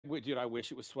Wait, dude, I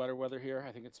wish it was sweater weather here.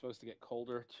 I think it's supposed to get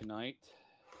colder tonight.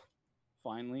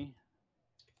 Finally.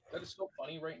 That is so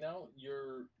funny right now.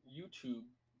 Your YouTube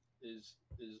is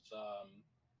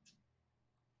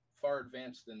far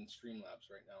advanced than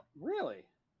Streamlabs right now. Really?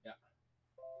 Yeah.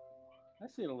 I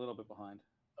see it a little bit behind.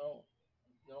 Oh,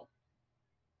 no.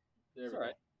 There It's we all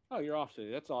right. go. Oh, you're off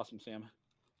today. That's awesome, Sam.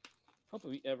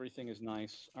 Hopefully everything is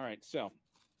nice. All right, so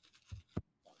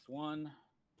box 1,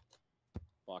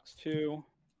 box 2.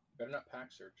 Better not pack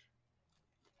search.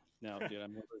 No, dude,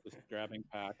 I'm over just grabbing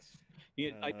packs.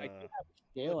 Yeah, I do Uh, have a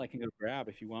scale I can go grab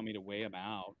if you want me to weigh them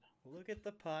out. Look at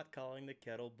the pot calling the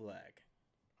kettle black.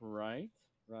 Right,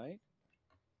 right.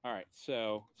 All right,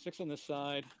 so 6 on this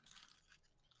side.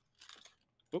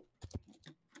 Oop.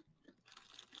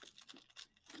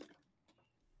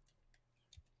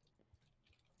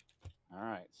 All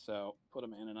right, so put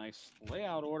them in a nice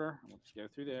layout order. We'll just go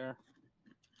through there.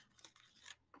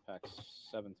 Packs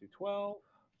 7 through 12.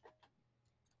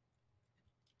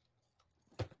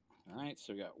 All right,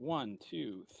 so we got 1,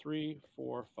 2, 3,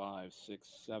 4, 5, 6,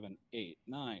 7, 8,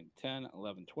 9, 10,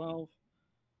 11, 12.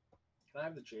 Can I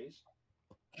have the J's?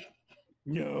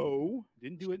 No,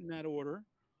 didn't do it in that order.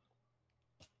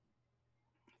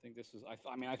 I think this is.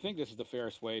 I mean, I think this is the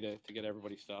fairest way to get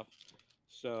everybody's stuff.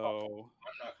 So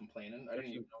I'm not complaining. I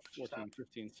didn't even know. 14,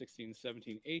 15, 16,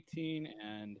 17, 18,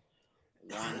 and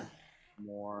one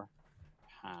more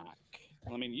pack.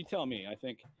 I mean, you tell me. I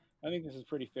think this is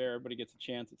pretty fair. Everybody gets a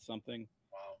chance at something.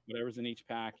 Wow. Whatever's in each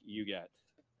pack, you get.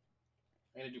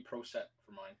 I'm gonna do pro set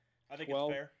for mine. I think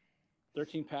 12. it's fair.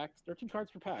 13 packs, 13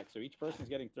 cards per pack. So each person's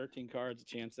getting 13 cards, a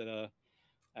chance at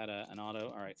an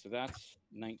auto. All right, so that's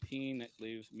 19. That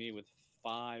leaves me with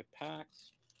 5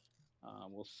 packs.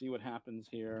 We'll see what happens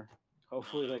here.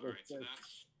 Hopefully, like all right, so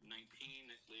that's 19.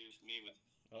 That leaves me with.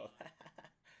 Oh,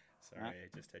 sorry, I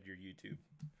just had your YouTube.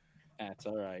 That's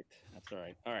all right. That's all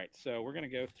right. All right, so we're gonna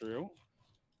go through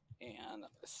and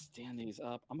stand these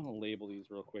up. I'm gonna label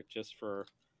these real quick just for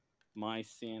my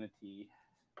sanity.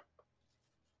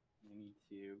 I need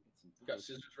to get some. You got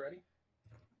scissors ready?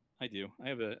 I do. I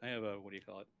have a. What do you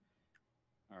call it?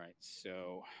 All right.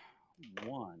 So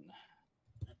 1,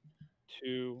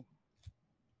 2,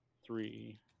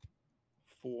 3,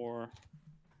 4,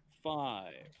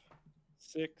 5,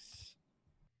 6,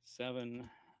 7,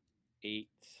 8,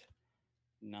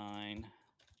 9,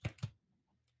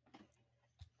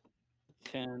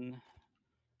 10,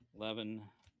 11,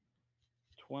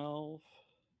 12.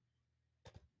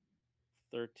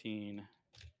 13,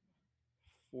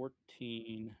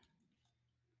 14,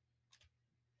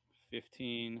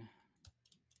 15,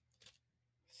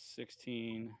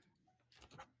 16,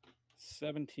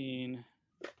 17,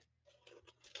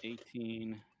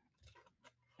 18,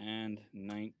 and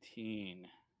 19.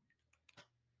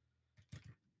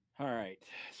 All right.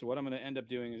 So what I'm going to end up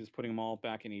doing is putting them all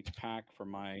back in each pack for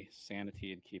my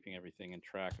sanity and keeping everything in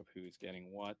track of who's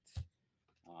getting what.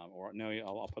 Or no,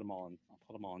 I'll put them all in. I'll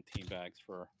put them all in team bags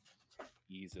for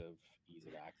ease of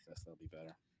access. That'll be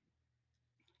better.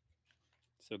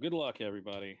 So good luck,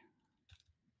 everybody.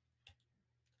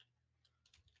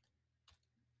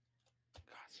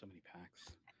 God, so many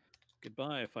packs.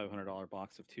 Goodbye, a $500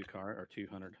 box of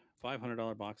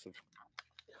 $500 box of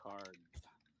cards.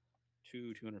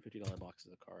 2 $250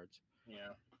 boxes of cards.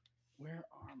 Yeah. Where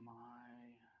are my?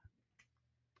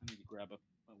 I need to grab a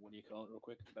what do you call it real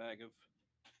quick? A bag of.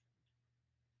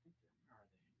 Where are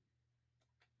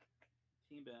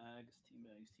they? Team bags.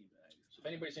 So if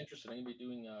anybody's interested, anybody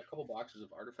doing a couple boxes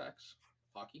of artifacts,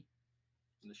 hockey,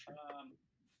 in this year.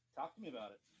 Talk to me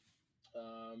about it.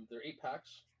 They're 8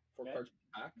 packs, 4 Okay. cards per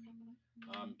pack.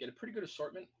 Get a pretty good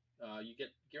assortment. You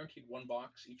get guaranteed 1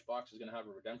 box. Each box is going to have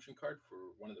a redemption card for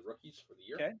one of the rookies for the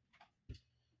year. Okay.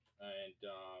 And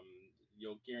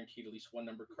you'll guaranteed at least 1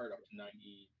 number card up to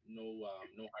 90, no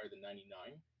higher than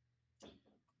 99.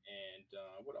 And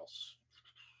what else?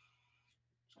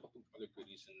 There's a couple other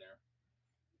goodies in there.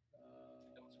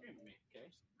 Don't scream at me, okay?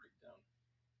 Breakdown.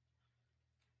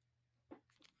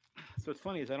 So what's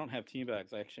funny is I don't have team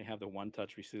bags. I actually have the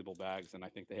one-touch resealable bags, and I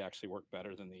think they actually work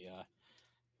better than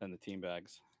the team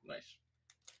bags. Nice.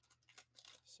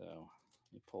 So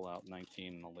let me pull out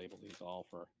 19, and I'll label these all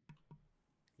for.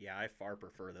 Yeah, I far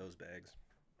prefer those bags.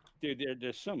 Dude,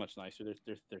 they're so much nicer.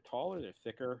 They're taller, they're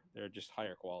thicker, they're just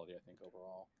higher quality, I think,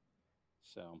 overall.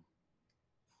 So,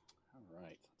 all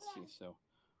right, let's see. So,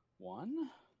 1.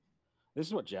 This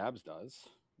is what Jabs does,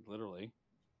 literally.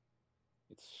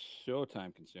 It's so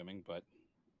time consuming, but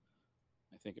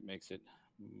I think it makes it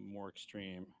more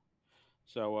extreme.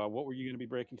 So what were you going to be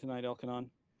breaking tonight, Elkanon?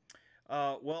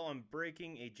 Well, I'm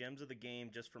breaking a Gems of the Game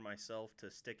just for myself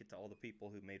to stick it to all the people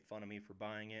who made fun of me for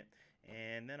buying it.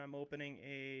 And then I'm opening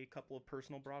a couple of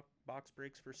personal box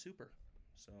breaks for Super.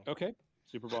 So Okay.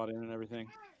 Super bought in and everything.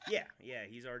 yeah,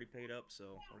 he's already paid up,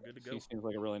 so we're good to go. He seems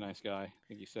like a really nice guy. I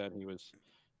think he said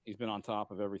he's been on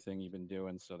top of everything you've been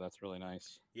doing, so that's really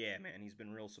nice. Yeah, man, he's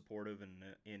been real supportive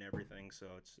in everything, so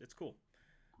it's cool.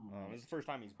 Right. It's the first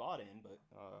time he's bought in, but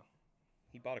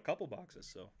he bought a couple boxes,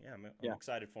 so yeah, I'm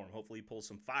excited for him. Hopefully, he pulls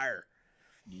some fire.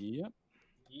 Yep.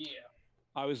 Yeah.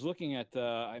 I was looking at.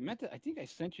 I think I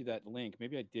sent you that link.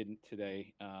 Maybe I didn't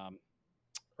today.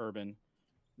 Urban,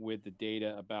 with the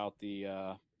data about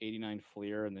the 89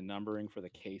 Fleer and the numbering for the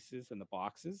cases and the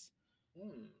boxes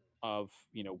of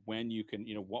when you can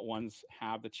what ones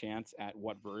have the chance at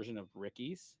what version of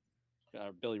Ricky's,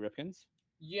 Billy Ripkins.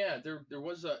 Yeah, there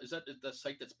was a, is that the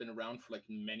site that's been around for like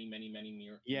many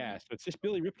years? Yeah, so it's just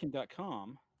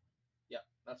billyripkin.com. Yeah,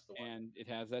 that's the one. And it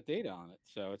has that data on it.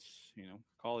 So it's,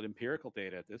 call it empirical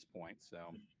data at this point. So,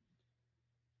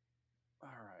 all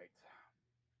right.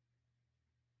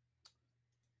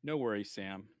 No worries,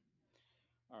 Sam.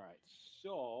 All right.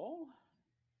 So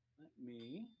let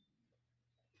me.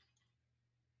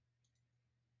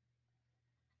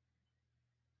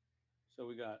 So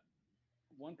we got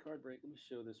one card break. Let me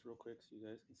show this real quick so you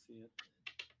guys can see it.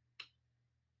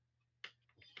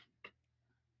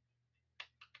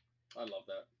 I love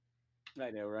that.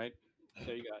 I know, right?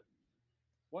 So you got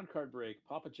one card break,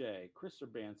 Papa J, Chris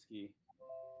Urbanski,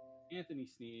 Anthony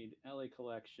Sneed, LA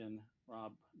Collection,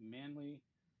 Rob Manley,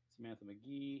 Samantha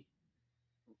McGee,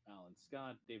 Alan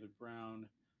Scott, David Brown,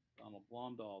 Donald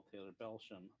Blomdahl, Taylor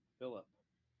Belsham, Philip,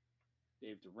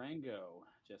 Dave Durango,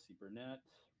 Jesse Burnett,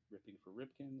 Ripping for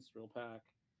Ripkins, Thrill Pack,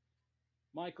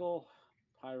 Michael,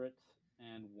 Pirate,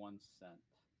 and 1 cent.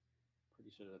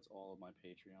 Pretty sure that's all of my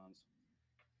Patreons.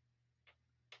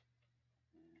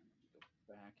 And let me go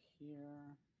back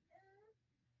here.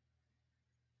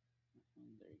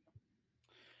 And there you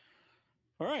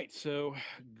go. All right, so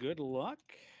good luck.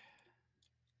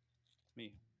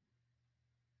 Me.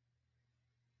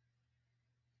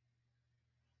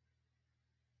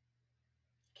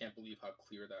 Can't believe how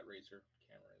clear that Razer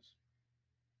camera is.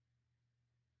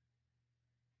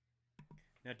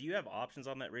 Now, do you have options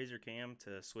on that Razer Cam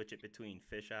to switch it between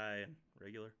fisheye and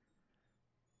regular?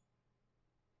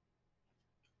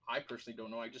 I personally don't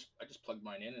know. I just plugged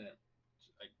mine in and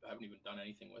I haven't even done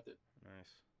anything with it.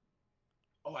 Nice.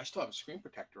 Oh, I still have a screen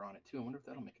protector on it too. I wonder if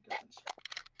that'll make a difference.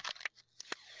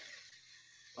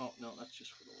 Oh no, that's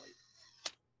just for the light.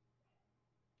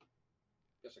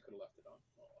 Guess I could have left it on.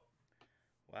 Oh.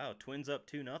 Wow, Twins up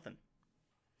 2-0.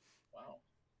 Wow.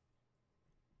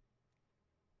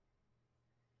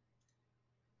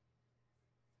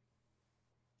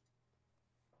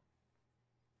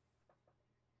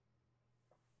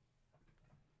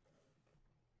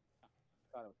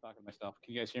 God, I was talking to myself.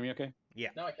 Can you guys hear me okay? Yeah.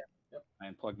 Now I can. Yep. I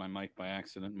unplugged my mic by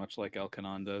accident, much like El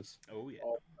Canon does. Oh, yeah.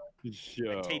 Oh.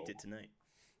 So, I taped it tonight.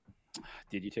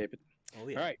 Did you tape it? Oh,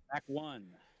 yeah. All right, back one.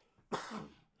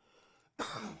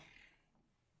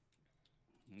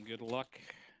 Good luck.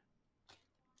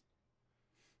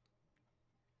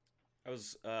 I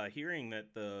was hearing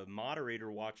that the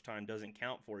moderator watch time doesn't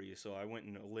count for you, so I went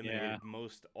and eliminated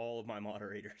all of my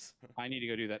moderators. I need to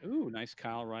go do that. Ooh, nice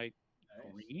Kyle Wright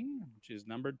green, which is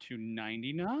numbered to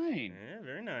 99. Yeah,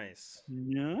 very nice.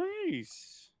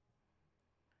 Nice.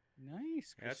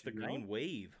 Nice. That's the green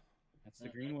wave. That's the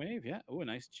green wave, yeah. Oh, a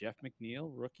nice Jeff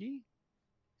McNeil rookie.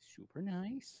 Super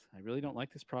nice. I really don't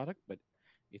like this product, but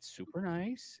it's super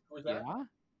nice. Who was that? Yeah.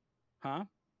 Huh?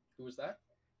 Who was that?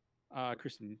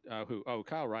 Kristen. Who? Oh,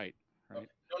 Kyle Wright. Right. Okay.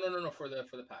 No. For the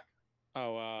pack.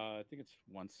 Oh, I think it's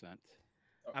 1 cent.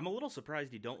 Okay. I'm a little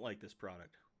surprised you don't like this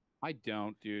product. I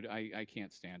don't, dude. I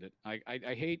can't stand it. I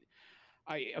hate.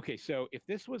 Okay. So if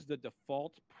this was the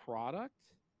default product,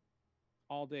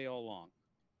 all day, all long,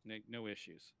 no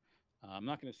issues. I'm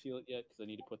not going to seal it yet because I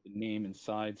need to put the name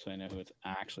inside so I know who it's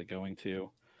actually going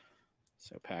to.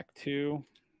 So pack 2.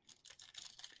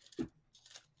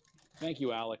 Thank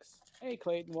you, Alex. Hey,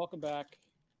 Clayton, welcome back.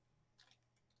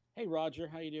 Hey, Roger,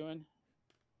 how you doing?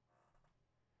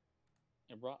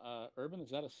 And Urban, is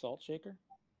that a salt shaker?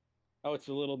 Oh, it's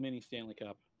a little mini Stanley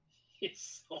Cup.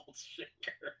 It's salt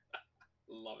shaker.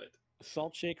 Love it. A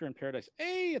salt shaker in paradise.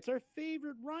 Hey, it's our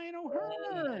favorite Ryan O'Hearn.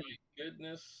 Oh my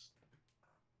goodness.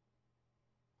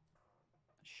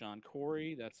 Sean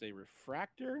Corey, that's a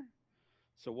refractor.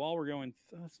 So while we're going,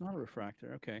 it's not a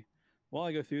refractor. Okay. While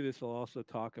I go through this, I'll also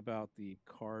talk about the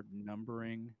card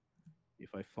numbering,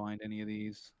 if I find any of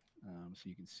these, so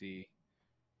you can see.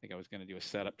 I think I was going to do a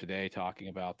setup today talking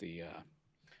about the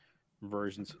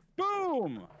versions.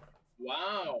 Boom!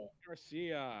 Wow.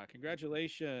 Garcia,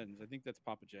 congratulations. I think that's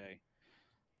Papa J.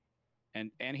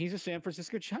 And he's a San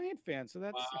Francisco Giant fan, so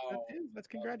that's Wow. that's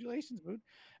congratulations, Boot.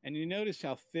 And you notice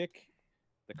how thick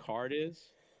the card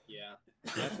is. Yeah.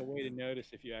 That's a way to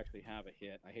notice if you actually have a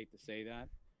hit. I hate to say that,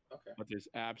 Okay. but there's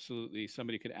absolutely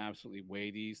somebody could absolutely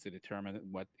weigh these to determine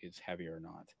what is heavier or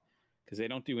not, because they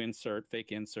don't do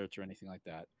fake inserts or anything like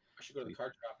that. I should go to the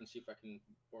card shop and see if I can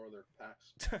borrow their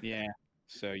packs. Yeah.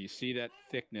 So you see that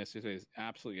thickness is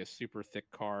absolutely a super thick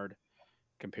card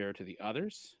compared to the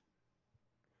others.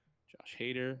 Josh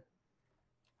Hader.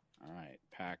 All right,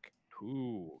 pack.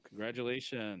 Ooh,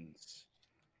 congratulations.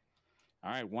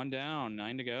 All right, 1 down,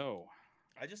 9 to go.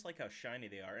 I just like how shiny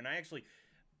they are, and I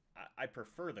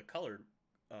prefer the colored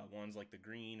ones like the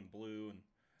green and blue, and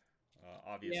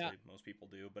obviously most people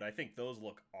do. But I think those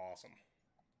look awesome.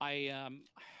 I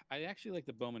actually like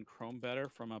the Bowman Chrome better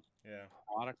from a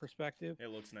product perspective. It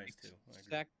looks nice too.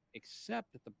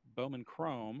 Except that the Bowman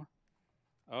Chrome.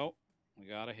 Oh, we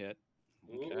got a hit.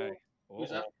 Okay. Who's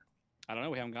that? I don't know.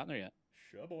 We haven't gotten there yet.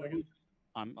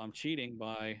 I'm cheating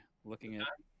by looking at.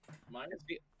 Mine?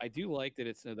 I do like that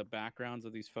it's the backgrounds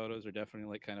of these photos are definitely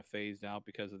like kind of phased out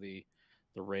because of the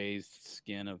raised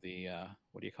skin of the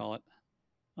what do you call it?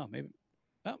 Oh, maybe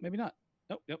not.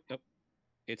 Nope.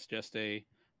 It's just a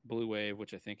blue wave,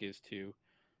 which I think is to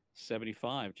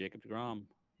 75. Jacob deGrom,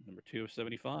 number 2 of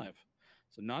 75.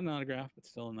 So not an autograph, but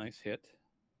still a nice hit.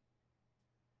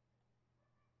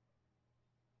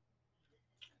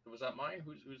 Was that mine?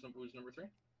 Who's number 3?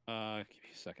 Give me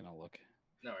a second. I'll look.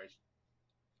 No worries.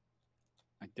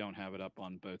 I don't have it up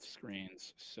on both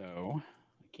screens, so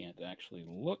I can't actually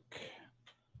look.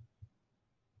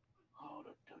 Oh,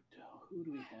 who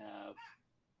do we have?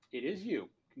 It is you.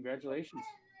 Congratulations.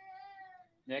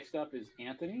 Next up is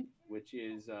Anthony, which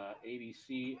is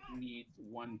ABC needs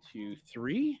 1, 2,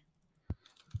 3.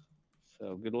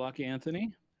 So good luck,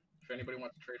 Anthony. If anybody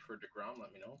wants to trade for DeGrom,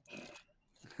 let me know.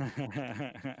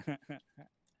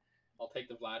 I'll take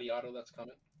the Vladdy auto that's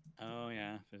coming. Oh,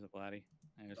 yeah. There's a Vladdy.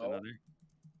 There's another.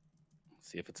 Let's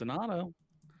see if it's an auto.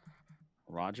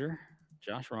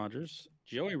 Josh Rogers,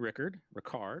 Joey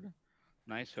Ricard,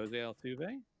 nice Jose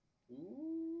Altuve,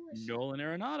 Nolan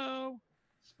Arenado.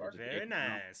 Very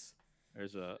nice.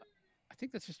 There's I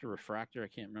think that's just a refractor. I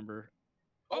can't remember.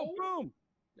 Oh, boom!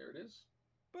 There it is.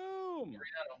 Boom!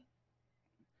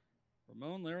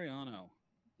 Ramon Laureano.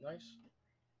 Nice.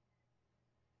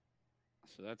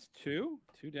 So that's 2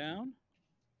 down.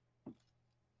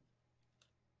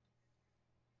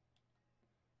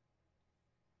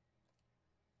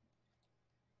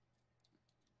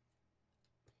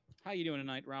 How you doing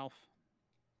tonight, Ralph?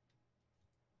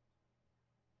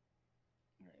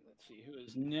 All right, let's see who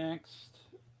is next.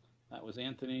 That was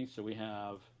Anthony. So we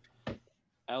have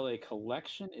LA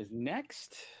Collection is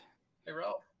next. Hey,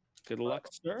 Ralph. Good luck,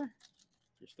 sir.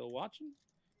 If you're still watching.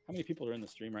 How many people are in the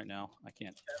stream right now? I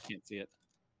can't see it.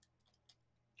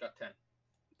 Got 10.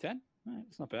 10? All right,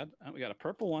 it's not bad. We got a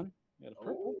purple one. We got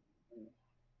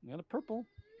a purple.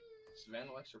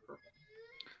 Savannah likes her purple.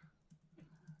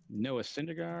 Noah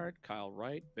Syndergaard, Kyle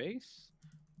Wright, base.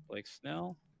 Blake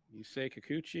Snell, Yusei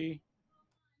Kikuchi,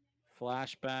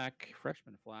 flashback,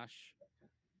 freshman flash.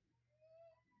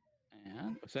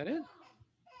 And was that it?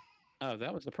 Oh,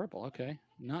 that was the purple. Okay.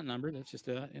 Not numbered. That's just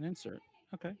an insert.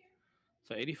 Okay.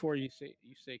 So 84, Yusei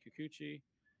Kikuchi,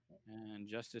 and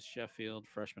Justice Sheffield,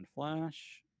 freshman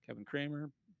flash. Kevin Kramer,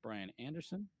 Brian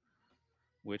Anderson,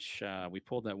 which we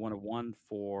pulled that 1 of 1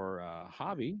 for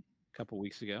Hobby a couple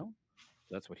weeks ago.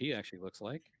 That's what he actually looks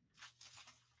like.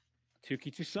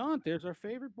 Tuki Toussaint, there's our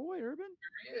favorite boy, Urban.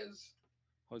 There he is.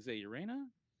 Jose Urena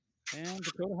and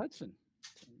Dakota Hudson.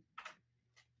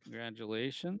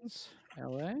 Congratulations,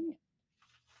 LA.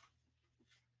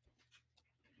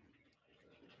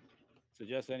 So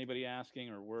just anybody asking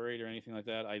or worried or anything like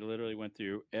that, I literally went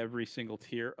through every single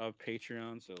tier of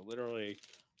Patreon. So literally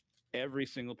every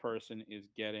single person is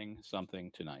getting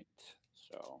something tonight.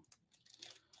 So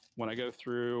when I go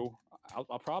through,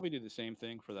 I'll probably do the same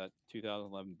thing for that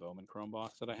 2011 Bowman Chrome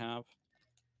box that I have.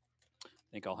 I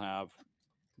think I'll have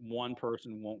one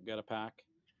person won't get a pack.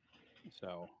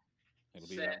 So it'll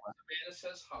be that way. Savannah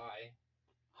says hi.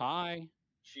 Hi.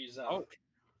 She's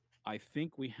I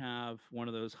think we have one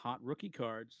of those hot rookie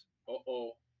cards.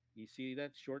 Uh-oh. You see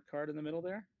that short card in the middle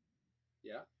there?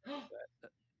 Yeah.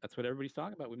 That's what everybody's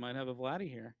talking about. We might have a Vladdy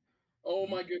here. Oh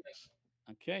my goodness.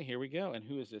 Okay, here we go. And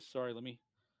who is this? Sorry, let me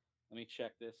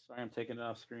check this. Sorry, I'm taking it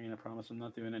off screen. I promise I'm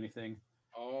not doing anything.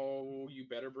 Oh, you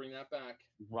better bring that back.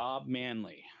 Rob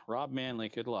Manley. Rob Manley,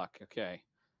 good luck. Okay.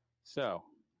 So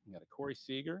we got a Corey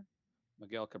Seager,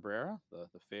 Miguel Cabrera, the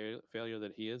failure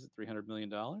that he is at $300 million.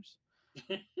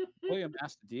 William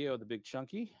Astudillo, the big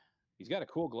chunky. He's got a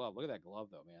cool glove. Look at that glove,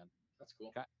 though, man. That's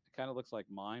cool. It kind of looks like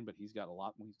mine, but he's got a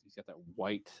lot more. He's got that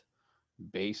white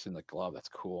base in the glove. That's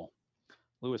cool.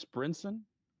 Lewis Brinson,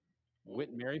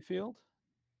 Whit Merrifield,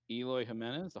 Eloy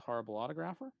Jimenez, the horrible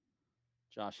autographer,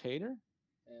 Josh Hader.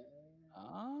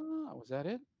 Was that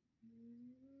it?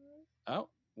 Oh,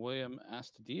 Williams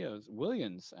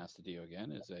Astudillo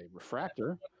again is a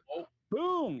refractor. Oh,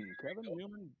 Boom! Kevin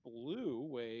Newman Blue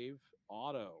Wave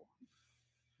Auto.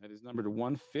 That is numbered to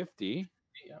 150.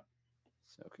 yeah.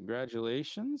 So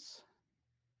congratulations,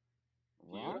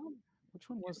 Rob. Beautiful. Which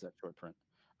one was that short print?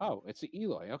 Oh, it's the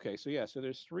Eloy. Okay, so yeah, so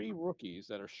there's 3 rookies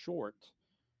that are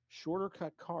shorter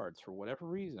cut cards for whatever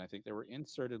reason. I think they were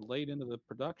inserted late into the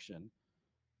production,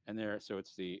 and so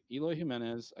it's the Eloy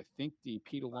Jimenez, I think the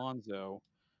Pete Alonso,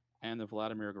 and the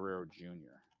Vladimir Guerrero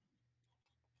Jr.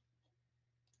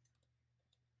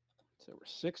 So we're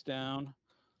 6 down.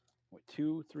 What,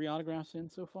 3 autographs in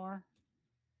so far?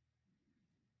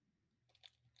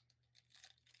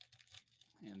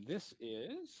 And this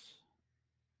is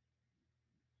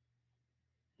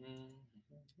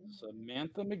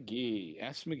Samantha McGee.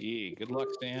 S. McGee. Good luck,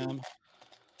 Sam.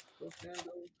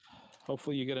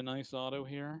 Hopefully you get a nice auto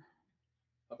here.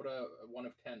 How about a 1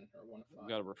 of 10 or 1 of 5? We've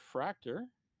got a refractor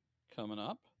coming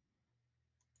up.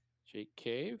 Jake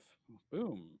Cave.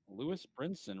 Boom. Lewis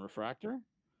Brinson refractor.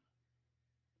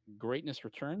 Greatness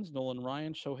Returns. Nolan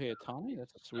Ryan, Shohei Ohtani.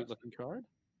 That's a sweet looking card.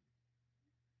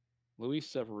 Luis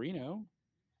Severino.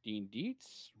 Dean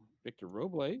Dietz. Victor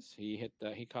Robles. He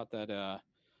caught that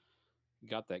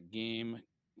got that game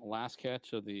last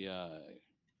catch of the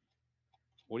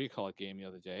what do you call it game the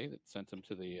other day that sent him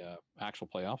to the actual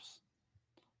playoffs.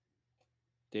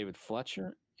 David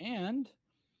Fletcher and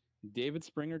David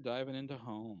Springer diving into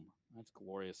home. That's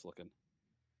glorious looking.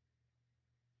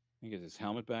 I think it's his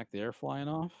helmet back there flying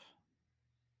off.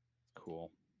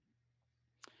 Cool.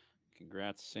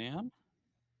 Congrats, Sam.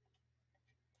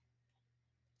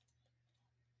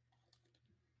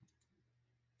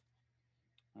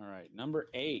 All right, number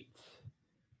 8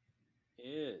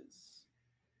 is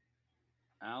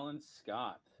Alan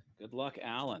Scott. Good luck,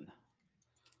 Alan.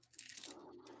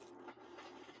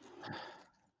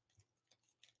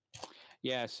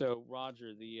 Yeah, so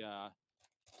Roger, the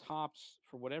Topps,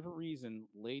 for whatever reason,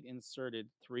 late inserted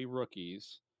 3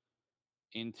 rookies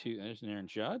into, there's an Aaron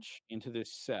Judge, into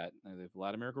this set. The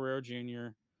Vladimir Guerrero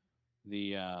Jr.,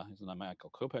 here's a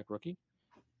Michael Kopech rookie,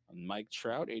 Mike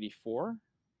Trout, 84.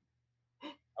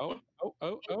 Oh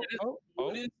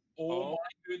my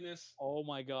goodness. Oh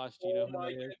my gosh, do you know who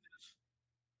it is?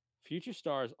 Future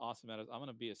Stars, Awesome Meadows. I'm going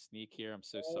to be a sneak here. I'm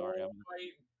so sorry.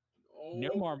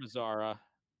 Nomar Mazara,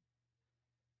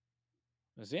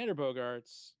 Xander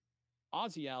Bogaerts,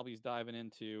 Ozzie Albies diving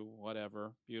into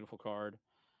whatever. Beautiful card.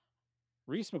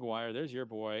 Reese McGuire, there's your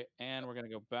boy. And we're going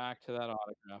to go back to that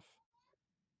autograph.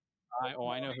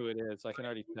 I know who it is. I can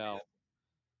already tell.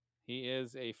 He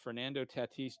is a Fernando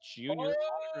Tatis Jr.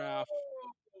 autograph.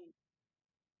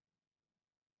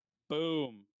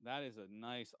 Boom. That is a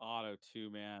nice auto too,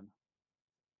 man.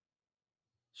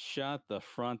 Shut the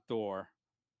front door.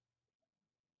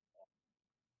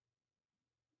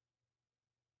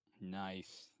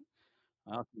 Nice.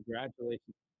 Well,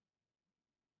 congratulations.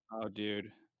 Oh,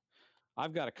 dude.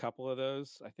 I've got a couple of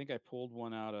those. I think I pulled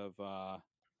one out of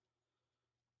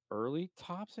early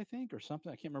Tops, I think, or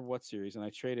something. I can't remember what series. And I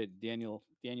traded Daniel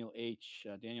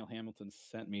Hamilton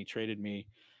traded me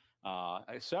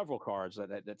several cards.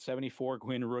 That 74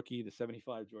 Gwynn rookie, the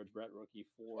 75 George Brett rookie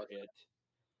for it.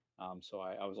 So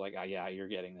I was like, yeah, you're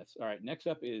getting this. All right, next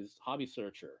up is Hobby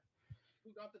Searcher.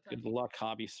 Who got the Good luck,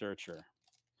 Hobby Searcher.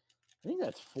 I think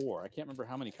that's 4. I can't remember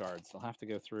how many cards. I'll have to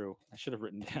go through. I should have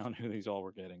written down who these all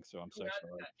were getting, so I'm so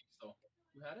sorry.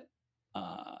 You had it?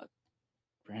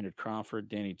 Brandon Crawford,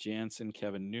 Danny Jansen,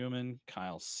 Kevin Newman,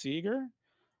 Kyle Seager,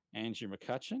 Angie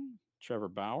McCutcheon, Trevor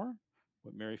Bauer,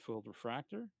 with Merrifield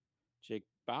Refractor, Jake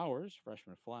Bowers,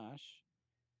 Freshman Flash,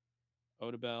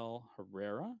 Odubel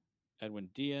Herrera, Edwin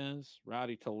Diaz,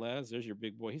 Rowdy Tellez. There's your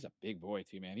big boy. He's a big boy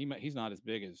too, man. He's not as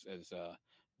big as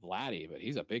Vladdy, but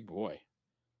he's a big boy.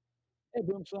 Hey,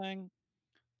 Boomslang.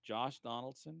 Josh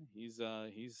Donaldson. He's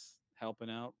helping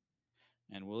out,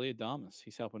 and Willie Adames.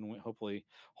 He's helping.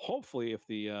 Hopefully, if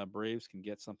the Braves can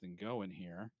get something going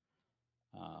here,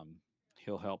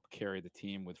 he'll help carry the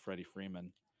team with Freddie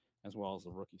Freeman, as well as the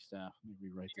rookie staff. Let me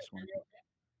rewrite this one.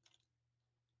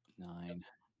 9.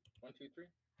 1, 2, 3.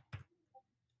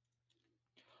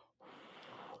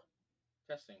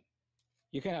 Testing.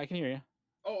 I can hear you.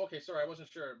 Oh, okay. Sorry, I wasn't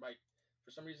sure.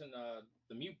 For some reason,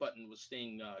 the mute button was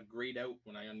staying grayed out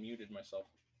when I unmuted myself.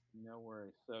 No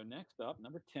worries. So next up,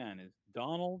 number 10 is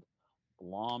Donald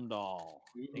Blomdahl.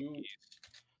 I think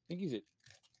he's at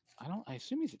I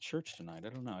assume he's at church tonight. I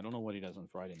don't know. I don't know what he does on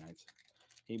Friday nights.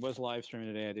 He was live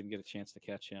streaming today. I didn't get a chance to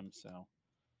catch him, so.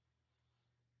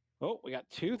 Oh, we got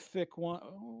two thick one.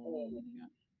 Oh,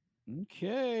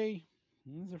 okay.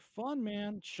 These are fun,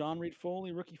 man. Sean Reed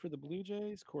Foley, rookie for the Blue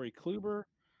Jays. Corey Kluber,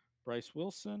 Bryce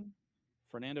Wilson,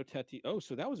 Fernando Tatis. Oh,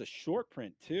 so that was a short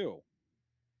print too.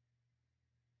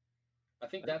 I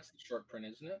think that's the short print,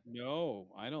 isn't it? No,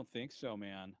 I don't think so,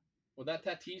 man. Well, that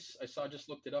Tatis, I saw, just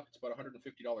looked it up. It's about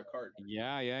 $150 card.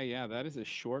 Yeah. That is a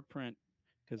short print.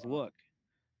 Because look,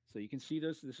 so you can see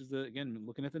this. This is again,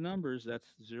 looking at the numbers.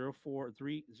 That's 034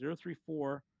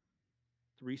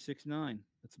 369.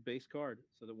 That's a base card.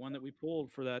 So the one that we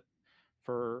pulled for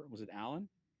was it Allen?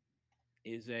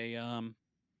 Is a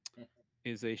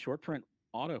short print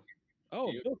auto.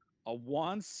 Oh, look, a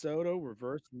Juan Soto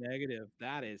reverse negative.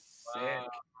 That is sick.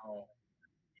 Wow.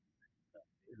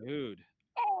 Dude.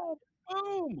 Oh,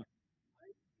 boom.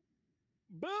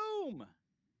 Boom.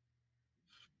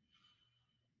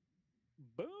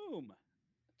 Boom.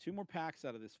 Two more packs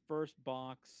out of this first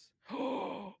box.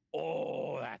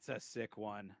 Oh, that's a sick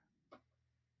one.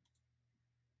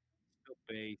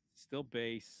 Still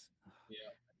base.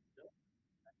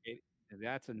 Yeah.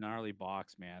 That's a gnarly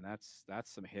box, man.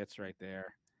 That's some hits right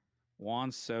there.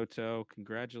 Juan Soto,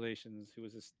 congratulations. Who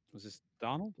was this? Was this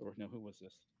Donald? Or no, who was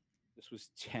this? This was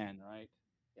 10, right?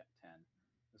 Yeah, 10.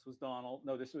 This was Donald.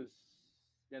 No, this was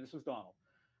Donald.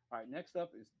 All right, next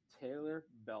up is Taylor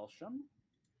Belsham.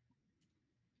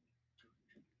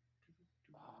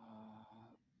 I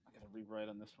gotta rewrite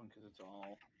on this one because it's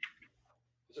all.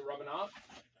 Is it rubbing off?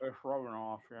 It's rubbing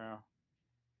off, yeah.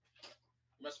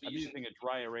 You must be I'm using using a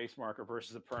dry erase marker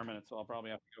versus a permanent, so I'll probably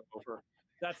have to go over.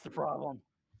 That's the problem.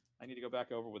 I need to go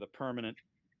back over with a permanent.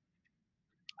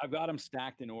 I've got them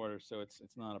stacked in order, so it's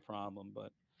not a problem.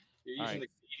 But you're using the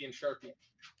Canadian Sharpie.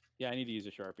 Yeah, I need to use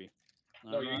a Sharpie.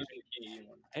 No, you're using the Canadian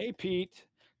one. Hey, Pete.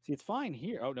 See, it's fine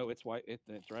here. Oh no, it's white.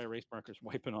 The dry erase marker's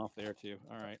wiping off there too.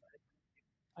 All right.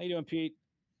 How you doing, Pete?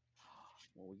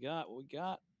 What we got?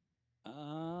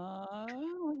 I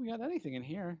don't think we got anything in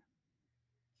here.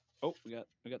 Oh, we got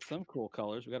some cool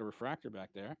colors. We got a refractor back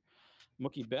there.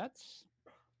 Mookie Betts,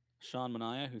 Sean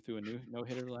Manaea, who threw a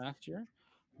no-hitter last year.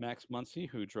 Max Muncy,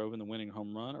 who drove in the winning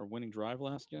home run or winning drive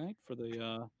last night for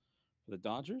the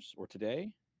Dodgers, or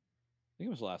today. I think it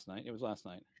was last night. It was last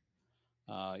night.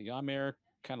 Yamir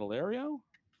Candelario,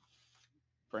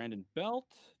 Brandon Belt,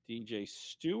 DJ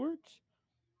Stewart,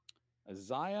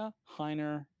 Isaiah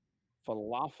Heiner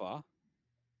Falafa.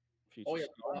 Oh, yeah,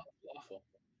 Falafel.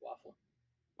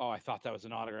 Oh, I thought that was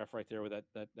an autograph right there with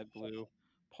that blue.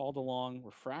 Paul DeLong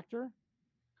refractor,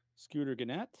 Scooter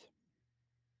Gannett,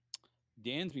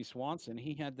 Dansby Swanson.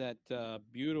 He had that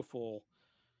beautiful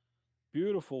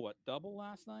double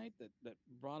last night that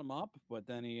brought him up, but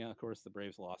then he of course the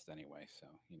Braves lost anyway, so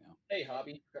you know. Hey,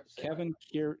 Hobby. Kevin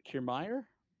Kiermaier,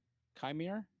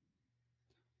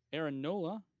 Aaron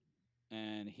Nola,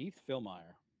 and Heath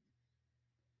Philmeyer.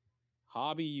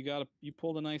 Hobby, you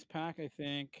pulled a nice pack, I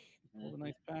think. Pulled a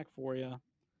nice pack for you.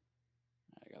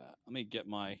 Let me get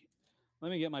my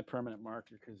permanent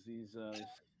marker because these.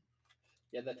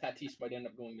 Yeah, that Tatis might end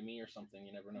up going to me or something.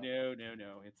 You never know.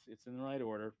 No. It's in the right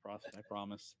order. I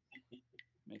promise.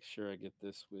 Make sure I get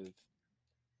this with.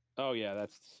 Oh yeah,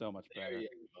 that's so much better. There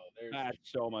you go. That's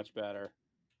so much better.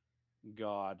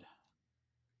 God.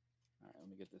 All right, let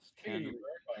me get this. You learned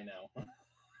by now.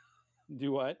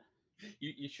 Do what?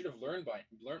 You should have learned by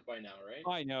now, right?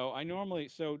 I know. Normally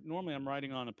I'm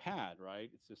writing on a pad, right?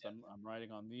 It's just I'm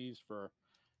writing on these for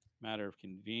matter of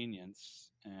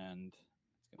convenience, and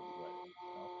it's gonna be right.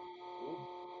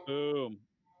 Boom.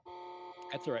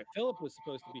 That's all right. Philip was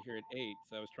supposed to be here at 8,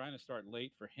 so I was trying to start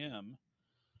late for him.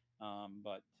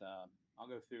 But I'll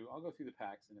go through the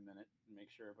packs in a minute and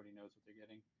make sure everybody knows what they're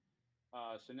getting.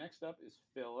 So next up is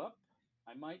Philip.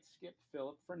 I might skip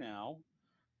Philip for now,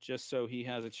 just so he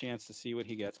has a chance to see what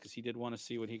he gets, because he did want to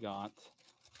see what he got.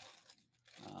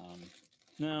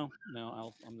 No,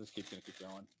 I'm just gonna keep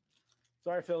going.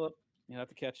 Sorry, Philip. You have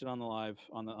to catch it on the live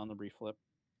on the brief flip.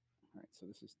 All right, so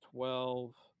this is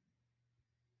 12.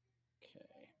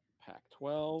 Okay, pack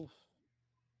 12.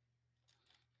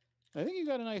 I think you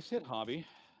got a nice hit, Hobby.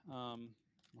 I'll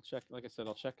check. Like I said,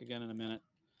 I'll check again in a minute,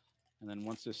 and then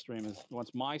once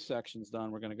my section's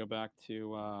done, we're going to go back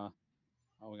to. Oh,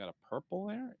 we got a purple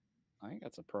there. I think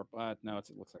that's a purple. No, it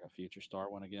looks like a future star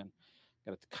one again.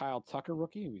 Got a Kyle Tucker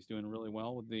rookie. He's doing really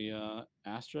well with the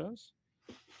Astros.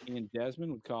 Ian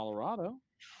Desmond with Colorado.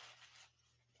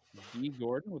 D.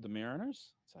 Gordon with the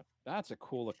Mariners. That's a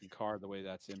cool looking card the way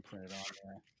that's imprinted on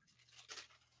there.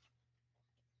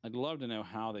 I'd love to know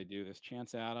how they do this.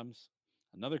 Chance Adams,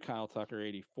 another Kyle Tucker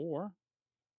 84.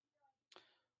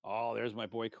 Oh, there's my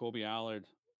boy Kobe Allard,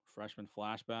 freshman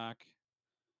flashback.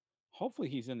 Hopefully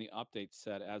he's in the update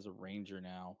set as a Ranger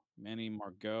now. Manny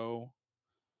Margot,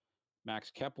 Max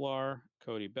Kepler,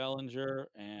 Cody Bellinger,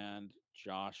 and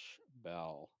Josh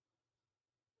Bell.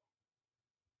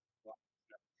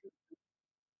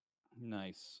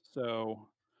 Nice. So,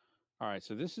 all right.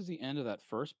 So this is the end of that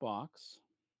first box.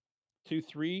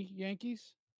 2-3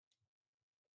 Yankees.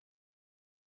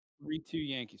 3-2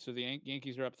 Yankees. So the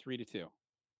Yankees are up 3-2.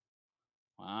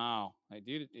 Wow, hey,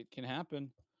 dude, it can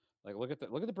happen. Like, look at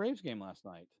the Braves game last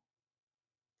night.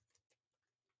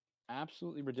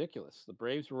 Absolutely ridiculous. The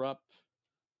Braves were up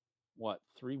what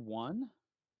 3-1,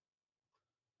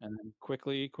 and then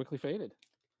quickly faded.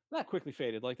 Not quickly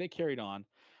faded. Like they carried on.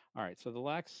 All right, so the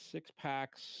last 6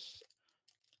 packs.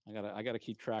 I gotta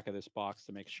keep track of this box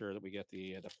to make sure that we get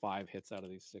the 5 hits out of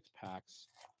these 6 packs.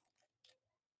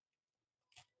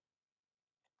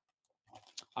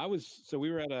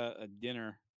 We were at a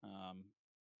dinner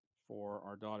for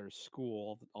our daughter's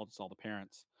school, all the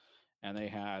parents, and they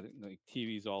had like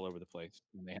TVs all over the place,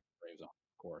 and they had the Braves on,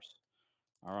 of course.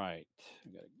 All right,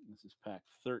 this is pack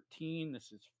 13.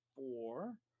 This is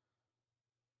for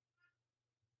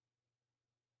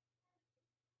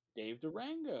Dave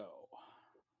Durango.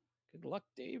 Good luck,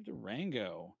 Dave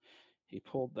Durango. He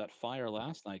pulled that fire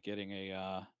last night, getting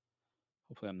a.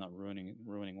 Hopefully, I'm not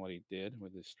ruining what he did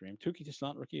with his stream. Tuki just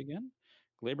not rookie again.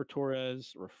 Gleyber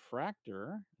Torres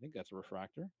refractor. I think that's a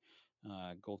refractor.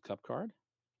 Gold Cup card.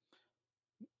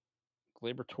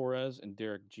 Gleyber Torres and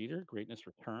Derek Jeter. Greatness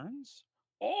returns.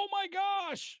 Oh my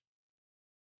gosh!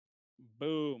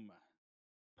 Boom.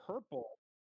 Purple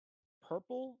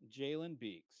Jalen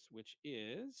Beeks, which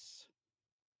is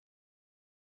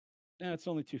it's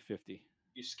only 250.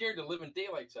 You scared the living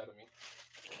daylights out of me.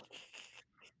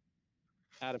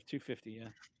 Out of 250, yeah.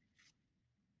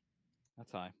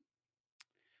 That's high.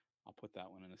 I'll put that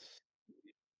one in this.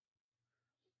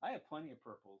 I have plenty of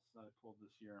purples that I pulled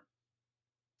this year.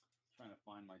 Trying to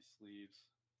find my sleeves.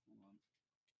 Hold on.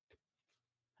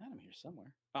 I had them here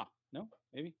somewhere. Ah, no,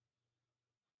 maybe.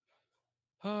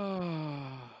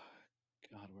 Oh,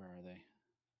 God, where are they?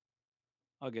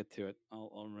 I'll get to it.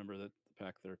 I'll remember that the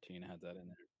pack 13 had that in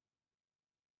there.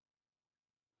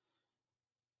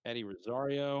 Eddie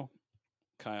Rosario,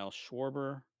 Kyle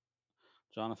Schwarber,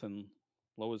 Jonathan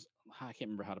Lois. I can't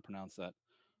remember how to pronounce that.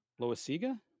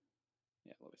 Loisiga?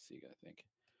 Yeah, Loisiga, I think.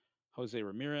 Jose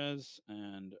Ramirez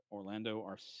and Orlando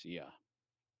Arcia.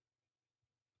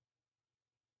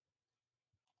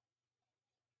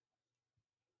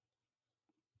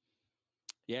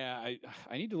 Yeah,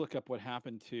 I need to look up what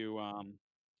happened to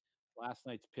last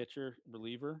night's pitcher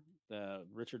reliever, the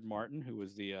Richard Martin, who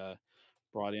was the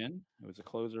brought in. It was a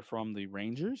closer from the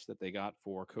Rangers that they got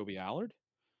for Kobe Allard.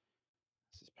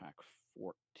 This is pack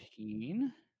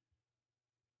 14.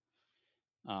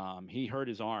 He hurt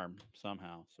his arm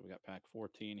somehow, so we got pack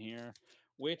 14 here,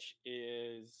 which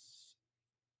is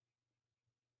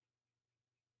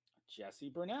Jesse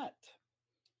Burnett.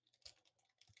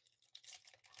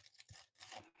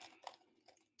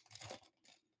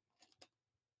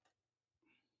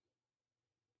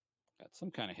 Got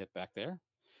some kind of hit back there.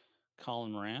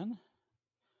 Colin Moran,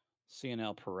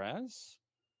 CNL Perez,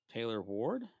 Taylor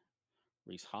Ward,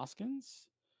 Reese Hoskins.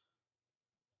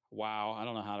 Wow, I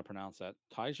don't know how to pronounce that.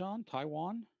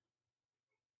 Taiwan,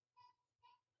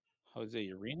 Jose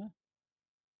Urena,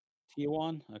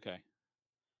 Tijuan. Okay,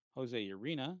 Jose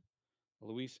Urena,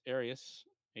 Luis Arias,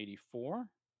 84.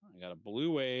 I got a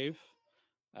blue wave.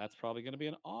 That's probably going to be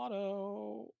an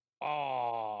auto.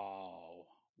 Oh,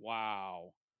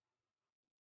 wow.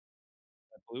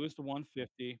 That blue is to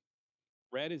 150.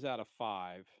 Red is out of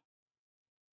 5.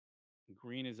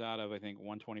 Green is out of, I think,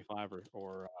 125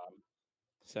 or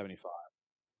 75.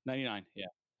 99, yeah.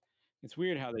 It's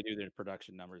weird how they do their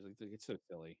production numbers. It's so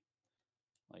silly.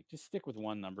 Like, just stick with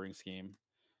one numbering scheme.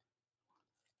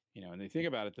 And they think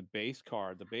about it, the base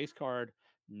card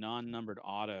non-numbered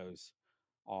autos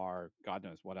are, God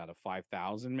knows what, out of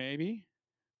 5,000 maybe.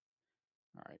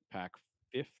 All right, pack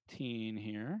 15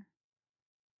 here.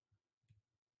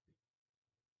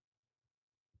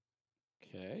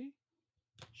 Okay.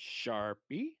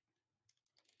 Sharpie.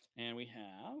 And we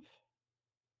have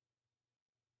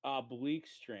Oblique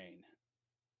Strain.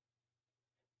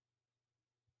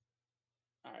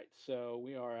 All right, so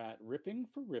we are at Ripping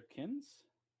for Ripkins.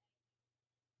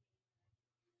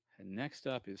 And next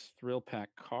up is Thrill Pack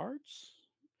Cards.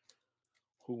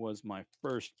 who was my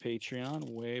first Patreon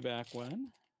way back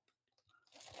when.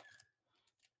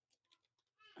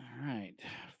 All right,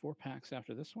 4 packs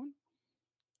after this one.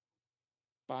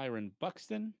 Byron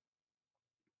Buxton,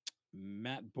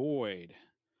 Matt Boyd.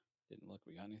 Didn't look.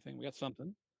 We got anything? We got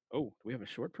something. Oh, do we have a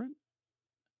short print?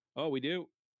 Oh, we do.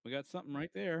 We got something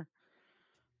right there.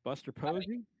 Buster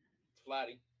Posey.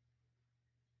 Flatty.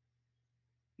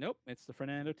 Nope, it's the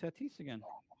Fernando Tatis again.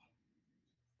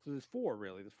 So there's 4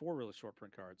 really. There's 4 really short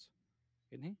print cards,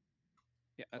 isn't he?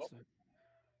 Yeah, that's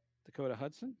Dakota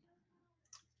Hudson.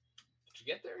 Did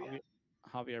you get there yet?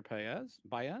 Javier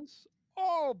Baez.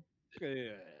 Oh,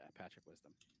 Patrick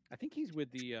Wisdom. I think he's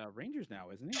with the Rangers now,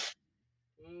 isn't he?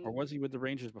 Or was he with the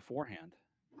Rangers beforehand?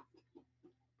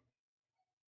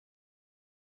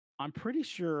 I'm pretty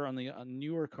sure on the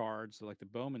newer cards, like the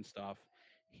Bowman stuff,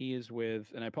 he is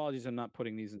with. And I apologize, I'm not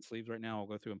putting these in sleeves right now. I'll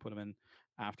go through and put them in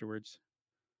afterwards.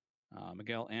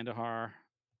 Miguel Andahar,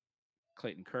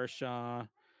 Clayton Kershaw,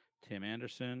 Tim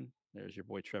Anderson. There's your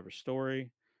boy Trevor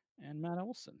Story, and Matt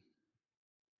Olson.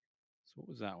 So what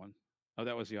was that one? Oh,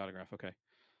 that was the autograph. Okay,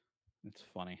 that's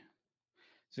funny.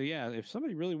 So yeah, if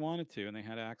somebody really wanted to and they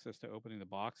had access to opening the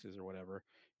boxes or whatever,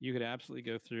 you could absolutely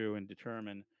go through and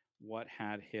determine what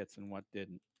had hits and what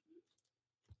didn't.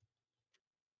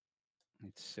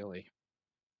 It's silly.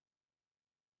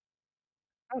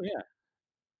 Oh yeah.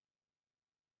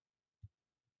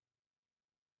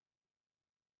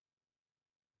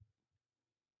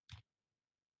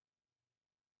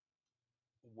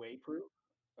 Way proof.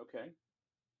 Okay.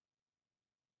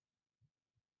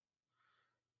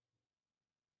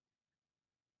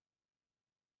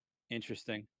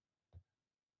 Interesting.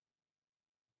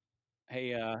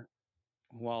 Hey,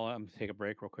 while I'm take a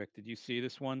break real quick, did you see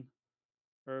this one,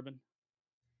 Urban?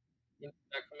 When did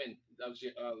that come in? That was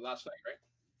last night,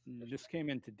 right? This came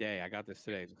in today. I got this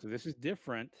today. So this is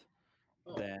different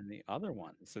than the other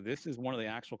one. So this is one of the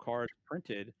actual cards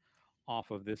printed off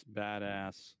of this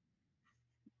badass.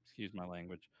 Excuse my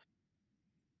language.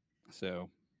 So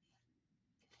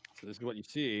this is what you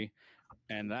see,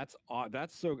 and that's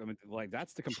so. I mean, like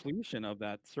that's the completion of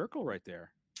that circle right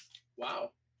there.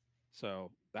 Wow.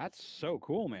 So that's so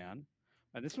cool, man.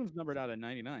 And this one's numbered out at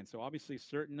 99. So obviously,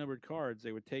 certain numbered cards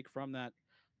they would take from that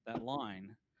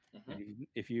line. Mm-hmm. And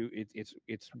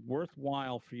it's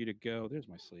worthwhile for you to go. There's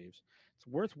my sleeves. It's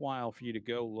worthwhile for you to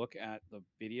go look at the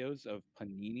videos of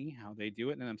Panini, how they do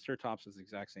it, and then Sir Tops is the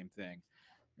exact same thing.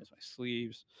 There's my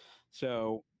sleeves.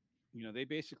 So, they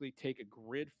basically take a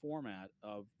grid format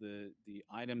of the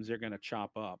items they're going to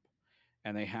chop up,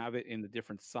 and they have it in the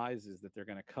different sizes that they're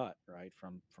going to cut, right?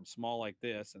 From small like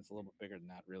this, and it's a little bit bigger than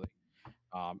that, really.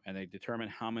 And they determine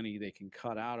how many they can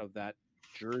cut out of that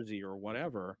jersey or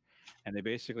whatever, and they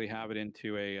basically have it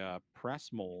into a press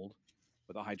mold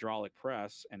with a hydraulic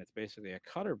press, and it's basically a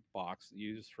cutter box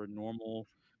used for normal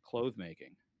clothes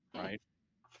making, right?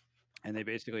 And they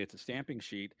basically it's a stamping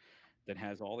sheet that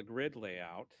has all the grid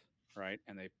layout, right?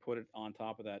 And they put it on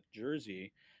top of that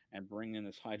jersey and bring in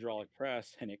this hydraulic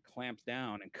press, and it clamps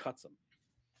down and cuts them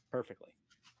perfectly.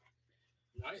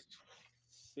 Nice.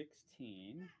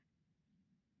 16.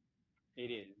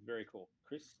 It is very cool.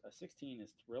 Chris, 16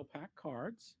 is thrill pack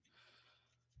cards.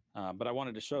 But I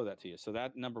wanted to show that to you. So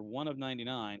that number 1 of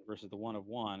 99 versus the 1 of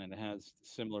 1, and it has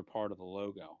similar part of the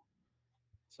logo.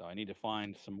 So I need to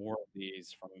find some more of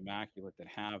these from Immaculate that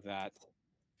have that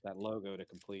logo to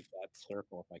complete that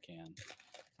circle if I can.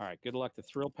 All right, good luck to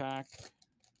Thrill Pack.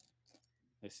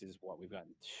 This is what we've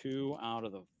gotten 2 out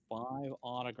of the 5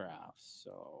 autographs.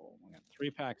 So we got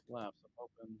 3 packs left. So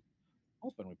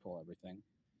hoping we pull everything.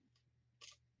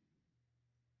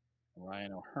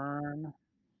 Ryan O'Hearn.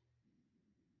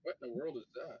 What in the world is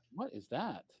that? What is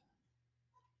that?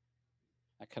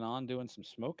 Kanan doing some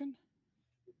smoking.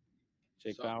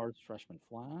 Jake Bowers, freshman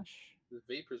flash. The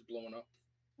vapor's blowing up.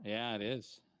 Yeah, it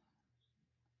is.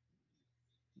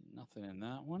 Nothing in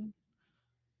that one.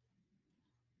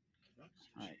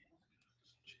 All right.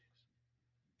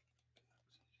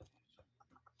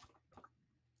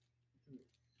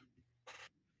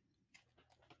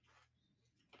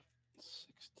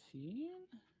 $16.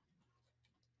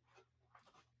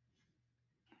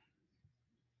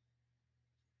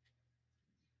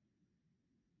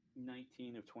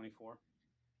 19 of 24.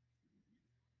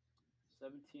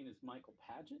 17 is Michael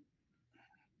Paget.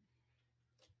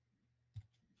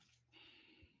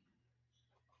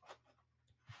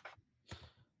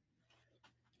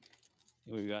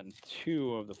 We've gotten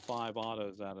 2 of the 5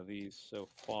 autos out of these so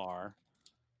far.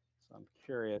 So I'm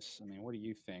curious. I mean, what do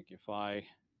you think? I'm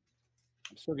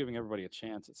still giving everybody a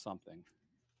chance at something.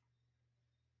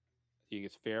 Do you think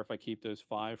it's fair if I keep those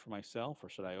 5 for myself, or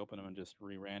should I open them and just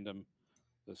re-random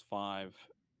Those 5.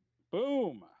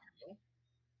 Boom.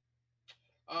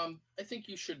 I think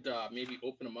you should maybe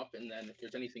open them up, and then if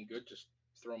there's anything good, just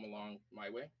throw them along my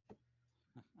way.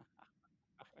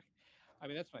 I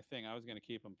mean, that's my thing. I was going to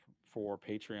keep them for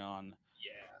Patreon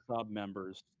Yeah, sub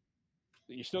members.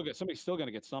 You still get somebody's still going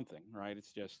to get something, right?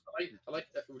 It's just I like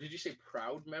that. Did you say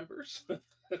proud members?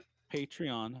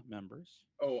 Patreon members.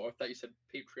 Oh, I thought you said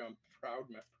Patreon proud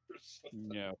members.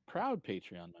 No, proud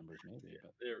Patreon members, maybe.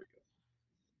 But There we go.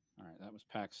 all right, that was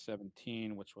pack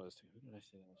 17, which was who did I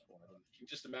say that was for? I didn't- You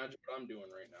just imagine what I'm doing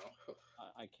right now.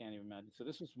 I can't even imagine. So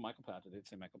this was Michael Paget. It did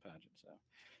say Michael Paget. So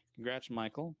congrats,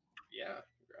 Michael. Yeah,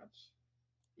 congrats.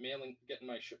 Getting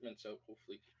my shipments out.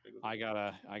 Hopefully, I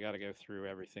gotta go through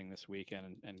everything this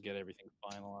weekend and get everything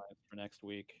finalized for next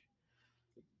week.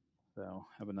 So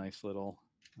have a nice little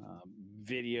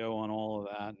video on all of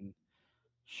that and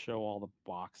show all the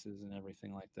boxes and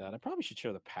everything like that. I probably should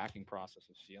show the packing process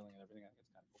of sealing and everything. I think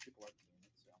it's kind of cool. People like doing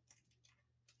it. So,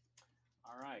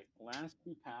 all right, last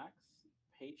 2 packs.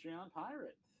 Patreon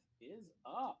Pirate is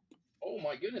up. Oh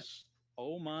my goodness.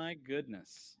 Oh my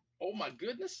goodness. Oh my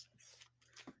goodness.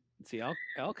 See, El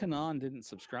Kanan didn't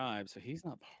subscribe, so he's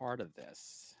not part of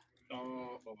this.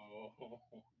 Oh.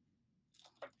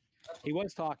 He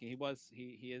was talking.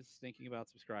 He is thinking about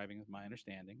subscribing, is my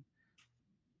understanding.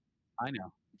 I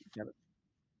know.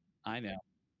 I know.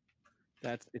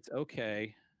 It's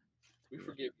okay. We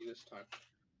forgive you this time.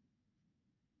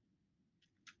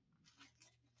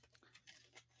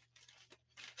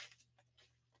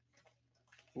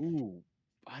 Ooh,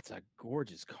 that's a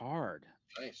gorgeous card.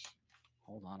 Nice.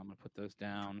 Hold on, I'm gonna put those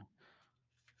down.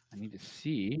 I need to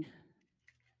see.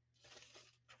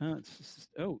 Oh,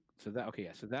 so that okay,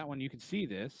 yeah. So that one you can see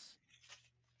this.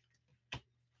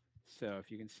 So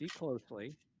if you can see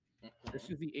closely, this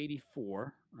is the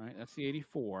 84, right? That's the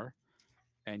 84,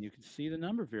 and you can see the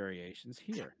number variations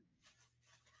here.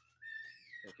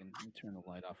 Let me turn the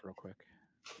light off real quick.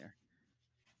 Here,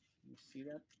 can you see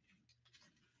that?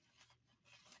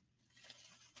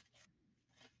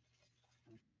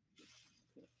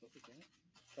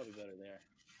 Probably better there.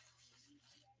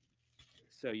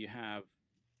 So you have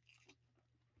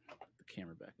the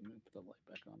camera back. I'm going to put the light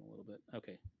back on a little bit.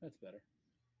 Okay, that's better.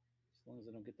 As long as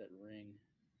I don't get that ring.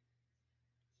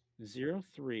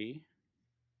 03,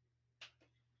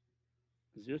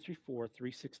 034,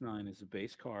 369 is the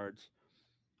base cards.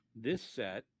 This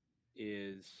set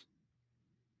is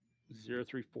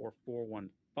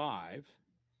 034415,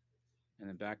 and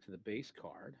then back to the base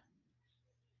card.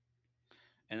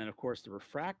 And then, of course, the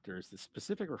refractors, the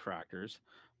specific refractors,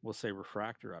 will say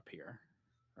refractor up here,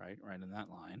 right in that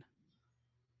line.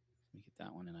 Let me get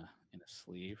that one in a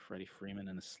sleeve. Freddie Freeman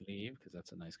in a sleeve, because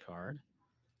that's a nice card.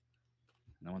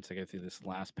 And then once I get through this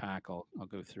last pack, I'll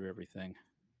go through everything.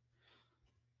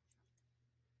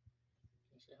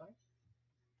 Can you say hi?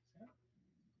 Say hi.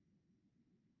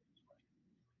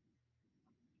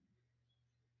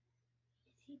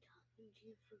 Is he talking to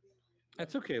you for real?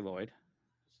 That's okay, Lloyd.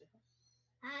 Say hi.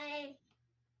 Hi.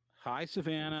 Hi,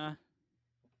 Savannah.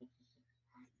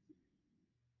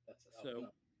 That's So-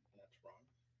 no, that's wrong.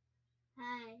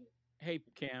 Hi. Hey,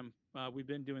 Cam. We've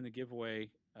been doing the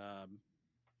giveaway.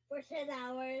 For 10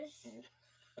 hours.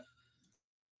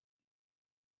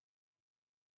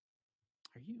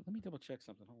 Let me double check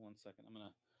something. Hold on a second. I'm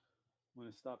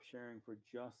gonna stop sharing for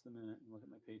just a minute and look at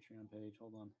my Patreon page.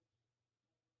 Hold on.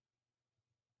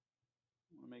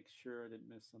 I want to make sure I didn't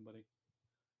miss somebody.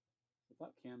 I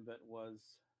thought CamVet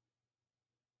was.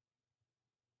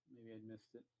 Maybe I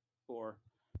missed it. Or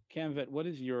CamVet, what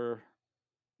is your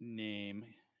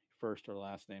name, first or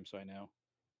last name, so I know?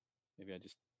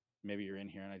 Maybe you're in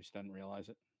here and I just didn't realize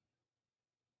it.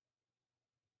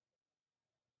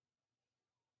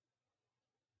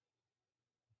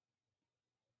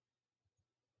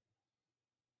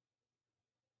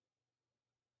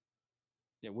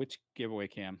 Yeah, which giveaway,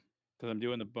 Cam? Because I'm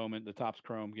doing the Topps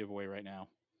Chrome giveaway right now.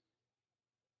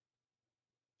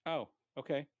 Oh,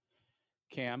 okay.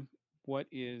 Cam, what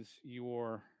is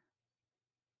your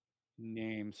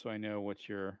name so I know what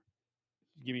your?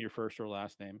 Give me your first or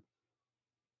last name.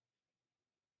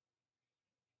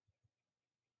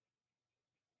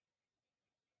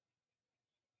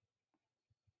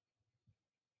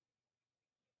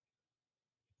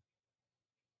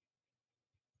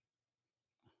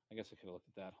 I guess I could have looked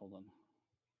at that. Hold on.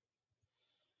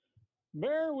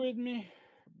 Bear with me.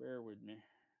 Bear with me.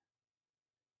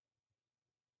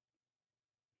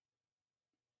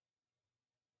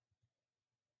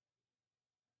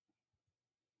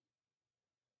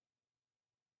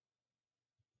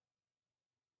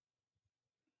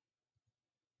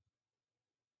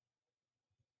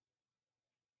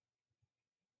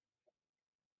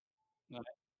 No,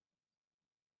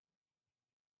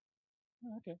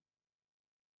 oh, okay,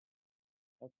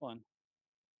 that's fun.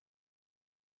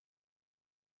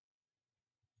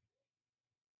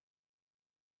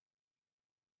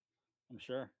 I'm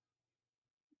sure.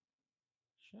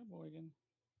 Sheboygan.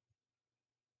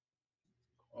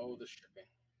 Oh, the shipping.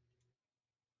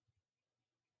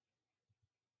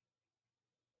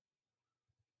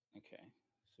 Okay,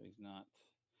 so he's not.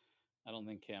 I don't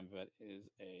think Camvet is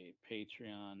a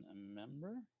Patreon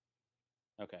member.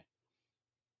 Okay.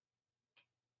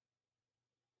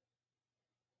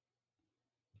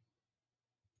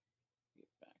 Get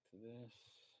back to this.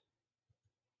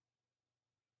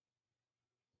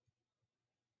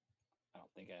 I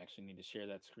don't think I actually need to share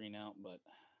that screen out, but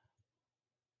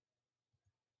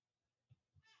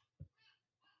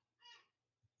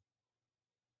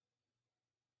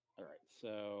all right.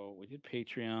 So we did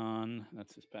Patreon.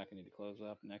 That's this pack I need to close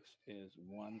up. Next is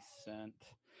 1 cent.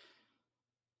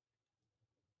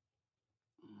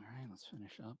 All right, let's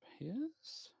finish up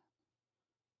his.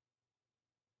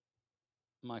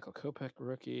 Michael Kopech,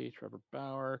 rookie. Trevor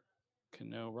Bauer,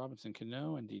 Cano, Robinson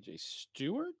Cano, and DJ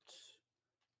Stewart.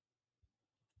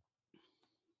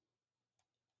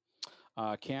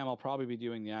 Cam, I'll probably be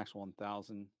doing the actual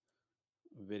 1000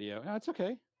 video. No, it's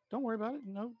okay. Don't worry about it.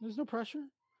 No, there's no pressure.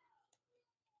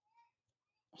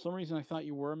 For some reason, I thought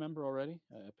you were a member already,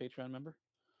 a Patreon member.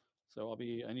 So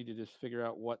I need to just figure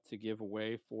out what to give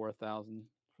away for 1,000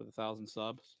 for the 1,000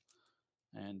 subs,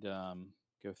 and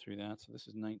go through that. So this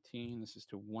is 19. This is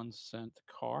to 1 cent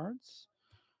cards.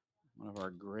 One of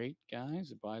our great guys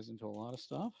that buys into a lot of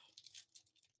stuff.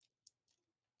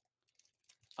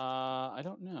 I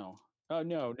don't know. Oh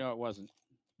no, it wasn't.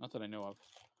 Not that I know of.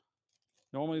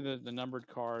 Normally the numbered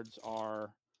cards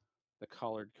are the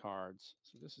colored cards.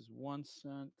 So this is 1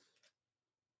 cent.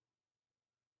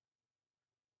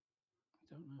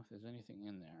 I don't know if there's anything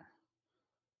in there.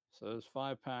 So those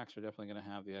 5 packs are definitely going to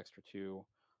have the extra 2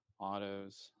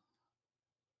 autos.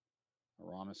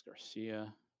 Aramis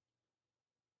Garcia.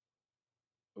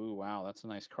 Ooh, wow, that's a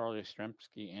nice Carly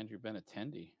Yastrzemski, Andrew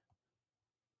Benintendi.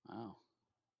 Wow.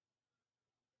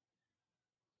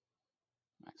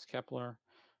 Max Kepler,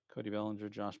 Cody Bellinger,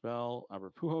 Josh Bell,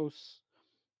 Albert Pujols,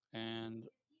 and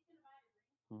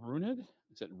Runed.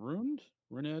 Is it Runed?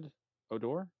 Runed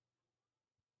Odor?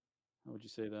 How would you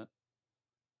say that?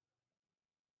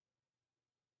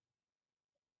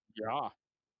 Yeah,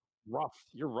 rough.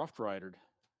 You're rough ridered.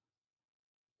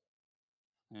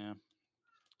 Yeah.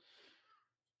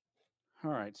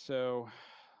 All right, so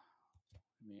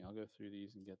I'll go through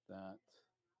these and get that.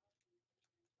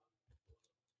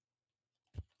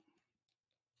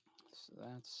 So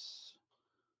that's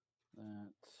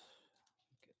that.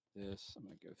 Get this. I'm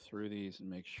going to go through these and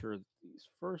make sure that these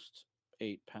first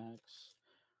 8 packs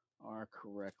are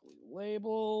correctly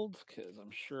labeled, because I'm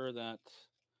sure that,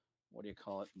 what do you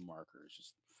call it, marker is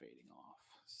just fading off.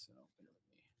 So bear with me.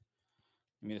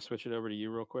 I'm going to switch it over to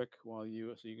you real quick so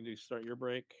you can start your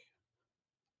break.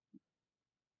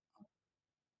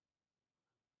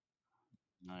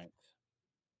 All right.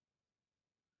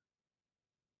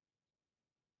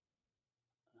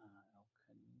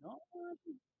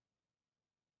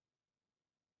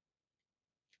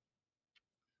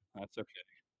 That's okay.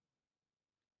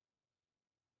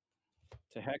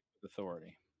 To heck with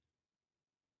authority.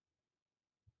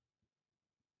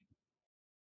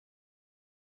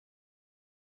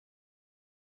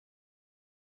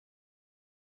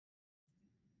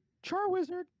 Char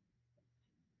Wizard.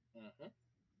 Mm-hmm.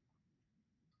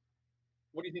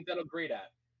 What do you think that'll grade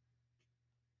at?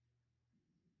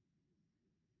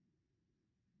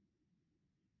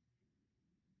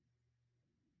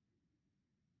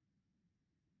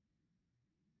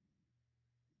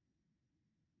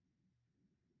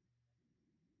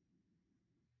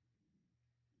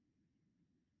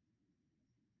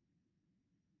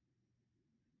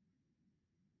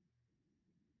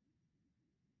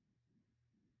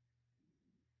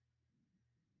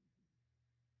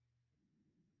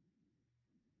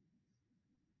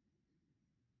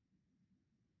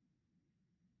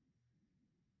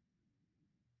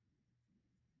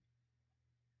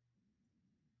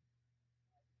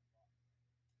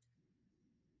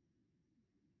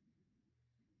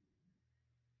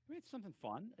 I mean, it's something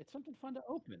fun. It's something fun to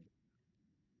open.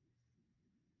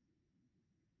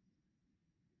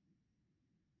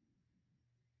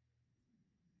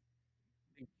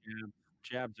 I think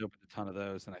Jab's opened a ton of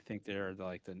those, and I think they're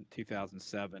like the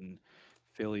 2007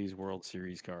 Phillies World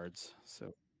Series cards.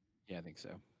 So, yeah, I think so.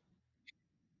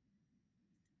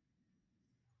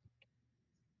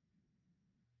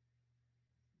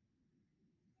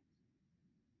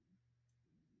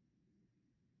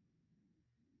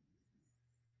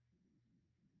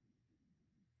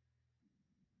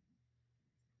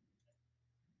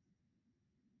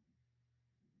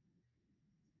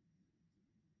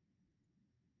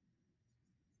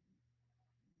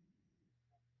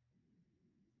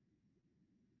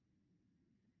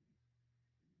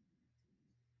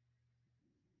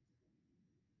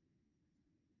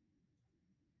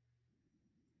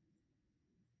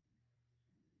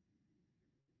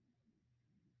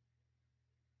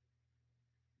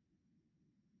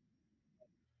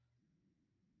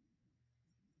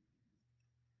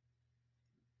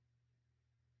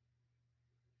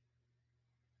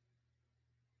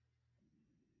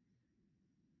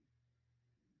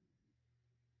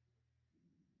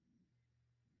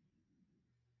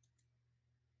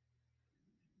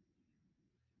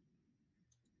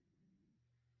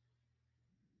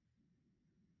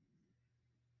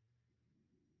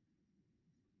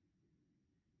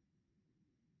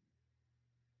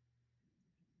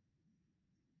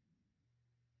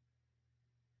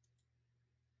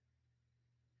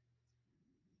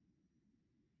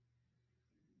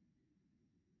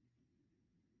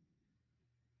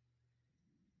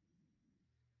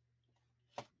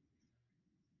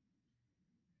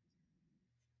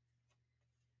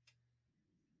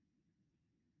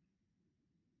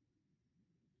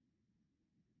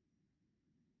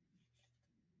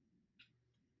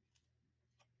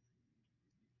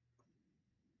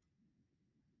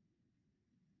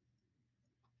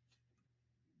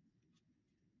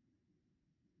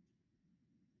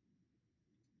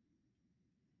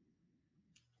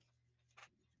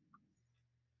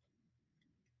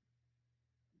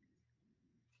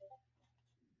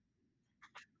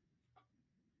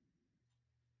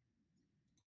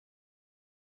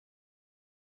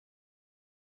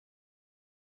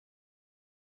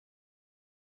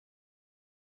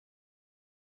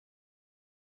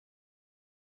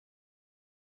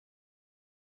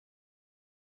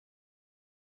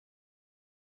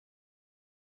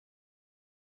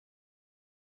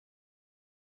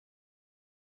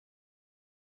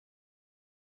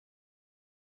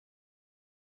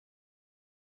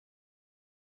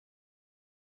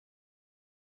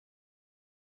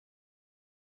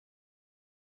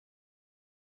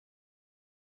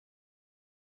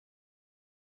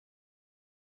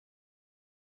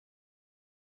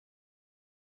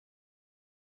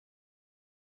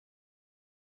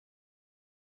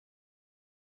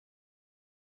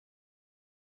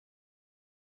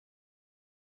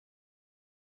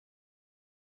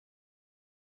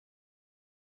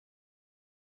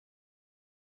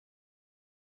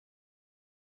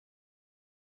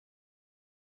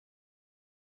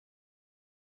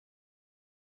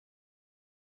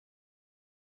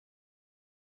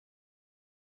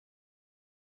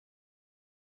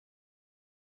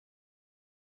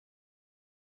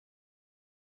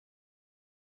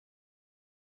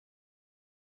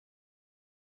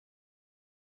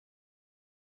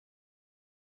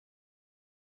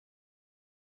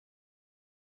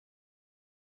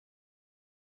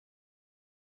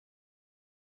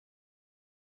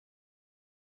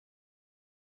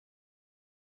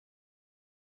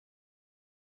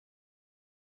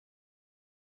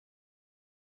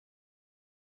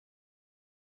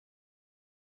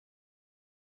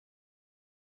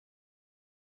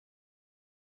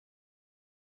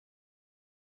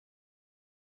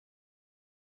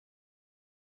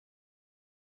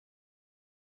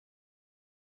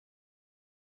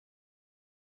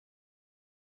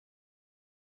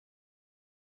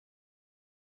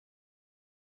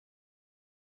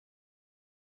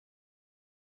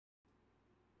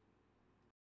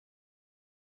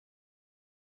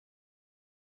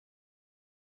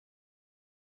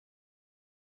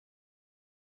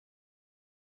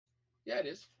 Yeah, it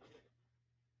is.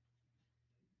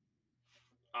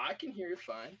 I can hear you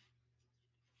fine.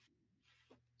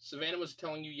 Savannah was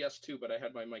telling you yes too, but I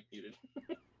had my mic muted.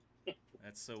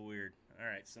 That's so weird. All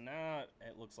right, so now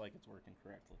it looks like it's working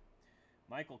correctly.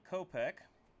 Michael Kopech,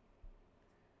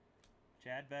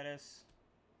 Chad Bettis,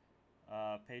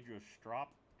 Pedro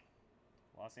Strop,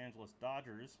 Los Angeles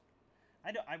Dodgers.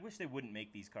 I wish they wouldn't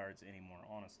make these cards anymore,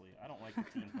 honestly. I don't like the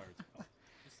team cards.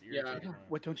 Just Yeah. irritating.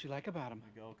 What don't you like about them?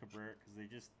 Miguel Cabrera, because they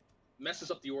just...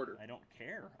 Messes up the order. I don't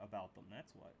care about them,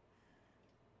 that's what.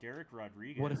 Derek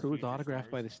Rodriguez. What if it was Future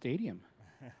autographed by the Stars. stadium?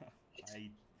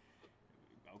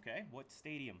 Okay, what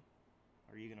stadium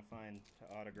are you going to find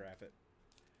to autograph it?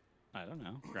 I don't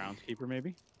know. Groundskeeper,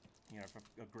 maybe? Yeah,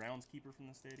 a groundskeeper from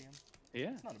the stadium?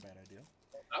 Yeah. That's not a bad idea.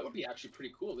 That would be actually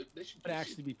pretty cool. They should. It would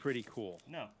actually be pretty cool.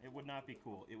 No, it would not be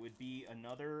cool. It would be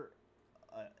another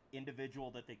individual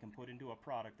that they can put into a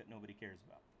product that nobody cares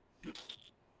about.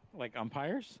 Like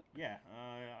umpires? Yeah,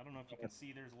 I don't know if you can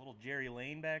see there's a little Jerry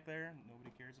Lane back there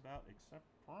nobody cares about except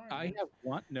Brian. I have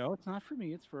one. No, it's not for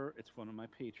me. It's one of my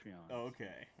Patreons. Oh,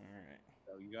 okay, all right.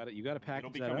 So you got to package It'll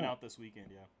be that coming up. out this weekend,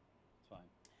 yeah. It's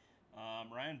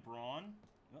fine. Ryan Braun.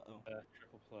 Uh-oh.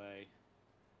 Triple play.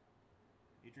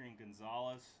 Adrian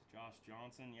Gonzalez, Josh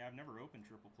Johnson. Yeah, I've never opened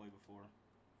triple play before.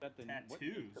 That the What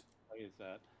Tattoos. year is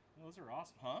that? Those are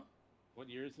awesome, huh? What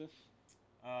year is this?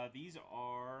 These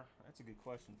are. That's a good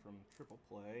question from triple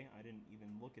play. I didn't even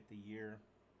look at the year.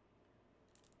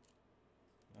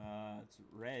 It's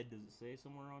red. Does it say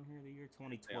somewhere on here the year?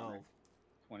 2012.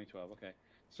 2012. Okay.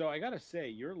 So I gotta say,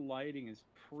 your lighting is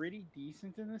pretty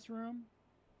decent in this room,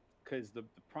 because the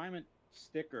Primant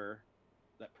sticker,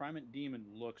 that Primant demon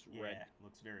looks red. Yeah,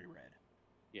 looks very red.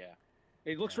 Yeah.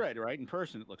 It looks Yeah. red, right? In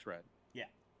person, it looks red. Yeah.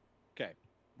 Okay.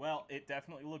 Well, it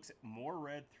definitely looks more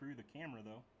red through the camera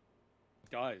though.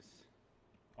 It does.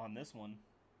 On this one,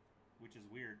 which is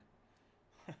weird.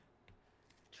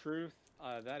 Truth.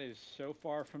 That is so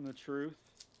far from the truth.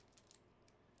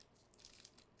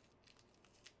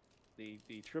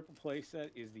 The triple play set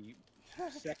is the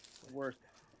second worst,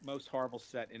 most horrible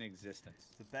set in existence.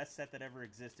 It's the best set that ever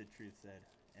existed, Truth said.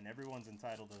 And everyone's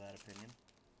entitled to that opinion.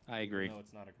 I agree. No,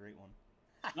 it's not a great one.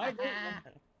 I agree.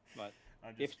 But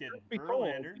I'm just kidding. truth be told,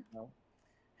 Verlander, you know,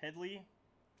 Headley,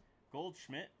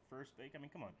 Goldschmidt, first bake. I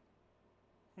mean, come on.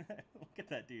 Look at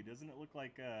that dude. Doesn't it look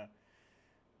like,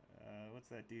 what's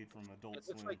that dude from Adult it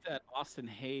Swim? looks like that Austin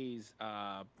Hayes,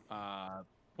 what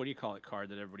do you call it, card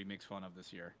that everybody makes fun of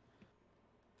this year?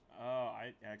 Oh,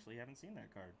 I actually haven't seen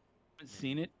that card. Haven't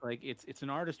seen it? Like it's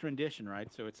an artist rendition,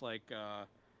 right? So it's like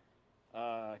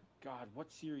God,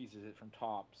 what series is it from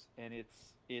Topps? And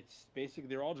it's basically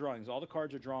they're all drawings. All the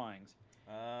cards are drawings.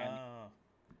 Oh.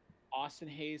 Austin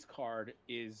Hayes card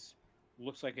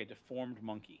looks like a deformed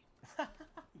monkey.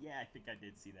 Yeah, I think I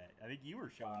did see that. I think you were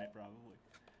showing it probably.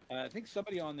 I think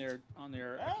somebody on their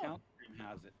account stream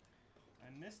has it.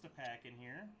 I missed a pack in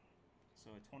here.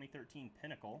 So a 2013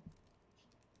 Pinnacle.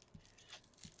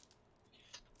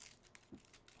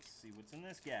 Let's see what's in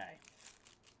this guy.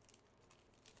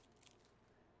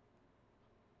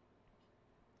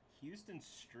 Houston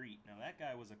Street. Now that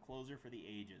guy was a closer for the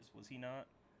ages, was he not?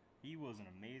 He was an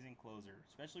amazing closer,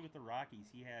 especially with the Rockies.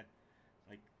 He had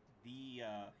like he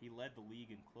led the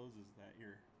league in closes that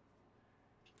year.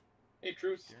 Hey,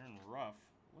 Truth. Darren Ruff.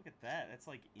 Look at that. That's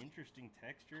like interesting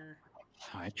texture.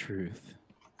 Hi, Truth.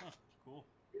 Huh, cool.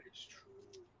 It's true.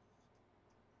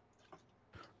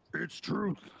 It's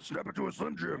truth. Snap it to a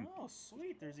Slim Jim. Oh,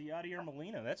 sweet. There's a Yadier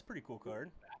Molina. That's a pretty cool card.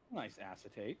 Nice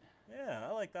acetate. Yeah,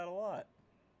 I like that a lot.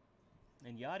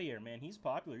 And Yadier, man, he's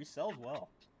popular. He sells well.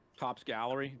 Topps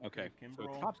Gallery. Okay. So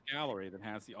Kimbrel. Topps Gallery that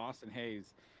has the Austin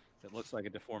Hayes that looks like a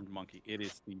deformed monkey. It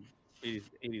is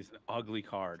an ugly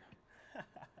card.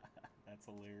 That's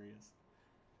hilarious.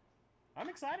 I'm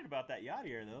excited about that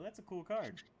Yadier, though. That's a cool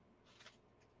card.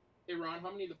 Hey, Ron, how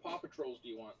many of the Paw Patrols do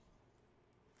you want?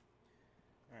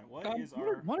 All right, what is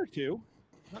one or two?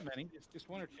 Not many. Just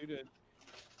one or two to.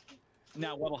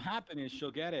 Now, what'll happen is she'll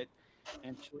get it,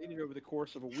 and she'll eat it over the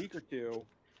course of a week or two,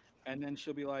 and then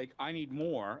she'll be like, "I need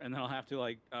more," and then I'll have to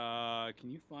like, "Can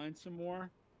you find some more?"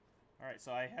 All right,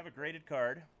 so I have a graded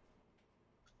card.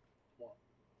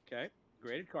 Okay,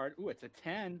 graded card. Ooh, it's a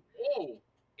 10. Whoa!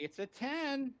 It's a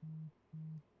 10.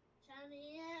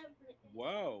 Johnny Everett.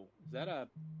 Whoa, is that a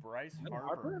Bryce is that Harper.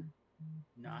 Harper?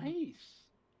 Nice.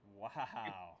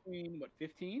 Wow. Queen, what,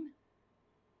 15?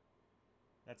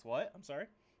 That's what? I'm sorry?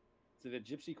 Is it a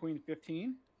Gypsy Queen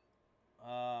 15?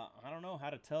 I don't know how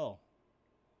to tell.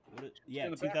 Yeah,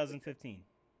 in the back. 2015.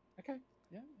 Okay,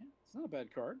 yeah, it's not a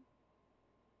bad card.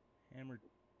 Hammered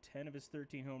 10 of his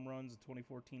 13 home runs in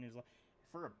 2014.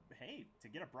 hey, to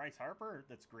get a Bryce Harper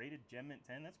that's graded Gem Mint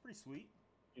 10, that's pretty sweet.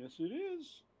 Yes, it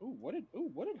is. What did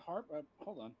Harp?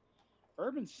 Hold on.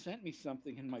 Urban sent me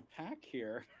something in my pack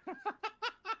here.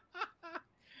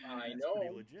 I That's know.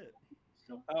 pretty legit.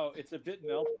 Oh, it's a bit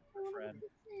melted, my friend.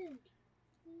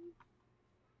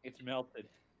 It's melted.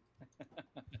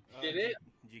 Did it?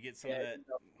 Did you get some of that It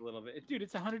melted a little bit, dude?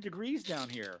 It's 100 degrees down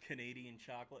here. Canadian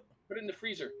chocolate? Put it in the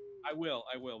freezer. I will.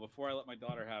 Before I let my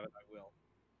daughter have it, I will.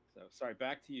 So sorry.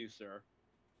 Back to you, sir.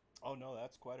 Oh no,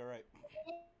 that's quite all right.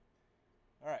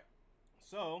 All right,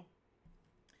 so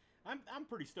I'm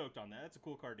pretty stoked on that. That's a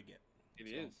cool card to get. It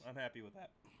is. I'm happy with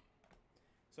that.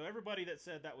 So everybody that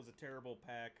said that was a terrible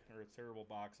pack or a terrible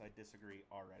box, I disagree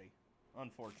already.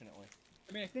 Unfortunately.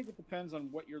 I mean, I think it depends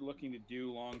on what you're looking to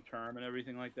do long term and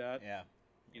everything like that. Yeah.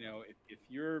 You know, if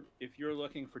you're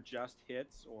looking for just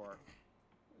hits, or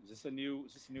is this a new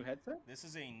headset? This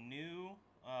is a new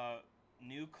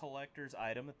collector's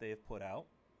item that they have put out.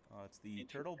 It's the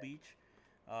Turtle Beach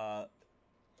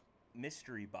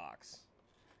mystery box.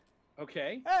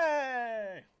 Okay.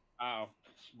 Hey! Oh,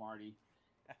 smarty.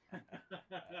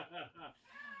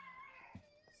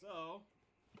 So,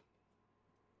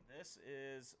 this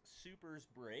is Super's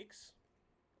breaks.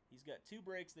 He's got 2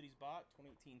 breaks that he's bought,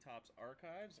 2018 Topps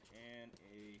Archives and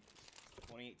a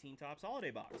 2018 Topps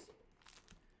Holiday box.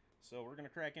 So we're going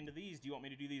to crack into these. Do you want me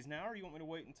to do these now, or do you want me to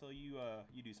wait until you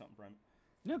do something, Prime?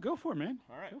 No, go for it, man.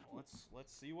 All right,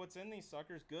 let's see what's in these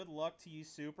suckers. Good luck to you,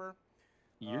 Super.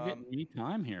 You're getting any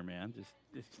time here, man. Just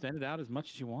extend it out as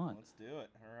much as you want. Let's do it.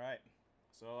 All right.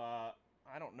 So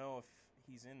I don't know if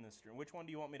he's in this stream. Which one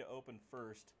do you want me to open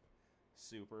first,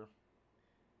 Super?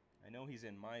 I know he's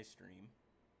in my stream.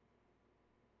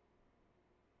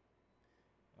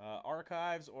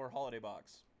 Archives or Holiday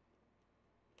Box?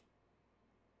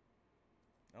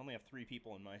 I only have 3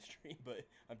 people in my stream, but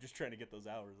I'm just trying to get those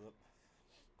hours up.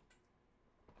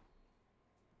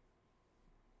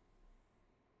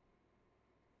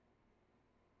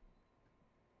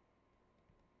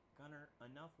 Gunner,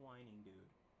 enough whining, dude.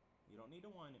 You don't need to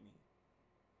whine at me.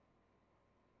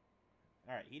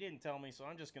 Alright, he didn't tell me, so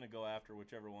I'm just going to go after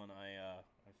whichever one I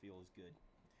feel is good.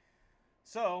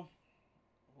 So,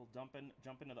 we'll jump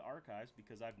into the archives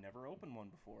because I've never opened one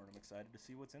before, and I'm excited to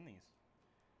see what's in these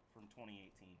from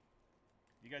 2018.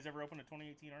 You guys ever open a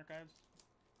 2018 archives?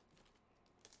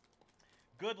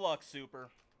 Good luck, Super.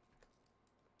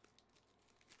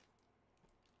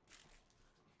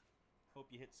 Hope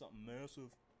you hit something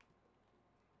massive.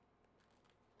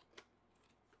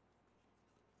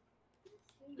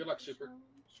 Good luck, Super.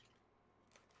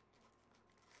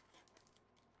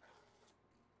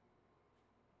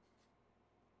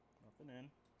 Nothing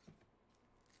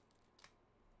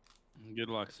in. Good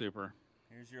luck, Super.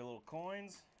 Here's your little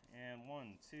coins. And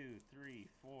 1, 2, 3,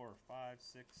 4, 5,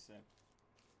 6, 7.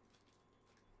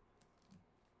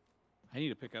 I need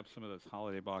to pick up some of those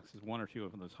holiday boxes. 1 or 2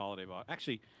 of those holiday boxes.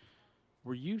 Actually,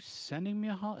 were you sending me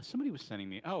a holiday? Somebody was sending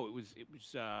me. Oh, it was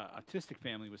Autistic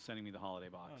Family was sending me the holiday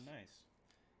box. Oh, nice.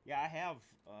 Yeah, I have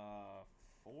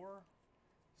 4.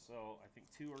 So I think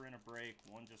 2 are in a break.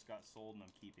 1 just got sold, and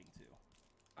I'm keeping 2.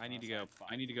 I need to so I go. have 5.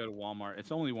 I need to go to Walmart.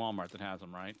 It's only Walmart that has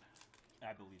them, right?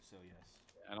 I believe so, yes.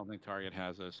 I don't think Target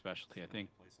has a specialty. I think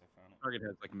Place I found it. Target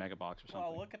has like a mega box or something.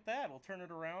 Well, look at that. We'll turn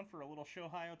it around for a little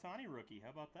Shohei Ohtani rookie. How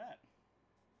about that?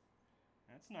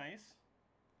 That's nice.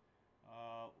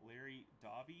 Larry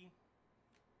Dobbie.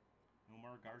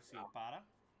 Nomar Garcia-Pata.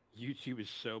 YouTube is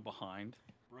so behind.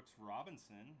 Brooks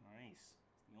Robinson. Nice.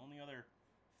 The only other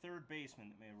third baseman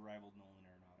that may have rivaled Nolan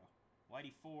Arenado.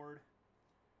 Whitey Ford.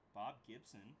 Bob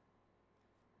Gibson.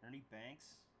 Ernie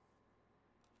Banks.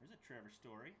 There's a Trevor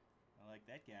Story. I like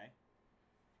that guy.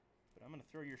 But I'm going to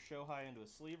throw your Shohei into a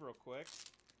sleeve real quick.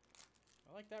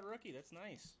 I like that rookie. That's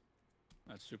nice.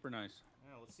 That's super nice.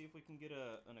 Yeah, let's see if we can get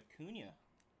an Acuna.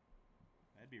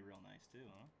 That'd be real nice too,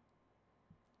 huh?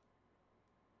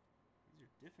 These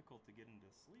are difficult to get into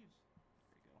sleeves.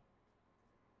 There we go.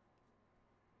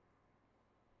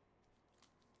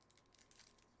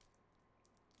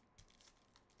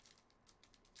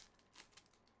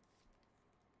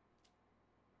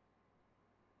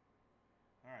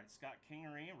 All right, Scott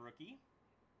Kingery, rookie.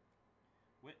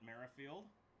 Whit Merrifield.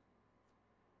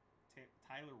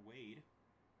 Tyler Wade.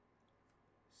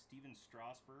 Steven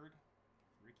Strasburg.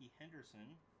 Ricky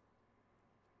Henderson.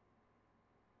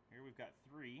 Here we've got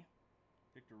 3.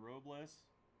 Victor Robles,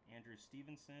 Andrew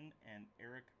Stevenson, and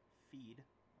Eric Feed.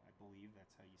 I believe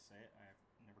that's how you say it. I've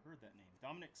never heard that name.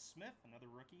 Dominic Smith, another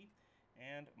rookie,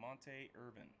 and Monte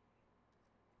Irvin.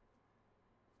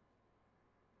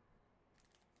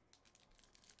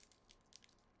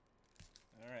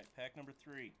 All right, pack number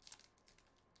 3.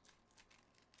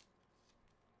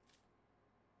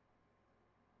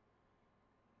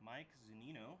 Mike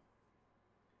Zunino,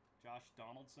 Josh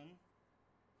Donaldson,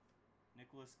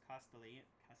 Nicholas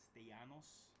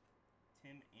Castellanos,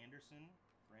 Tim Anderson,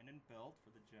 Brandon Belt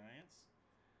for the Giants.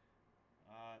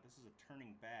 This is a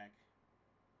turning back.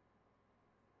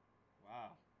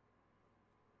 Wow.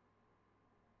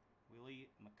 Willie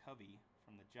McCovey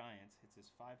from the Giants hits his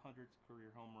 500th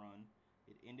career home run.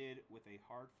 It ended with a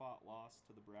hard-fought loss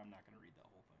to the Browns. I'm not going to read that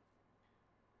whole thing.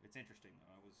 It's interesting,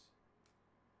 though.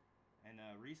 And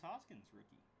Reese Hoskins,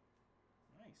 rookie.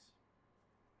 Nice.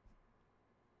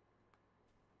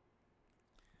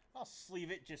 I'll sleeve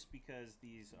it just because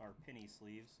these are penny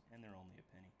sleeves, and they're only a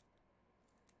penny.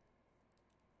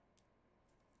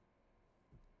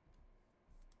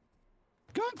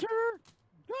 Gunter!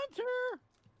 Gunter!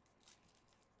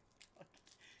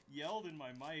 Yelled in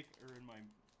my mic or in my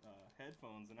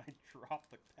headphones, and I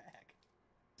dropped the pack.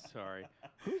 Sorry.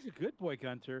 Who's a good boy,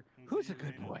 Gunter? Who's a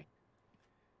good boy?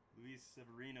 Luis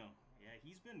Severino. Yeah,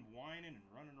 he's been whining and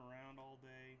running around all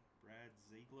day. Brad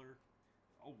Ziegler.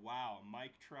 Oh, wow.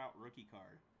 Mike Trout rookie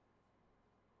card.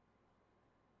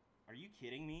 Are you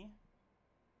kidding me?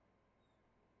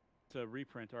 It's a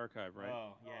reprint archive, right?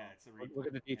 Oh, yeah, it's a reprint. Look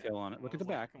at the detail on it. Look at the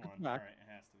back. Come Look on. at the back. All right,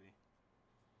 it has to be.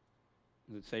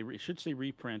 Does it say? It should say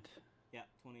reprint. Yeah,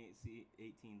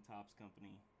 2018 Topps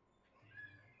Company.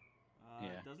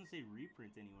 Yeah. It doesn't say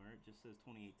reprint anywhere. It just says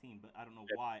 2018, but I don't know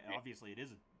why. Obviously, it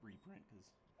is a reprint because.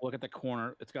 Look at the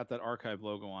corner. It's got that archive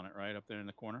logo on it, right up there in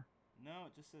the corner. No,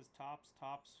 it just says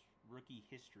Topps rookie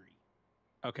history.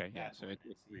 Okay, yeah. That's So what it's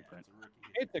Yeah, reprint. it's a rookie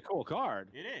history. It's a cool card.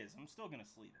 It is. I'm still gonna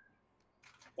sleeve it.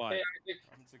 Why? Hey,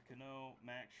 Robinson Cano,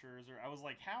 Max Scherzer. I was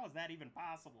like, how is that even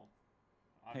possible?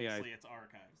 Hey, Obviously, it's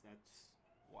archives. That's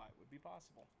why it would be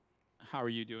possible. How are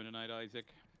you doing tonight, Isaac?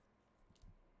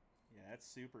 Yeah, that's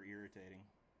super irritating.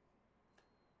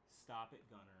 Stop it,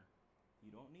 Gunner.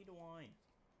 You don't need to whine.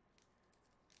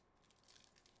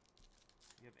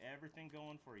 You have everything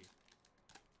going for you.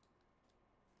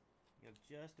 You have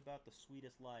just about the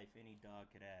sweetest life any dog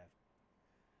could have.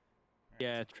 All right.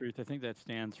 Yeah, truth. I think that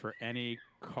stands for any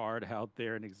card out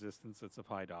there in existence that's of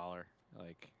high dollar.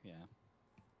 Like, yeah.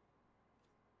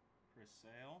 Chris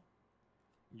Sale.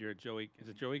 You're a Joey. Is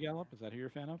it Joey Gallup? Is that who you're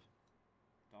a fan of?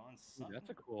 Don Ooh, Sutton. that's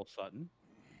a cool Sutton.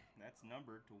 That's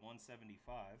numbered to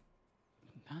 175.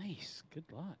 Nice. Good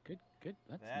luck. Good.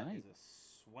 That's That nice. is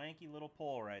a swanky little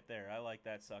pull right there. I like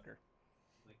that sucker.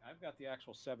 Like, I've got the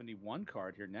actual 71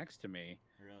 card here next to me,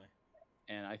 Really.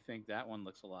 and I think that one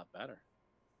looks a lot better.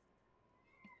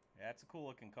 Yeah, it's a cool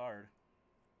looking card.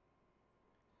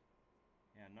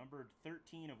 Yeah, numbered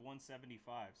 13 of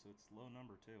 175, so it's low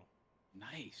number too.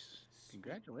 Nice. Sweet.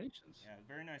 Congratulations. Yeah,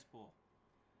 very nice pull.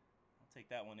 I'll take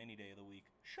that one any day of the week.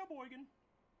 Sheboygan.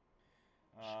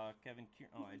 Kevin Kier.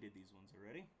 Oh, I did these ones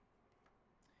already.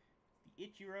 The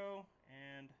Ichiro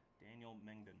and Daniel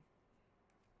Mengden.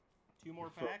 Two more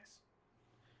packs.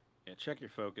 Yeah, check your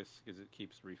focus because it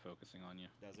keeps refocusing on you.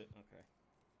 Does it? Okay.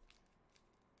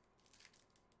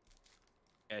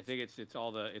 Yeah, I think it's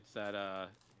all the it's that Yeah,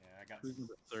 I got Cruising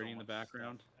with 30 in the much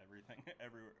background. stuff, everything,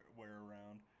 everywhere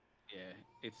around. yeah,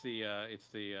 it's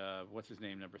the what's his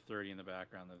name, number 30 in the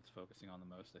background that it's focusing on the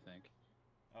most, I think.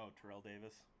 Oh, Terrell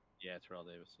Davis. Yeah, Terrell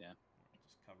Davis, yeah.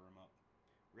 Just cover him up.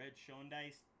 Red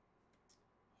Schoendice,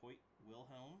 Hoyt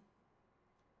Wilhelm,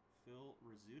 Phil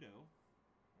Rizzuto,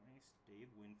 nice. Dave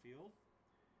Winfield,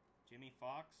 Jimmy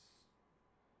Fox.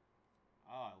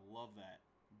 Ah, I love that.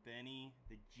 Benny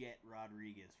the Jet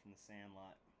Rodriguez from the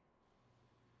Sandlot.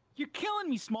 You're killing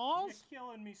me, Smalls. You're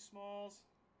killing me, Smalls.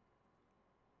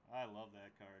 I love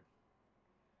that card.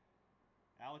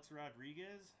 Alex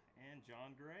Rodriguez and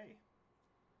John Gray.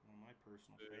 One of my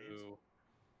personal faves. Ooh.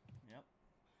 Yep.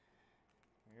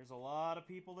 There's a lot of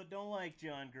people that don't like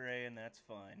John Gray, and that's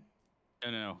fine.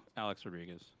 No, Alex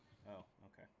Rodriguez. Oh,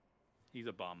 okay. He's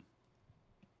a bum.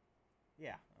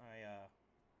 Yeah,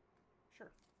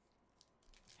 sure.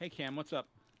 Hey, Cam, what's up?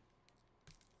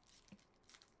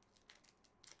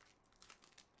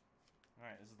 All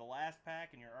right, this is the last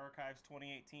pack in your Archives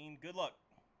 2018. Good luck.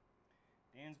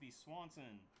 Dansby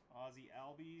Swanson, Ozzie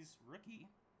Albies, rookie.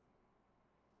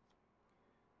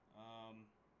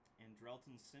 And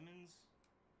Drelton Simmons,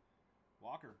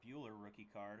 Walker Bueller rookie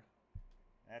card.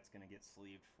 That's going to get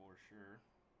sleeved for sure.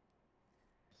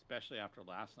 Especially after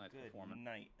last night's Good performance.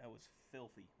 night. That was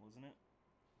filthy, wasn't it?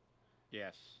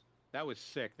 Yes. That was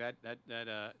sick. That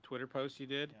Twitter post you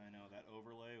did. Yeah, I know. That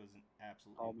overlay was an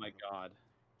absolute. Oh my God.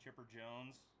 Chipper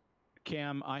Jones.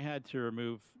 Cam, I had to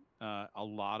remove a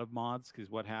lot of mods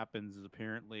because what happens is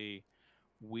apparently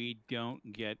we don't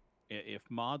get, if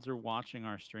mods are watching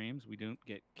our streams, we don't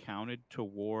get counted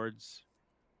towards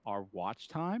our watch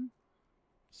time.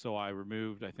 So I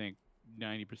removed, I think,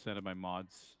 90% of my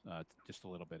mods just a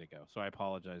little bit ago. So I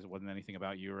apologize. It wasn't anything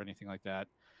about you or anything like that.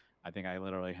 I think I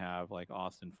literally have like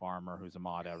Austin Farmer, who's a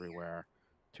mod everywhere,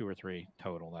 2 or 3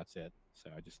 total. That's it. So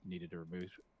I just needed to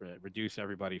reduce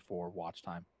everybody for watch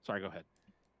time. Sorry, go ahead.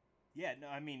 Yeah, no,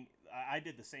 I mean, I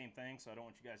did the same thing, so I don't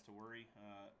want you guys to worry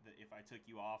that if I took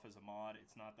you off as a mod,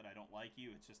 it's not that I don't like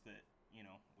you. It's just that, you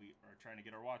know, we are trying to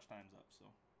get our watch times up, so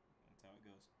that's how it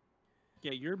goes.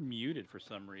 Yeah, you're muted for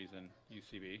some reason,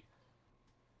 UCB.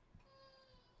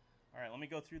 All right, let me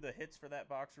go through the hits for that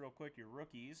box real quick. Your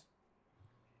rookies: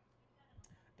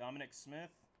 Dominic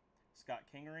Smith, Scott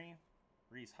Kingery,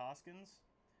 Reese Hoskins,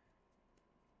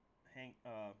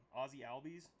 Ozzie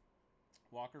Albies,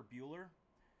 Walker Bueller,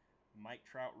 Mike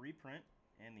Trout reprint,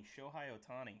 and the Shohei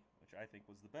Ohtani, which I think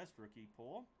was the best rookie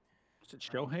pull. Is it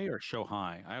Shohei or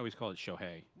Shohei? I always call it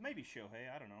Shohei. Maybe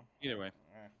Shohei, I don't know. Either way.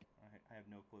 I have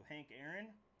no clue. Hank Aaron,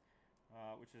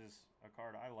 which is a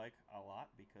card I like a lot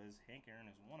because Hank Aaron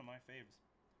is one of my faves,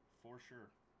 for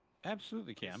sure.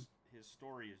 Absolutely, Cam. His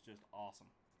story is just awesome.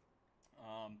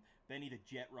 Benny the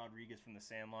Jet Rodriguez from the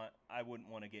Sandlot. I wouldn't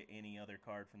want to get any other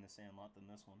card from the Sandlot than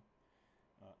this one.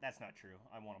 That's not true.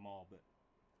 I want them all, but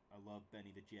I love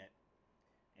Benny the Jet.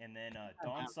 And then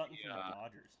Don Sutton from the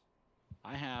Dodgers.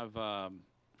 I have,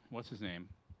 what's his name?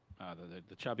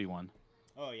 The chubby one.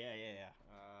 Oh, yeah.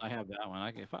 I have that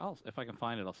one. If I can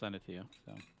find it, I'll send it to you.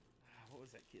 So. What was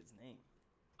that kid's name?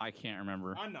 I can't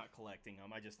remember. I'm not collecting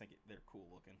them. I just think they're cool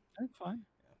looking. That's fine.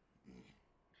 Yeah.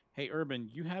 Hey, Urban,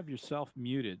 you have yourself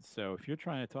muted, so if you're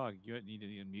trying to talk, you need to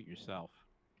unmute yourself.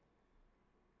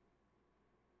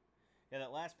 Yeah,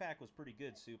 that last pack was pretty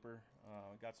good, Super.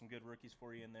 Got some good rookies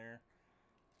for you in there.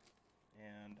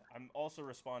 And I'm also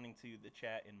responding to the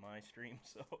chat in my stream,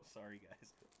 so sorry,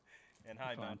 guys. And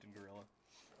hi, Mountain Gorilla.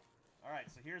 All right,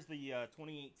 so here's the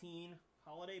 2018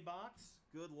 holiday box.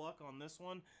 Good luck on this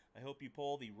one. I hope you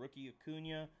pull the rookie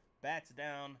Acuna Bats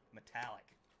Down Metallic.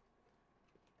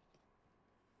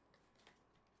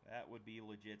 That would be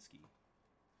legitski.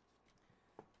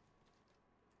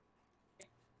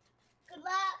 Good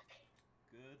luck.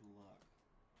 Good luck.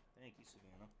 Thank you,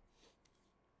 Savannah.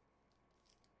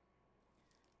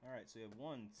 All right, so you have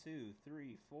 1, 2,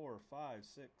 3, 4, 5,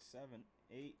 6, 7,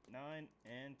 8, 9,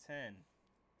 and 10.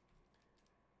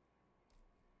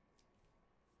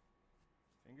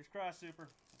 Fingers crossed, Super.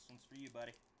 This one's for you,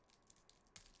 buddy.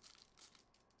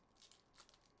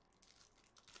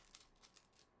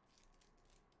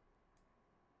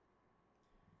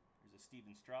 There's a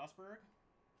Steven Strasburg,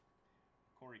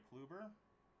 Corey Kluber.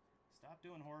 Stop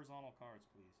doing horizontal cards,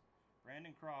 please.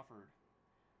 Brandon Crawford,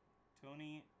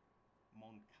 Tony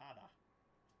Moncada,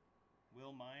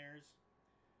 Will Myers,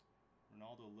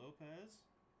 Ronaldo Lopez,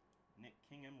 Nick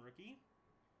Kingham rookie,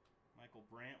 Michael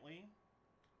Brantley.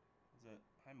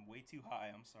 I'm way too high.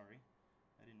 I'm sorry.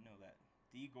 I didn't know that.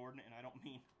 D. Gordon, and I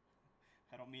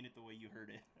don't mean it the way you heard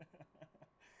it.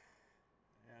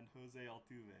 And Jose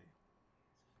Altuve.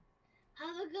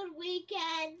 Have a good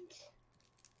weekend.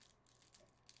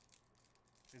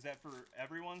 Is that for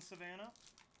everyone, Savannah?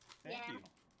 Thank Yeah. you.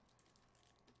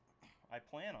 I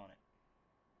plan on it.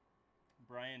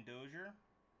 Brian Dozier,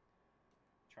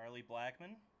 Charlie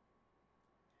Blackmon,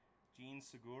 Gene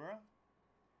Segura,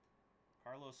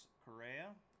 Carlos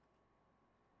Correa,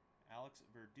 Alex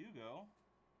Verdugo,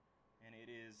 and it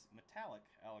is metallic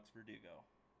Alex Verdugo.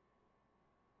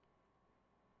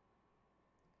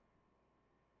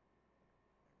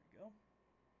 There we go.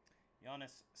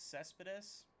 Giannis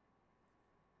Cespedes,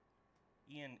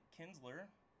 Ian Kinsler,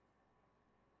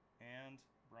 and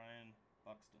Brian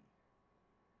Buxton.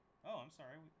 Oh, I'm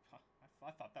sorry.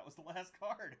 I thought that was the last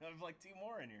card. I have like 2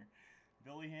 more in here.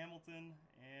 Billy Hamilton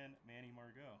and Manny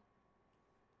Margot.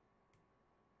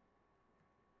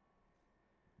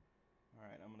 All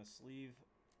right, I'm going to sleeve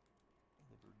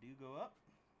the Verdugo up.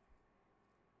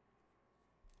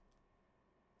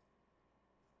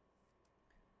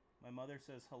 My mother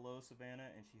says hello, Savannah,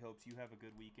 and she hopes you have a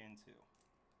good weekend too.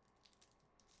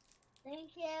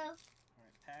 Thank you. All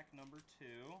right, pack number 2.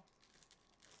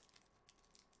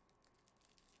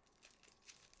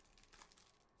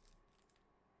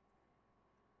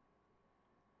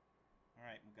 All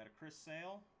right, we've got a Chris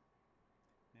Sale,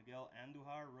 Miguel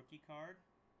Andujar rookie card,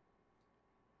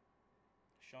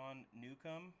 Sean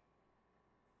Newcomb,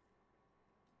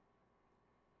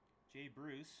 Jay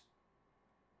Bruce.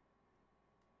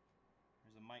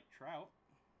 There's a Mike Trout,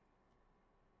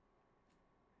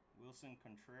 Wilson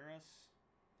Contreras,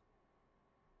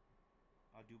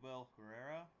 Adubel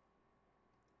Herrera,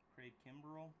 Craig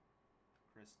Kimbrell,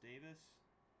 Chris Davis,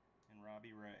 and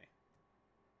Robbie Ray.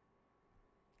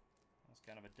 That's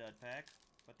kind of a dud pack.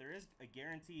 But there is a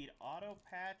guaranteed auto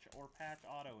patch or patch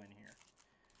auto in here.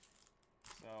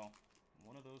 So,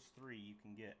 one of those three you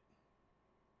can get.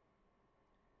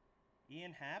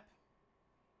 Ian Happ.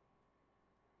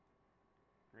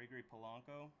 Gregory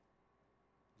Polanco.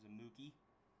 Zamuki.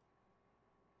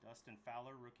 Dustin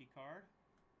Fowler, rookie card.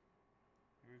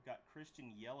 Here we've got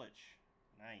Christian Yelich.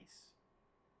 Nice.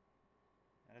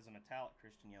 That is a metallic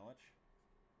Christian Yelich.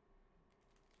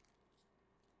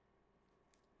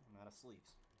 I'm out of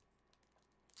sleeves.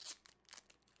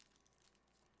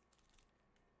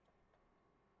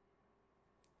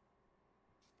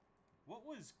 What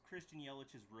was Christian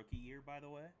Yelich's rookie year, by the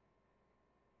way?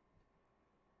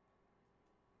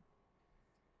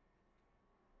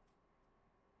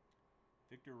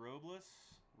 Victor Robles,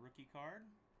 rookie card.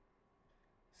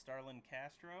 Starlin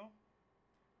Castro.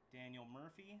 Daniel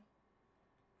Murphy.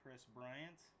 Chris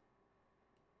Bryant.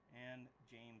 And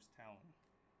James Talon.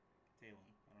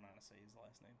 Talon. I don't know how to say his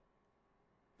last name.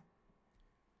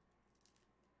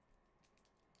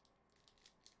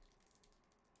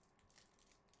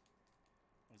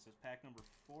 This is pack number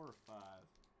 4 or 5.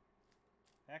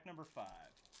 Pack number 5.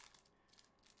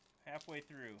 Halfway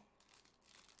through.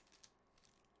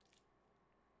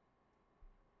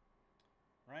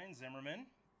 Ryan Zimmerman.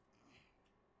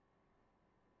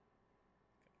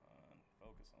 Come on,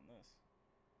 focus on this.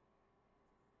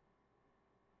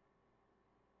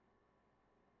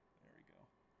 There we go.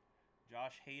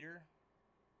 Josh Hader.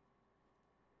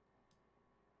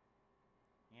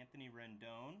 Anthony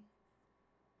Rendon.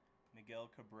 Miguel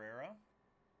Cabrera.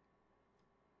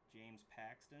 James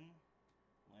Paxton.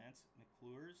 Lance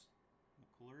McCluers.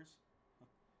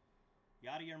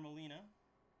 Yadier Molina.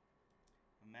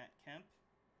 Matt Kemp.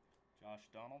 Josh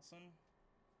Donaldson.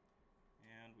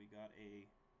 And we got a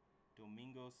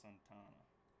Domingo Santana.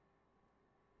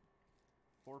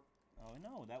 Oh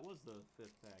no, that was the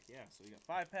 5th pack. Yeah, so we got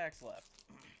 5 packs left.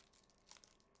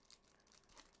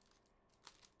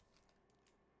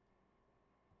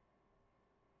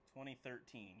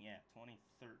 2013, yeah,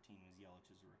 2013 was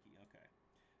Yelich's rookie. Okay.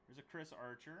 There's a Chris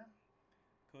Archer.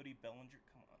 Cody Bellinger,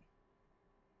 come on.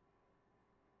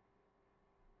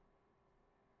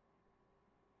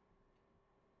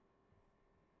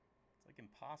 It's like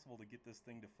impossible to get this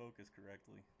thing to focus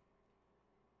correctly.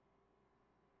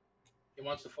 He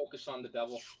wants to focus on the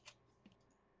devil.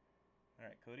 All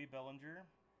right, Cody Bellinger.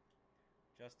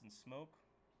 Justin Smoke.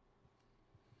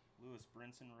 Lewis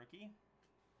Brinson, rookie.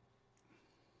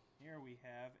 Here we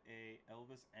have a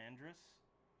Elvis Andrus.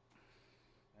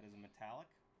 That is a metallic.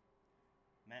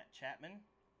 Matt Chapman.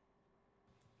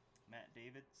 Matt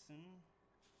Davidson.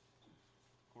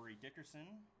 Corey Dickerson.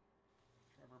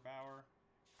 Trevor Bauer.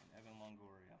 And Evan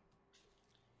Longoria.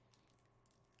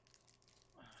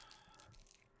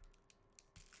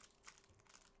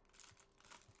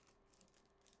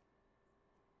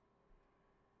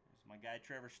 There's my guy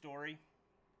Trevor Story.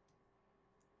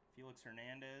 Felix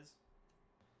Hernandez.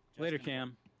 Later,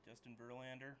 Cam. Justin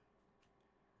Verlander.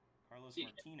 Carlos See ya.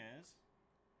 Martinez.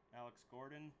 Alex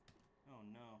Gordon. Oh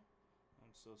no.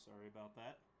 I'm so sorry about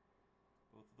that.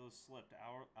 Both of those slipped.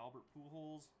 Albert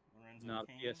Pujols. Lorenzo Not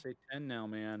Cain. PSA 10 now,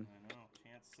 man. I know.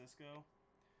 Chance Sisco.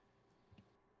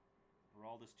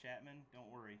 Aroldis Chapman. Don't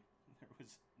worry. There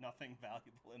was nothing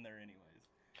valuable in there anyways.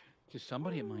 To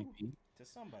somebody it might be. To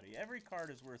somebody. Every card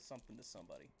is worth something to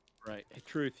somebody. Right.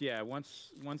 Truth, yeah.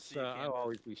 Once See you, Cam. I'll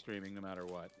always be streaming no matter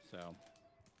what. So.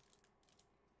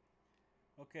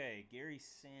 Okay, Gary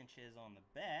Sanchez on the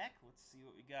back. Let's see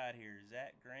what we got here.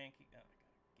 Zach Greinke. Oh, I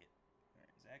gotta get. All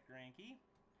right, Zach Greinke.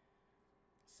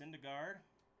 Syndergaard.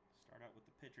 Start out with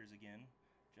the pitchers again.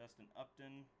 Justin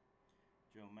Upton.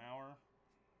 Joe Mauer.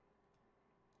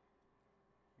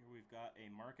 Here we've got a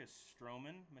Marcus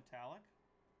Stroman metallic.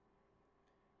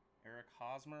 Eric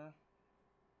Hosmer.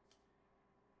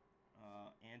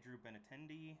 Andrew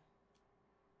Benintendi.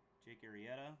 Jake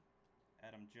Arrieta.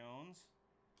 Adam Jones.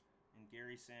 And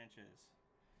Gary Sanchez.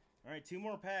 All right, 2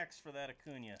 more packs for that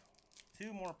Acuna.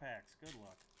 2 more packs. Good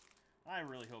luck. I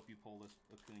really hope you pull this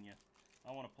Acuna.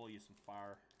 I want to pull you some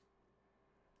fire.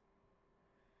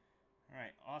 All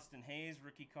right, Austin Hayes,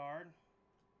 rookie card.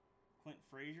 Clint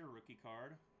Frazier, rookie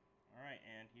card. All right,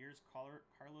 and here's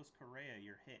Carlos Correa,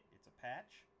 your hit. It's a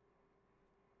patch.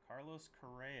 Carlos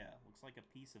Correa. Looks like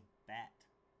a piece of bat.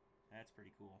 That's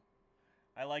pretty cool.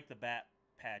 I like the bat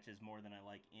patches more than I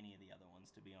like any of the other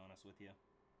ones, to be honest with you.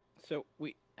 So,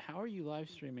 wait, how are you live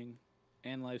streaming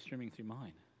and live streaming through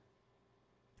mine?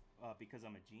 Because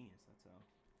I'm a genius, that's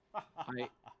how.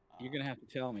 You're going to have to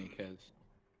tell me, because...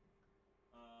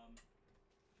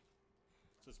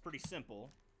 So it's pretty simple.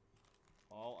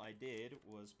 All I did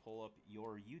was pull up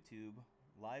your YouTube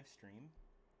live stream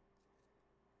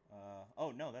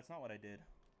Oh, no, that's not what I did.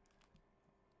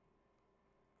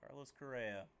 Carlos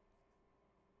Correa.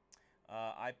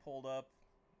 I pulled up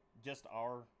just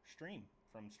our stream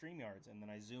from StreamYards, and then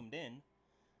I zoomed in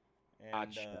and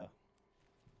Gotcha.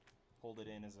 pulled it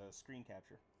in as a screen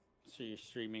capture. So you're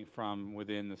streaming from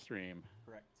within the stream.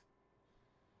 Correct.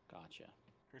 Gotcha.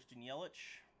 Christian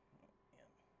Yelich. Oh, man.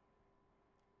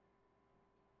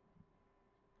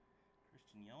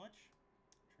 Christian Yelich,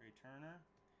 Trey Turner,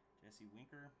 Jesse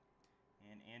Winker,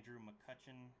 and Andrew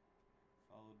McCutcheon,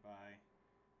 followed by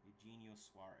Eugenio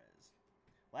Suarez.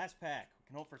 Last pack. We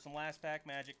can hope for some last pack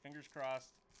magic. Fingers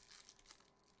crossed.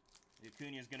 The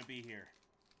Acuna's going to be here.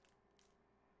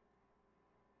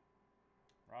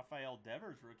 Rafael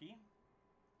Devers, rookie.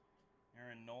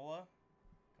 Aaron Nola.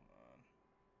 Come on.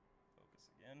 Focus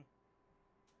again.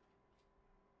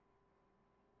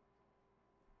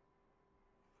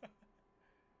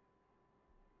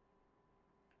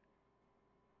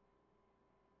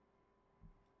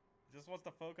 Just wants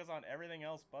to focus on everything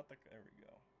else but the... There we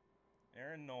go.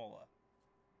 Aaron Nola.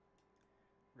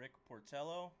 Rick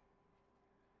Portello.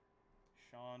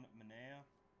 Sean Manaea.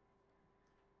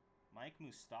 Mike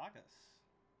Moustakas.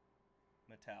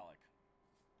 Metallic.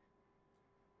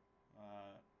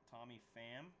 Tommy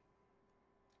Pham.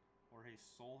 Jorge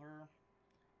Solher.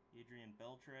 Adrian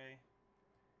Beltre.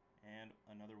 And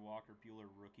another Walker Buehler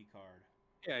rookie card.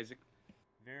 Yeah, Isaac.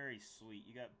 Very sweet.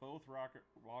 You got both Walker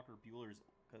Buehlers,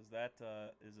 because that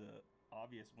is a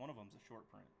obvious. One of them's a short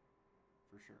print,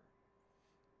 for sure.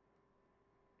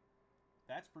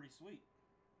 That's pretty sweet.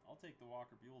 I'll take the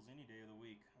Walker Buehls any day of the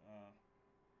week.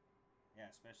 Yeah,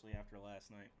 especially after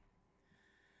last night.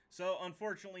 So,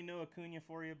 unfortunately, no Acuna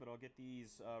for you, but I'll get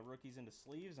these rookies into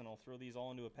sleeves, and I'll throw these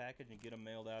all into a package and get them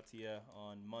mailed out to you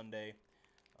on Monday.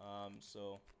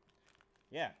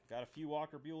 Yeah, got a few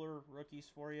Walker Buehler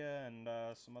rookies for you and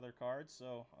some other cards.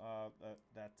 So,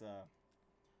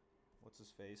 what's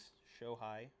his face?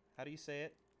 Shohei. How do you say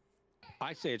it?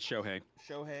 I say it's Shohei.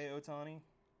 Shohei Ohtani.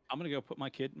 I'm going to go put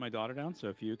my daughter down, so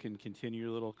if you can continue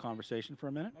your little conversation for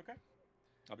a minute. Okay.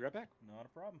 I'll be right back. Not a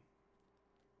problem.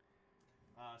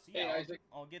 So Hey, yeah, Isaac.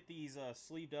 I'll get these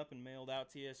sleeved up and mailed out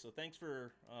to you. So thanks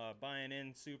for buying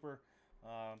in, Super.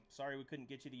 Sorry we couldn't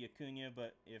get you the Acuna,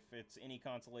 but if it's any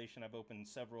consolation, I've opened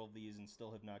several of these and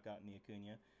still have not gotten the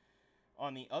Acuna.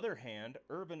 On the other hand,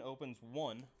 Urban opens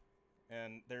one,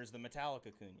 and there's the metallic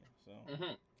Acuna. So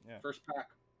yeah, First pack.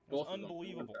 it was Both of them in one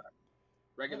unbelievable. pack.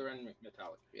 Regular and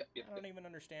metallic. Yep. I don't even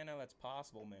understand how that's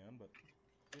possible, man. But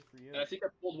good for you. And I think I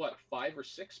pulled what, 5 or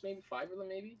 6, maybe 5 of them,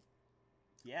 maybe.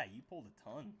 Yeah, you pulled a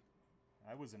ton.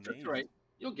 I was amazed. That's right.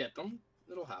 You'll get them.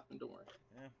 It'll happen. Don't worry.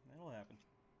 Yeah, it'll happen.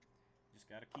 Just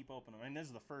got to keep opening them. I mean, this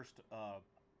is the first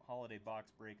holiday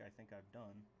box break I think I've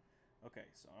done. Okay,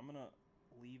 so I'm going to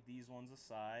leave these ones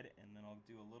aside, and then I'll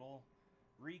do a little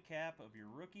recap of your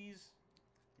rookies,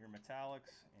 your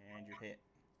metallics, and your hit.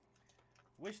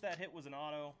 Wish that hit was an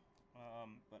auto,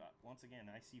 but once again,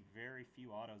 I see very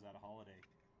few autos out of holiday.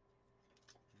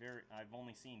 I've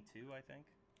only seen 2, I think.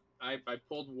 I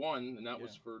pulled one, and that Yeah.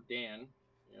 was for Dan.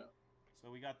 Yeah.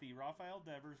 So we got the Rafael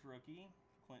Devers rookie,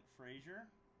 Clint Frazier,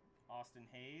 Austin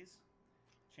Hayes,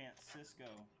 Chance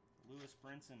Sisco, Lewis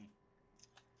Brinson,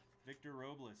 Victor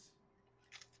Robles,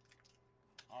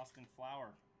 Austin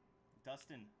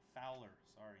Dustin Fowler,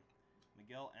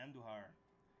 Miguel Andujar,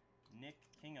 Nick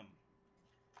Kingham,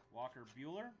 Walker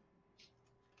Buehler,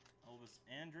 Elvis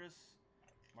Andrus,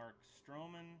 Mark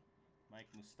Stroman,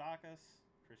 Mike Moustakas,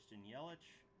 Christian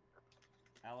Yelich,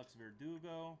 Alex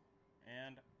Verdugo,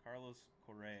 and Carlos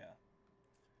Correa.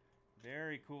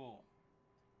 Very cool.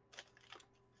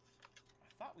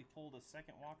 I thought we pulled a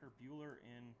second Walker Buehler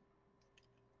in...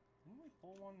 Didn't we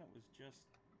pull one that was just...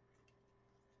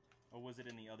 Or was it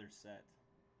in the other set?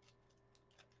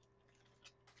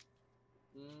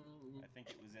 I think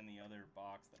it was in the other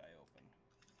box that I opened.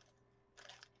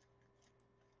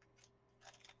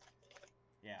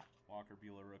 Yeah, Walker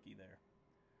Buehler rookie there.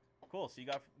 Cool, so you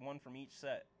got one from each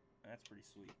set. That's pretty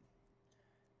sweet.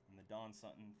 And the Don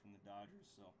Sutton from the Dodgers.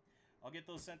 So I'll get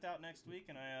those sent out next week,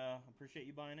 and I appreciate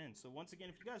you buying in. So once again,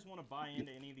 if you guys want to buy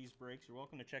into any of these breaks, you're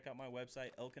welcome to check out my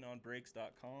website,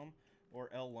 elkanonbreaks.com or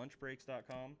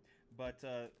llunchbreaks.com. But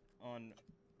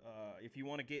if you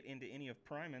want to get into any of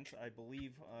Primant's, I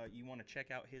believe you want to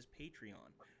check out his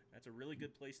Patreon. That's a really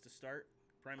good place to start.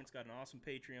 Primant's got an awesome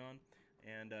Patreon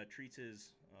and treats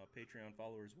his Patreon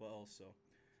followers well, so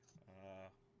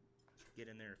get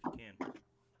in there if you can.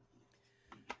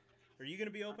 Are you going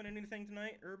to be opening anything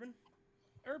tonight, Urban?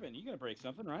 Urban, you got to break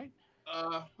something, right?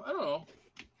 I don't know.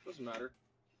 Doesn't matter.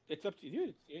 It's up to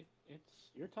you.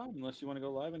 It's your time, unless you want to go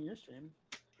live on your stream.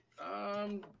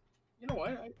 you know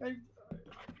what?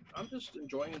 I'm just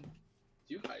enjoying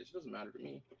you guys. It doesn't matter to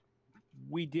me.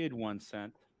 We did 1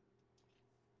 cent.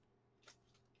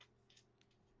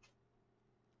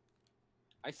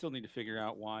 I still need to figure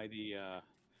out why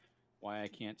I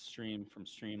can't stream from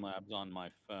Streamlabs on my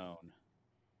phone,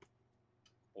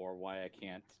 or why I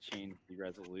can't change the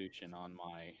resolution on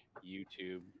my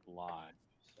YouTube live.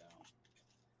 So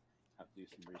have to do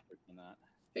some research on that.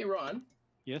 Hey, Ron,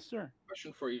 Yes, sir.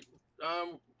 question for you.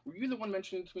 Were you the one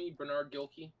mentioning to me Bernard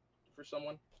Gilkey for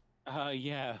someone?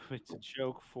 Yeah, it's a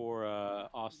joke for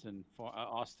Austin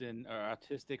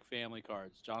Autistic Family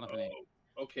Cards. Jonathan. A.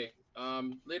 Oh, okay.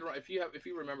 Later on, if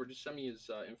you remember, just send me his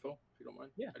info if you don't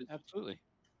mind. Yeah, absolutely.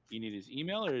 You need his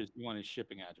email, or you want his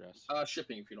shipping address?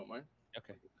 Shipping if you don't mind.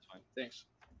 Okay, that's fine. Thanks.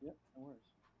 Yep, no worries.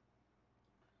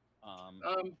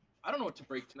 I don't know what to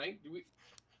break tonight. Do we?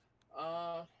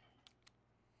 Hi,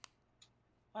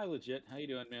 legit. How you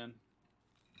doing, man?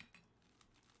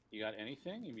 You got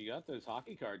anything? Have you got those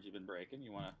hockey cards you've been breaking?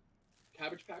 You want to?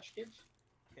 Cabbage Patch Kids.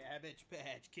 Cabbage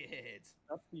Patch Kids.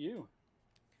 Up to you.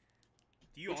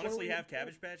 Do you Which one honestly were you have playing?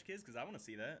 Cabbage Patch Kids? Because I want to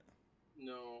see that.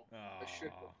 No, I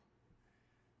should. Aw.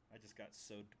 I just got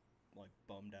so like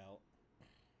bummed out.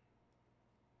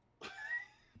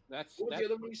 That's What was the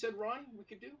other one you said, Ron? We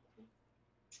could do.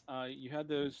 you had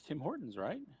those Tim Hortons,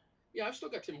 right? Yeah, I've still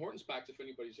got Tim Hortons packs. If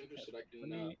anybody's interested, I can.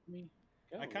 Let me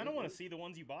go. I kind of want to see the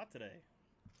ones you bought today.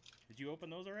 Did you open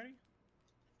those already?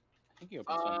 I think you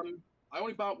opened some. I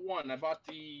only bought one. I bought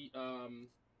the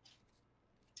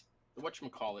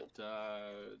whatchamacallit,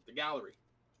 the gallery.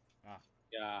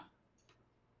 Yeah.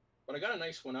 But I got a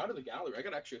nice one out of the gallery. I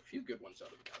got actually a few good ones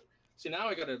out of the gallery. See, now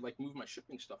I gotta like move my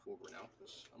shipping stuff over now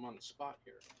because I'm on the spot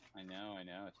here. I know.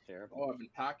 It's terrible. Oh, I've been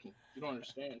packing. You don't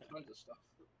understand. Tons of stuff.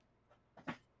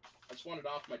 I just want it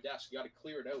off my desk. You got to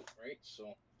clear it out, right? So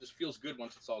it just feels good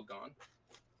once it's all gone.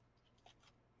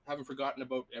 Haven't forgotten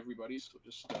about everybody, so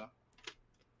just That's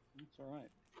all right.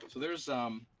 so there's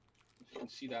if you can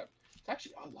see that. It's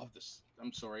actually, I love this.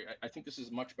 I'm sorry. I think this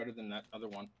is much better than that other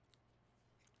one.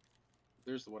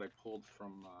 There's what I pulled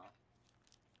from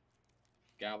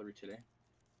gallery today.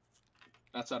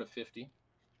 That's out of 50.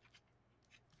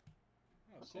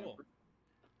 Oh, cool.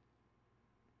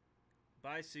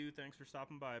 Bye, Sue. Thanks for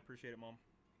stopping by. I appreciate it, Mom.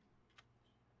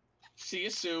 See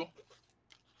you, Sue.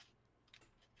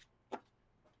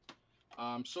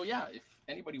 So yeah, if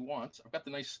anybody wants, I've got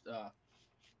the nice,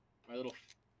 my little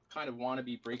kind of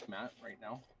wannabe break mat right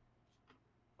now.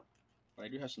 But I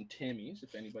do have some Timmies,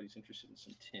 if anybody's interested in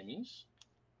some Timmies.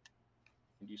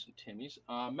 I can do some Timmies.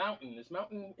 Mountain, is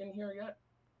Mountain in here yet?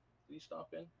 Did he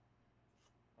stop in?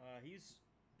 He's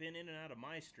been in and out of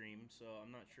my stream, so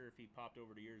I'm not sure if he popped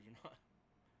over to yours or not.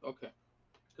 Okay.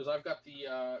 Because I've got the,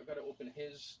 I've got to open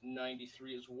his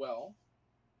 93 as well.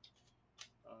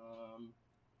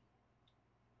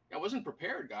 I wasn't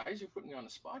prepared, guys. You're putting me on the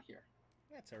spot here.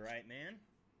 That's all right, man.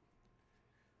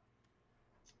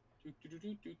 Trying to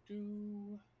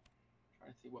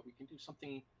see what we can do.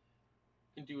 Something,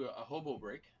 we can do a hobo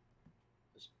break,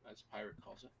 as Pirate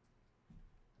calls it.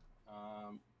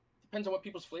 Depends on what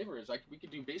people's flavor is. We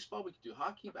could do baseball, we could do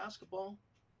hockey, basketball.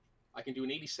 I can do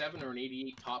an 87 or an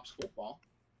 88 Topps football.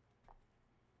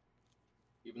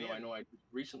 Even though I know I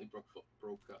recently broke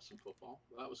some football.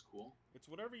 Well, that was cool. It's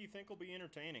whatever you think will be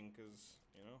entertaining, because,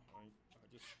 you know, I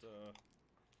just,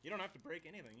 you don't have to break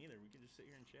anything either. We can just sit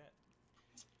here and chat.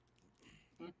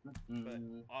 But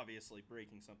obviously,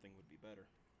 breaking something would be better.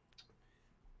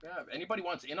 Yeah, if anybody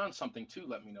wants in on something too,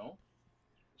 let me know.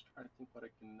 Just trying to think what I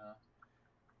can.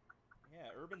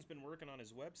 Yeah, Urban's been working on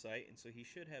his website, and so he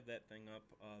should have that thing up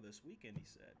this weekend, he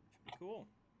said, which would be cool.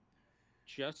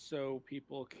 Just so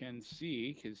people can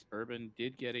see, because Urban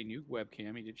did get a new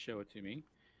webcam. He did show it to me.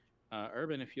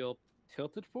 Urban, if you'll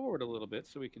tilt it forward a little bit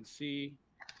so we can see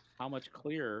how much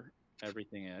clearer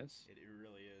everything is. It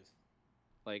really is.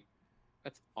 Like,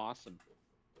 that's awesome.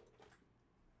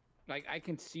 Like, I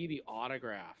can see the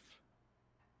autograph.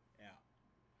 Yeah.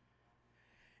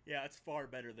 Yeah, it's far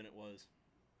better than it was.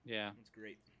 Yeah. It's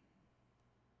great.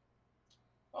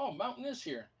 Oh, Mountain is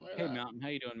here. Look at Hey, that. Mountain, how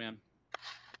you doing, man?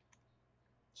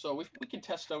 So we can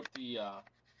test out the.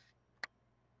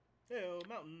 Hey,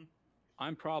 Mountain.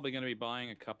 I'm probably going to be buying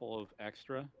a couple of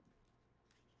extra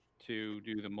to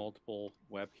do the multiple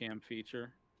webcam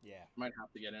feature. Yeah. Might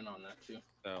have to get in on that too.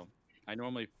 So I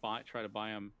normally try to buy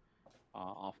them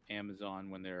off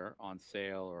Amazon when they're on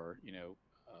sale, or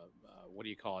what do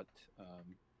you call it,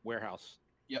 warehouse.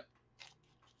 Yep.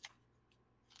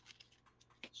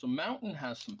 So Mountain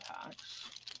has some packs.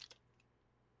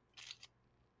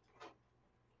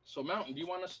 So Mountain, do you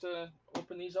want us to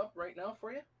open these up right now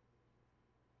for you?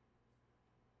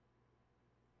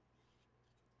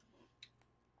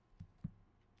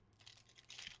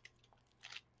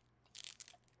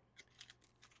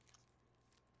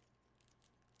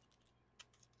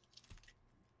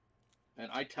 And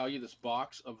I tell you, this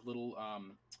box of little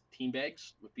team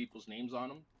bags with people's names on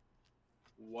them,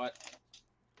 what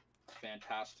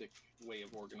fantastic way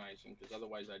of organizing, because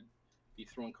otherwise I'd be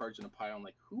throwing cards in a pile and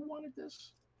like, who wanted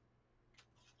this?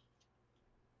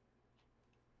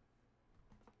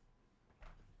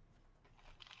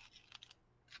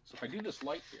 So if I do this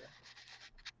light here,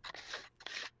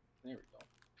 there we go.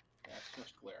 Yeah, it's too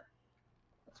much glare.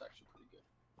 That's actually pretty good.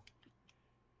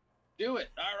 Do it.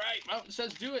 All right, Mountain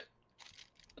says do it.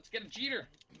 Let's get a Jeter.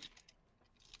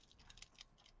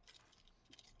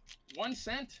 1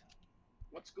 cent.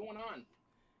 What's going on?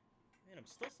 Man, I'm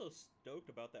still so stoked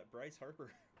about that Bryce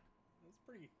Harper. That's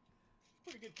pretty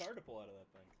good card to pull out of that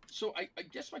thing. So I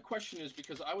guess my question is,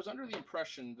 because I was under the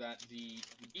impression that the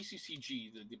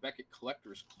BCCG, the Beckett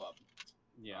Collectors Club,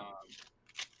 Yeah.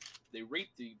 they rate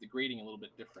the grading a little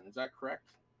bit different. Is that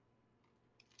correct?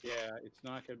 Yeah, it's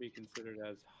not going to be considered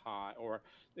as high, or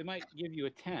they might give you a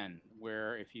 10,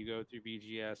 where if you go through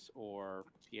BGS or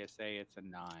PSA, it's a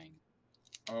 9.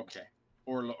 Okay.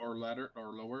 Or letter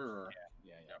or lower or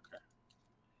Yeah. okay.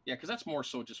 Yeah, because that's more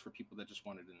so just for people that just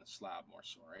want it in the slab more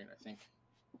so, right? I think.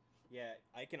 Yeah,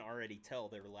 I can already tell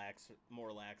they're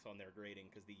more lax on their grading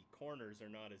because the corners are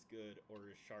not as good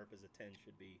or as sharp as a 10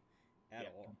 should be at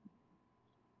all.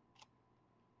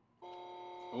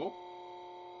 Oh.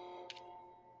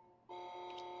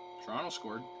 Toronto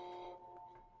scored.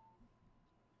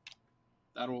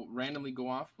 That'll randomly go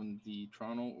off when the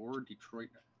Toronto or Detroit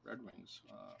Red Wings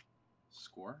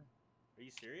score. Are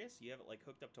you serious? You have it like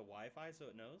hooked up to Wi-Fi so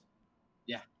it knows?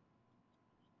 Yeah.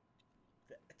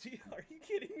 Dude, are you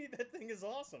kidding me? That thing is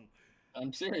awesome.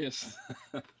 I'm serious.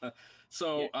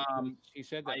 So Yeah, he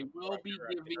said that I before. will I've be never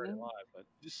actually heard it giving, live, but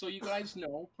just so you guys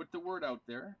know, put the word out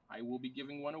there, I will be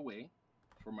giving one away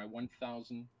for my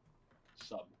 1,000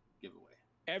 sub giveaway.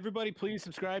 everybody, please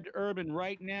subscribe to Urban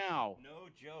right now. No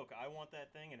joke. I want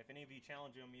that thing, and if any of you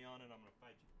challenge me on it, I'm going to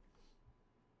fight you.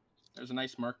 There's a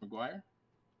nice Mark McGuire.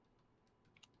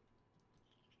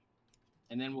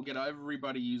 And then we'll get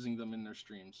everybody using them in their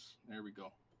streams. There we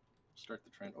go. Start the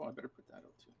trend. Oh, I better put that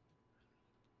out too.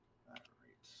 All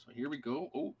right. So here we go.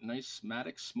 Oh, nice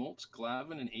Maddox, Smoltz,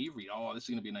 Glavin, and Avery. Oh, this is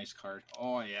going to be a nice card.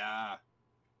 Oh, yeah.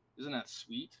 Isn't that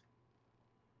sweet?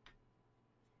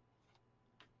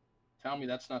 Tell me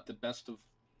that's not the best of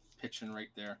pitching right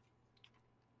there.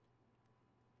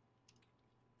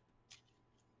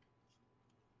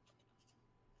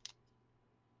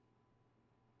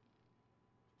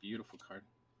 Beautiful card.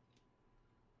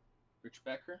 Rich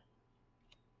Becker.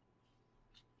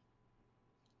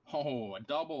 Oh, a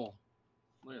double.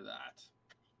 Look at that.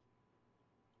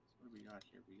 So what do we got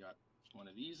here? We got one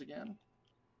of these again.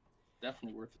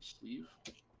 Definitely worth a sleeve.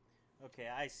 Okay,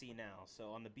 I see now.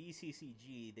 So on the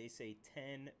BCCG, they say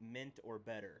 10 mint or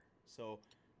better. So,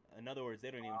 in other words,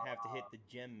 they don't even have to hit the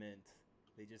gem mint.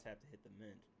 They just have to hit the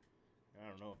mint. I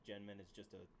don't know if gem mint is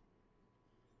just a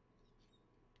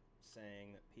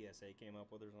saying that PSA came up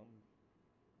with or something.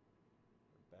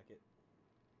 Or Beckett.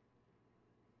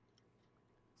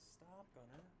 Stop,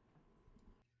 Gunner.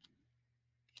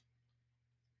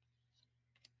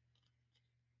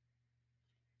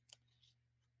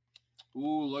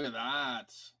 Ooh, look at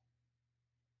that.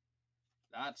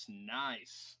 That's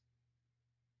nice.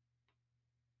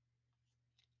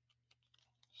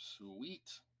 Sweet.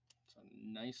 It's a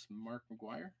nice Mark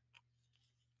McGuire.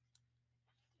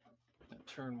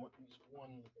 Turn one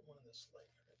of this light.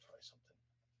 I'm gonna try something.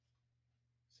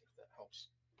 See if that helps.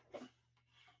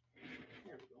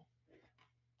 Here we go.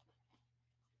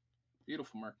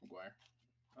 Beautiful Mark McGuire.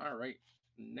 All right,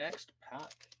 next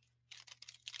pack.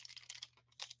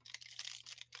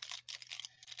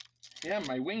 Yeah,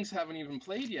 my Wings haven't even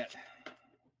played yet.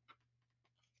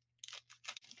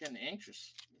 Getting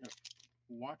anxious.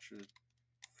 Watch it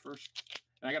first.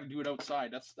 And I got to do it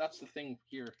outside. That's the thing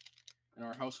here in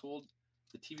our household.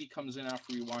 The TV comes in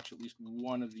after we watch at least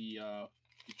one of the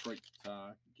Detroit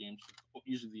games,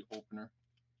 usually the opener.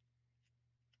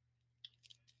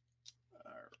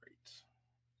 All right.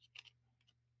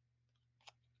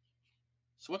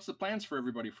 So what's the plans for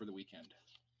everybody for the weekend?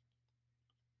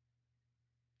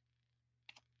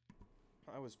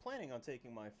 I was planning on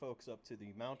taking my folks up to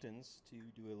the mountains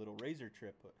to do a little razor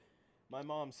trip, but my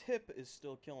mom's hip is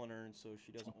still killing her, and so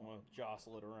she doesn't want to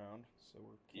jostle it around. So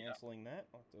we're canceling that.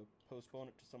 I'll have to postpone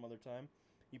it to some other time.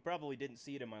 You probably didn't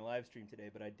see it in my live stream today,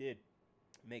 but I did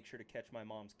make sure to catch my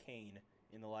mom's cane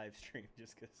in the live stream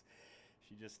just because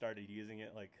she just started using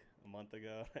it like a month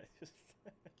ago.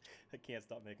 I can't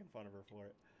stop making fun of her for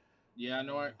it. Yeah,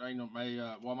 no, I know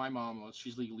my mom,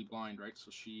 she's legally blind, right?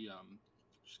 So she's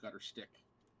got her stick.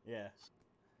 Yeah.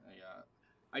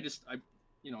 I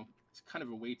it's kind of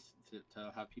a way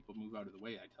to have people move out of the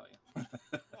way. I tell you.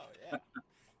 Oh yeah,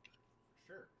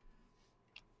 sure.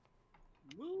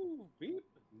 Move, beep,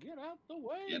 get out the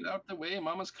way. Get out the way,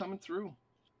 Mama's coming through.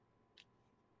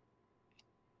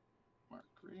 Mark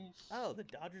Grace. Oh, the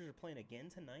Dodgers are playing again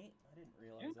tonight. I didn't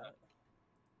realize Yeah. that.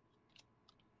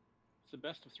 It's the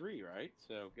best of 3, right?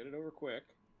 So get it over quick.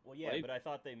 Well, yeah, Play- but I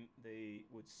thought they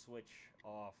would switch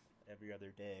off every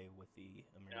other day with the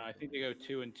American. Yeah, I think they go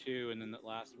 2 and 2, and then the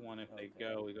last one, if they Okay.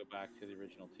 go, we go back to the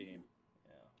original team.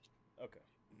 Yeah. Okay.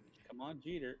 Come on,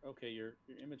 Jeter. Okay, your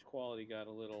image quality got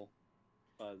a little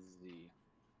fuzzy.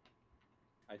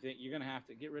 I think you're gonna have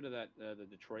to get rid of that the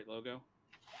Detroit logo.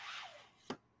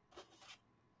 I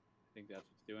think that's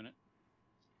what's doing it.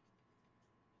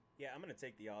 Yeah, I'm gonna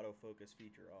take the autofocus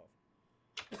feature off.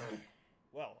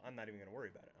 Well, I'm not even gonna worry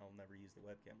about it. I'll never use the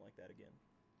webcam like that again.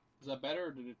 Is that better,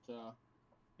 or did it?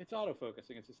 It's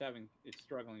autofocusing. It's just it's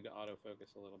struggling to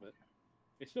autofocus a little bit.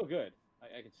 It's still good.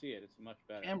 I can see it. It's much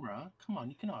better. Camera, come on,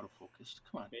 you can autofocus.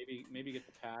 Come on. Maybe get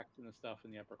the packs and the stuff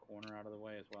in the upper corner out of the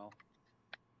way as well.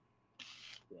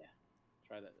 Yeah,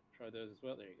 try that. Try those as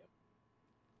well. There you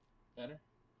go. Better.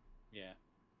 Yeah.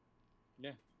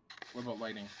 What about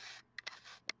lighting?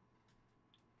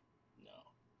 No.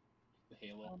 The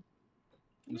halo.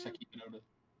 Unless I keep it out of.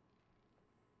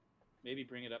 Maybe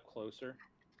bring it up closer.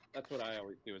 That's what I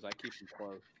always do. Is I keep them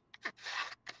close.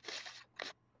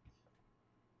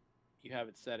 You have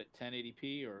it set at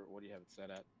 1080p, or what do you have it set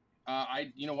at?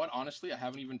 You know what? Honestly, I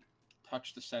haven't even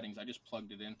touched the settings. I just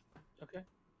plugged it in Okay.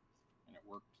 and it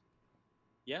worked.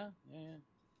 Yeah.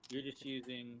 You're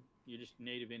just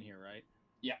native in here, right?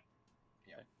 Yeah.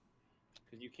 Yeah.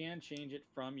 Because you can change it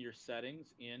from your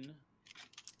settings in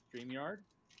StreamYard.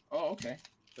 Oh, okay.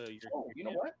 So your Oh, you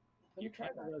know what? Let me your try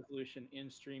camera that. resolution in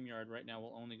StreamYard right now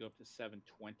will only go up to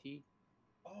 720.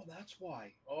 Oh, that's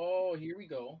why. Oh, here we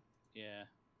go. Yeah,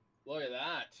 Look at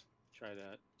that. try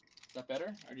that. Is that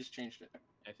better? I just changed it.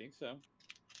 I think so.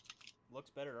 Looks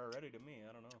better already to me.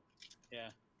 I don't know. Yeah.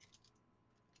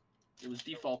 It was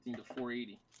defaulting to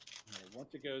 480. Yeah,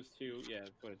 once it goes to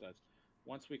that's what it does.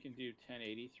 Once we can do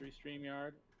 1080 through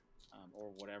StreamYard,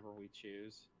 or whatever we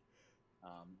choose,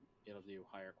 it'll do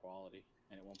higher quality,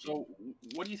 and it won't. So,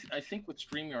 what do you? I think with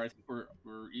StreamYard, I think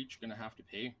we're each going to have to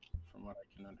pay, from what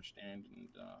I can understand and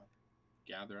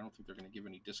gather. I don't think they're going to give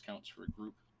any discounts for a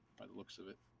group, by the looks of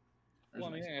it. Well,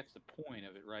 I mean, that's the point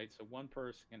of it, right? So one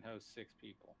person can host 6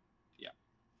 people. Yeah.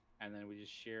 And then we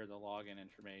just share the login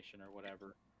information or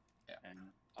whatever, and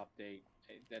update.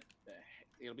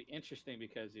 It'll be interesting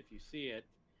because if you see it,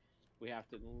 we have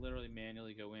to literally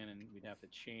manually go in and we'd have to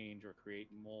change or create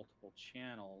multiple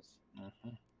channels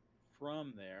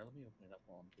from there. Let me open it up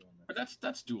while I'm doing this. But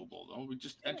that's doable though. We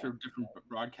just enter different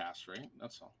broadcasts, right?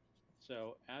 That's all.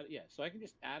 So so I can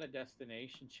just add a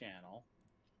destination channel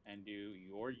and do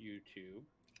your YouTube,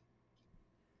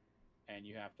 and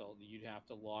you'd have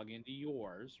to log into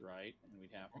yours, right? And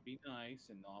we'd have to be nice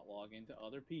and not log into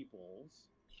other people's,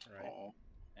 Right. Oh.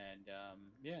 and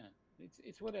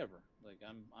it's whatever. Like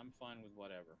I'm fine with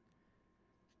whatever.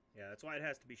 Yeah, that's why it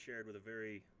has to be shared with a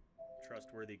very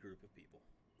trustworthy group of people.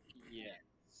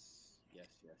 Yes.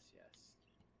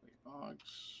 Wait, Box.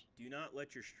 Do not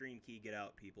let your stream key get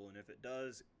out, people, and if it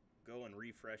does, go and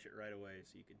refresh it right away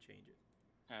so you can change it.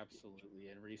 Absolutely,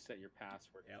 and reset your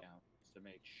password Yep. account just to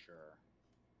make sure.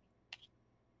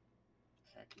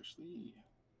 Accuracy.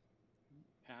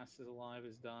 Pass is alive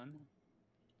is done.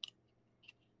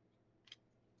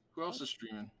 Who else is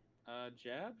streaming?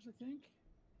 Jabs, I think.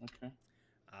 Okay.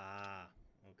 Ah,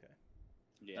 okay.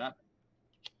 Yeah.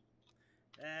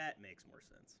 That makes more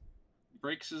sense.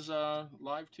 Breaks is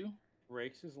live too.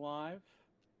 Breaks is live.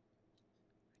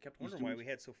 I kept wondering why we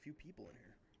had so few people in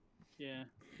here. Yeah,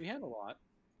 we had a lot.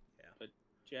 Yeah. But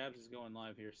Jabs is going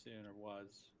live here soon, or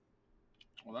was.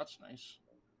 Well, that's nice.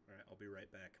 All right, I'll be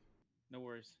right back. No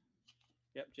worries.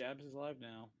 Yep, Jabs is live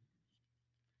now.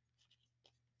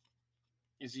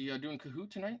 Is he doing Kahoot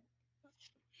tonight?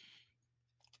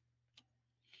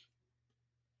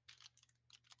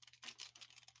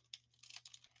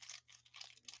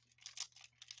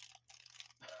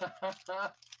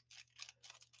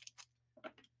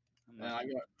 Man,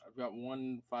 I've got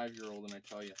one 5-year-old, and I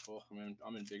tell you,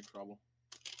 I'm in big trouble.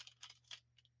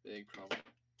 Big trouble.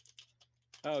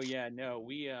 Oh yeah, no,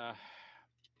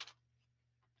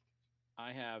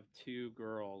 I have 2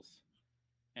 girls,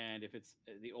 and if it's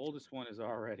the oldest one is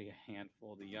already a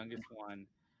handful. The youngest one,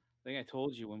 I think I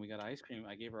told you when we got ice cream,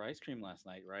 I gave her ice cream last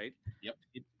night, right? Yep.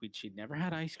 She'd never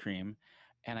had ice cream,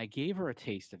 and I gave her a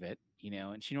taste of it,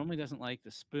 and she normally doesn't like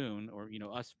the spoon or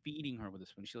us feeding her with a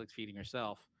spoon. She likes feeding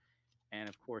herself. And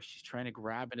of course, she's trying to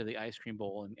grab into the ice cream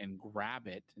bowl and grab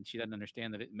it, and she doesn't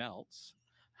understand that it melts.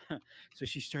 So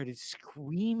she started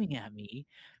screaming at me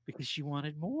because she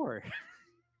wanted more.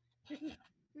 It's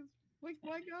like,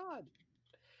 my God,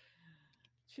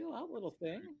 chill out, little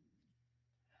thing.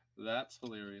 That's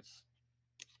hilarious.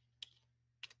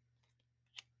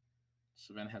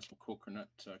 Savannah has some coconut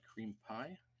cream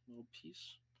pie, little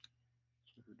piece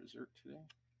for her dessert today.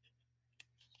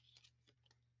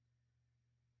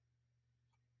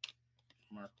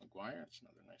 Mark McGuire, that's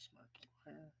another nice Mark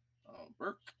McGuire.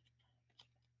 Burke.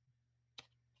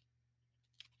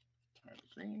 Tyler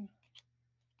Green.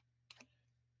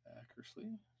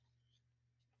 Eckersley.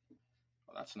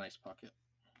 Oh, that's a nice pocket.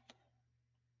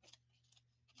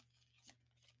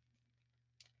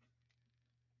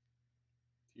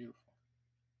 Beautiful.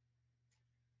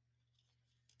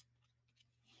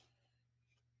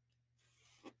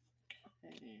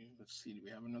 Okay, let's see. Do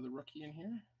we have another rookie in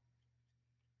here?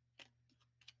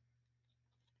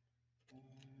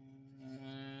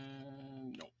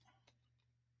 No.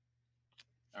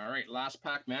 All right, last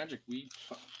pack Magic. We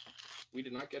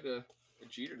did not get a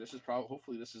Jeter. This is probably,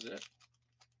 hopefully this is it.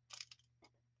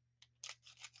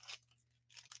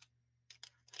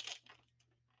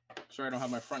 Sorry, I don't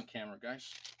have my front camera, guys.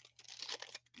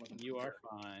 You are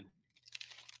fine.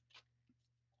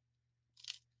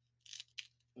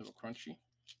 A little crunchy.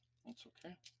 That's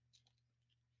okay.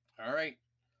 All right,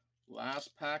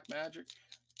 last pack Magic.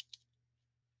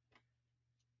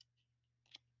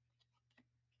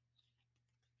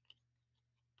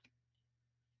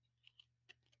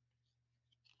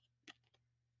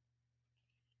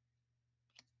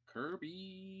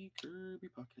 Kirby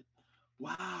pocket.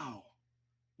 Wow.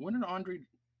 When did Andre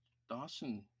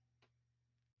Dawson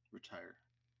retire?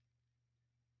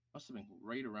 Must have been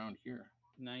right around here.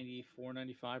 94,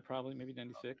 95, probably, maybe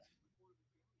 96.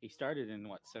 He started in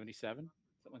what, 77?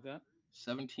 Something like that?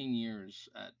 17 years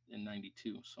in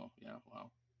 92. So, yeah,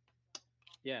 wow.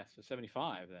 Yeah, so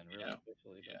 75 then, really, Yeah.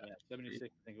 officially. But Yeah. yeah, 76,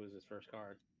 I think it was his first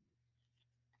card.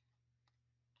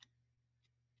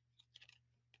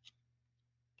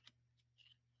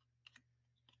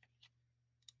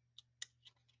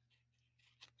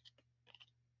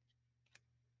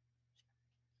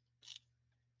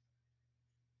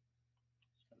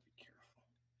 Gotta be careful.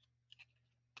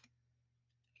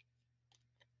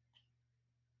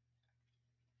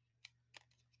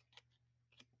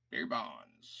 Barry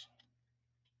Bonds.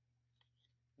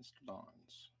 Mr.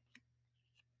 Bonds.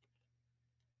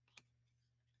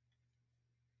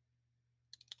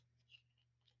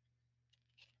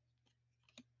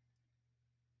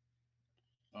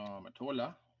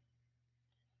 Matola.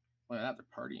 Look at that, they're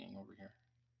partying over here.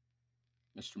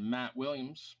 Mr. Matt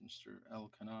Williams, Mr. El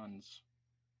Canon's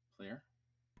player.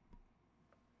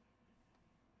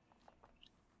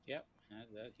 Yep,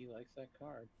 that he likes that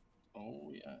card.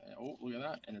 Oh, yeah. Oh, look at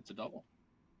that. And it's a double.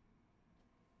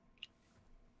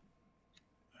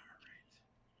 All right.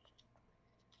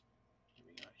 What do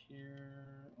we got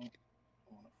here? Oh,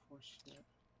 I want to force it.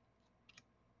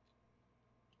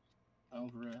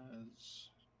 Alvarez.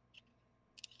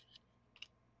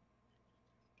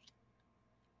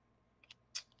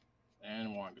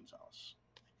 And Juan Gonzalez.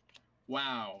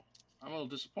 Wow. I'm a little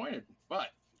disappointed,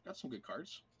 but got some good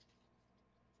cards.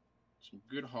 Some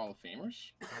good Hall of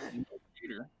Famers. No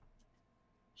Jeter.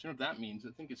 So you know what that means?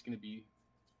 I think it's going to be.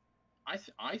 I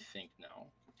think now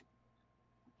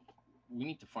we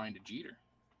need to find a Jeter.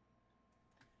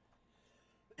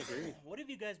 Agreed. What have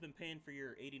you guys been paying for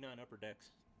your 89 Upper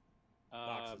Decks Um,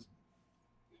 boxes?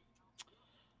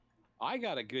 I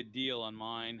got a good deal on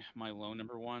mine, my low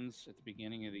number ones at the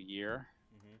beginning of the year.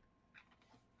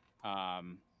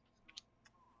 Mm-hmm.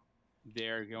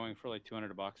 They're going for like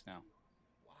 $200 now.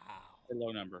 Wow. The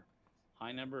low number.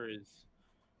 High number.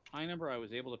 I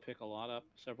was able to pick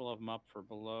several of them up for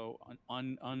below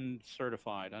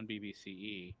uncertified,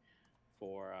 un-BBCE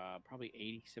for probably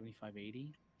 80, 75,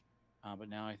 80. But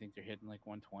now I think they're hitting like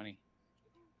 120.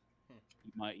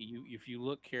 If you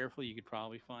look carefully, you could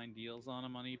probably find deals on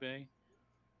them on eBay.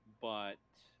 But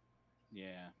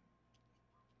yeah.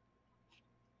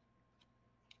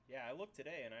 Yeah, I looked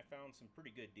today and I found some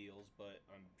pretty good deals, but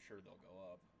I'm sure they'll go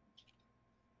up.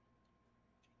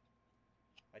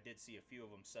 I did see a few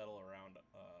of them settle around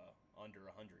under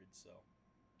 100, so.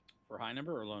 For high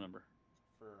number or low number?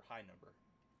 For high number.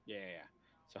 Yeah.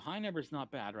 So high number is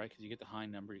not bad, right? Because you get the high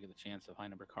number, you get the chance of high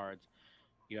number cards.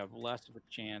 You have less of a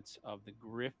chance of the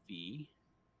Griffey,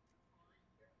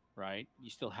 right? You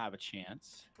still have a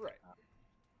chance. Right.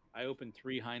 I opened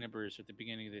 3 high numbers at the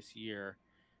beginning of this year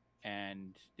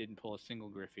and didn't pull a single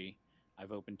Griffey.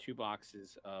 I've opened 2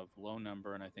 boxes of low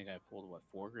number, and I think I've pulled what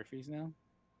 4 Griffies now.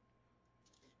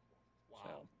 Wow.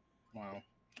 So Wow.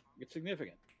 it's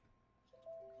significant.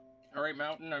 All right,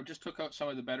 Mountain. I just took out some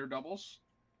of the better doubles.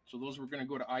 So those were going to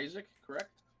go to Isaac,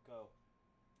 correct? Go.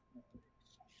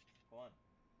 Go on.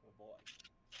 Good boy.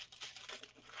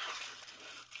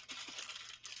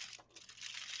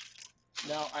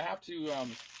 Now, I have to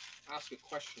ask a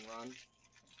question, Ron.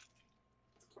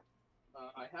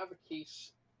 I have a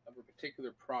case of a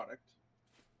particular product.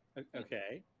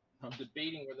 Okay. I'm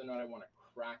debating whether or not I want to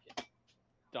crack it.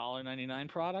 $1.99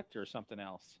 product or something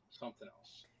else? Something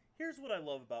else. Here's what I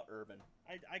love about Urban.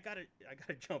 I gotta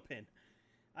jump in.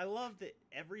 I love that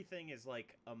everything is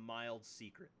like a mild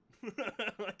secret.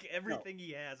 Like everything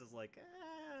he has is like,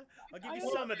 I'll give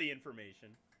you some of the information.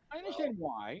 I understand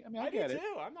why. I mean, I do get it.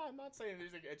 too. I'm not saying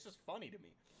anything. It's just funny to me.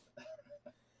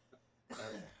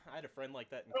 I had a friend like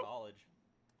that in college,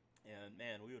 and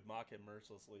man, we would mock him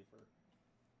mercilessly for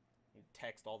he'd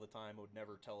text all the time. Would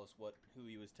never tell us who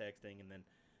he was texting, and then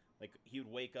like he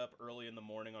would wake up early in the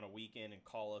morning on a weekend and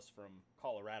call us from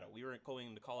Colorado. We were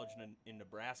going to college in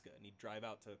Nebraska, and he'd drive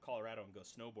out to Colorado and go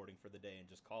snowboarding for the day and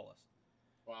just call us.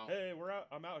 Wow. Hey, we're out.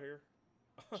 I'm out here.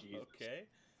 Okay.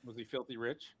 Was he filthy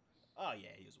rich? Oh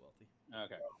yeah, he was wealthy.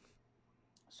 Okay.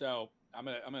 So I'm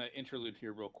gonna interlude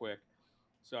here real quick.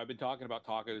 So I've been talking about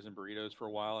tacos and burritos for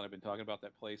a while, and I've been talking about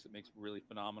that place that makes really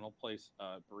phenomenal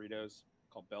burritos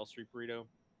called Bell Street Burrito.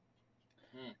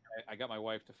 I got my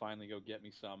wife to finally go get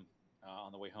me some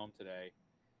on the way home today,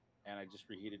 and I just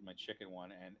reheated my chicken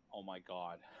one, and oh my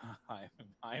god,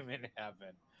 I'm in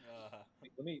heaven.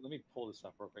 Let me pull this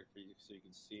up real quick for you so you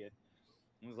can see it.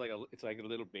 It's like a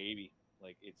little baby.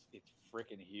 Like it's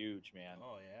freaking huge, man.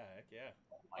 Oh yeah, heck yeah.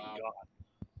 Oh my god,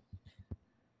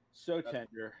 so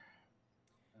tender.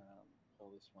 Pull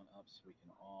this one up so we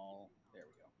can all. There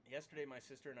we go. Yesterday, my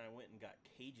sister and I went and got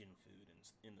Cajun food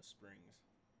in the Springs.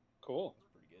 Cool. It's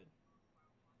pretty good.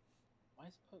 Why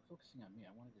is it focusing on me?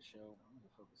 I wanted to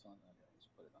focus on that. Let's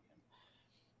put it on him.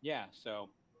 Yeah. So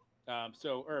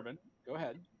Urban, go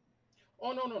ahead.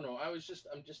 Oh no.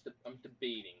 I'm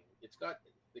debating.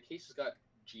 The case has got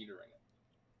Jeter in it.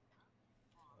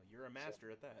 Well, you're a master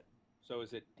at that. So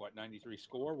is it what 93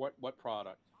 score? What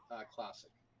product? Classic.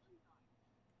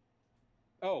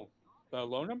 Oh, the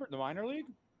low number, the minor league.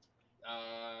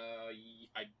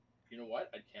 You know what?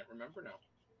 I can't remember now.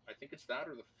 I think it's that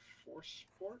or the Force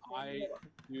Sport.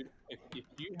 Dude, if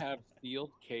you have sealed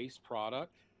case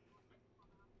product,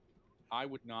 I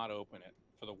would not open it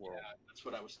for the world. Yeah, that's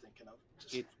what I was thinking of.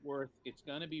 It's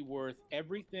going to be worth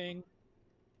everything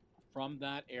from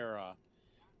that era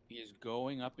is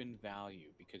going up in value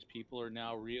because people are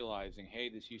now realizing, hey,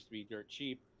 this used to be dirt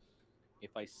cheap.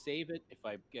 If I save it, if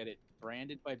I get it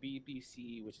branded by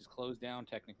BBC, which is closed down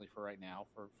technically for right now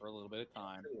for a little bit of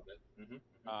time,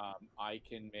 I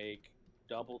can make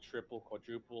double, triple,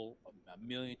 quadruple, a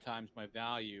million times my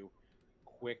value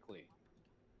quickly.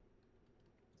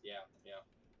 Yeah.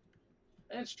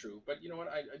 That's true, but you know what?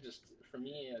 I just for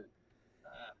me,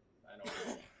 I don't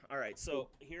know. All right, so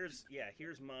here's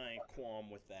my qualm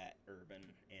with that, Urban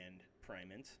and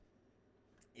Primant,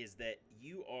 is that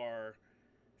you are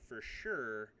for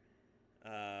sure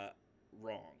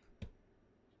wrong.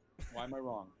 Why am I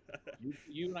wrong?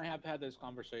 you and I have had this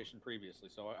conversation previously,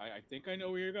 so I think I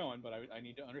know where you're going, but I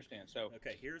need to understand. So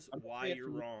okay, here's why you're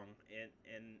wrong,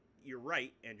 and you're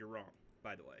right and you're wrong,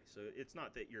 by the way. So it's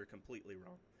not that you're completely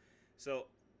wrong. So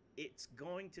it's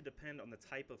going to depend on the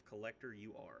type of collector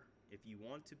you are. If you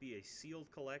want to be a sealed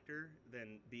collector,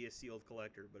 then be a sealed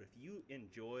collector. But if you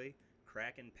enjoy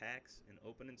cracking packs and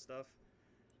opening stuff,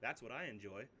 that's what I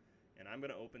enjoy. And I'm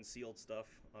going to open sealed stuff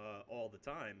all the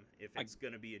time if it's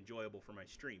going to be enjoyable for my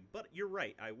stream. But you're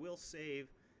right. I will save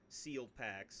sealed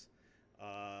packs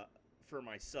for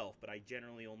myself. But I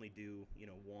generally only do,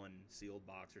 one sealed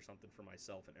box or something for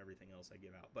myself and everything else I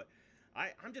give out. But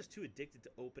I'm just too addicted to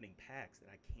opening packs that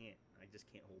I just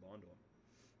can't hold on to them.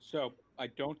 So I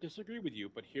don't disagree with you,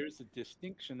 but here's the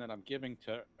distinction that I'm giving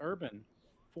to Urban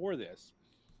for this.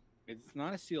 It's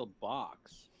not a sealed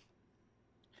box.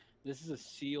 This is a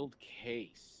sealed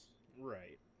case.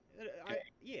 Right.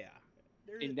 Okay.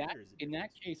 In that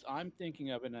case, I'm thinking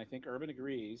of it, and I think Urban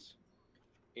agrees,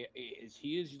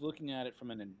 he is looking at it from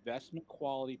an investment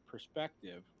quality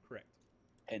perspective. Correct.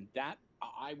 And that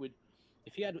I would,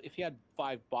 if he had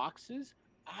 5 boxes,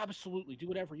 absolutely do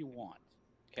whatever you want.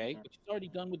 Okay, but he's already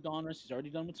done with Donruss. He's already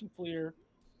done with some Fleer,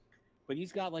 but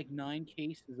he's got like 9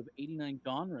 cases of 89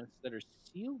 Donruss that are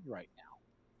sealed right now.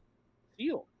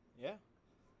 Sealed. Yeah.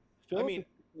 Philip is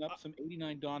picking up some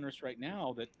 89 Donruss right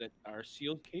now that are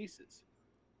sealed cases.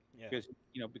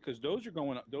 Yeah. Because those are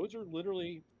going up. Those are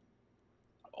literally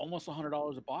almost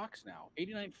 $100 a box now.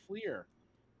 89 Fleer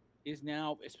is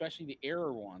now, especially the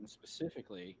error ones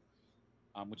specifically,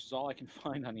 which is all I can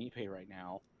find on eBay right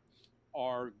now,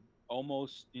 are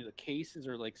almost, the cases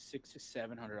are like $600 to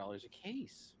 $700 a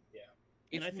case. Yeah.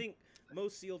 And It's I think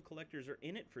most sealed collectors are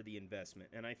in it for the investment,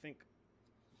 and I think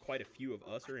quite a few of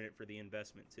us are in it for the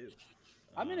investment too.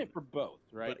 I'm in it for both,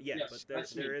 right? But yeah, Yes, but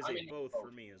that's there me. is I'm a in it both for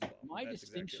for me as well. My That's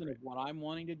distinction exactly of what I'm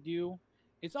wanting to do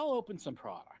is I'll open some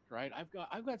product, right?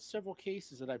 I've got several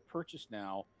cases that I've purchased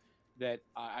now that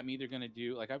I'm either going to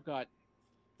do, like I've got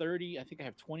 30, I think I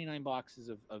have 29 boxes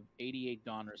of 88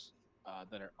 Donners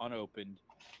that are unopened,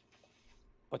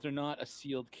 but they're not a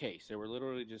sealed case. They were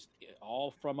literally just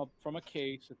all from a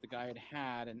case that the guy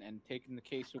had and taken the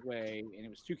case away, and it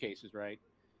was two cases, right?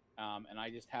 And I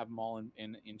just have them all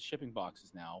in shipping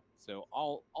boxes now. So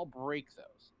I'll break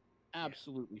those.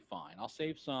 Absolutely fine. I'll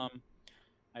save some.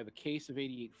 I have a case of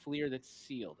 88 Fleer that's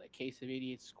sealed. A case of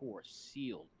 88 Score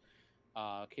sealed.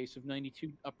 A case of 92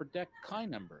 Upper Deck Kai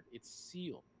number. It's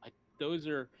sealed. Those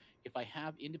are, if I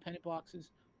have independent boxes,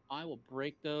 I will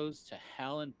break those to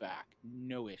hell and back.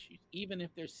 No issues. Even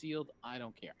if they're sealed, I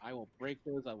don't care. I will break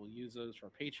those. I will use those for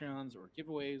Patreons or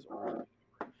giveaways or whatever.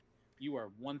 You are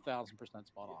 1,000%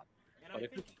 spot on. And But I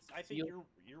if think it's I think sealed,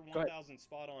 you're Go ahead. 1,000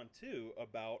 spot on too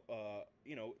about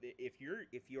if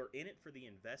you're in it for the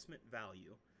investment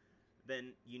value,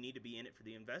 then you need to be in it for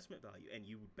the investment value, and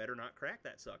you better not crack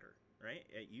that sucker, right?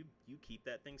 You keep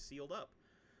that thing sealed up.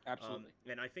 Absolutely.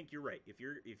 And I think you're right. If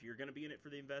you're going to be in it for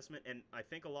the investment, and I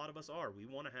think a lot of us are, we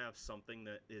want to have something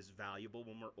that is valuable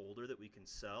when we're older that we can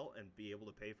sell and be able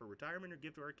to pay for retirement or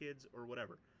give to our kids or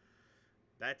whatever.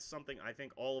 That's something I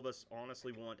think all of us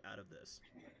honestly want out of this.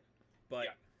 But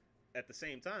at the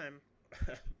same time,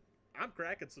 I'm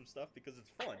cracking some stuff because it's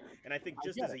fun, and I think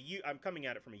I'm coming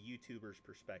at it from a YouTuber's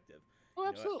perspective. Oh,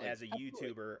 absolutely. As a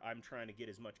YouTuber, I'm trying to get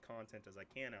as much content as I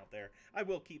can out there. I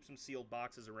will keep some sealed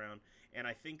boxes around, and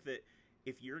I think that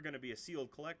if you're going to be a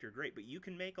sealed collector, great, but you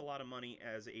can make a lot of money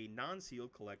as a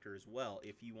non-sealed collector as well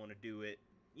if you want to do it,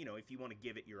 if you want to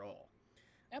give it your all.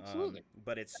 Absolutely.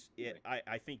 But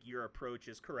I think your approach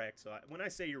is correct. So when I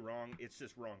say you're wrong, it's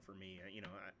just wrong for me.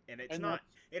 And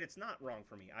it's not wrong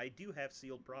for me. I do have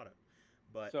sealed product,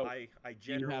 but So, I Do you have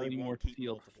generally any more won't keep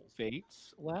sealed multiples.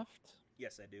 fates left?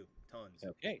 Yes, I do. Tons.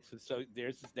 Okay, so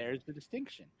there's the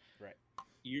distinction. Right.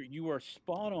 You are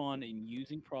spot on in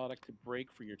using product to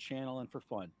break for your channel and for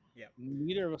fun. Yeah.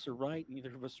 Neither of us are right.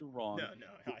 Neither of us are wrong.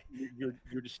 No.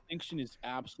 Your distinction is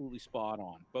absolutely spot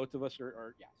on. Both of us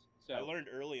are yes. So I learned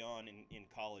early on in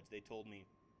college. They told me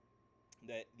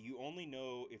that you only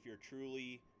know if you're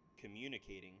truly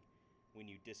communicating when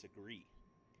you disagree.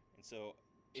 And so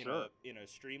in a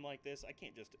stream like this, I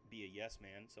can't just be a yes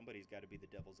man. Somebody's got to be the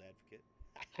devil's advocate,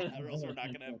 or else we're not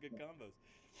going to have good combos.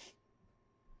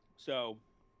 So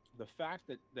the fact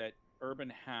that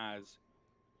Urban has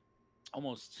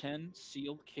almost 10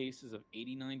 sealed cases of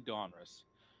 89 Donruss,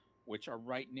 which are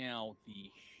right now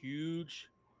the huge,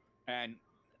 and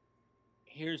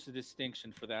here's the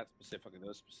distinction for that specifically,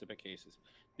 those specific cases.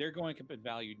 They're going up in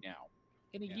value now.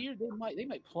 In a year, they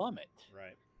might plummet.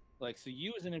 Right. Like, so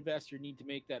you as an investor need to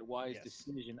make that wise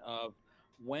decision of,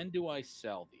 when do I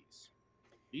sell these?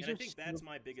 And I think that's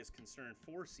my biggest concern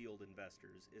for sealed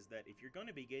investors, is that if you're going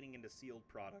to be getting into sealed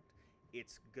product,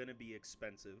 it's going to be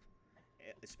expensive,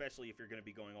 especially if you're going to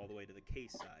be going all the way to the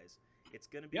case size. It's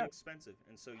going to be expensive,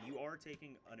 and so you are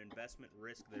taking an investment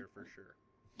risk there for sure.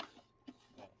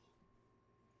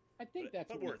 I think that's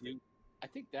what we do. I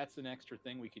think that's an extra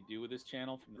thing we could do with this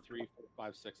channel from the 3, 4,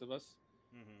 5, 6 of us.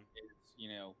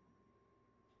 Is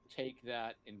take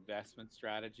that investment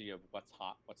strategy of what's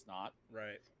hot, what's not.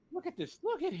 Right. Look at this.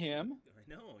 Look at him.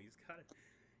 I know, he's got it.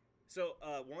 So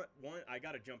one I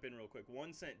got to jump in real quick.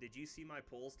 1 cent. Did you see my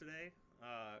pulls today?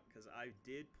 Because I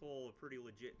did pull a pretty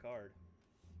legit card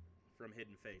from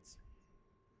Hidden Fates.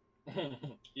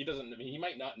 He doesn't. He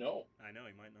might not know. I know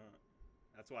he might not.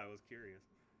 That's why I was curious.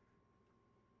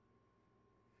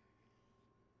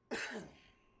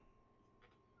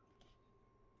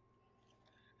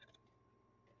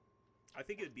 I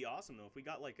think it'd be awesome though if we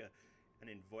got like an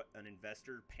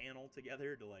investor panel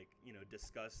together to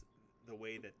discuss the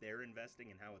way that they're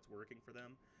investing and how it's working for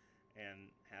them, and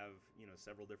have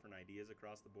several different ideas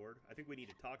across the board. I think we need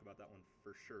to talk about that one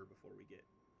for sure before we get.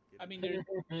 I mean, there's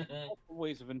multiple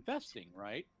ways of investing,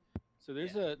 right? So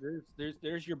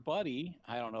there's your buddy.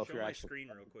 I don't know if you're my actually screen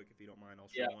real quick if you don't mind. I'll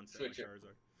show 1 cent my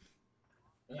Charizard.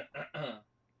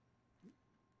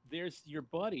 There's your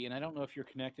buddy, and I don't know if you're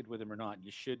connected with him or not.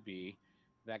 You should be.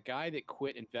 that guy that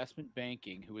quit investment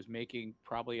banking, who was making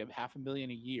probably a half a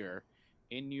million a year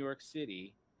in New York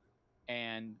City,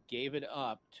 and gave it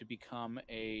up to become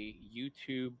a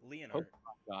YouTube Leonard.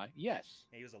 Pokemon guy. Yes,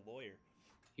 He was a lawyer.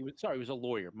 he was. Sorry, he was a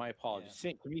lawyer. My apologies.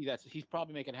 Yeah. To me, that's he's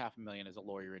probably making half a million as a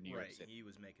lawyer in New York Right. City. He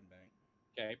was making bank.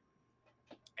 Okay,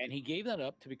 and he gave that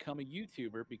up to become a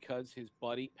YouTuber because his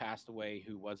buddy passed away,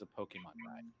 who was a Pokemon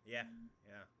guy, Yeah.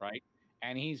 Yeah. right?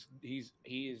 And he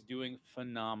is doing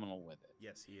phenomenal with it.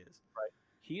 Yes, he is. Right.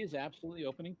 He is absolutely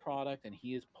opening product, and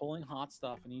he is pulling hot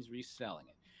stuff, and he's reselling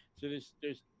it. So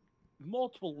there's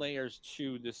multiple layers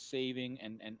to the saving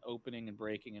and opening and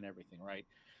breaking and everything, right?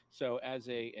 So as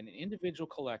an individual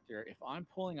collector, if I'm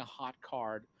pulling a hot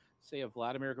card, say a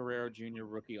Vladimir Guerrero Jr.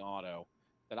 rookie auto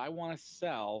that I want to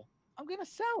sell, I'm going to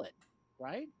sell it,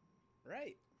 right?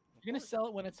 Right. You're going to sell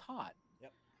it when it's hot.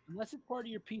 Yep. Unless it's part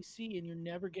of your PC and you're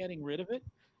never getting rid of it.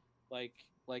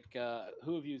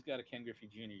 Who of you's got a Ken Griffey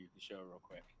Jr. you can show real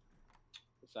quick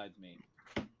besides me?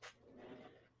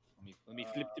 Let me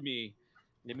flip to me.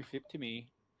 Let me flip to me.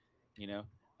 You know,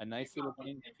 a nice little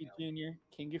King Griffey Jr.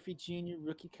 King Griffey Jr.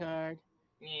 rookie card.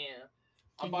 Yeah.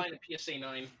 I'm buying a PSA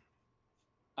 9.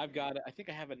 I've got it. I think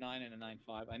I have a 9 and a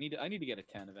 9.5. I need to get a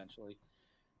 10 eventually.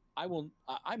 I will.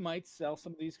 I might sell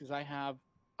some of these because I have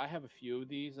a few of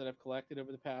these that I've collected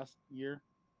over the past year.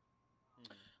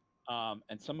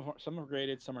 And some are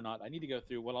graded, some are not. I need to go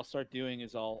through. What I'll start doing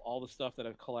is all the stuff that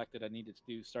I've collected. I need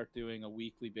to start doing a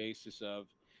weekly basis of,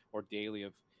 or daily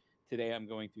of. Today I'm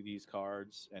going through these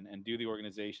cards and do the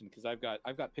organization because I've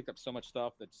got picked up so much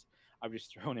stuff that's I've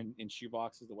just thrown in shoe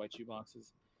boxes, the white shoe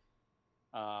boxes.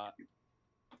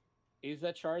 Is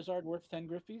that Charizard worth 10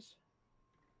 Griffies?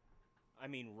 I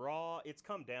mean, raw, it's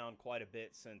come down quite a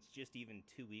bit since just even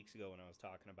 2 weeks ago when I was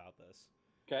talking about this.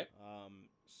 Okay.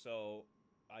 So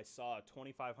I saw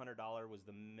 $2,500 was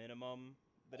the minimum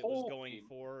that it was going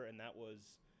for, and that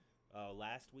was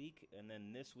last week. And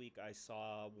then this week I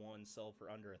saw one sell for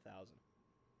under 1,000,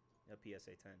 a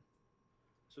PSA 10.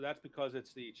 So that's because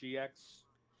it's the GX.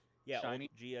 Yeah, shiny?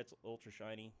 GX Ultra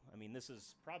Shiny. I mean, this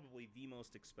is probably the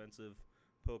most expensive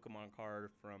Pokemon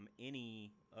card from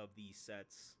any of these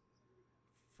sets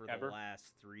for Ever? the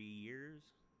last 3 years,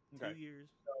 Okay. 2 years.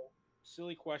 So,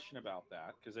 silly question about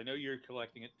that because I know you're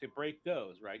collecting it to break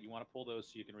those, right? You want to pull those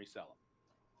so you can resell them.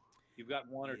 You've got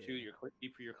one or two you're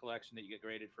keep for your collection that you get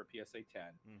graded for PSA 10,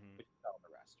 but you sell the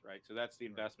rest, right? So that's the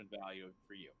investment value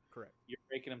for you. Correct. You're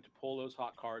breaking them to pull those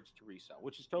hot cards to resell,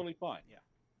 which is totally fine. Yeah.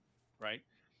 Right.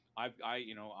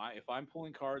 If I'm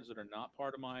pulling cards that are not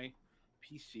part of my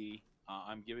PC,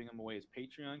 I'm giving them away as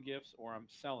Patreon gifts, or I'm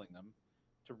selling them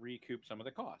to recoup some of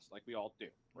the costs, like we all do,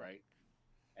 right?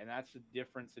 And that's the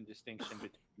difference and distinction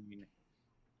between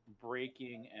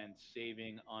breaking and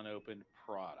saving unopened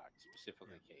products,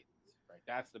 specifically Cadence, right?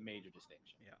 That's the major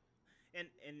distinction. Yeah.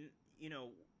 And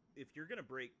if you're gonna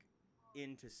break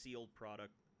into sealed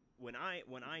product, when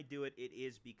I do it, it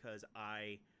is because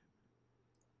I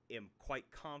am quite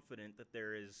confident that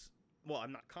there is. Well,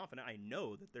 I'm not confident. I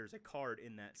know that there's a card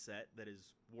in that set that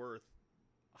is worth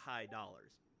high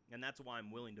dollars, and that's why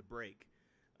I'm willing to break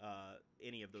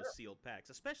any of those sealed packs,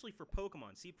 especially for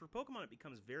Pokemon. See, for Pokemon, it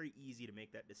becomes very easy to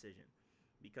make that decision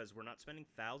because we're not spending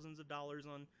thousands of dollars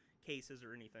on cases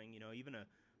or anything. Even a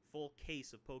full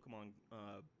case of Pokemon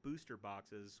booster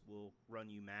boxes will run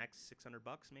you max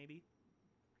 $600 maybe.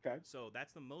 Okay. So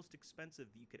that's the most expensive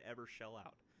that you could ever shell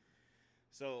out.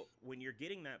 So when you're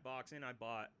getting that box in, I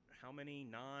bought how many?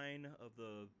 9 of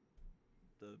the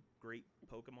great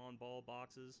Pokemon ball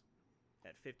boxes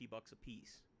at $50 a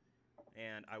piece.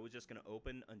 And I was just going to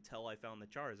open until I found the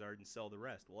Charizard and sell the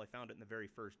rest. Well, I found it in the very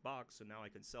first box, so now I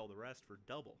can sell the rest for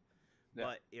double. Yeah.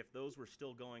 But if those were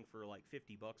still going for like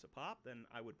 $50 a pop, then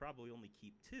I would probably only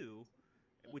keep 2,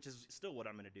 which is still what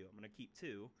I'm going to do. I'm going to keep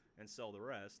 2 and sell the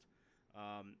rest.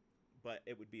 But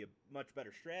it would be a much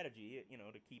better strategy,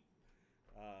 to keep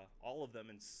all of them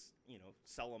and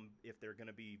sell them if they're going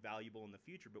to be valuable in the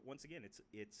future. But once again,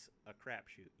 it's a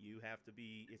crapshoot. You have to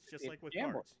be. It's just like with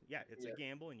cards. Yeah, it's a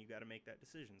gamble, and you got to make that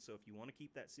decision. So if you want to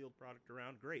keep that sealed product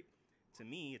around, great. To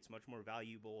me, it's much more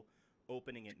valuable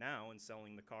opening it now and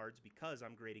selling the cards because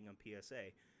I'm grading on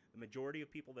PSA. The majority of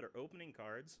people that are opening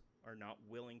cards are not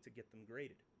willing to get them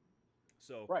graded.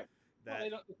 So right. That they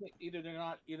don't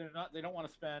they don't want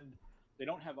to spend. They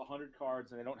don't have 100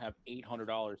 cards and they don't have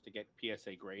 $800 to get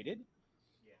PSA graded.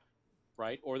 Yeah.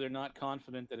 Right? Or they're not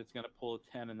confident that it's going to pull a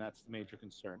 10, and that's the major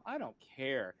concern. I don't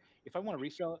care. If I want to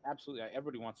resell it, absolutely.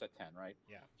 Everybody wants that 10, right?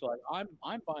 Yeah. So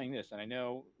I'm buying this, and I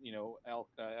know,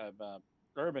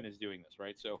 Urban is doing this,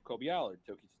 right? So Kobe Allard,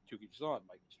 Tuki Chazan,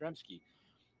 Mike Stremski,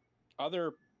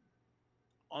 other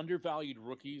undervalued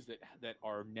rookies that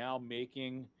are now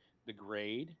making the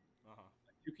grade.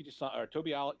 Uh-huh.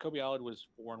 Kobe Allard was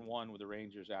 4-1 with the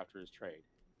Rangers after his trade.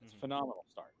 It's a Mhm. phenomenal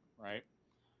start, right?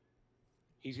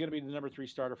 He's going to be the number 3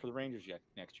 starter for the Rangers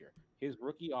next year. His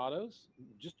rookie autos,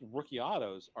 just rookie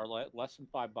autos, are less than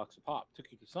 $5 a pop.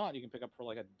 Tuki Toussaint you can pick up for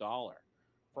like $1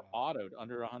 for Wow. autoed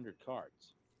under 100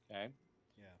 cards. Okay.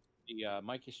 Yeah. The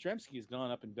Mike Yastrzemski has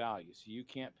gone up in value, so you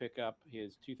can't pick up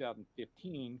his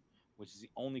 2015, which is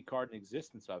the only card in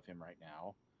existence of him right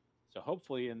now. So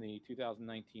hopefully, in the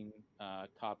 2019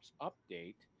 Topps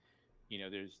update,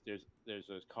 there's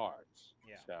those cards.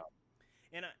 Yeah. So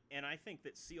And I think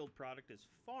that sealed product is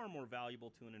far more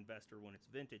valuable to an investor when it's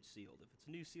vintage sealed. If it's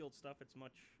new sealed stuff, it's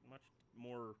much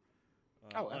more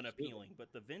absolutely. unappealing.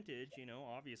 But the vintage,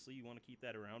 obviously you want to keep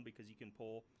that around because you can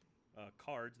pull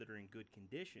cards that are in good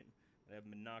condition that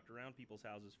haven't been knocked around people's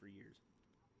houses for years.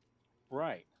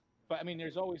 Right, but I mean,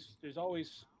 there's always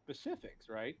specifics,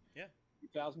 right? Yeah.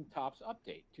 2000 Topps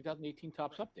update, 2018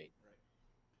 Topps Right. update. Right.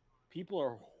 People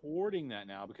are hoarding that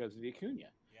now because of the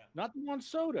Acuna, Yeah. not the Juan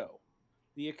Soto,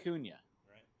 the Acuna.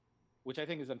 Right. Which I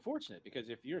think is unfortunate because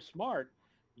if you're smart,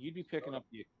 you'd be picking up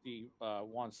the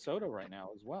Juan Soto right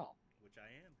now as well. Which I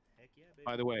am. Heck yeah, baby.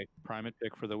 By the way, Primate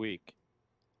pick for the week,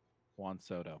 Juan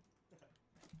Soto.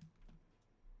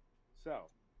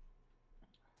 So,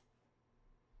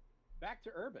 back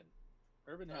to Urban.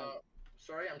 Urban has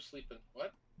Sorry, I'm sleeping.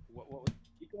 What?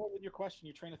 keep going with your question,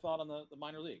 your train of thought on the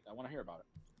minor league. I want to hear about it.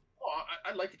 Oh,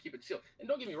 I'd like to keep it sealed. And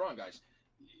don't get me wrong, guys.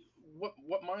 What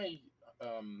my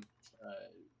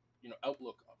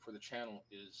outlook for the channel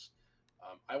is,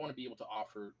 I want to be able to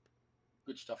offer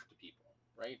good stuff to people,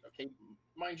 right? Okay,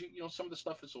 mind you, some of the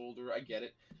stuff is older. I get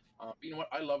it. But you know what?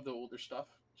 I love the older stuff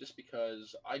just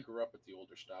because I grew up with the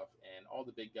older stuff and all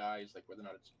the big guys, like whether or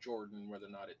not it's Jordan, whether or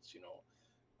not it's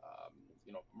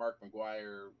Mark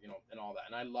McGuire, and all that.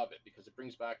 And I love it because it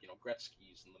brings back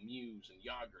Gretzky's and Lemieux and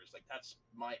Yagers. Like that's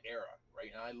my era,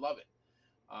 right? And I love it.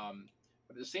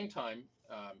 But at the same time,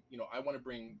 I want to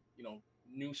bring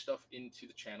new stuff into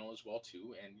the channel as well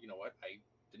too. And you know what? I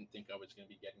didn't think I was going to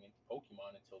be getting into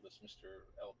Pokemon until this Mr.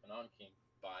 El Canon came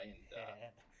by, and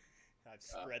I've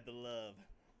spread the love.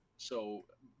 so,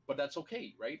 but that's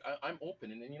okay, right? I'm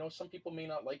open, and some people may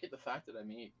not like it. The fact that I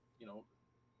may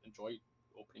enjoy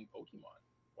opening Pokemon,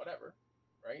 whatever,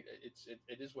 right?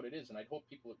 It is what it is, and I hope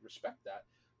people respect that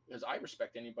because I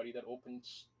respect anybody that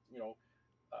opens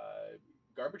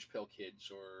Garbage Pail Kids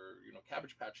or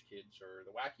Cabbage Patch Kids or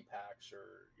the Wacky Packs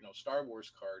or Star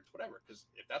Wars cards, whatever. Because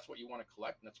if that's what you want to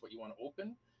collect and that's what you want to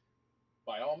open,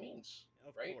 by all means,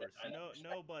 Of right? course, And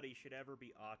nobody should ever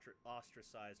be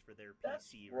ostracized for their That's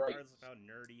PC, right. regardless of how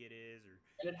nerdy it is or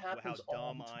and it how happens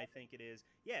all dumb the I time. think it is.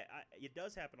 Yeah, it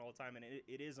does happen all the time, and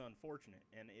it is unfortunate,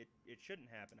 and it shouldn't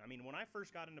happen. I mean, when I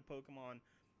first got into Pokemon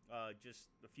just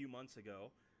a few months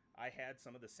ago, I had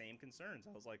some of the same concerns.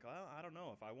 I was like, well, I don't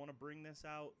know if I want to bring this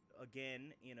out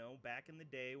again. Back in the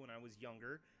day when I was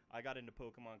younger, I got into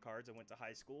Pokemon cards. I went to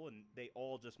high school, and they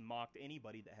all just mocked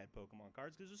anybody that had Pokemon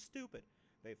cards because it was stupid,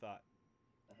 they thought.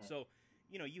 Mhm. So,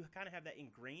 you kind of have that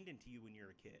ingrained into you when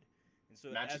you're a kid. And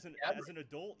so Magic as the an Gathering.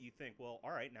 adult, you think, well,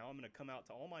 all right, now I'm going to come out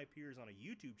to all my peers on a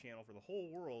YouTube channel for the whole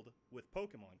world with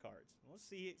Pokemon cards. Let's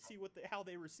see how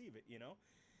they receive it,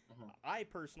 Mhm. I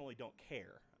personally don't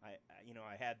care.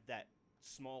 I had that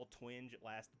small twinge. It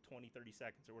lasted 20, 30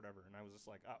 seconds or whatever, and I was just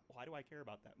like, why do I care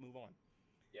about that? Move on.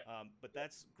 Yeah. But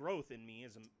that's growth in me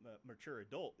as a mature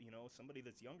adult. Somebody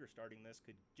that's younger starting this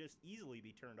could just easily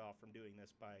be turned off from doing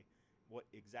this by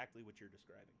exactly what you're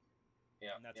describing.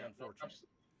 Yeah, And that's yeah. No, unfortunate.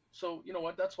 so you know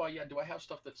what? That's why. Yeah. Do I have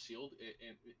stuff that's sealed?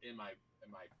 Am I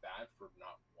bad for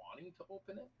not wanting to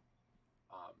open it?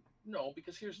 No,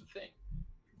 because here's the thing.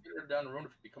 Later down the road,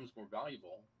 if it becomes more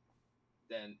valuable,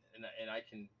 then and I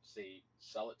can say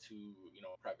sell it to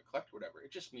a private collector, whatever.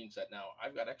 It just means that now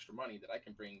I've got extra money that I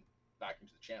can bring back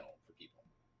into the channel for people,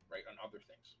 right? On other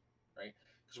things, right?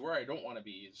 Because where I don't want to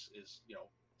be is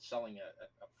selling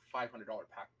a $500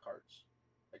 pack of cards.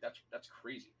 Like that's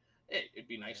crazy. Hey, it'd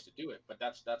be nice to do it, but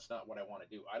that's not what I want to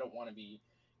do. I don't want to be,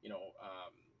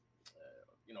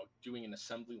 doing an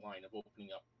assembly line of opening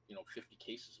up 50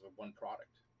 cases of one product,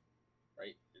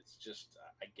 right? It's just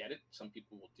I get it. Some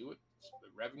people will do it. It's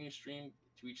a revenue stream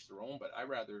to each their own, but I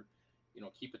rather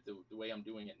keep it the way I'm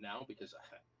doing it now because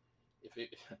if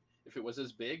it if it was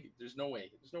as big, there's no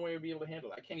way I'd be able to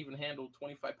handle it. I can't even handle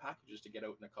 25 packages to get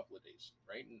out in a couple of days,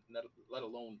 right? And let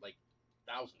alone like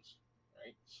thousands,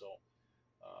 right? So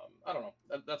I don't know.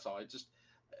 That's all. I just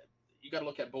you got to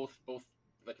look at both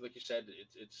like you said,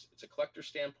 it's a collector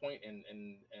standpoint and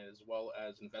as well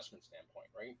as investment standpoint,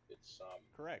 right? It's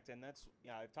Correct, and that's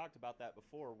I've talked about that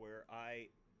before, where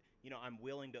I'm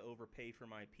willing to overpay for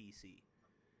my PC,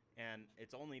 and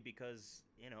it's only because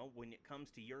when it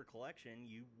comes to your collection,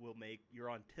 you're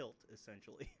on tilt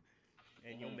essentially,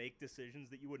 and you'll make decisions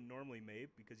that you wouldn't normally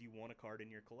make because you want a card in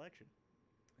your collection.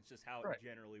 It's just how it Right.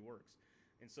 generally works.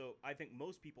 And so I think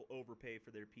most people overpay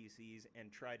for their PCs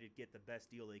and try to get the best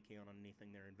deal they can on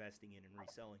anything they're investing in and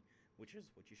reselling, which is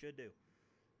what you should do.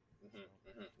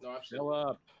 No, absolutely.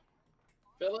 Philip.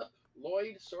 Philip,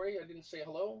 Lloyd, sorry, I didn't say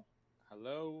hello.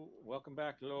 Hello. Welcome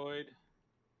back, Lloyd.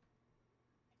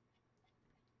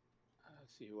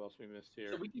 Let's see who else we missed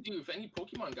here. So we could do, if any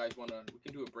Pokemon guys wanna, we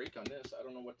can do a break on this. I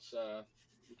don't know what's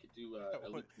we could do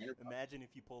Elite Trainer Box. Imagine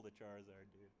if you pulled a Charizard,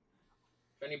 dude.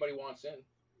 If anybody wants in.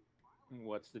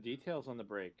 What's the details on the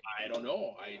break? I don't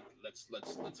know. Let's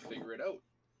figure it out.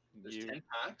 There's You 10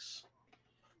 packs.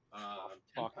 10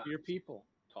 talk packs. to your people.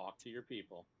 Talk to your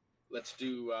people. Let's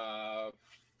do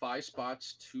 5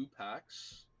 spots, 2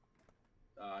 packs,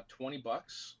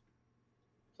 $20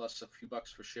 plus a few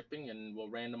bucks for shipping, and we'll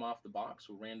random off the box.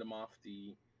 We'll random off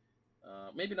the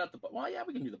maybe not the well, yeah,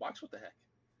 we can do the box. What the heck?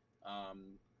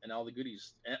 And all the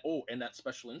goodies. And that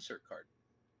special insert card.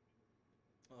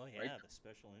 Oh yeah, Right? the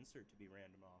special insert to be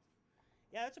random off.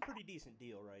 Yeah, that's a pretty decent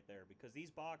deal right there, because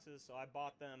these boxes, so I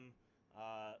bought them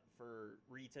for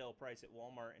retail price at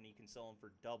Walmart, and you can sell them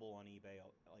for double on eBay,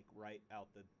 like right out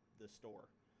the store.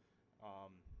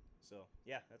 So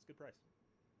yeah, that's a good price.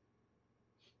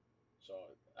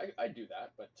 So I do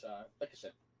that, but like I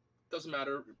said, doesn't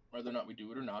matter whether or not we do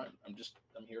it or not. I'm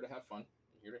here to have fun.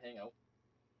 I'm here to hang out.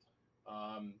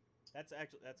 That's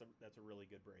a really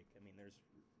good break. I mean, there's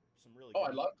some really Oh,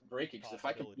 good I love breaking, because if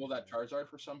I could pull that possibilities Charizard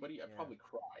for somebody, I'd Yeah. probably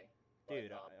cry. dude.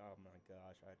 But, Oh my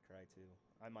gosh, I'd cry too.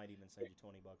 I might even send you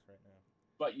 $20 right now.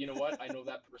 but you know what? I know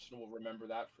that person will remember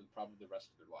that for probably the rest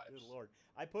of their lives. Good lord!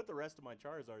 I put the rest of my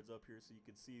Charizards up here so you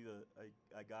could see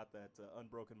I got that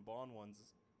Unbroken Bonds one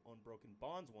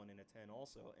in a 10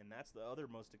 also, and that's the other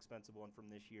most expensive one from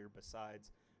this year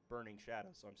besides Burning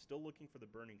Shadows. So I'm still looking for the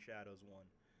Burning Shadows one,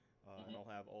 and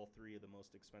I'll have all 3 of the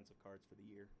most expensive cards for the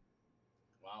year.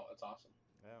 Wow, that's awesome.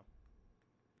 Yeah.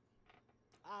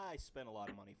 I spent a lot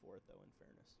of money for it, though, in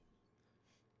fairness.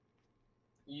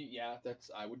 Yeah,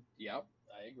 I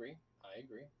agree.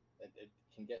 It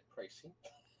can get pricey.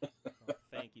 Oh,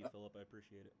 thank you, Philip. I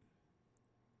appreciate it.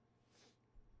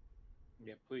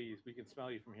 Yeah, please. We can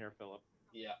smell you from here, Philip.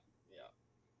 Yeah.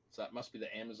 So that must be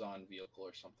the Amazon vehicle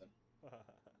or something.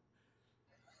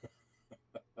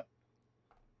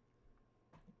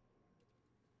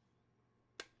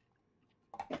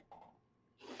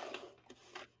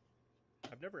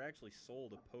 I've never actually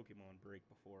sold a Pokemon break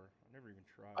before. I've never even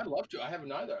tried. I'd love to. I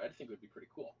haven't either. I think it would be pretty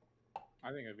cool.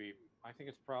 I think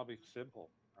it's probably simple,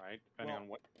 right? Depending on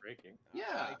what you're breaking.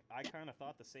 Yeah. I kind of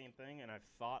thought the same thing, and I've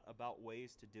thought about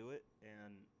ways to do it,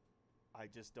 and I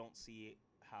just don't see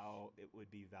how it would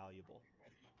be valuable.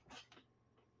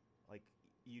 Like,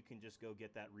 you can just go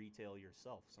get that retail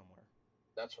yourself somewhere.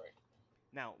 That's right.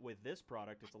 Now, with this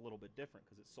product, it's a little bit different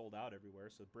because it's sold out everywhere,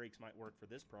 so breaks might work for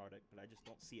this product, but I just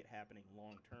don't see it happening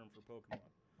long-term for Pokemon.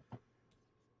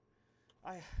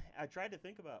 I tried to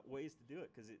think about ways to do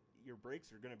it, because your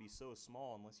breaks are going to be so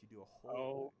small unless you do a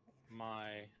whole... Oh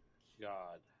my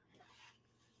god.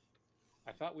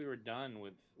 I thought we were done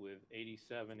with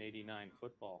 87, 89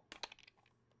 football.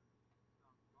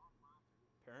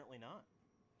 Apparently not.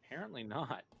 Apparently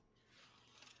not.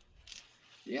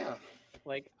 Yeah.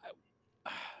 Like,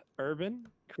 Urban,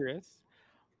 Chris,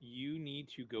 you need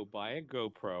to go buy a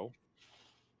GoPro.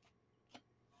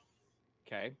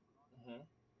 Okay.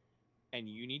 And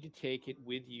you need to take it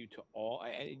with you to all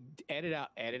edit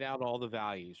out all the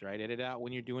values, right? Edit out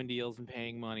when you're doing deals and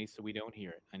paying money so we don't hear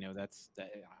it. I know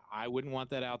I wouldn't want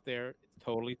that out there. It's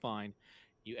totally fine.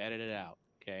 You edit it out,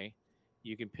 okay?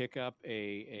 You can pick up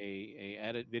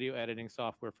a video editing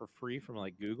software for free from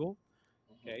like Google,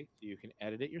 okay? So you can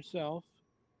edit it yourself.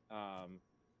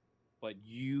 But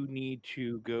you need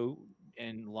to go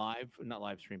and not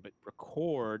live stream, but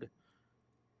record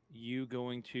you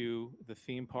going to the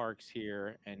theme parks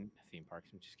here and theme parks.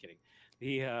 I'm just kidding.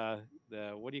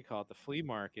 The what do you call it? The flea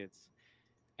markets,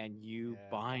 and you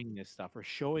buying this stuff or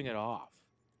showing it off,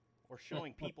 or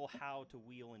showing people how to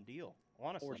wheel and deal.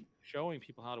 Honestly, or showing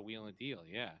people how to wheel and deal.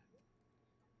 Yeah.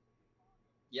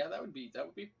 Yeah, that would be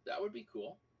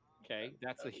cool. Okay,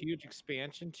 that's a huge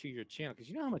expansion to your channel, because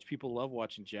you know how much people love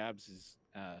watching Jabs'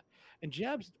 and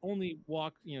Jabs only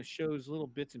shows little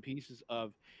bits and pieces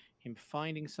of him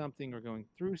finding something or going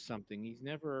through something. He's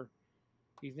never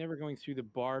he's never going through the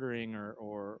bartering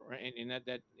and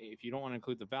that if you don't want to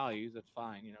include the values, that's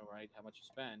fine, right? How much you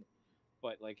spend,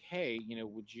 but like, hey,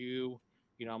 would you,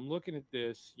 I'm looking at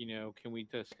this, can we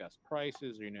discuss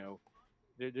prices, or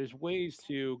there's ways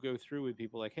to go through with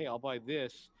people like, hey, I'll buy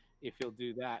this if you'll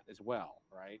do that as well,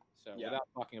 right? So Yeah, without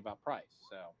talking about price.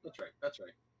 So that's right. That's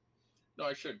right. No,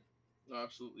 I should. No,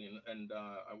 absolutely. And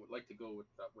I would like to go with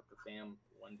the fam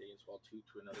one day as well too,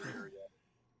 to another area.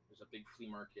 There's a big flea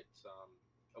market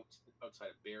outside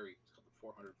of Barrie. It's called the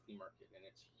 400 Flea Market, and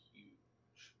it's huge.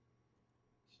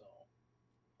 So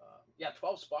yeah,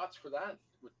 12 spots for that.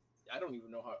 With I don't even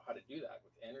know how to do that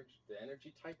with the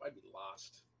energy type. I'd be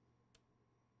lost.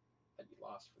 I'd be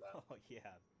lost for that. Oh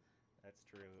yeah, that's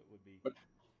true. It would be. But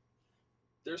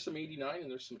there's some 89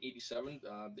 and there's some 87.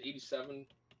 The 87,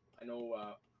 I know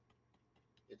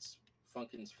it's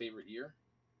Funkin's favorite year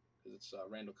because it's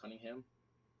Randall Cunningham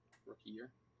rookie year.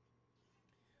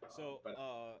 So, But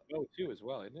Bo too as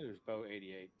well, isn't it? There's Bo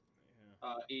 88.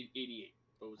 yeah. 88,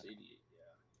 Bo's 88. Yeah,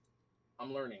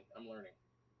 I'm learning. I'm learning.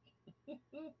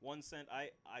 1 cent. I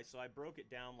broke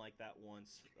it down like that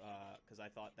once because I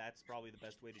thought that's probably the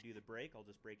best way to do the break. I'll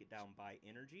just break it down by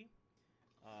energy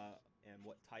and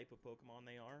what type of Pokemon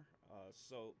they are.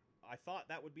 So I thought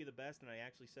that would be the best, and I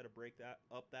actually set a break that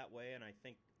up that way. And I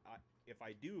think if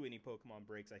I do any Pokemon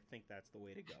breaks, I think that's the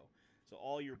way to go. So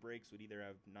all your breaks would either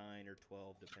have 9 or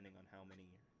 12, depending on how many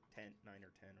 9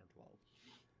 or 10 or 12,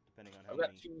 depending on how I've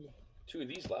got many. two of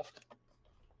these left.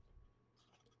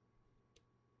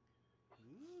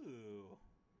 Ooh.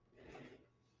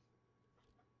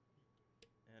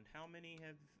 And how many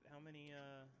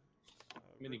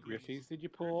Many rookies- Griffies did you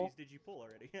pull? Griffies did you pull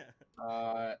already? Yeah.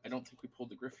 I don't think we pulled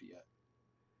the Griffey yet.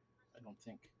 I don't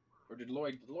think. Or did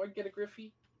Lloyd? Did Lloyd get a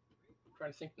Griffey? I'm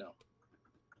trying to think now.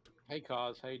 Hey,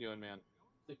 Cause, how you doing, man?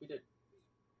 I think we did.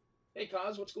 Hey,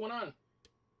 Kaz, what's going on?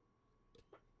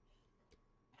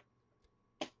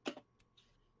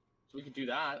 So we could do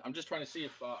that. I'm just trying to see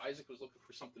if Isaac was looking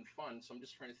for something fun, so I'm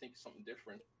just trying to think of something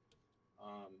different.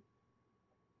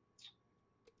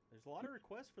 There's a lot of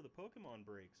requests for the Pokemon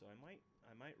break, so I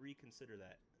might reconsider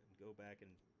that and go back and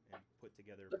put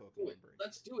together a Pokemon break.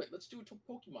 Let's do it. Let's do it to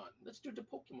Pokemon. Let's do it to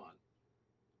Pokemon.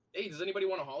 Hey, does anybody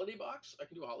want a holiday box? I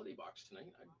can do a holiday box tonight.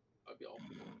 I'd be all.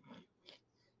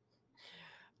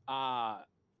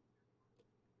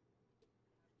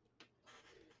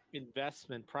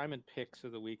 Investment Primant picks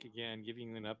of the week again,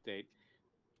 giving you an update.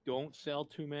 Don't sell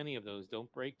too many of those.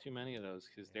 Don't break too many of those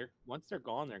because once they're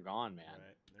gone, man. Right,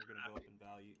 they're gonna go up in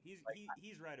value.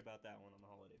 He's right about that one on the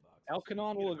holiday box.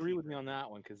 Elkanon will agree with me on that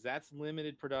one because that's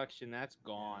limited production. That's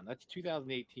gone. That's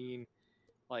 2018.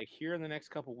 Like here in the next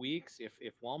couple weeks,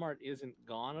 if Walmart isn't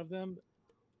gone of them,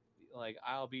 like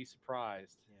I'll be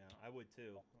surprised. Yeah, I would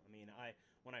too. I mean,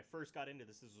 when I first got into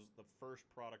this was the first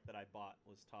product that I bought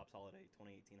was Topps Holiday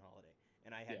 2018 Holiday,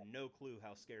 and I had no clue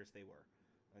how scarce they were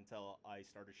until I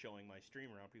started showing my stream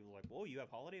around. People were like, "Whoa, you have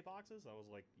holiday boxes?" I was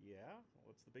like, "Yeah,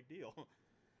 what's the big deal?"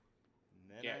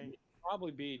 And then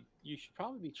you should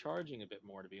probably be charging a bit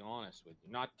more, to be honest with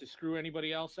you. Not to screw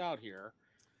anybody else out here.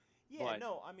 Yeah,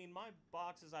 no, I mean my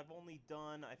boxes I've only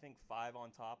done I think 5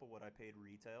 on top of what I paid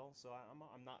retail, so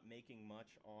I'm not making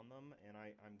much on them, and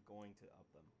I'm going to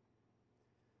up them.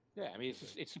 Yeah, I mean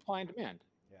it's supply and demand,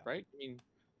 Yeah. right? I mean,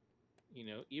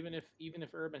 even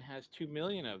if Urban has 2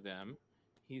 million of them,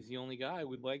 he's the only guy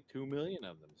with like 2 million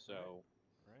of them. So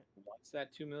Right. once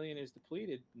that 2 million is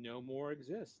depleted, no more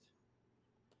exist.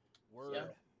 Word.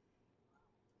 Yeah.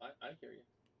 I hear you.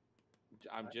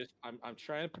 I'm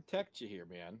trying to protect you here,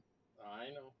 man.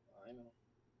 I know.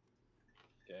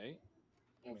 Okay.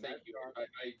 Well, thank you.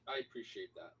 I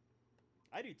appreciate that.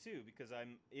 I do too, because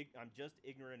I'm just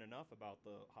ignorant enough about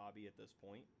the hobby at this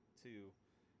point to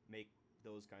make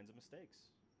those kinds of mistakes.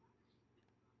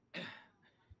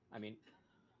 I mean,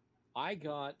 I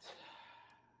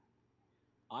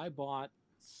bought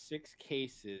 6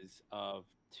 cases of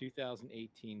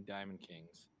 2018 Diamond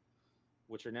Kings,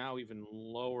 which are now even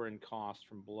lower in cost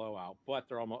from Blowout, but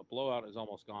Blowout is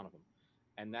almost gone of them,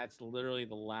 and that's literally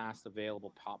the last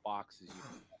available pop boxes you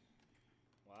can get.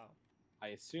 Wow. I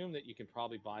assume that you can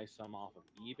probably buy some off of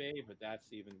eBay, but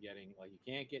that's even getting like you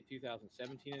can't get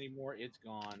 2017 anymore. It's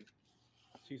gone.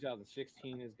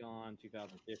 2016 is gone.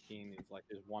 2015 is like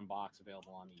there's one box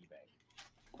available on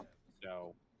eBay.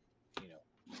 So,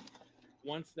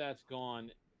 once that's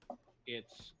gone,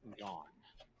 it's gone.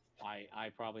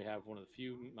 I probably have one of the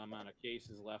few amount of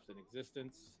cases left in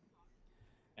existence,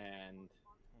 and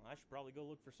Well, I should probably go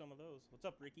look for some of those. What's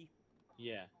up, Ricky?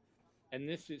 yeah, and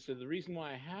this is so the reason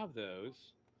why I have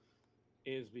those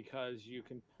is because you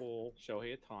can pull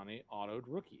Shohei Ohtani autoed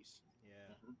rookies.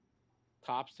 Yeah. Mhm.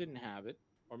 Topps didn't have it,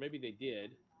 or maybe they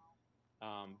did,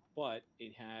 but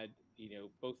it had,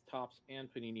 both Topps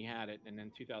and Panini had it, and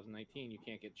then 2019 you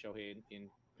can't get Shohei in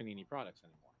Panini products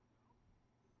anymore.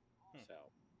 Hmm.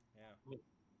 So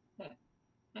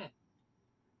Yeah.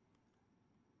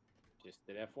 just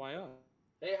an FYI.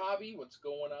 Hey, Hobby, what's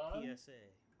going on? PSA.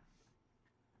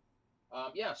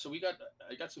 Yeah, so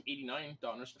I got some 89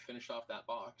 Donners to finish off that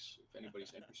box. If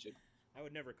anybody's interested. I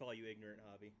would never call you ignorant,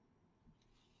 Hobby.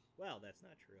 Well, that's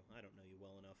not true. I don't know you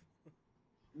well enough.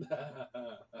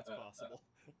 It's possible.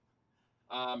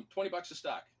 $20 a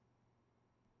stack,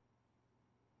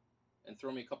 and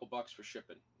throw me a couple bucks for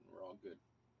shipping. We're all good,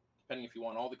 depending if you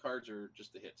want all the cards or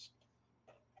just the hits.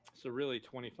 So really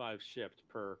 25 shipped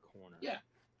per corner. Yeah,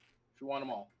 if you want them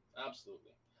all,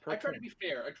 absolutely. Per I try to corner. be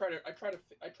fair. I try to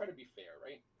be fair,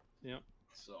 right? Yeah.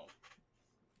 So,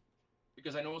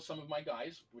 because I know some of my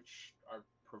guys, which are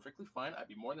perfectly fine. I'd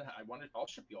be more than I'll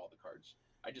ship you all the cards.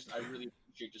 I really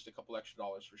appreciate just a couple extra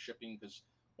dollars for shipping, because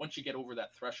once you get over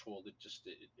that threshold, it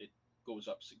goes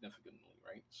up significantly,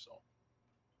 right? So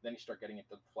then you start getting into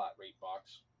the flat rate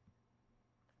box.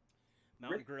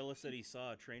 Mountain Gorilla said he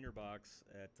saw a trainer box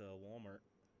at Walmart.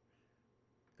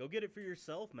 Go get it for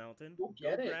yourself, Mountain. Go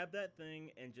get it. Grab that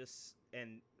thing and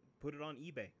put it on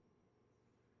eBay.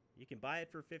 You can buy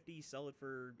it for 50, sell it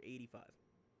for 85.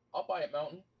 I'll buy it,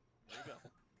 Mountain. There you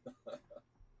go.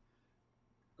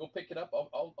 Go pick it up.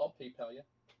 I'll PayPal you.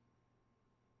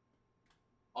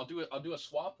 I'll do a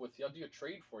swap with you. I'll do a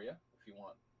trade for you if you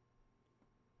want.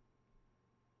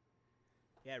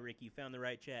 Yeah, Rick, you found the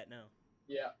right chat now.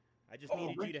 Yeah. I just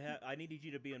needed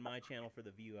you to be in my channel for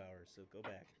the view hours, so go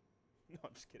back. No,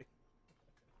 I'm just kidding.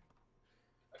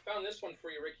 I found this one for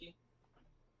you, Ricky.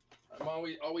 I'm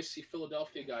always see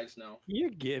Philadelphia guys now. You're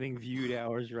getting viewed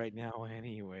hours right now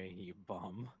anyway, you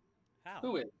bum. How?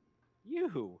 Who is?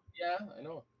 You. Yeah, I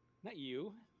know. Not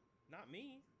you. Not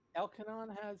me.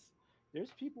 Elkanon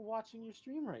there's people watching your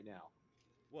stream right now.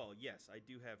 Well, yes, I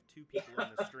do have 2 people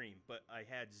in the stream, but I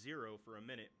had 0 for a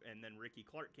minute, and then Ricky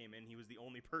Clark came in. He was the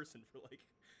only person for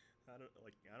I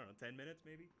don't know, 10 minutes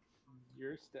maybe.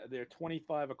 They're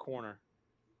 25 a corner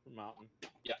from Mountain.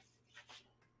 Yeah.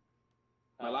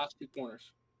 My last 2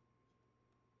 corners.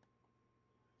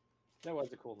 That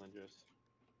was a cool ninjas.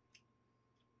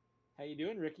 How you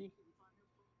doing, Ricky?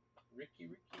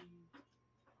 Ricky.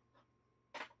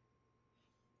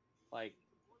 Like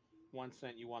 1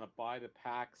 cent, you want to buy the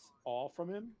packs all from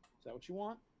him? Is that what you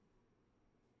want?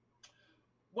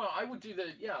 Well, I would do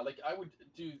I would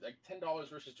do like $10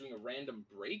 versus doing a random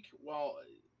break. Well,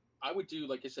 I would do,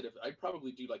 like I said, I'd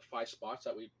probably do like 5 spots.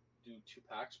 That way, do 2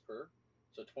 packs per.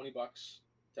 So $20, $10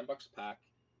 a pack,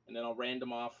 and then I'll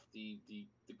random off the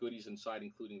goodies inside,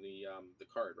 including the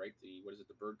card, right? The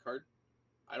bird card?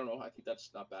 I don't know. I think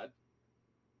that's not bad.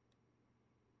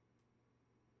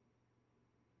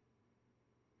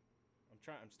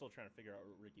 I'm still trying to figure out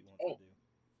what Ricky wants to do.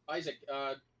 Isaac,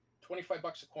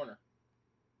 $25 a corner.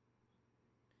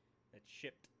 That's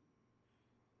shipped.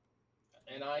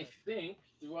 And I think,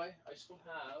 I still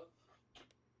have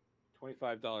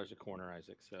 $25 a corner,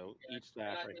 Isaac. So Yeah, each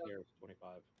stack right here is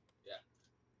 25. Yeah.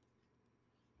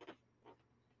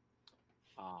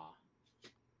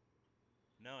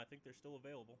 No, I think they're still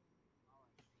available.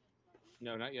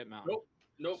 No, not yet, Mountain.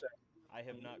 Nope. I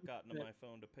have not gotten to my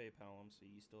phone to PayPal them, so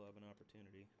you still have an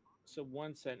opportunity. So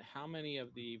 1 cent, how many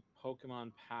of the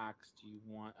Pokemon packs do you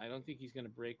want? I don't think he's going to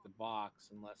break the box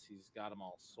unless he's got them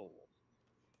all sold.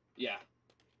 Yeah.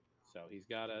 So he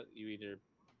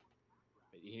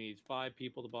needs 5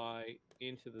 people to buy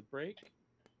into the break.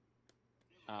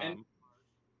 And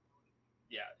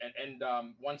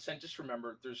 1 cent, just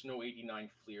remember, there's no 89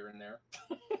 Fleer in there.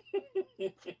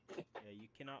 Yeah, you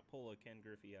cannot pull a Ken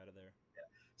Griffey out of there.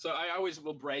 So I always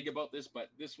will brag about this, but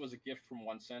this was a gift from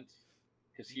 1 cent,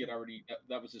 because he had already,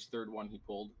 that was his 3rd one he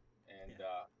pulled, and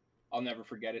I'll never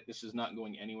forget it. This is not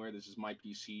going anywhere. This is my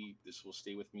PC. This will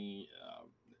stay with me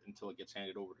until it gets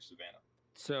handed over to Savannah.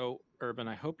 So, Urban,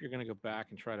 I hope you're going to go back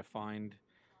and try to find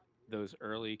those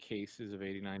early cases of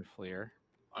 89 Fleer.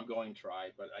 I'm going to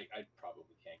try, but I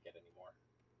probably can't get any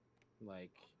more.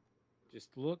 Like, just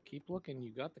keep looking. You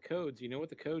got the codes. You know what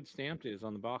the code stamped is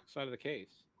on the box side of the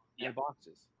case. Yeah. And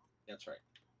boxes. That's right.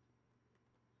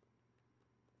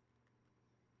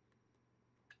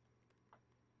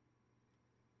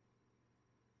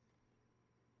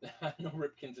 No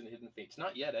Ripkins and Hidden Fates.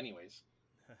 Not yet, anyways.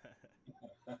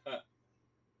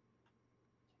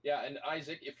 Yeah, and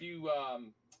Isaac, if you,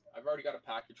 I've already got a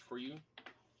package for you,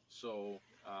 so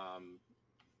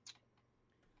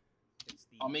It's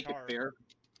the I'll make it fair,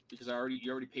 because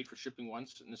you already paid for shipping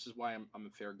once, and this is why I'm a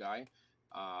fair guy.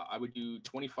 I would do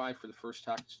 25 for the first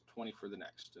tax, 20 for the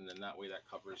next, and then that way that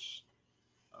covers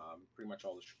pretty much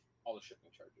all the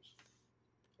shipping charges.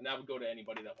 And that would go to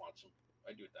anybody that wants them.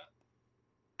 I do it that.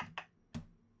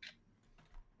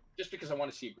 Just because I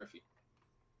want to see a Griffey.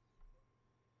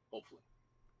 Hopefully.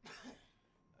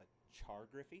 A Char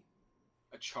Griffey?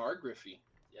 A Char Griffey,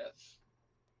 yes.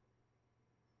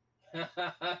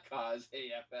 Cause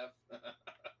AFF.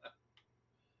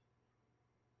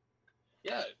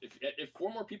 Yeah, if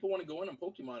 4 more people want to go in on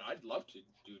Pokemon, I'd love to,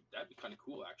 dude. That'd be kind of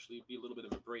cool, actually. It'd be a little bit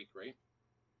of a break, right?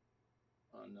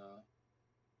 On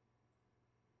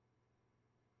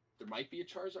there might be a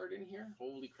Charizard in here.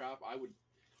 Holy crap! I would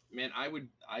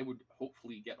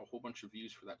hopefully get a whole bunch of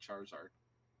views for that Charizard.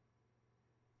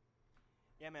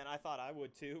 Yeah, man, I thought I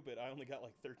would too, but I only got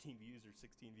like 13 views or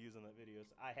 16 views on that video,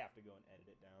 so I have to go and edit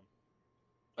it down.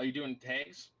 Are you doing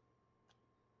tags?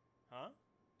 Huh?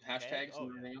 Hashtags Oh,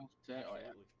 and everything else? Oh, yeah.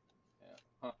 Absolutely. Yeah.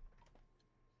 Huh.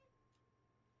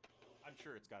 I'm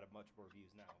sure it's got a much more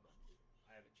views now, but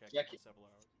I haven't checked Yeah, it in several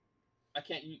hours. I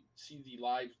can't see the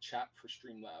live chat for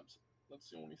Streamlabs. That's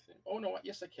the only thing. Oh, no.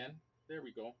 Yes, I can. There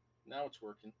we go. Now it's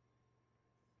working.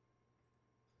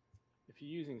 If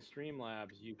you're using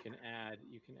Streamlabs, you can add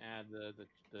the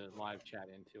live chat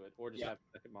into it, or just have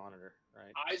a second monitor,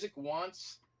 right? Isaac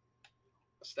wants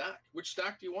a stack. Which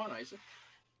stack do you want, Isaac?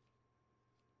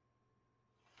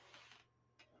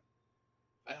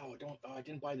 Oh, I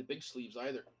didn't buy the big sleeves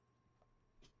either.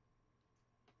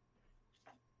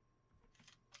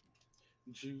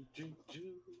 Do do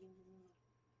do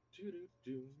do do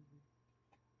do.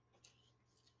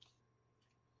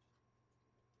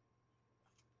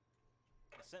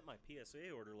 I sent my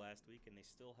PSA order last week, and they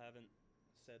still haven't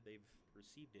said they've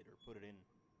received it or put it in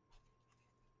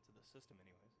to the system,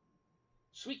 anyways.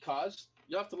 Sweet cause.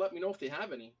 You'll have to let me know if they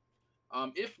have any.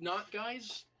 If not,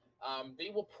 guys, they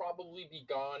will probably be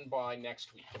gone by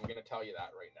next week. I'm going to tell you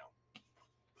that right now.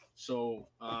 So,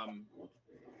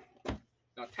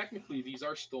 now technically these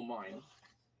are still mine,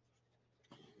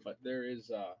 but there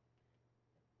is a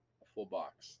full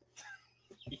box.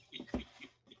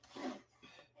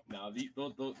 Now,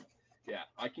 those, yeah,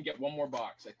 I can get one more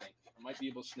box. I think I might be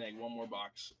able to snag one more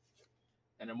box,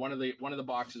 and then one of the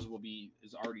boxes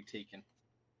is already taken.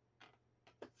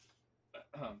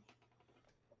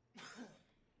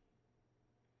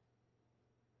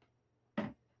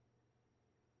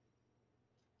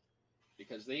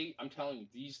 Because I'm telling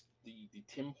you, the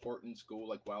Tim Hortons go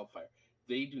like wildfire.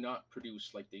 They do not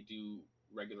produce like they do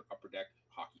regular Upper Deck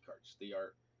hockey cards. They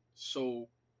are so,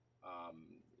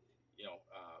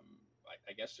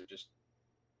 I guess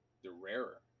they're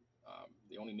rarer.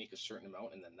 They only make a certain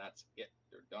amount, and then that's it.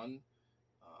 They're done.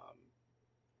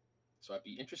 So I'd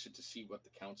be interested to see what the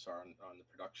counts are on the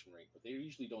production rate, but they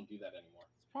usually don't do that anymore.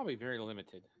 It's probably very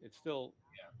limited. It's still,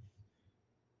 yeah.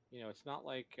 it's not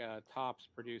like Topps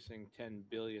producing 10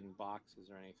 billion boxes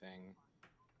or anything.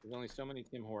 There's only so many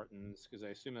Tim Hortons, because I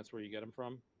assume that's where you get them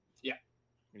from. Yeah.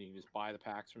 And you can just buy the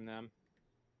packs from them.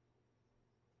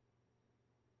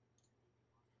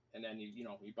 And then you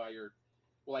buy your.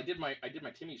 Well, I did my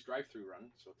Timmy's drive-through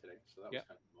run today, so that was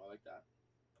kind of cool. I like that.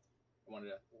 I wanted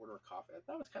to order a coffee.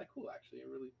 That was kind of cool, actually. I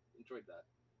really enjoyed that.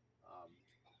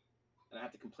 And I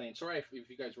had to complain. Sorry if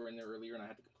you guys were in there earlier, and I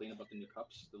had to complain about the new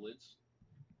cups, the lids.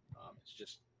 It's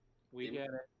just. We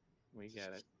get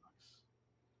it.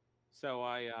 So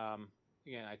I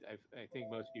think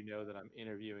most of you know that I'm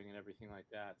interviewing and everything like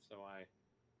that. So I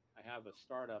have a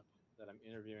startup that I'm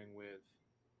interviewing with.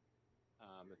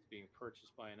 It's being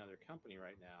purchased by another company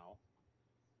right now,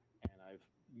 and I've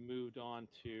moved on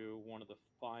to one of the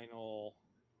final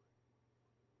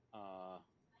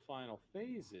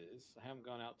phases. I haven't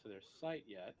gone out to their site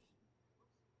yet,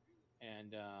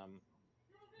 and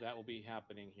that will be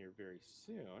happening here very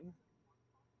soon.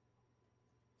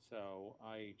 So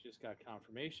I just got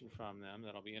confirmation from them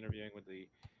that I'll be interviewing with the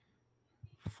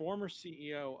former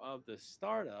CEO of the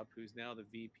startup, who's now the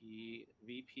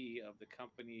VP of the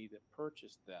company that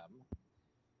purchased them,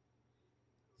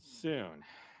 soon.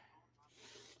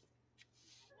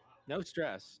 No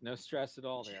stress at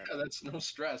all there. Yeah, that's no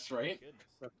stress, right?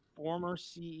 Goodness. The former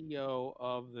CEO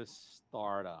of the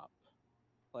startup.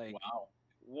 Like,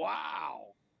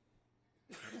 wow.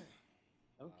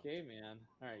 Okay, man.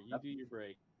 All right, you do your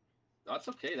break. That's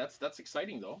okay. That's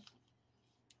exciting though.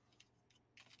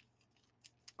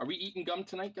 Are we eating gum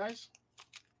tonight, guys?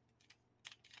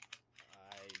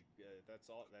 That's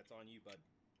all. That's on you,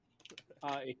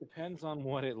 bud. It depends on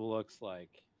what it looks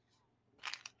like.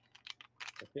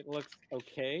 If it looks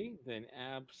okay, then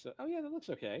oh yeah, that looks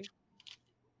okay.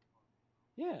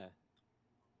 Yeah.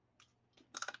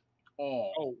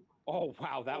 Oh. Oh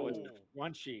wow, that was Oh.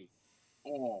 crunchy.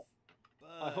 Oh,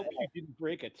 I hope Bud. you didn't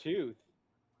break a tooth,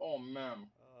 oh man.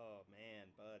 Oh man,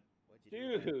 Bud, what'd you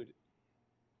do? Man? dude.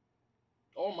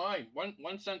 Oh my.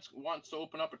 One cent wants to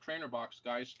open up a trainer box,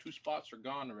 guys. 2 spots are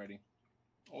gone already.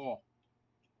 Oh,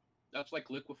 that's like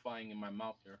liquefying in my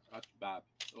mouth here. That's bad.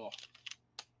 Oh,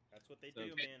 That's what they So-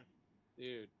 do, man.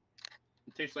 Dude,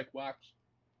 it tastes like wax.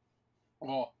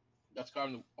 Oh, that's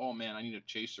gotten. Oh man, I need a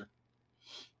chaser.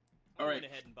 I All went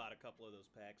right. ahead and bought a couple of those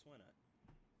packs. Why not?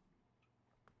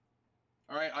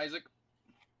 All right, Isaac.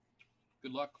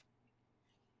 Good luck.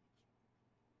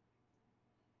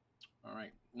 All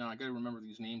right. Now I gotta remember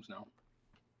these names now.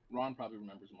 Ron probably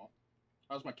remembers them all.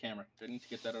 How's my camera? Do I need to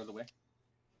get that out of the way?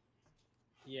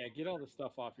 yeah, get all the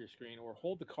stuff off your screen, or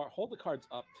hold the cards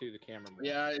up to the camera more.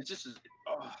 Yeah, it's just.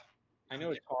 Oh, I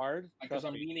know it's hard because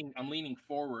trust me. I'm leaning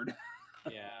forward.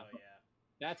 Yeah, Oh yeah.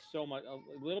 that's so much. A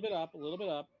little bit up, a little bit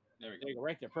up. There we There you go. go,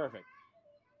 right there, perfect.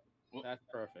 Whoop. That's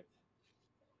perfect.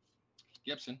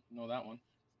 Gibson, know that one.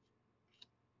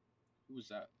 Who was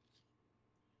that?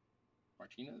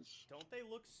 Martinez? Don't they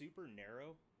look super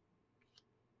narrow?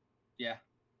 Yeah.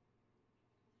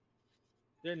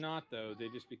 They're not though. They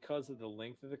just because of the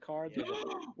length of the card. Yeah.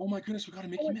 Oh my goodness, we got a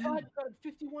Mickey Oh my God, Mantle. you got a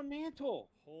 51 mantle.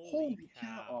 Holy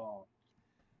cow! Oh.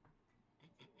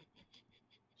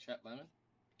 Chet Lemon?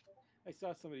 I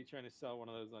saw somebody trying to sell one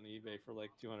of those on eBay for like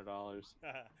 $200.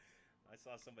 I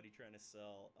saw somebody trying to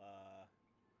sell.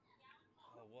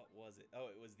 Oh, what was it? Oh,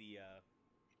 it was the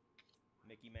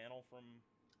Mickey Mantle from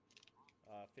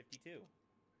 52, and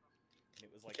it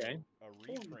was like Okay. a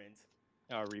reprint,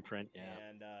 Oh, reprint. Yeah.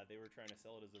 and they were trying to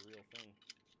sell it as the real thing.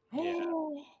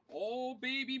 Yeah. Oh,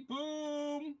 baby,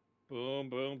 boom! Boom,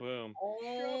 boom, boom.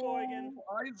 Sheboygan.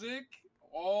 Isaac!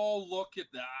 Oh, look at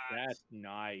that! That's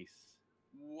nice.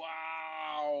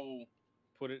 Wow!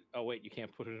 Put it. Oh wait, you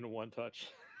can't put it in a one touch.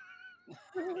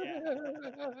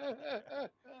 Yeah.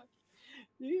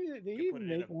 They You even put it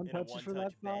make in one a touches for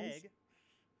that one-touch size. bag.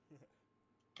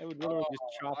 I would literally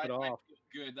just chop it I off.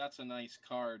 feel good. That's a nice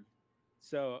card.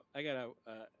 So I got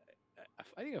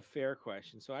I think a fair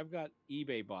question. So I've got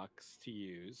eBay bucks to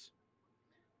use,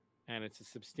 and it's a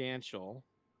substantial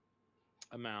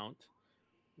amount.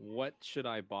 What should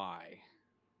I buy?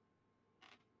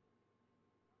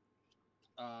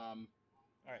 Um,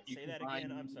 All right, You say can that buy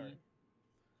again. I'm me- sorry.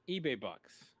 eBay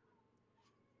bucks.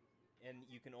 And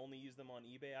you can only use them on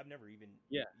eBay. I've never even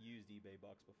Yeah. used eBay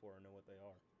bucks before. I know what they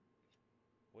are.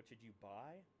 What should you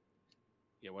buy?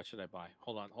 Yeah, what should I buy?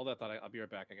 Hold on, hold that thought. I'll be right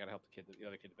back. I gotta help the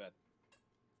other kid to bed.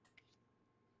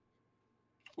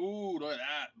 ooh, look at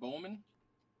that. Bowman.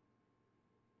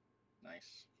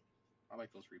 Nice. I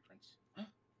like those reprints.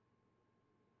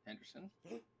 Henderson.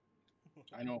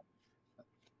 I know.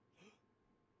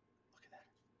 Look at that.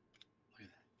 Look at that.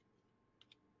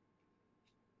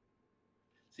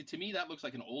 See, to me, that looks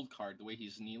like an old card, the way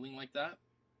he's kneeling like that.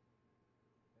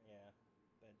 Yeah,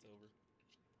 bent over.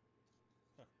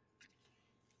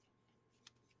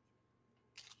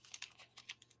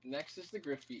 Next is the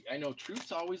Griffey. I know,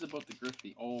 truth's always about the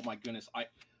Griffey. Oh, my goodness.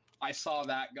 I saw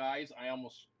that, guys. I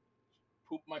almost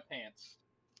pooped my pants.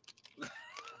 Oh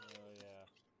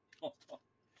yeah.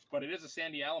 But it is a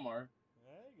Sandy Alomar.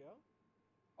 There you go.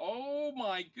 Oh,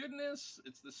 my goodness.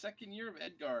 It's the second year of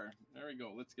Edgar. There we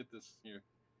go. Let's get this here.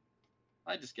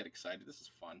 I just get excited. This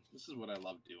is fun. This is what I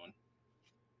love doing.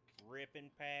 Ripping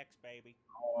packs, baby.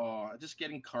 Oh, just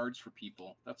getting cards for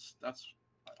people.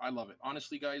 I love it.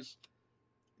 Honestly, guys,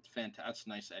 it's fantastic. That's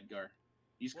nice, Edgar.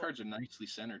 These Well- cards are nicely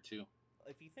centered too.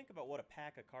 If you think about what a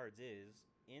pack of cards is,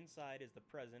 inside is the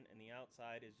present and the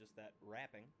outside is just that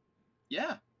wrapping.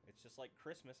 Yeah, It's just like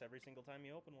Christmas every single time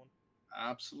you open one.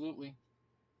 absolutely.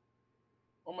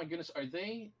 Oh my goodness, are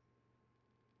they?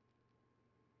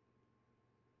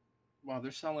 Wow,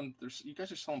 they're selling. You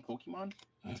guys are selling Pokemon.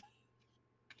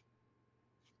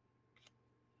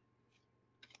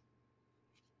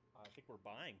 I think we're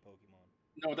buying Pokemon.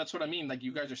 No, that's what I mean. Like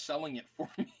you guys are selling it for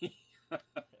me. I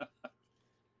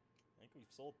think we've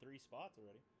sold 3 spots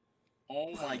already.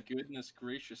 Oh my goodness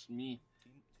gracious me!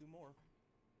 Two more.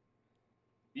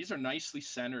 These are nicely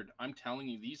centered. I'm telling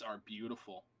you, these are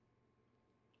beautiful.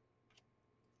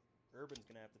 Urban's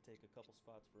gonna have to take a couple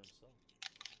spots for himself.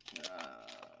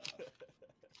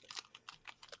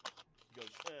 He goes,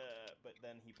 but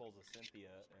then he pulls a Cynthia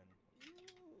and.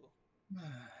 Ooh.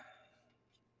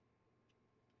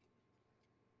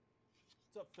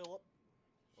 What's up, Philip?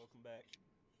 Welcome back.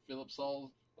 Phillips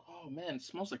all. Oh man, it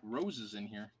smells like roses in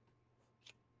here.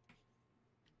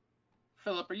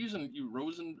 Philip, are you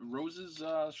using roses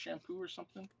shampoo or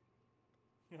something?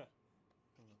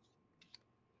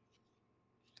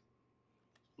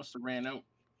 Must have ran out.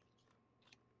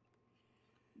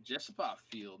 Jessup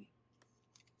Field.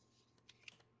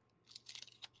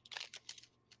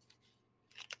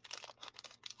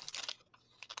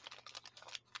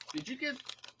 Did you get?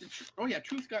 Oh yeah,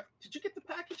 Truth got. Did you get the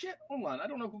package yet? Hold on, I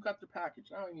don't know who got the package.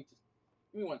 Now I need to.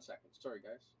 Give me 1 second. Sorry,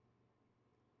 guys.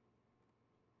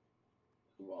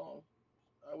 Who all?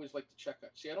 I always like to check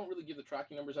that. See, I don't really give the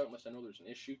tracking numbers out unless I know there's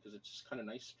an issue, because it's just kind of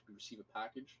nice to receive a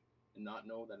package and not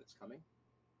know that it's coming.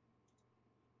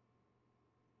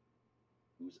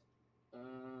 Who's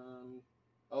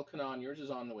Elkanon, yours is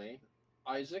on the way.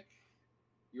 Isaac,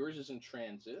 yours is in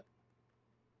transit.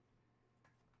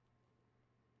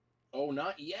 Oh,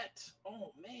 not yet.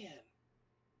 Oh man.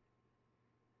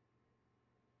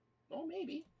 Oh,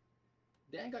 maybe.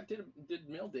 Dan did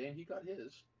mail day and he got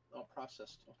his. Oh,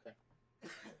 processed. Okay.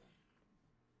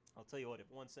 I'll tell you what, if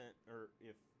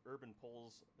if Urban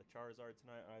pulls a Charizard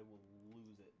tonight, I will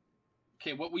lose it.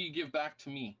 Okay, what will you give back to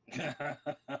me?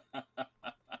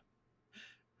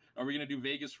 Are we gonna do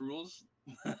Vegas rules?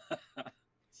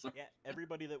 Yeah,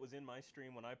 everybody that was in my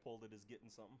stream when I pulled it is getting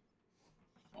something.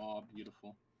 Oh,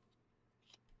 beautiful.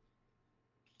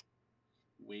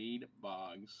 Wade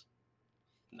Boggs.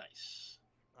 Nice.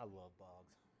 I love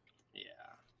Boggs. Yeah.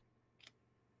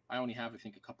 I only have, I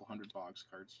think, a couple hundred Boggs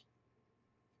cards.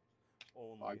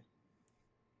 Only.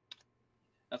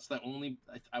 That's the only.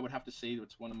 I would have to say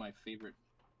it's one of my favorite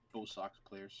Bo Sox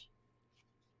players.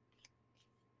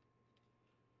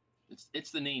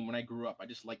 It's the name. When I grew up, I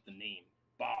just liked the name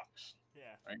Boggs.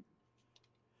 Yeah. Right.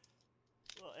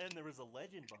 Well, and there was a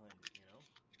legend behind it, you know.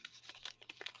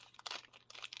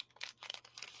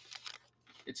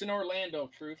 It's in Orlando,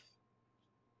 Truth.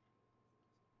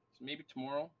 So maybe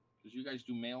tomorrow, because you guys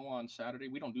do mail on Saturday.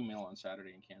 We don't do mail on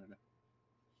Saturday in Canada.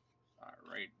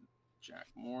 All right, Jack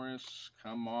Morris,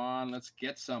 come on, let's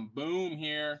get some boom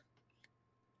here.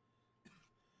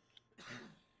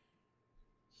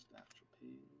 Staff Page,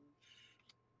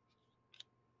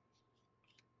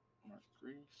 Mark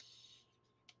Grace.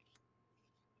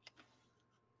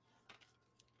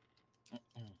 All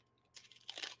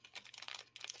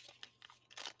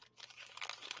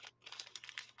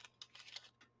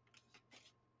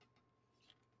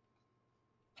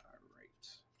right,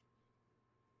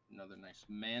 another nice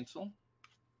mantle.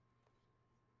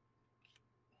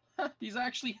 He's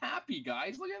actually happy,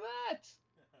 guys. Look at that.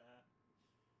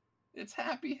 It's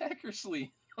Happy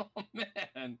Heckersley. Oh,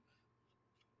 man.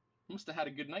 Must have had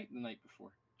a good night the night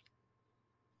before.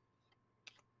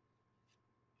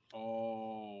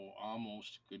 Oh,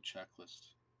 almost. Good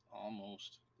checklist.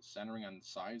 Almost. The centering on the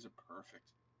sides are perfect.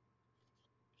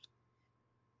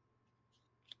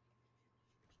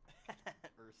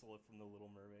 Ursula from The Little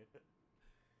Mermaid.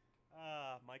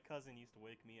 My cousin used to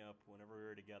wake me up whenever we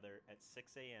were together at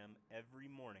 6 a.m. every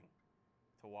morning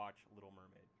to watch Little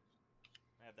Mermaid.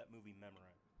 I have that movie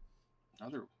memorized.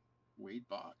 Another Wade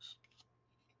box.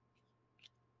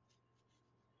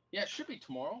 Yeah, it should be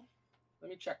tomorrow. Let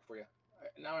me check for you.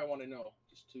 Now I want to know,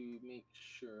 just to make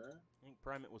sure. I think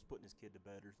Primate was putting his kid to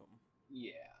bed or something.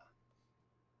 Yeah.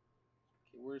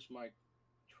 Okay, where's my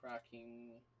tracking?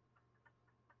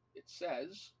 It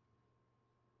says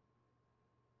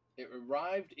it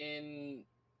arrived in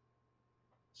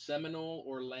Seminole,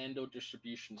 Orlando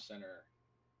Distribution Center.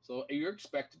 So you're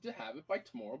expected to have it by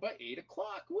tomorrow by 8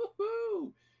 o'clock.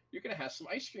 Woohoo! You're going to have some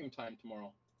ice cream time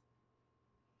tomorrow.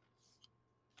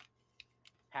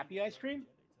 Happy ice cream?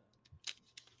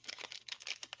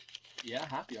 Yeah,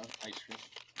 happy ice cream.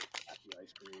 Happy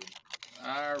ice cream.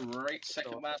 All right,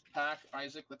 second last pack.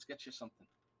 Isaac, let's get you something.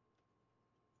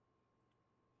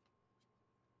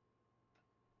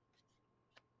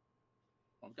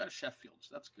 Well, we've got a Sheffield, so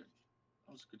that's good.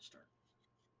 That was a good start.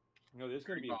 No, there's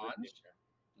going to be a Griffey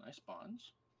there. Nice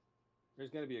bonds. There's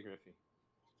going to be a Griffey.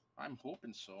 I'm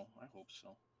hoping so. I hope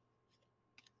so.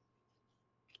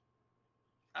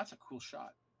 That's a cool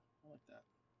shot. I like that.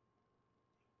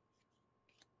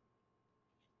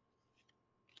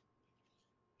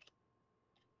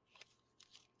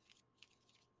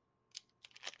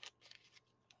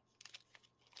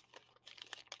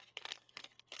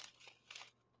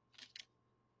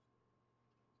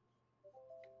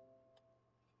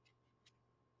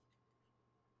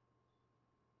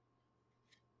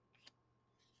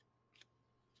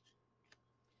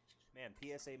 Man,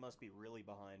 PSA must be really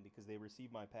behind because they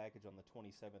received my package on the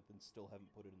 27th and still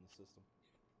haven't put it in the system.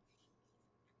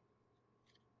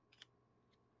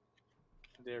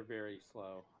 They're very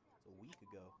slow. It's a week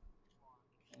ago.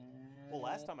 Well,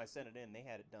 last time I sent it in, they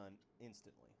had it done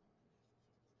instantly.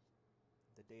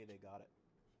 The day they got it,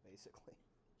 basically.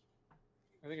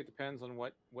 I think it depends on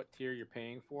what tier you're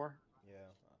paying for. Yeah.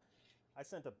 I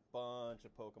sent a bunch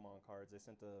of Pokemon cards. I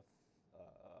sent a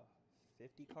uh,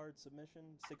 50 card submission,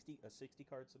 60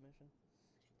 card submission.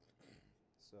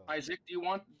 So Isaac, do you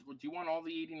want all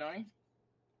the 89?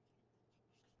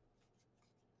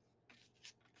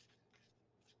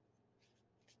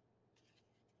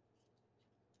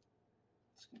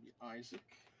 It's gonna be Isaac.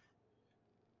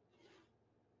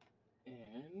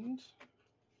 And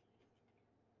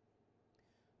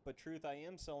but truth, I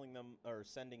am selling them or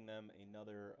sending them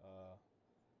another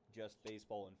just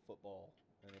baseball and football,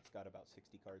 and it's got about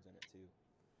 60 cards in it too.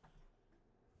 I'm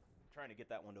trying to get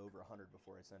that one to over 100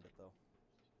 before I send it though.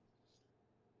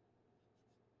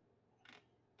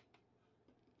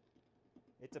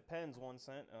 It depends, 1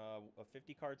 cent. A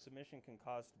 50 card submission can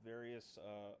cost various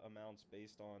amounts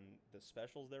based on the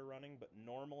specials they're running, but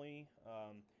normally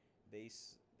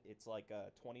it's like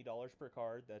 $20 per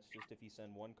card. That's just if you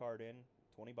send one card in,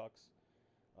 $20.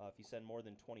 If you send more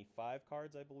than 25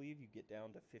 cards, I believe, you get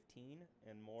down to 15,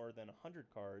 and more than 100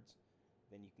 cards,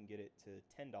 then you can get it to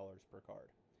 $10 per card.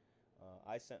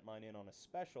 I sent mine in on a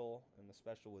special, and the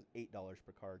special was $8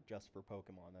 per card just for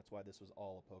Pokemon. That's why this was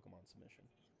all a Pokemon submission.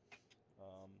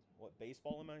 What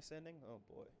baseball am I sending? Oh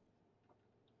boy.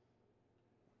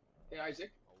 hey,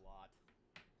 Isaac,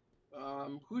 A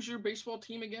lot. who's your baseball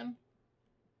team again?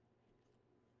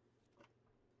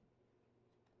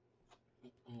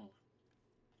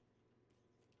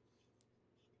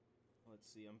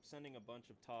 Let's see. I'm sending a bunch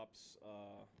of Topps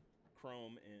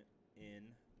Chrome in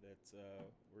that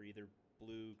were either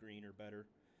blue, green, or better.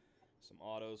 Some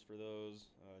autos for those.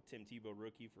 Tim Tebow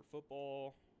rookie for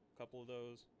football. A couple of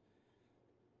those.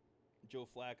 Joe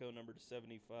Flacco number to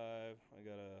 75. I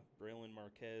got a Braylon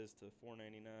Marquez to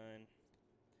 499.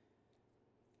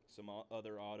 Some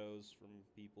other autos from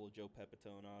people. Joe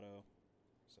Pepitone auto.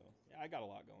 So yeah, I got a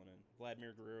lot going in.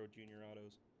 Vladimir Guerrero Jr.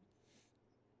 autos.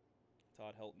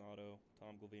 Todd Helton auto.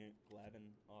 Tom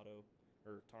Glavine auto.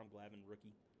 Or Tom Glavine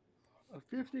rookie. A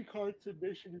 50 card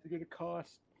submission is going to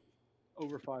cost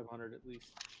over 500 at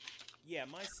least. Yeah,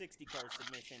 my 60 card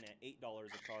submission at $8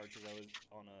 a card because I was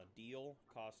on a deal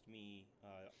cost me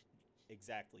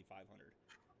exactly 500.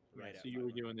 Right. So you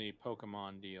were doing the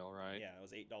Pokemon deal, right? Yeah, it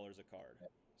was $8 a card.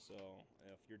 So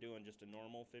if you're doing just a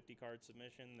normal 50 card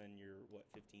submission, then you're what,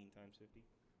 15 times 50?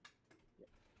 Yep.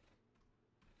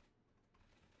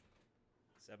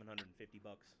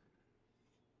 $750.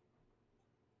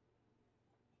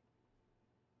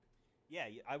 Yeah,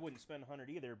 I wouldn't spend 100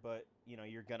 either, but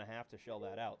you're gonna have to shell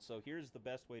that out. So here's the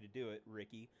best way to do it,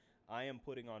 Ricky. I am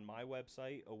putting on my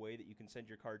website a way that you can send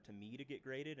your card to me to get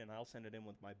graded, and I'll send it in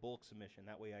with my bulk submission.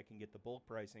 That way I can get the bulk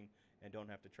pricing and don't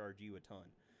have to charge you a ton.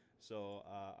 So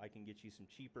I can get you some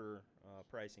cheaper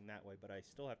pricing that way, but I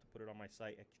still have to put it on my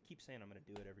site. I keep saying I'm going to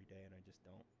do it every day, and I just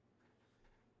don't.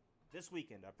 This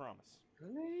weekend, I promise.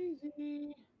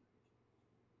 Crazy.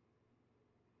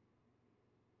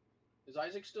 Is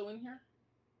Isaac still in here?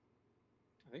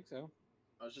 I think so.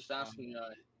 I was just asking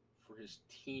for his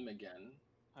team again.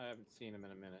 I haven't seen him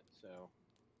in a minute, so.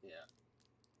 Yeah.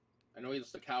 I know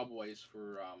he's the Cowboys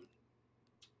for,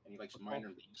 and he likes minor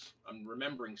leagues. I'm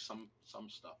remembering some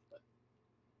stuff, but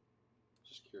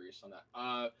just curious on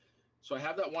that. So I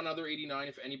have that one other 89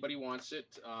 if anybody wants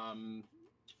it. And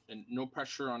no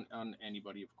pressure on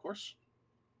anybody, of course.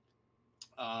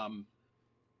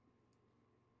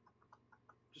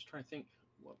 Just trying to think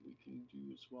what we can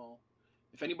do as well.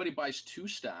 If anybody buys 2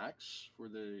 stacks for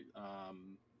the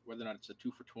whether or not it's a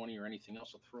 2 for 20 or anything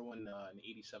else, I'll throw in an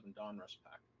 87 Donruss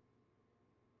pack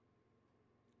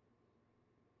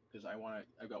because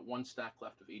I've got 1 stack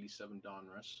left of 87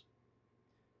 Donruss.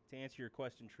 To answer your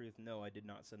question, Truth, no, I did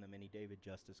not send them any David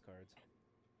Justice cards.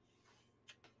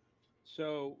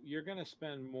 So you're going to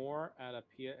spend more at a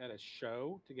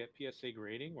show to get PSA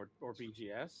grading or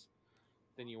BGS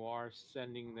than you are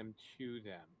sending them to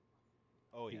them.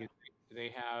 Oh, yeah. Because they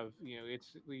have,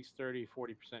 it's at least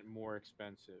 30-40% more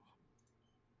expensive.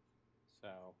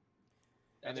 So.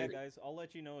 And then, guys, I'll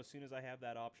let you know as soon as I have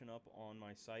that option up on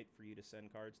my site for you to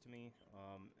send cards to me.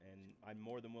 And I'm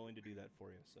more than willing to do that for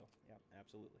you. So, yeah,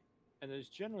 absolutely. And there's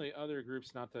generally other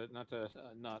groups, not to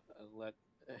let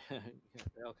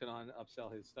Elkanon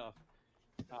upsell his stuff.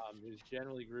 There's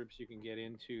generally groups you can get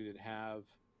into that have,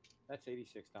 that's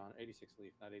 86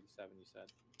 leaf, not 87. You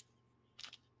said.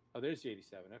 Oh, there's the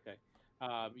 87. Okay.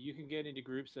 You can get into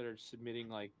groups that are submitting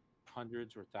like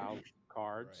hundreds or thousands of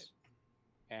cards.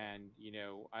 Right. And,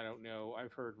 I don't know.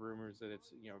 I've heard rumors that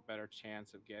it's, a better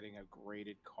chance of getting a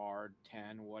graded card,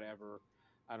 10, whatever.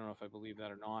 I don't know if I believe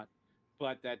that or not.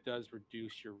 But that does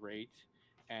reduce your rate.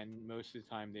 And most of the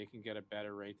time they can get a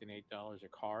better rate than $8 a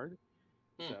card.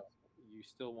 So you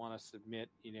still want to submit,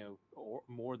 or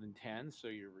more than 10. So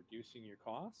you're reducing your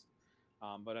cost.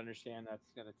 But understand that's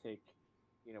going to take,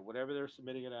 whatever they're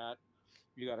submitting it at,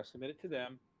 you got to submit it to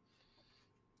them.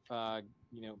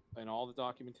 And all the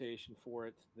documentation for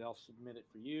it, they'll submit it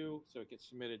for you. So it gets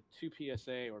submitted to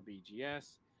PSA or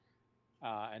BGS,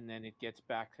 and then it gets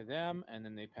back to them, and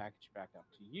then they package it back up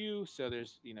to you. So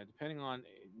there's, depending on,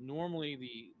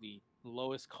 normally the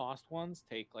lowest cost ones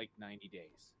take like 90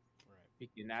 days, Right.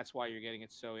 and that's why you're getting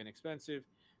it so inexpensive,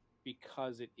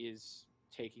 because it is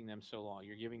taking them so long.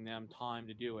 You're giving them time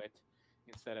to do it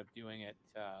instead of doing it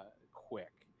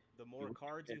quick. The more You-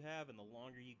 cards you have and the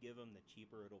longer you give them, the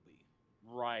cheaper it'll be.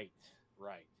 Right,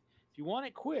 right. If you want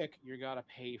it quick, you got to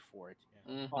pay for it,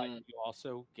 Yeah. but Mm-hmm. you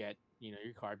also get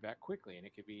your card back quickly, and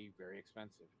it could be very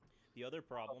expensive. The other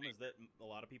problem is that a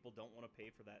lot of people don't want to pay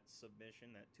for that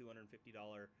submission, that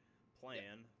 $250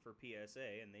 plan for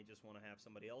PSA, and they just want to have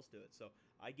somebody else do it. So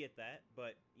I get that,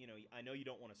 but I know you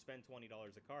don't want to spend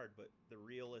 $20 a card, but the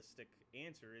realistic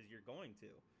answer is you're going to.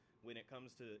 When it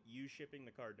comes to you shipping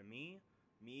the card to me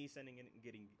sending it and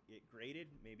getting it graded,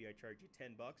 maybe I charge you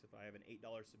 $10 if I have an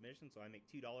 $8 submission, so I make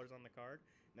 $2 on the card.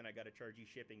 And then I got to charge you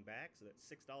shipping back, so that's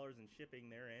 $6 in shipping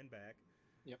there and back.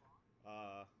 Yep.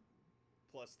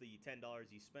 Plus the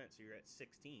 $10 you spent, so you're at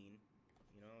 16.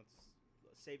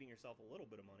 It's saving yourself a little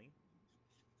bit of money.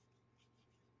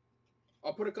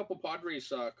 I'll put a couple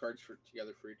Padres cards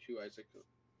together for you too, Isaac.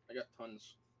 I got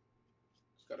tons.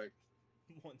 Just gotta.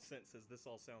 1 cent says this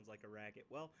all sounds like a racket.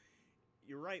 Well,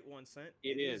 you're right, 1 cent.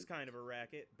 It is kind of a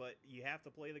racket, but you have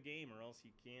to play the game or else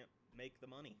you can't make the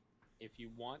money. If you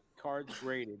want cards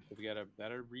graded to get a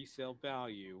better resale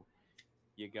value,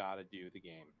 you got to do the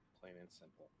game, plain and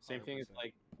simple. Same thing as 100%.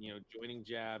 like joining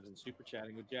jabs and super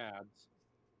chatting with jabs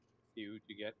to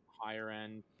get higher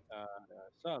end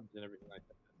subs and everything like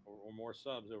that, or more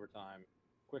subs over time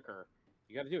quicker.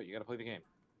 You got to do it. You got to play the game.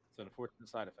 It's an unfortunate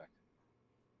side effect.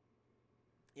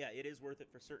 Yeah, it is worth it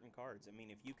for certain cards. I mean,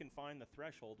 if you can find the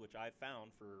threshold, which I've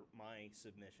found for my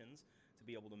submissions, to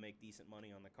be able to make decent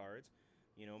money on the cards,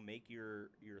 make your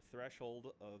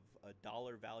threshold of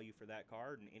 $1 value for that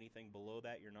card, and anything below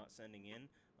that you're not sending in,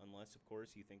 unless, of course,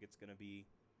 you think it's going to be,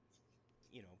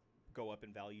 go up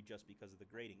in value just because of the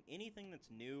grading. Anything that's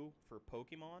new for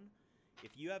Pokemon,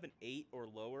 if you have an 8 or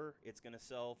lower, it's going to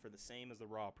sell for the same as the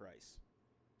raw price.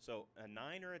 So a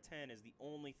 9 or a 10 is the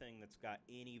only thing that's got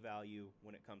any value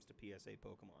when it comes to PSA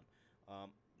Pokemon.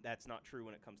 That's not true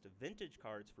when it comes to vintage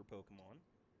cards for Pokemon.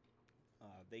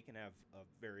 They can have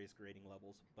various grading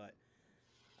levels, but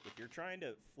if you're trying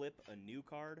to flip a new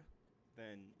card,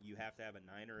 then you have to have a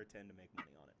 9 or a 10 to make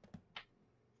money on it.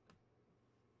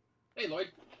 Hey,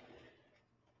 Lloyd.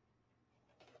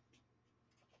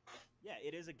 Yeah,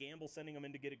 it is a gamble sending them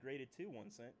in to get it graded too,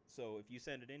 1 cent. So if you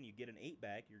send it in, you get an 8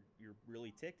 back. You're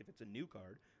really ticked if it's a new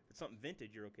card. If it's something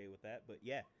vintage, you're okay with that. But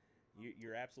yeah,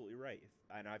 you're absolutely right.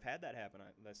 And I've had that happen.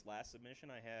 This last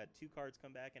submission, I had 2 cards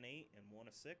come back an 8 and 1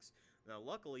 a 6. Now,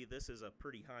 luckily, this is a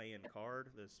pretty high-end card.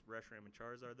 This Reshiram and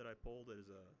Charizard that I pulled is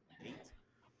a 8.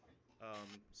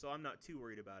 So I'm not too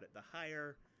worried about it. The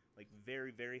higher, like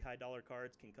very, very high dollar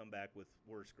cards can come back with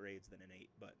worse grades than an 8,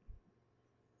 but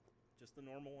just the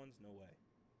normal ones, no way.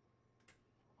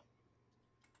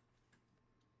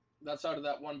 That's out of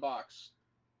that one box,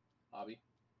 Bobby.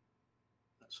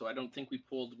 So I don't think we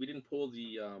didn't pull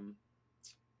the,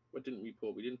 what didn't we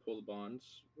pull? We didn't pull the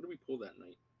bonds. What did we pull that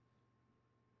night?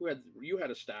 You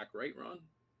had a stack, right, Ron?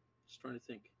 Just trying to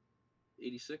think.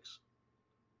 86?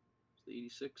 The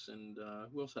 86, and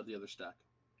who else had the other stack?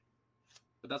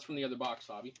 But that's from the other box,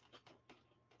 Bobby.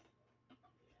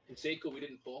 And Seiko we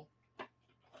didn't pull.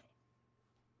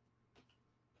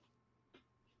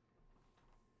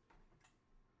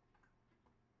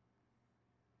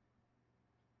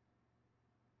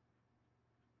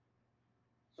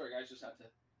 Sorry, guys, just had to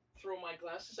throw my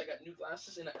glasses. I got new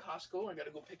glasses in at Costco. I got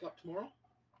to go pick up tomorrow.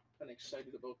 Kind of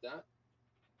excited about that.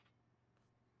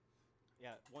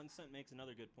 Yeah, 1 cent makes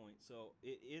another good point. So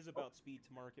it is about speed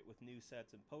to market with new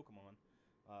sets in Pokemon,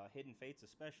 Hidden Fates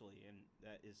especially, and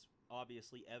that is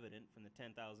obviously evident from the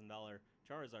 $10,000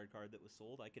 Charizard card that was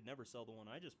sold. I could never sell the one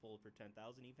I just pulled for $10,000,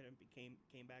 even if it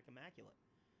came back immaculate.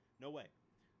 No way.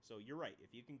 So you're right.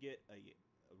 If you can get a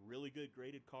really good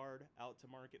graded card out to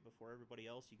market before everybody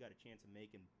else, you got a chance of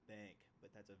making bank.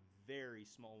 But that's a very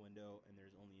small window, and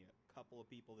there's only a couple of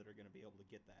people that are going to be able to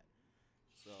get that.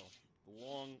 So the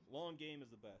long game is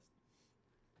the best.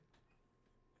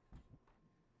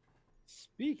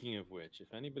 Speaking of which,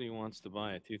 if anybody wants to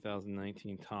buy a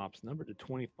 2019 Topps number to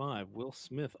 25 Will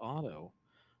Smith auto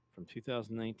from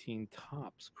 2019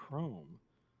 Topps Chrome,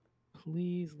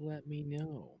 please let me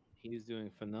know. He's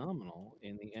doing phenomenal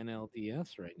in the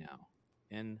NLDS right now.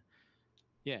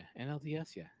 Yeah,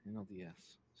 NLDS. Yeah,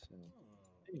 NLDS. So Oh,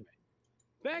 anyway,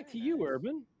 back very to you, nice.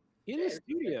 Urban, in the Hey,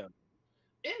 studio.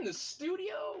 in the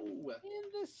studio.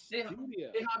 In the Hey,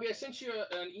 studio. hey, Hobby, I sent you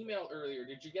an email earlier.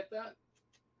 Did you get that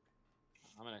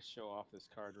I'm gonna show off this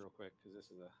card real quick because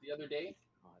this is a the other day?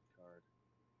 odd card.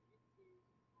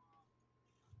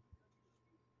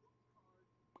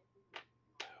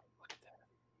 Oh, look at that.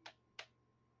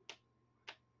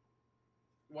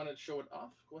 You want to show it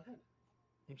off? Go ahead.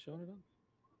 I'm showing it up.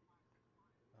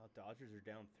 Dodgers are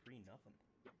down 3-0.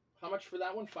 How much for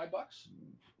that one? $5?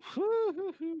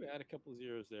 Add a couple of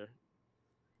zeros there.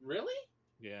 Really?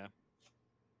 Yeah.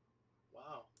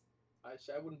 Wow. I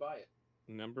say I wouldn't buy it.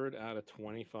 Numbered out of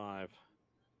 25.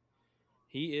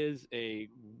 He is the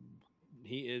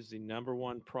number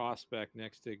one prospect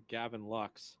next to Gavin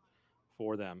Lux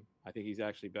for them. I think he's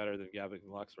actually better than Gavin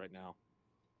Lux right now.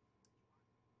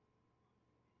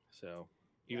 So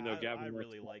even though Gavin I Lux,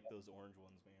 really like those orange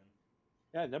ones, man.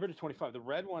 yeah, number to 25. The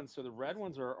red ones. So the red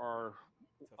ones are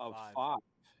To of 5. 5.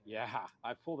 Yeah,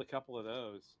 I pulled a couple of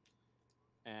those,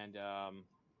 and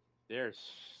they're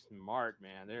smart,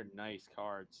 man. They're nice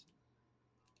cards.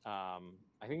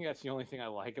 I think that's the only thing I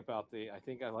like about I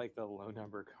think I like the low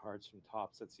number cards from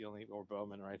Topps. That's the only, or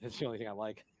Bowman, right? That's the only thing I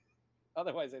like.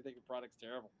 Otherwise, I think the product's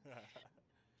terrible.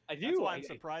 I do. That's why I'm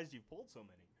surprised you pulled so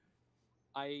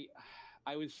many.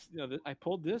 I was, I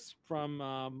pulled this from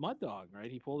Mud Dog,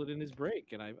 right? He pulled it in his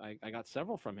break, and I got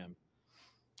several from him.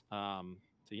 So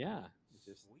yeah,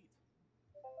 just Sweet.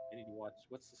 I need to watch.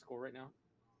 What's the score right now?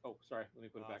 Oh, sorry. Let me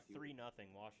put it back to you. 3-0.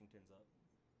 Washington's up.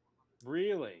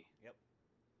 Really? Yep.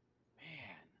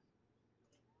 Man.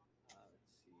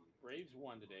 Let's see. Braves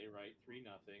won today, right? 3-0.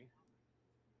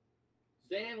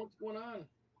 Dan, what's going on?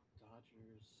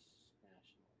 Dodgers,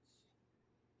 Nationals.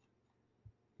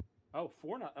 Oh,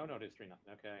 4-0. Oh no, it is 3-0.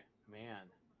 Okay, man.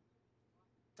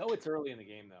 Oh, it's early in the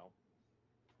game though.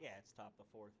 Yeah, it's top the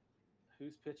 4th.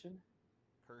 Who's pitching?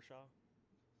 Kershaw.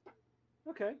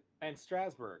 Okay, and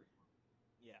Strasburg.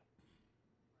 Yeah.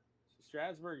 So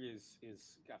Strasburg is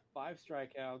got 5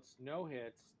 strikeouts, no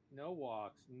hits, no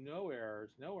walks, no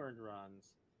errors, no earned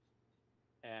runs,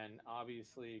 and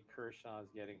obviously Kershaw's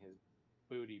getting his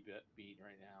booty beat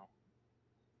right now.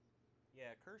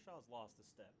 Yeah, Kershaw's lost a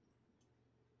step.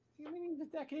 I mean, he's a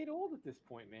decade old at this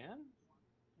point, man.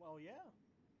 Well,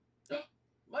 yeah.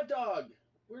 My dog.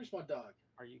 Where's my dog?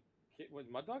 Are you was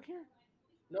Mud Dog here?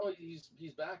 No, he's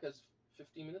back as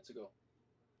 15 minutes ago.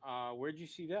 Where'd you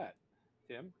see that,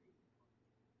 Tim?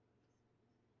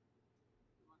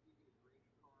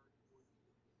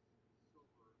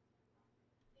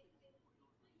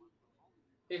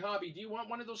 Hey, Hobby, do you want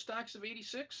one of those stacks of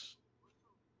 86?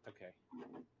 Okay.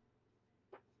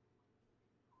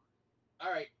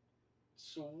 All right.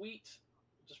 Sweet.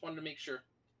 Just wanted to make sure.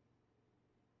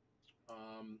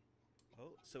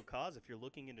 Oh, so Kaz, if you're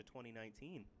looking into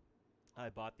 2019, I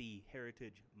bought the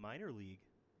Heritage Minor League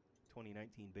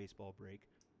 2019 baseball break.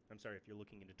 I'm sorry, if you're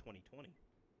looking into 2020.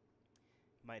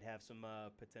 Might have some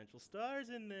potential stars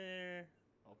in there.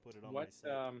 I'll put it on my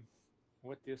site.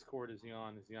 What Discord is he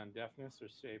on? Is he on Deafness or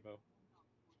Sabo?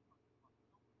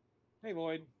 Hey,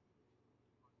 Lloyd.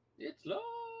 It's Lloyd.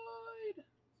 So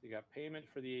you got payment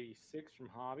for the 86 from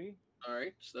Hobby. All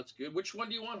right, so that's good. Which one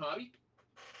do you want, Hobby?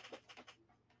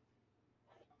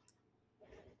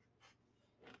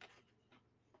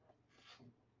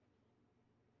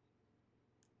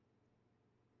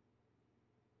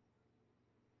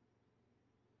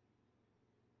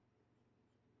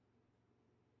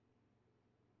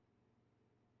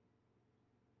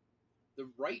 The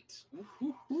right.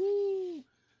 Woo-hoo-hoo.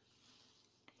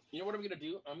 You know what I'm going to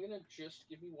do? I'm going to just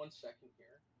give me 1 second here.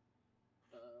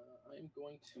 I'm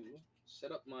going to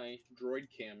set up my droid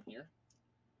cam here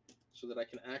so that I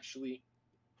can actually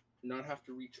not have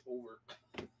to reach over.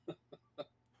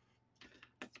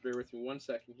 Let's bear with me 1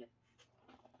 second here.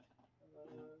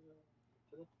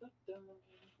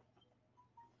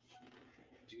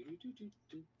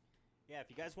 Yeah, if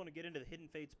you guys want to get into the Hidden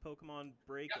Fates Pokemon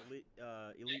Break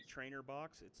Elite Trainer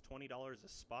box, it's $20 a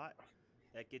spot.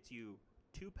 That gets you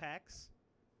 2 packs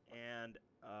and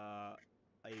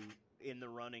in the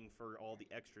running for all the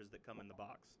extras that come in the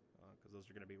box, because those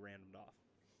are going to be randomed off.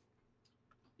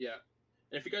 Yeah.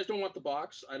 And if you guys don't want the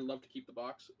box, I'd love to keep the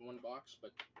box, 1 box,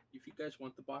 but if you guys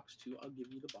want the box too, I'll give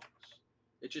you the box.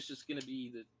 It's just going to be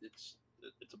that it's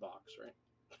a box, right?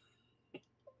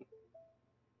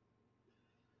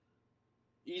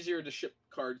 Easier to ship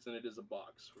cards than it is a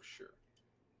box, for sure.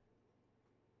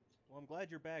 Well, I'm glad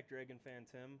you're back, Dragon Fan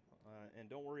Tim, and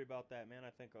don't worry about that, man.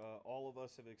 I think all of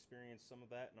us have experienced some of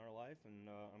that in our life, and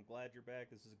I'm glad you're back.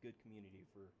 This is a good community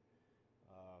for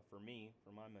for me,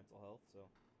 for my mental health. So,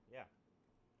 yeah,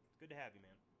 it's good to have you,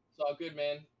 man. It's all good,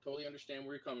 man. Totally understand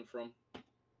where you're coming from.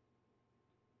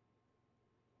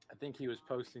 I think he was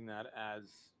posting that as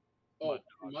Oh, Mud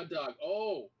Dog. Mud Dog.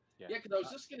 Oh, Yeah. yeah, because I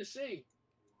was just going to say.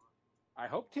 I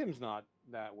hope Tim's not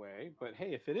that way, but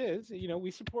hey, if it is,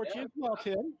 we support Yeah. you as well,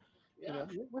 Tim. Yeah.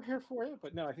 We're here for you.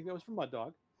 But no, I think that was from Mud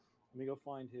Dog. Let me go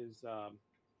find his.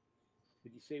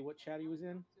 Did you say what chat he was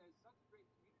in?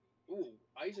 Ooh,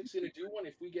 Isaac's going to do one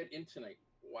if we get in tonight.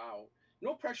 Wow.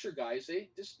 No pressure, guys. Eh?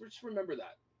 Just remember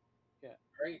that. Yeah.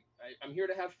 All right. I'm here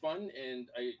to have fun, and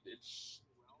it's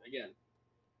again.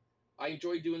 I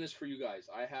enjoy doing this for you guys.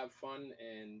 I have fun,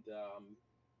 and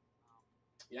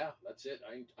yeah, that's it.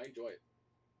 I enjoy it.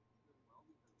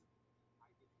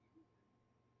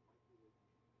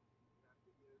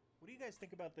 What do you guys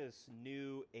think about this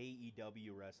new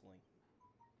AEW wrestling?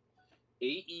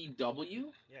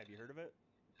 AEW? Yeah, have you heard of it?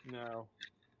 No.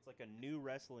 It's like a new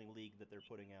wrestling league that they're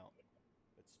putting out.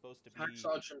 It's supposed to be.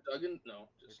 Hacksaw Jim Duggan? No.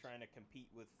 They're trying to compete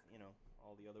with,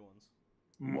 all the other ones.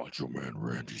 Macho Man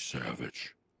Randy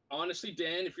Savage. Honestly,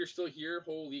 Dan, if you're still here,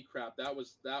 holy crap, that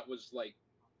was like,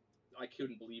 I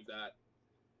couldn't believe that.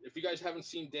 If you guys haven't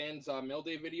seen Dan's Mail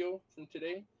Day video from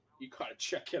today, you gotta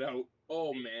check it out.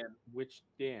 Oh man, Which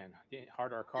Dan?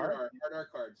 Hard R Card? Hard R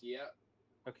Cards, yeah.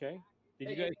 Okay.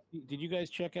 Hey, Did you guys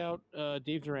check out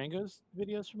Dave Durango's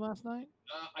videos from last night?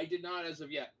 I did not as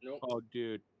of yet. Nope. Oh,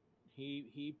 dude,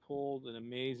 he pulled an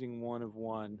amazing one of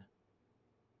one.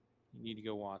 You need to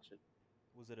go watch it.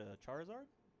 Was it a Charizard?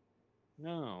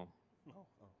 No, No.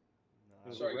 Oh. It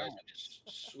was Sorry a guys, rat. I'm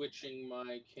just switching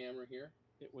my camera here.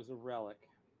 It was a relic.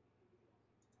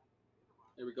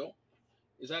 There we go.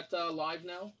 Is that live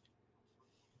now?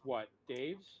 What,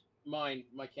 Dave's? My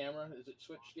camera, is it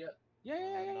switched yet?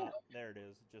 Yeah. There it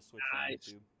is. It just switched Nice.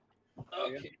 to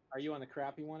YouTube. Okay. Are you on the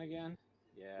crappy one again?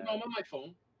 Yeah. No, I'm on my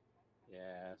phone.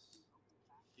 Yes.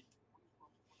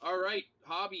 All right,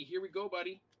 Hobby, here we go,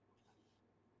 buddy.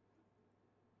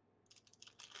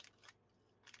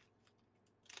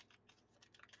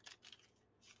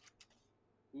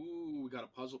 Ooh, we got a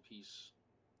puzzle piece.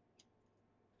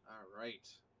 All right.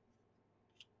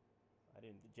 I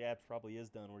didn't. The Jabs probably is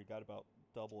done. We got about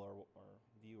double our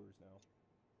viewers now.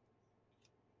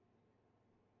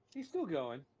 He's still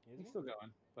going. Is He's he? still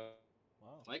going. But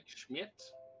Wow. Mike Schmidt.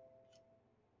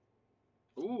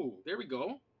 Ooh, there we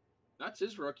go. That's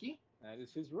his rookie. that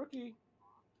is his rookie.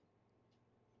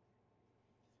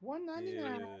 $1.99.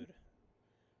 Dude,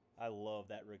 I love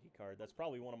that rookie card. That's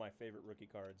probably one of my favorite rookie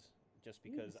cards, just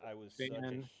because I was such a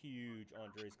fan. huge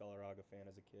Andres Galarraga fan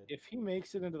as a kid. If he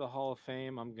makes it into the Hall of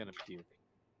Fame, I'm gonna puke.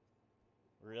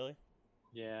 Really?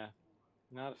 Yeah,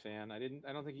 not a fan. I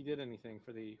don't think he did anything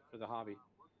for the hobby.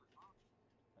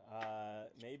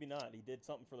 Maybe not. He did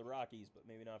something for the Rockies, but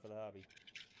maybe not for the hobby.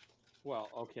 Well,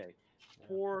 okay, Yeah.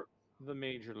 for the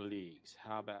major leagues.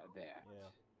 How about that? Yeah.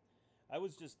 I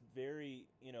was just very,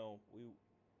 he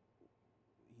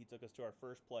took us to our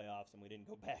first playoffs, and we didn't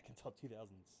go back until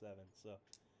 2007. So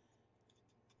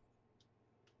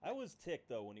I was ticked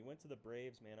though when he went to the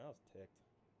Braves. Man, I was ticked.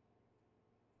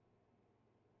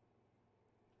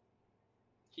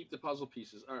 Keep the puzzle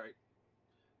pieces. All right.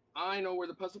 I know where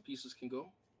the puzzle pieces can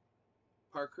go.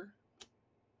 Parker.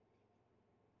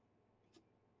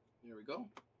 There we go.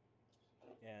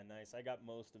 Yeah, nice. I got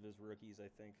most of his rookies, I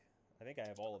think. I think I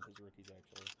have all of his rookies,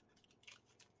 actually.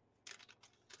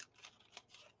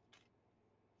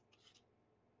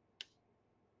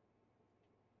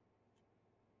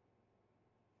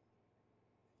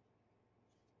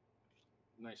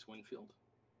 Nice Winfield.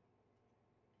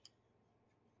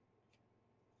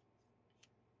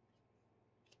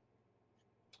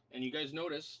 And you guys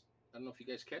notice, I don't know if you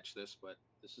guys catch this, but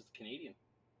this is the Canadian.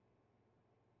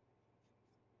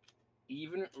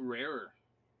 Even rarer.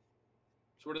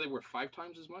 So what are they worth? 5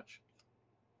 times as much?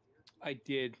 I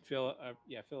did, Philip.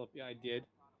 Philip. Yeah, I did.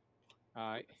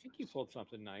 I think you pulled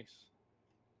something nice.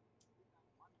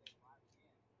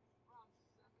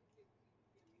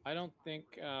 I don't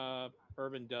think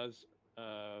Urban does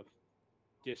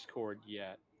Discord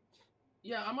yet.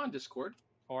 Yeah, I'm on Discord.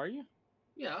 Oh, are you?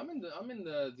 Yeah, I'm in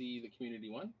the community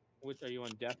one. Which are you on?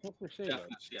 Deathness or Sabos? Definitely,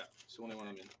 yeah. It's the only one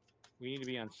I'm in. We need to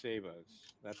be on Sabos.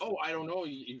 That's Oh, I don't know.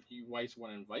 If you guys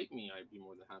want to invite me, I'd be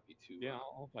more than happy to. yeah.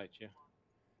 I'll invite you.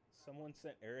 Someone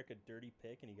sent Eric a dirty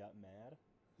pic, and he got mad.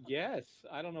 Yes,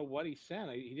 I don't know what he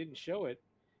sent. He didn't show it.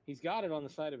 He's got it on the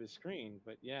side of his screen,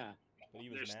 but yeah. But he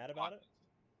was There's mad about it?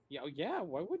 Yeah, yeah.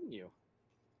 Why wouldn't you?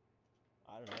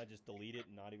 I don't know. I just delete it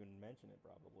and not even mention it,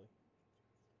 probably.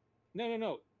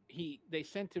 No. They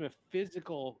sent him a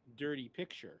physical dirty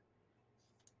picture.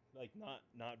 Like,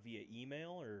 not via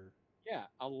email, or... Yeah,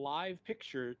 a live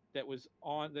picture that was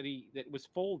on that was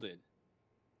folded.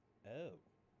 Oh,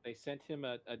 They sent him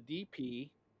a DP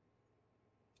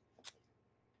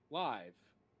live,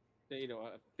 a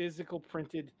physical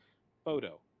printed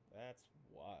photo. that's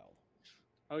wild.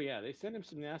 Oh yeah, they send him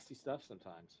some nasty stuff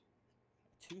sometimes.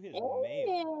 To his mail.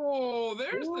 Oh,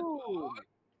 there's the Ooh. dog.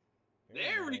 Very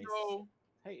There we nice. go.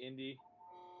 Hey Indy,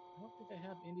 I don't think I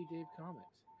have Indy Dave comics.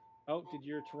 Oh, did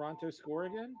your Toronto score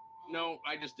again? No,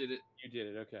 I just did it. You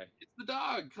did it. Okay, It's the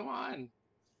dog. Come on.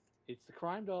 it's the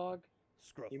crime dog.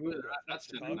 Scruff. He moved. That's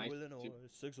Chicago, nice. Illinois,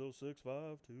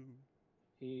 60652.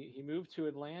 He moved to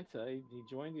Atlanta. He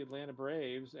joined the Atlanta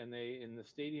Braves, and the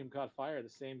stadium caught fire the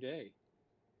same day.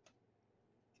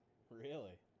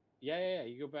 Really? Yeah.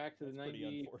 You go back to That's the pretty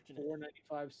 94, unfortunate.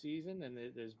 95 season, and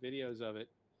there's videos of it.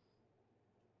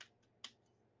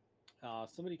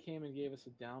 Somebody came and gave us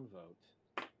a downvote.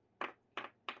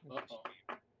 Uh-oh. That's all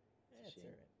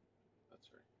right. That's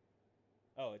right.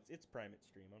 Oh, it's Primate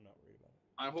stream. I'm not worried about it.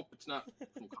 I hope it's not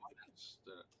from comments.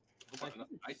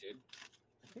 I did.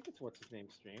 I think it's what's his name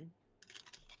stream.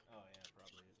 Oh yeah, it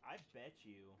probably is. I bet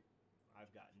you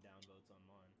I've gotten downvotes on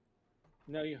mine.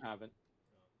 No, you haven't.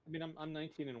 Oh. I mean, I'm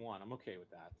 19-1. I'm okay with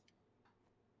that.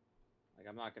 Like,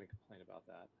 I'm not going to complain about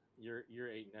that. You're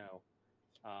 8-0.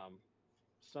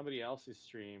 Somebody else's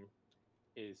stream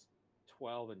is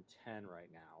 12-10 right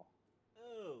now.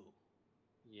 Oh.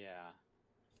 Yeah.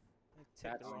 I tipped the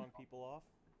That's- wrong people off.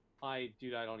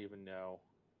 Dude, I don't even know.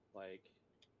 Like,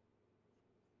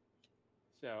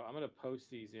 so I'm gonna post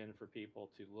these in for people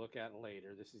to look at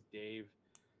later. This is Dave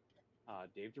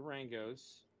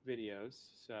Durango's videos.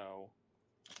 So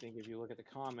I think if you look at the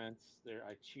comments there,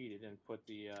 I cheated and put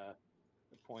the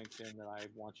points in that I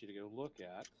want you to go look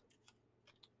at.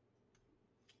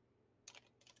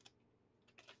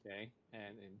 Okay,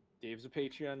 and Dave's a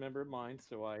Patreon member of mine,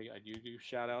 so I do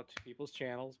shout out to people's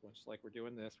channels, much like we're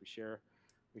doing this. We share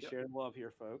love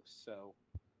here, folks. So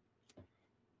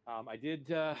I did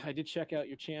check out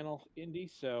your channel, Indy.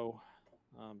 So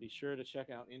be sure to check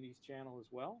out Indy's channel as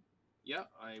well. Yeah,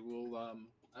 I will.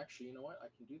 Actually, you know what? I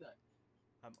can do that.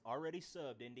 I'm already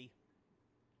subbed, Indy.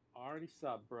 Already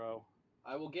subbed, bro.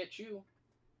 I will get you.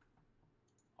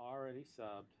 Already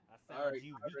subbed. I found Alright,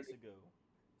 you weeks ago.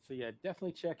 So yeah,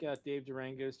 definitely check out Dave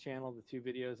Durango's channel. The 2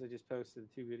 videos I just posted,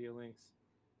 the 2 video links.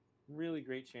 Really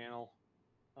great channel.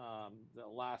 The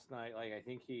last night, like I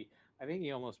think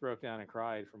he almost broke down and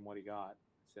cried from what he got.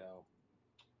 So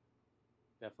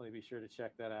definitely be sure to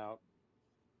check that out.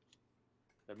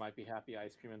 There might be happy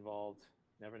ice cream involved.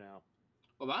 Never know.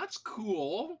 Well, that's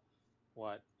cool.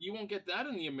 What? You won't get that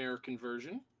in the American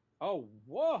version. Oh,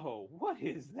 whoa! What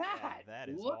is that? Yeah, that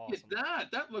is Look awesome. at that.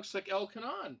 That looks like El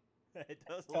Canon. It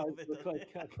does a Does little bit. look doesn't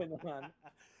like it? Kakamon.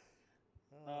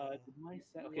 Did my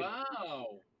set? Okay,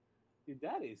 Wow. dude,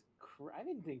 that is. I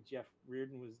didn't think Jeff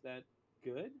Reardon was that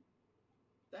good.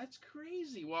 That's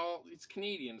crazy. Well, it's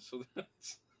Canadian, so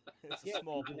that's It's a Yeah,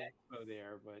 small there's pool. an expo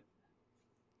there, but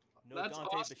No That's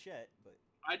Dante awesome. Bichette, but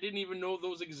I didn't even know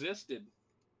those existed.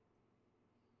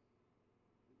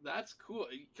 That's cool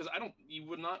because you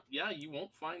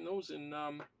won't find those in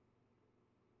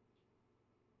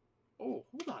Oh,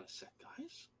 hold on a sec,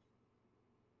 guys.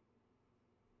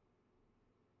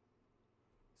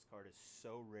 this card is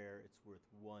so rare. It's worth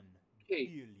 $1 Okay,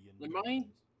 billion. am I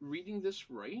reading this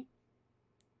right?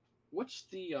 What's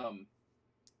the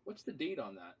date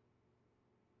on that?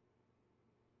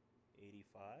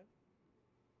 85?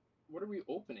 What are we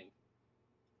opening?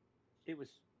 it was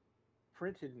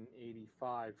printed in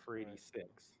 '85 for Right.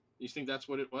 '86. You think that's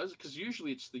what it was? Because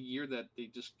usually it's the year that they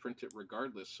just print it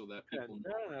regardless, so that Yeah, people.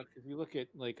 no. Because you look at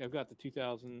I've got the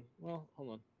 2000. Well, hold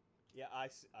on. Yeah, I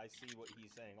see what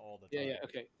he's saying all the Yeah, time. yeah.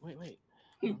 Okay, wait.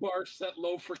 Bar set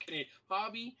low for Canadian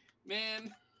hobby,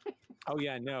 man. Oh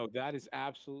yeah, no, that is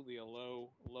absolutely a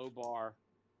low bar.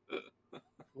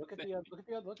 Look at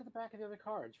the back of the other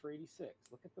cards for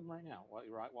 '86. Look at them right now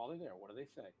while they're there. What do they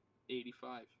say?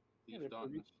 85. Yeah, Leaf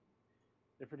Dominance.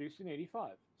 They're produced in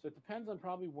 '85, so it depends on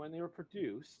probably when they were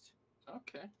produced.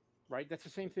 Okay. Right, that's the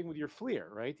same thing with your Fleer,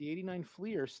 right? The '89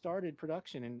 Fleer started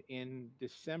production in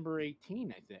December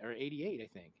 18, I think, or '88, I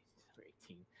think. Or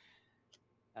 18.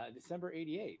 December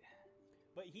 '88.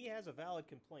 But he has a valid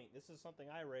complaint. This is something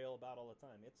I rail about all the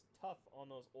time. It's tough on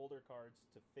those older cards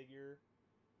to figure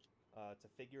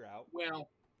out. Well,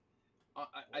 I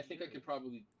What think year I could is-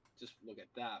 probably just look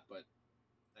at that, but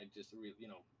I just really,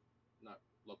 not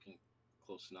looking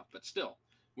close enough. But still,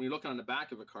 when you're looking on the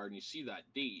back of a card and you see that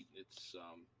date, it's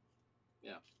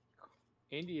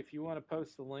Indy, if you want to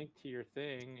post the link to your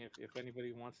thing, if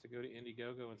anybody wants to go to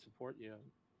Indiegogo and support you,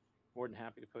 I'm more than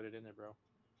happy to put it in there, bro.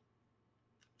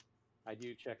 I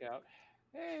do check out.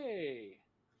 Hey,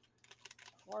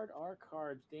 Card our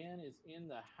cards. Dan is in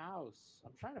the house.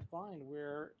 I'm trying to find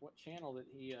what channel that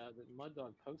that Mud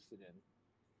Dog posted in,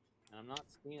 and I'm not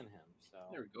seeing him. So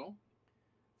There we go.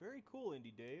 Very cool,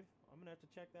 Indie Dave. I'm gonna have to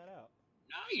check that out.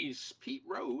 Nice, Pete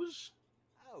Rose.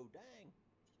 Oh dang!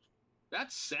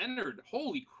 That's centered.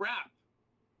 Holy crap.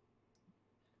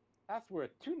 that's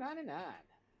worth $2.99.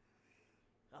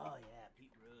 Oh yeah,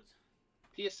 Pete Rose.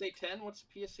 PSA 10. What's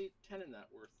the PSA 10 in that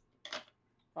worth?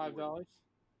 $5.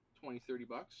 20, $30.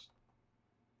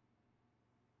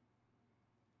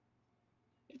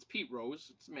 It's Pete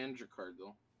Rose. It's a manager card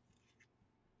though.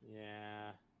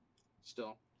 Yeah.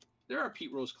 Still, there are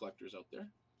Pete Rose collectors out there.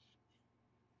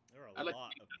 There are a I'd like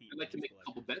lot of Pete I'd like to Rose make a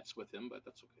couple collectors. bets with him, but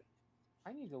that's okay.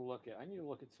 I need to look at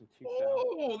some 2000.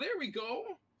 Oh, there we go.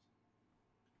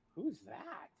 Who's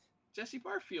that? Jesse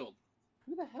Barfield.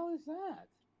 Who the hell is that?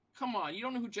 Come on, you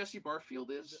don't know who Jesse Barfield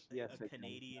is? Yes, I A can.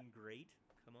 Canadian great.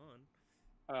 Come on.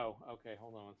 Oh, okay.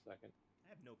 Hold on one second. I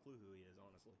have no clue who he is,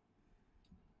 honestly.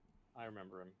 I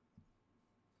remember him.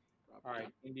 Probably All right,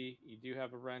 not. Indy, you do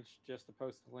have a wrench. Just to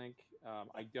post the link.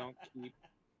 I don't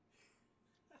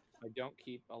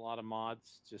keep a lot of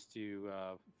mods just to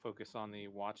focus on the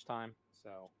watch time. So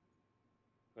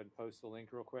go ahead and post the link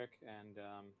real quick and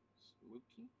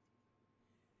Mookie.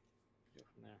 go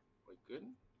from there. Quite good.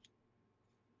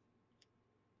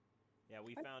 Yeah,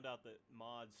 we found out that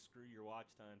mods screw your watch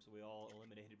time, so we all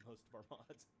eliminated most of our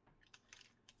mods.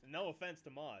 No offense to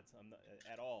mods, I'm not,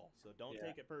 at all. So don't Yeah.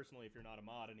 take it personally if you're not a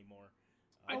mod anymore.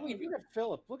 I Oh, wait, think look at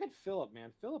Philip. Look at Philip,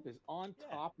 man. Philip is on Yeah.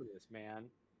 top of this, man.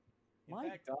 In My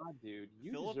fact, God, dude.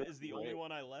 You Philip deserve is the a only raise.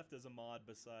 one I left as a mod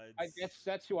besides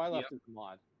That's who I left as a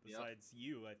mod. besides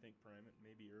you, I think, Primant,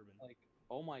 maybe Urban. Like,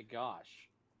 oh my gosh.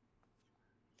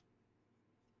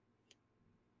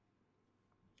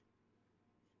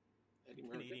 Eddie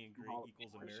Murray. Canadian great Oh,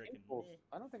 equals I've seen American. full- meh.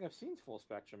 I don't think I've seen full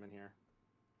spectrum in here.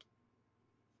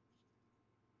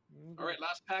 All right,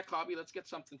 last pack, Hobby. Let's get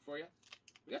something for you.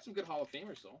 We got some good Hall of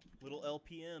Famers though. Little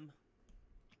LPM.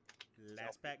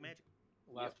 Last pack magic.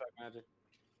 Last pack magic.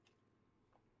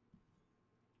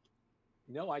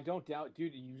 No, I don't doubt,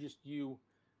 dude.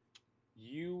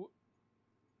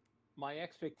 My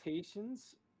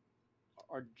expectations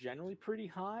are generally pretty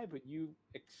high, but you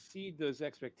exceed those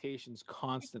expectations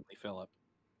constantly, Philip.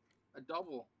 A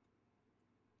double.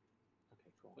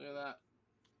 Okay, cool. Look at that.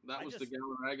 That I was just- the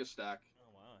Galarraga stack. Oh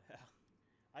wow, yeah.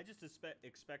 I just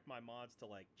expect my mods to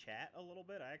like chat a little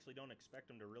bit. I actually don't expect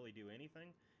them to really do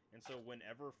anything. And so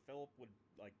whenever Philip would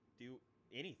like do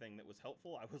anything that was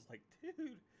helpful, I was like,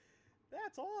 dude,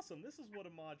 that's awesome. This is what a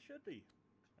mod should be.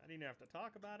 I didn't have to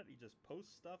talk about it. He just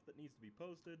posts stuff that needs to be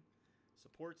posted,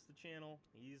 supports the channel.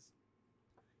 He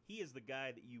is the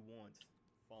guy that you want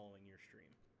following your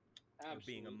stream or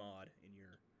being a mod in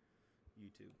your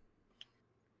YouTube.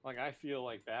 Like, I feel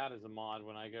like bad as a mod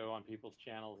when I go on people's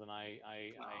channels, and I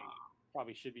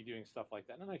probably should be doing stuff like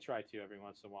that. And I try to every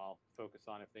once in a while focus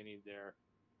on if they need their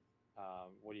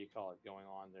what do you call it going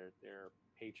on their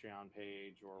Patreon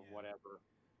page or Yeah. whatever.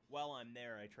 While I'm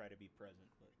there, I try to be present,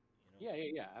 but you know.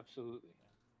 Yeah, absolutely.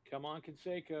 Come on,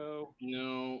 Conseco.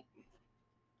 No.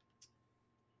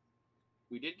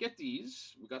 We did get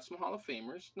these. We got some Hall of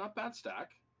Famers. Not bad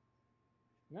stack.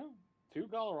 No, 2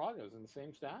 Galarragos in the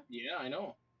same stack. Yeah, I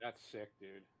know. That's sick,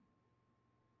 dude.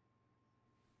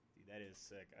 Dude, that is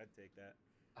sick. I'd take that.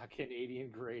 A Canadian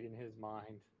great in his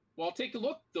mind. Well, take a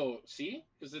look though. See,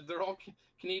 because they're all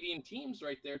Canadian teams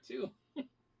right there too.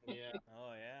 Yeah.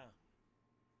 Oh yeah.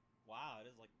 Wow, it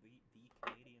is like the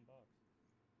Canadian box.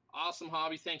 Awesome,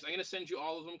 Hobby. Thanks. I'm gonna send you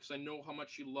all of them because I know how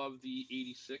much you love the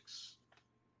 '86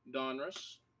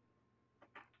 Donruss.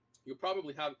 You'll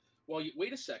probably have. Well,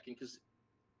 wait a second, because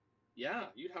yeah,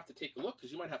 you'd have to take a look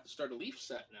because you might have to start a Leaf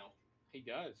set now. He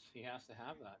does. He has to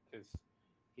have that because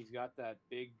he's got that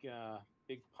big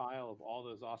pile of all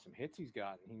those awesome hits he's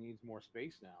got, and he needs more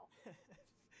space now.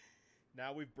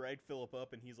 Now we've bragged Philip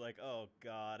up, and he's like, "Oh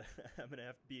God, I'm gonna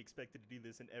have to be expected to do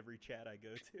this in every chat I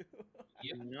go to."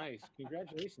 Yeah. Nice.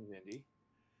 Congratulations, Indy.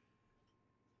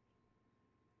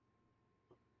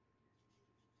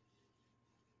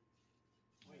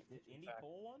 Wait, did Indy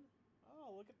pull one?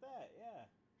 Oh, look at that! Yeah.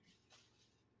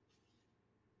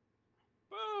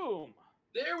 Boom!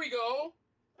 There we go.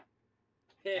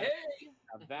 Hey, hey.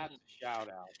 Now that's a shout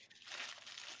out.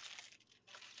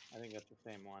 I think that's the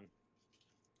same one.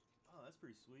 Oh, that's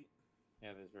pretty sweet.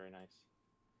 Yeah, that's very nice.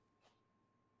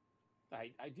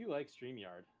 I do like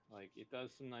StreamYard. Like, it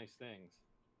does some nice things.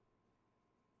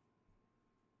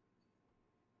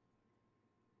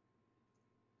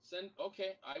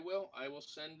 Okay, I will. I will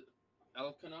send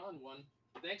Elkanon one.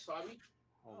 Thanks, Hobby.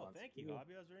 Hold Oh, on. thank you,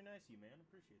 Hobby. That was very nice of you, man.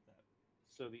 Appreciate that.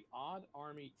 So the odd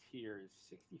army tier is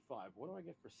 65. What do I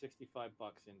get for 65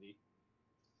 bucks, Indy?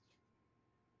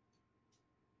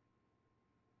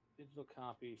 Digital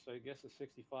copy. So I guess the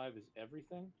 65 is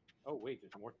everything? Oh, wait,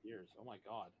 there's more tiers. Oh, my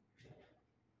God.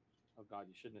 Oh, God,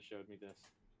 you shouldn't have showed me this.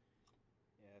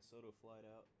 Yeah, Soto flied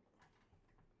out.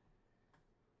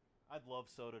 I'd love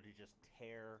Soto to just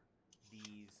tear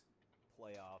these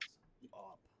playoffs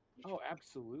up. Oh,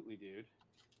 absolutely, dude.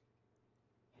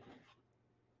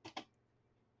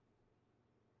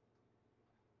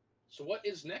 So what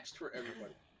is next for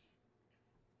everybody?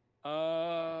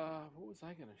 What was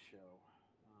I gonna show?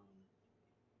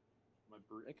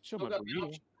 I can show Still my got the burrito.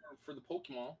 option for the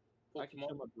Pokemon. I can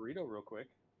show my burrito real quick.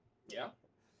 Yeah.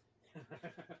 You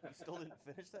still didn't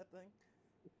finish that thing?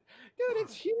 Dude,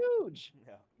 it's huge.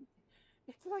 Yeah.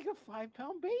 It's like a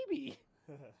 5-pound baby.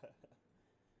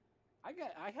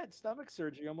 I had stomach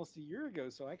surgery almost a year ago,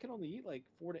 so I can only eat like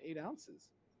 4 to 8 ounces.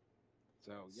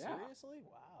 So yeah. Seriously?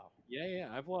 Wow. Yeah.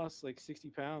 I've lost like 60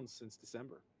 pounds since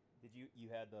December. Did you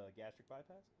had the gastric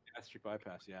bypass? Gastric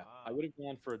bypass, yeah. Wow. I would have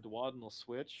gone for a duodenal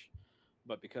switch,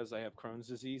 but because I have Crohn's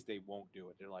disease, they won't do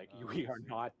it. They're like, Oh, we I are see.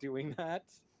 not doing that.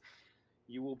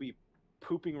 You will be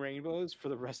pooping rainbows for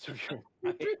the rest of your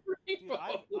life. Dude,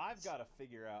 I've got to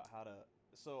figure out how to.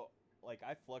 So, like,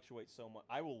 I fluctuate so much.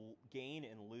 I will gain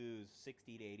and lose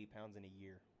 60 to 80 pounds in a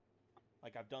year.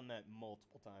 Like, I've done that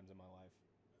multiple times in my life.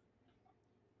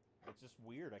 It's just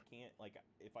weird. I can't, like,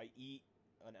 if I eat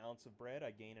an ounce of bread,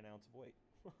 I gain an ounce of weight.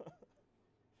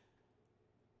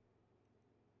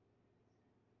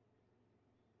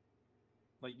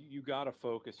 Like, you got to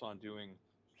focus on doing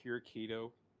pure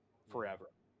keto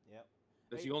forever. Yep.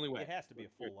 That's the only way. It has to be a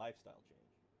full lifestyle change.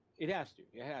 It has to.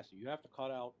 It has to. You have to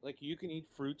cut out. Like, you can eat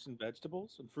fruits and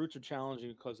vegetables, and fruits are challenging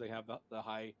because they have the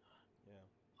high,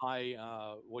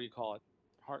 what do you call it?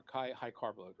 High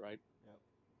carb load, right? Yep.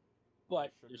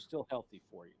 But Sugar. they're still healthy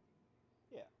for you.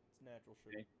 Yeah, it's natural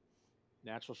sugar. Okay.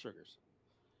 Natural sugars.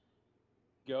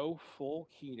 Go full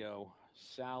keto,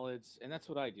 salads, and that's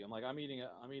what I do. I'm eating a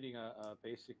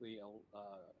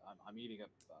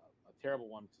terrible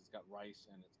one because it's got rice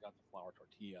and it's got the flour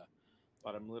tortilla.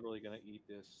 But I'm literally going to eat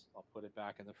this. I'll put it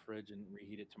back in the fridge and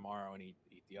reheat it tomorrow and eat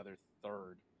the other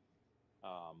third.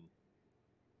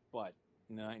 But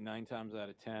nine times out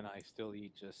of 10, I still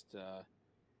eat just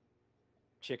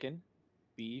chicken,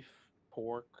 beef,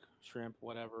 pork, shrimp,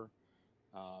 whatever,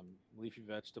 leafy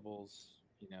vegetables.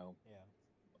 Yeah.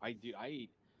 I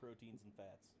eat Proteins and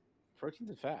fats. proteins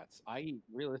and fats. I eat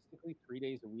realistically 3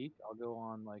 days a week. I'll go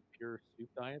on like pure soup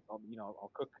diets.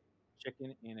 I'll cook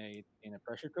chicken in a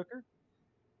pressure cooker,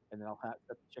 and then I'll set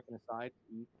the chicken aside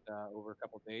to eat over a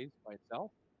couple of days by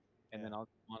itself, and then I'll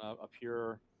go on a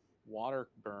pure water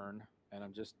burn, and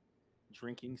I'm just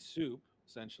drinking soup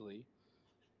essentially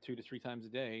 2 to 3 times a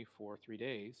day for 3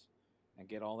 days, and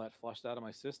get all that flushed out of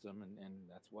my system, and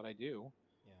that's what I do.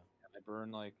 Yeah. I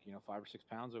burn like 5 or 6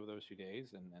 pounds over those few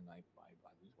days, and I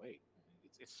lose weight.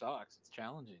 It sucks. It's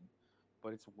challenging,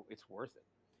 but it's worth it.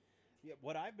 Yeah,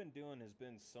 what I've been doing has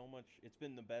been so much. It's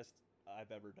been the best I've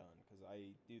ever done because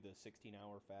I do the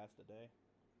 16-hour fast a day.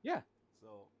 Yeah.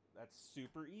 So that's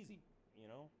super easy.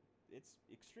 It's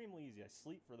extremely easy. I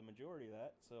sleep for the majority of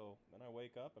that, so then I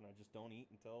wake up and I just don't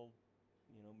eat until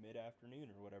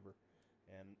mid-afternoon or whatever,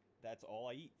 and that's all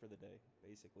I eat for the day.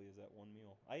 Basically, is that one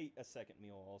meal. I eat a second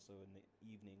meal also in the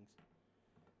evenings.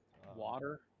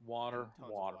 Water. Tons of water. Yeah.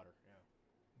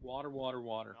 Water.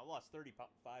 And I lost 35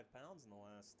 pounds in the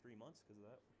last 3 months because of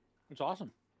that. It's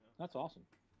awesome. Yeah. That's awesome.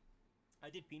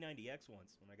 I did P90X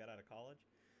once when I got out of college.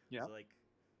 Yeah. It was like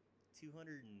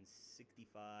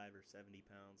 265 or 70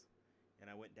 pounds, and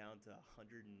I went down to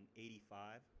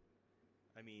 185.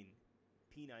 I mean,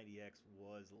 P90X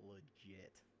was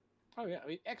legit. Oh yeah, I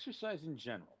mean exercise in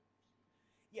general.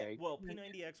 Yeah, Okay. well,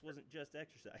 P90X wasn't just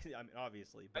exercise. I mean,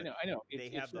 obviously, but I know. they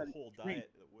have the whole diet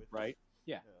with right.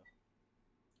 Yeah.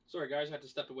 Sorry, guys, I had to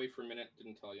step away for a minute.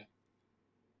 Didn't tell you.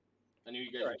 I knew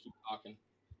you guys would keep talking.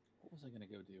 What was I gonna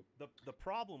go do? The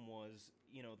problem was,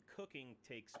 cooking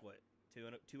takes what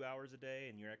 2 hours a day,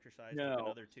 and your exercise No, took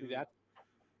another 2. see,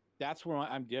 that's where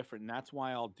I'm different, and that's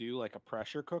why I'll do like a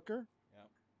pressure cooker. Yeah.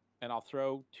 And I'll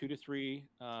throw 2 to 3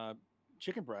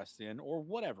 chicken breasts in, or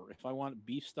whatever. If I want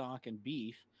beef stock and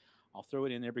beef, I'll throw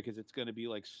it in there because it's going to be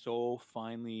like so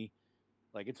finely,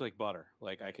 like it's like butter.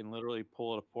 Like I can literally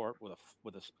pull it apart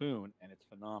with a spoon, and it's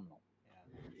phenomenal.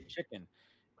 Yeah. Chicken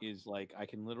is like I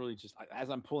can literally just as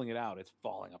I'm pulling it out, it's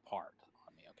falling apart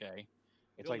on me. Okay,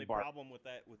 it's the only like problem with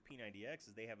that with P90X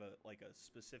is they have a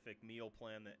specific meal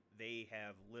plan that they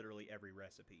have literally every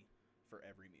recipe for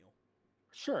every meal.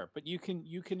 Sure, but you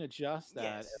can adjust that.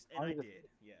 Yes, and I did.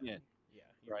 Yeah, Yeah, yeah,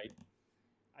 you're right.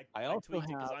 I I also tweaked it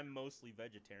because have I'm mostly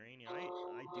vegetarian. You know,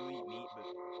 I do eat meat,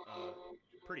 but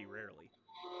pretty rarely.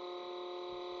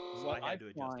 So I what I had to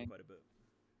adjust it find quite a bit.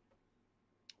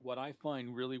 what I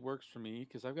find really works for me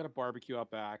because I've got a barbecue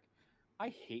out back. I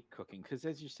hate cooking because,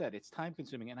 as you said, it's time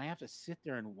consuming, and I have to sit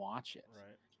there and watch it.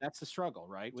 Right. That's the struggle,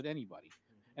 right, with anybody.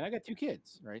 Hmm. And I got two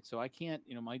kids, right, so I can't.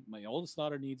 My oldest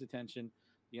daughter needs attention.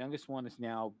 The youngest one is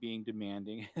now being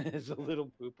demanding as a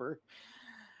little pooper,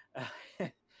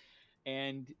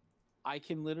 and I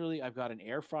can literally. I've got an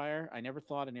air fryer. I never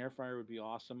thought an air fryer would be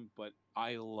awesome, but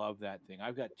I love that thing.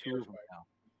 I've got two Air of them fryer.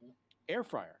 now. Mhm. Air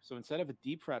fryer. So instead of a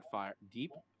deep fat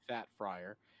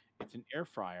fryer, it's an air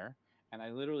fryer, and I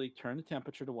literally turn the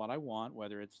temperature to what I want,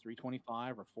 whether it's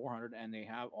 325 or 400, and they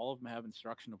have all of them have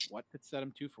instruction of what to set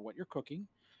them to for what you're cooking: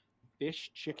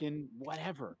 fish, chicken,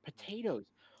 whatever, potatoes,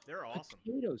 They're awesome.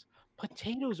 potatoes.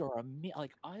 Potatoes are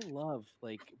like I love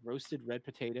like roasted red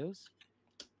potatoes,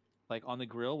 like on the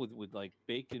grill with like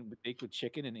baked with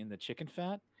chicken and in the chicken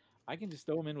fat. I can just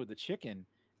throw them in with the chicken,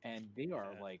 and they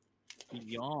are Yeah. like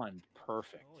beyond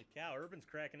perfect. Holy cow, Urban's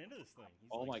cracking into this thing. He's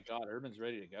Oh like, my God, Urban's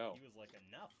ready to go. he was like,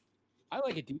 enough. I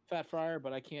like a deep fat fryer,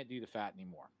 but I can't do the fat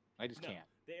anymore. I just No, can't.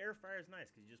 the air fryer is nice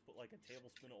because you just put like a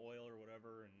tablespoon of oil or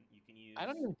whatever, and you can use I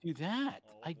don't even do that.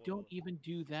 I olive don't oil. even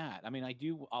do that. I mean, I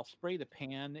do. I'll spray the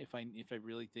pan if I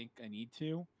really think I need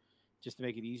to, just to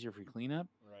make it easier for cleanup.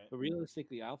 Right. But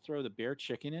realistically, I'll throw the bare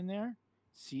chicken in there,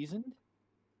 seasoned,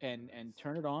 and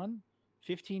turn it on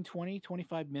 15, 20,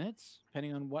 25 minutes,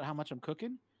 depending on how much I'm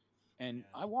cooking. And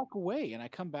Yeah, I walk away and I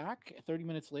come back 30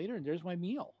 minutes later and there's my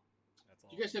meal. that's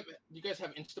Do you guys awesome. have Do you guys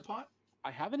have Instapot? I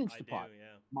have an I do, Instapot.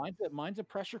 yeah. Mine's a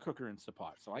pressure cooker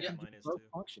Instapot, so I Yeah. can do Mine is both too.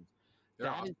 functions. They're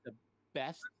That awesome. is the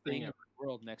best Thing thing in the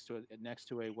world next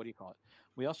to a what do you call it?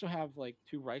 We also have like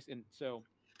two rice, and so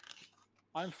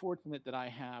I'm fortunate that I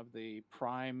have the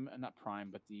Prime, not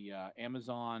Prime, but the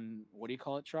Amazon, what do you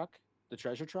call it, truck? The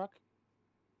treasure truck,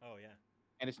 Oh yeah.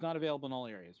 and it's not available in all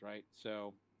areas, right?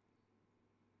 So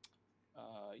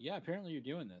yeah, apparently you're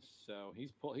doing this. So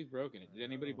he's broken it. Did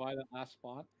anybody Oh. buy that last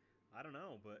spot? I don't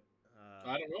know, but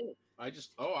I don't know.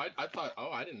 I thought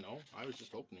I didn't know. I was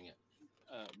just opening it.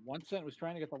 1 cent was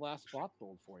trying to get the last spot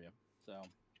sold for you. So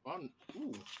On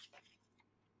Ooh,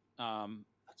 um,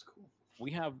 that's cool.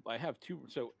 I have two.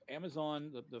 So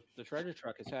Amazon, the treasure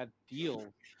truck has had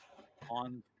deals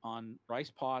on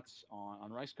rice pots,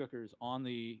 on rice cookers, on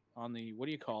the what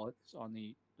do you call it? On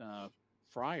the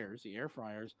fryers, the air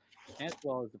fryers, as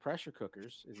well as the pressure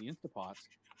cookers, is the Instapots.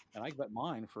 And I got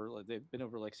mine for they've been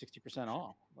over like 60%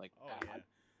 off. Like oh yeah.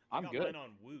 I I'm got good. mine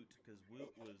on Woot because Woot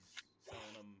was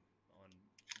selling them on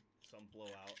some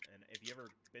blowout. And if you ever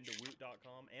been to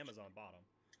Woot.com, Amazon bought them.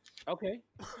 Okay.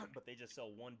 But they just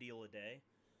sell one deal a day.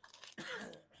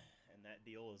 And that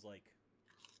deal is like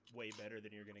way better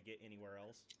than you're going to get anywhere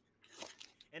else.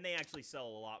 And they actually sell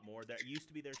a lot more. That used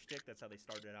to be their shtick. That's how they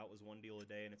started out, was one deal a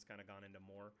day, and it's kind of gone into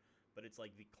more. But it's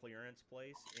like the clearance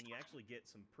place, and you actually get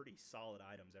some pretty solid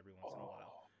items every once in a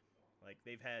while. Like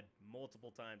they've had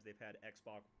multiple times. They've had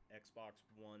Xbox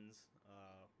Ones,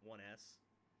 One S,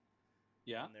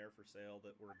 Yeah. on there for sale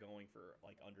that were going for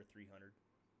like under 300.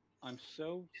 I'm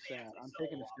so sad. I'm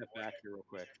taking a step back here real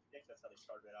quick. That's how they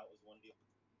started out, was one deal.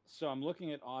 So I'm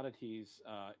looking at Oddity's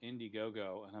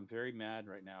Indiegogo, and I'm very mad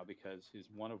right now because his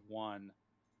one of one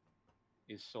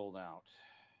is sold out.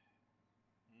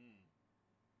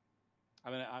 I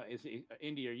mean,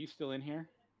 Indy? Are you still in here?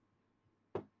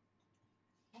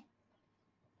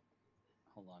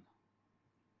 Hold on,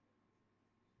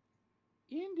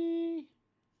 Indy.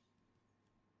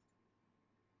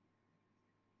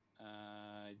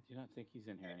 I do not think he's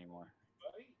in here anymore.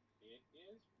 Buddy, it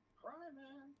is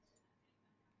Primant.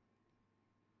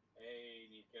 Hey,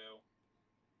 Nico.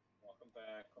 Welcome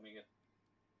back. Let me get.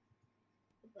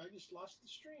 I just lost the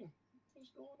stream.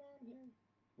 What's going on here?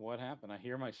 What happened? I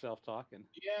hear myself talking.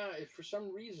 Yeah, if for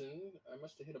some reason I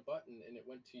must have hit a button and it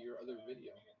went to your other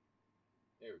video.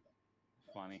 There we go.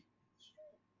 Funny.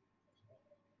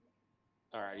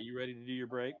 All right, are you ready to do your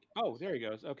break? Oh, there he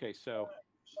goes. Okay, so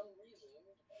For some reason,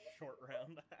 Short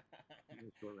round.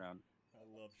 short round.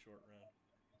 I love short round.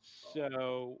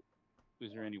 So,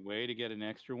 is there any way to get an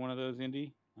extra one of those,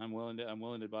 Indy? I'm willing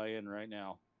to buy in right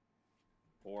now.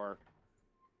 Or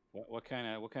what kind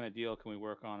of deal can we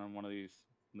work on one of these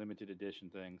limited edition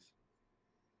things?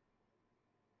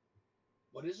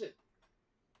 what is it?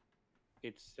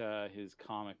 It's his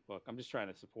comic book. I'm just trying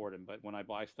to support him, but when I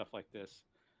buy stuff like this,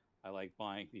 I like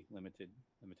buying the limited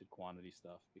quantity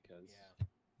stuff because Yeah.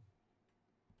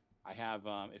 I have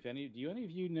if any do you any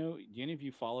of you know do any of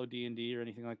you follow D&D or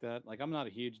anything like that? Like I'm not a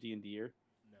huge D&D'er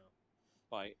No.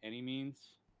 by any means,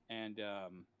 and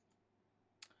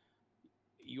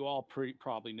you all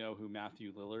probably know who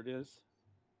Matthew Lillard is.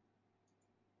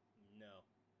 No.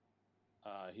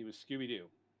 He was Scooby Doo.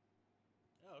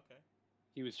 Oh, okay.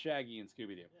 He was Shaggy in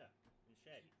Scooby Doo. Yeah. And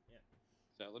Shaggy. Yeah.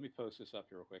 So let me post this up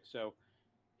here real quick. So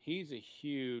he's a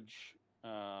huge.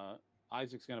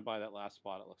 Isaac's going to buy that last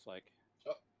spot. It looks like.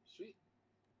 Oh, sweet.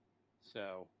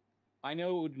 So I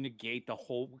know it would negate the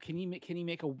whole. Can he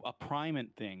make a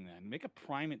Primant thing then? Make a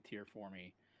Primant tier for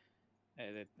me,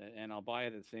 and I'll buy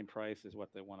it at the same price as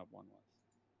what the 1 of 1 was.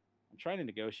 I'm trying to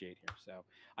negotiate here. So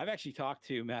I've actually talked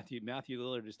to Matthew. Matthew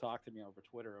Lillard just talked to me over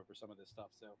Twitter over some of this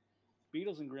stuff. So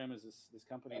Beatles and Grimm is this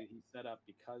company that he set up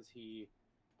because he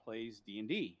plays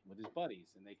D&D with his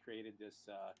buddies, and they created this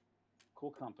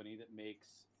cool company that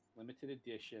makes limited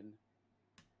edition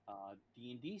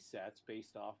D&D sets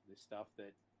based off the stuff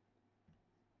that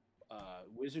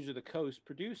Wizards of the Coast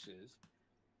produces,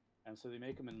 and so they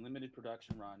make them in limited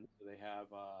production runs. So they have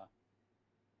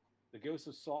the Ghosts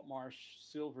of Saltmarsh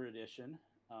Silver Edition,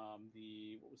 what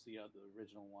was the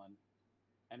original one,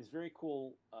 and it's very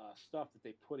cool stuff that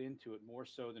they put into it, more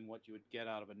so than what you would get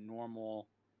out of a normal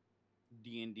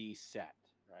D&D set,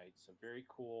 right? So very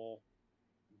cool,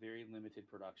 very limited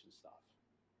production stuff.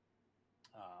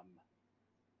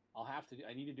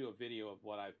 I need to do a video of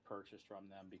what I've purchased from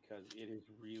them because it is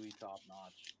really top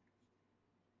notch.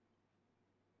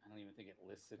 I don't even think it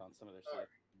lists it on some of their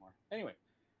sites anymore. Anyway,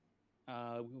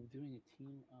 we were doing a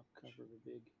team up cover of a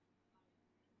big.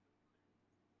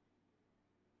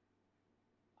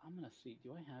 I'm gonna see.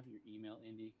 Do I have your email,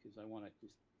 Indy? Because I want to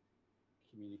just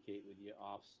communicate with you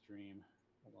off stream.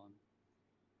 Hold on.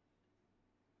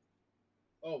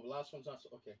 Oh, the last one's not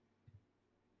okay.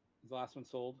 Is the last one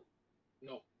sold?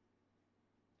 No.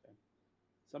 Okay.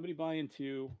 Somebody buy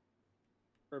into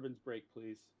Urban's Break,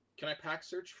 please. Can I pack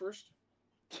search first?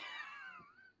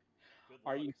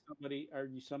 Are you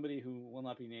somebody who will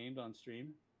not be named on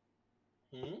stream?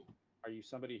 Are you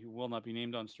somebody who will not be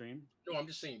named on stream? No, I'm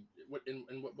just saying. What in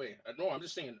what way? No, I'm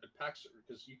just saying pack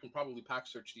because you can probably pack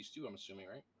search these too. I'm assuming,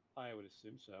 right? I would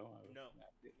assume so. No,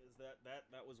 because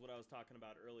that was what I was talking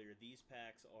about earlier. These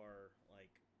packs are like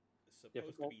supposed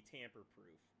difficult? to be tamper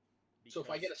proof. So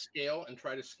if I get a scale and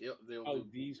try to scale,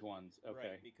 these ones, okay.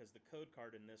 Right, because the code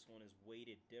card in this one is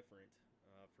weighted different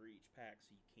for each pack, so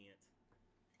you can't.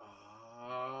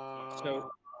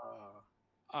 So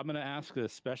I'm going to ask a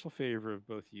special favor of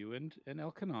both you and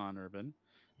Elkanon, Urban.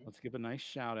 Let's give a nice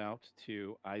shout out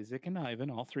to Isaac and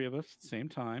Ivan, all three of us at the same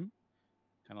time.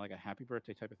 Kind of like a happy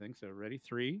birthday type of thing. So ready?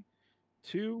 3,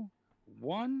 2,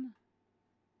 1.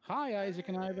 Hi, Isaac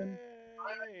and Ivan.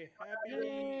 Hey,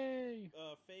 happy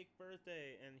fake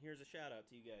birthday, and here's a shout out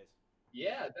to you guys.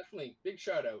 Yeah, definitely. Big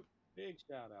shout out. Big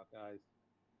shout out, guys.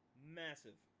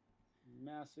 Massive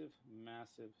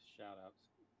shout outs.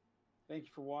 Thank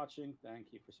you for watching.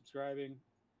 Thank you for subscribing.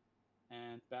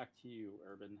 And back to you,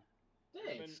 Urban.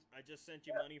 Thanks. Urban, I just sent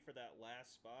you money for that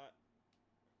last spot.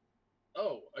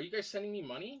 Oh, are you guys sending me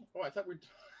money? Oh, I thought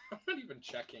I'm not even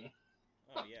checking.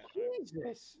 Oh, yeah.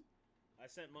 Jesus. I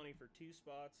sent money for 2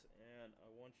 spots, and I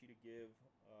want you to give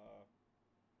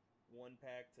 1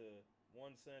 pack to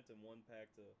 1 cent and 1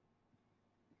 pack to...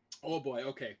 Oh boy,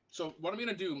 okay. So what I'm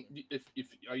gonna do, if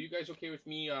are you guys okay with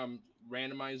me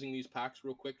randomizing these packs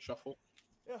real quick, shuffle?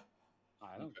 Yeah.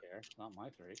 I don't care. It's not my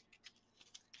 3.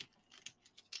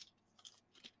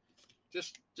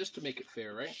 Just to make it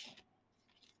fair, right?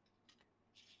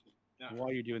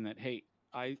 While you're doing that, hey,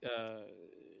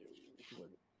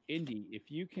 Indy, if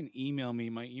you can email me,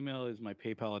 my email is my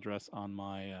PayPal address on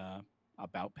my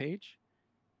about page.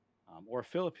 Or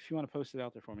Philip, if you want to post it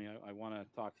out there for me, I want to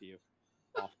talk to you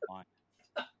offline.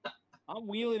 I'm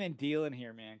wheeling and dealing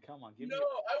here, man. Come on, give me.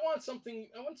 I want something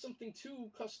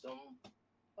too custom.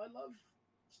 I love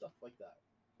stuff like that.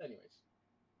 Anyways,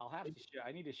 I'll have to.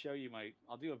 I need to show you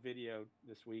I'll do a video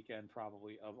this weekend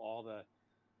probably of all the.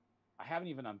 I haven't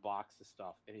even unboxed the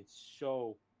stuff, and it's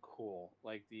so cool.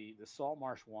 Like the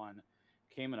Saltmarsh one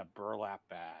came in a burlap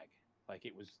bag. Like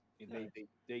it was. Nice.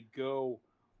 They go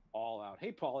all out.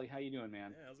 Hey, Paulie, how you doing,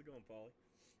 man? Yeah, how's it going, Paulie?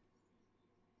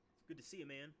 It's good to see you,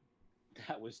 man.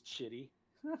 That was chitty.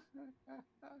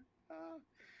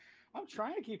 I'm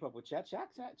trying to keep up with chat.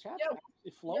 Chat's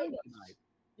actually flowing tonight.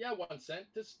 Yeah, 1 cent.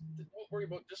 Just don't worry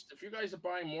about if you guys are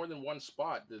buying more than 1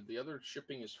 spot, the other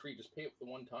shipping is free. Just pay it the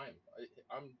one time.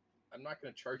 I'm not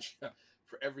going to charge you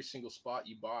for every single spot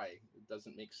you buy. It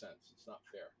doesn't make sense. It's not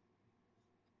fair.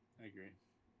 I agree.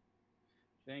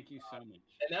 Thank you so much.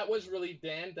 And that was really,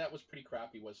 Dan, that was pretty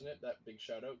crappy, wasn't it? That big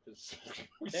shout out because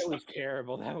That was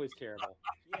terrible. That was terrible.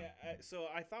 Yeah, so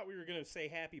I thought we were gonna say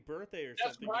happy birthday or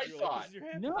That's something. what 'cause I you were like, thought. this is your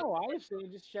happy No, birthday. I was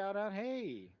saying just shout out,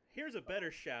 hey, Here's a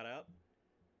better shout out.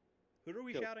 Who are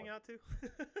we Go shouting for it. out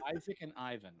to? Isaac and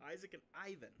Ivan. Isaac and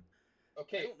Ivan.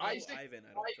 Okay, I don't know Isaac, Ivan,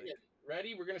 I don't Ivan. think.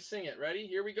 Ready? We're gonna sing it. Ready?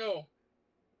 Here we go.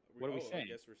 What are we I saying?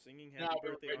 guess we're singing No, happy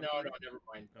birthday on no, three. never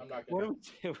mind. I'm Okay. not What gonna. do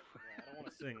we do? Yeah, I don't want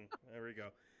to sing. There we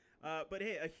go. But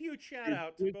hey, a huge shout It's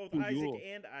out to good both for Isaac you.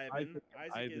 and Ivan. Isaac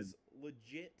Isaac and is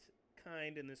legit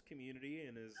kind in this community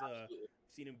and has Absolutely.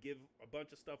 seen him give a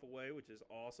bunch of stuff away, which is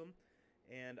awesome.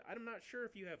 And I'm not sure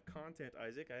if you have content,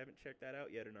 Isaac. I haven't checked that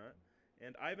out yet or not.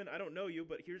 And Ivan, I don't know you,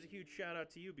 but here's a huge shout out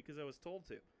to you because I was told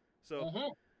to.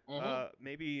 So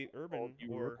maybe Urban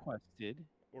You or requested.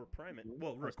 Primant.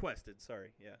 Well, requested.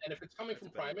 Sorry, yeah. And if it's coming That's from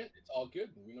a better Primant, it's all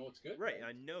good. We know it's good. Right,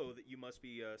 I know that you must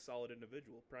be a solid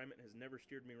individual. Primant has never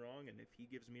steered me wrong, and if he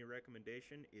gives me a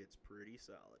recommendation, it's pretty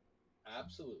solid.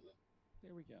 Absolutely.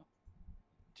 There we go.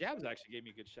 Jabs actually gave me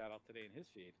a good shout out today in his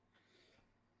feed.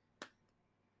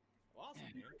 Awesome,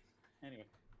 man. Anyway,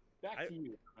 back to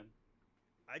you, Urban.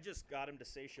 I just got him to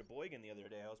say Sheboygan the other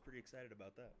day. I was pretty excited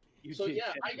about that. You So did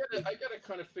yeah, get I gotta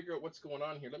kind of figure out what's going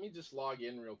on here. Let me just log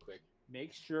in real quick.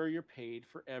 Make sure you're paid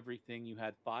for everything. You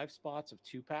had 5 spots of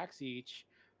 2 packs each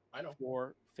I know.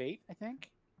 for Fate, I think,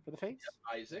 for the Fates.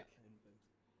 Isaac,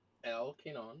 El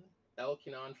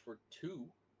Kinan for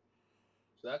 2.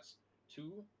 So that's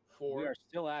 2, We 4, are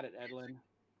still at it, Edlin.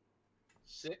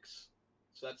 6.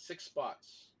 So that's 6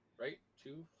 spots, right?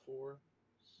 2, 4.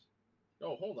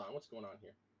 No, hold on. What's going on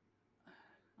here?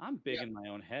 I'm big in my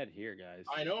own head here, guys.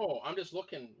 I know. I'm just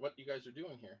looking what you guys are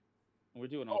doing here. We're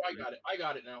doing Oh, all I 3. got it. I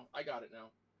got it now.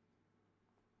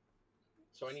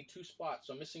 So I need 2 spots.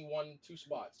 So I'm missing 2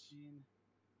 spots. Is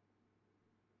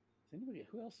anybody?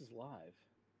 Who else is live?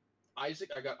 Isaac.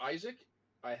 I got Isaac.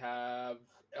 I have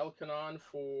Elkanon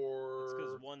for. It's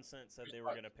because 1 cent said they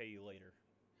were going to pay you later.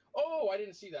 Oh, I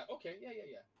didn't see that. Okay,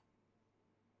 yeah.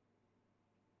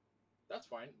 That's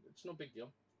fine. It's no big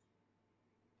deal.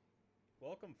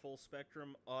 Welcome, Full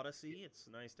Spectrum Odyssey. It's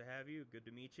nice to have you. Good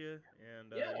to meet you.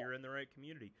 And Yeah. you're in the right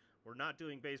community. We're not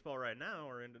doing baseball right now.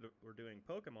 We're doing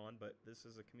Pokemon, but this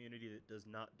is a community that does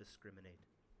not discriminate.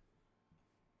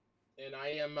 And I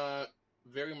am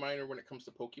very minor when it comes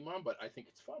to Pokemon, but I think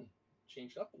it's fun.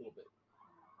 Changed up a little bit.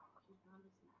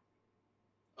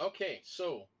 Okay,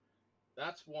 so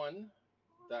that's 1,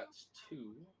 that's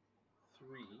 2,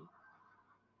 3,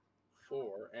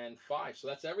 4, and 5. So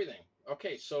that's everything.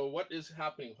 Okay, so what is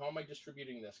happening? How am I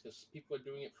distributing this? Because people are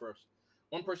doing it for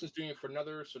one person's doing it for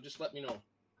another. So just let me know.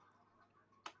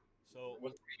 So I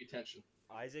wasn't paying attention.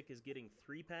 Isaac is getting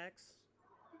 3 packs.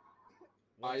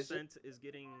 1 Isaac? cent is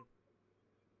getting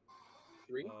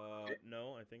 3.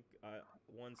 No, I think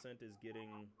 1 cent is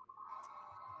getting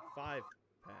 5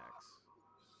 packs.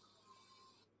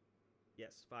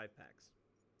 Yes, 5 packs.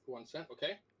 1 cent.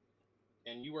 Okay.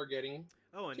 And you are getting.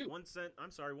 Oh, and 2. 1 cent. I'm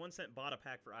sorry, 1 cent bought a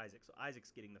pack for Isaac, so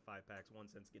Isaac's getting the 5 packs. 1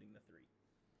 cent's getting the 3.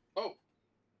 Oh,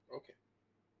 okay.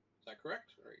 Is that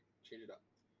correct? All right, change it up.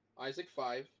 Isaac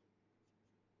 5,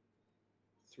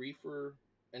 3 for,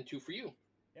 and 2 for you.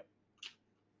 Yep.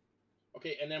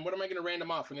 Okay, and then what am I going to random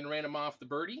off? I'm going to random off the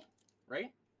birdie,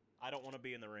 right? I don't want to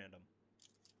be in the random.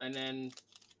 And then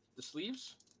the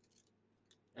sleeves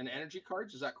and the energy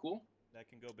cards. Is that cool? That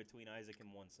can go between Isaac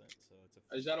and 1 cent, so it's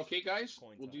a. Is that okay, guys?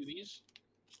 Coin We'll do toss. these.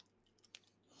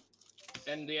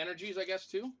 And the energies, I guess,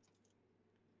 too.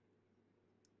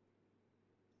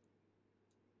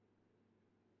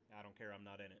 I don't care. I'm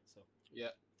not in it, so. Yeah.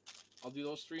 I'll do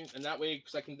those 3. And that way,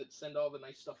 because I can send all the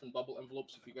nice stuff in bubble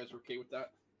envelopes if you guys are okay with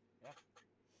that. Yeah.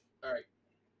 All right.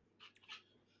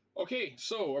 Okay,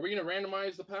 so are we going to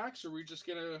randomize the packs, or are we just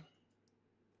going to...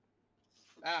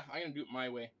 I'm going to do it my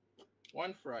way.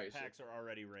 1 for Isaac. Packs are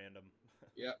already random.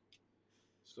 Yep.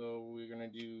 So we're going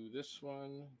to do this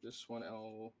one,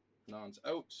 L, non's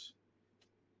out.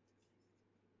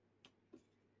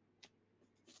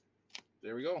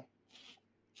 There we go.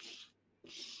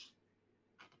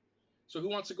 So who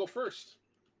wants to go first?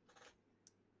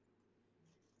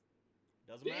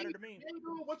 Doesn't matter to me.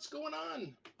 Django, what's going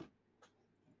on?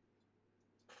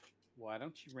 Why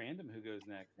don't you random who goes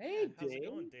next? Hey, How's Dave. it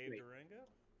going, Dave Wait, Durango?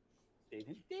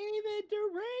 David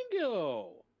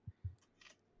Durango.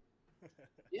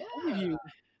 Yeah.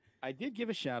 I did give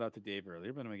a shout out to Dave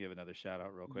earlier, but I'm going to give another shout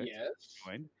out real quick. Yes.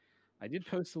 Joined. I did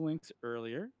post the links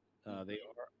earlier. They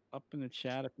are up in the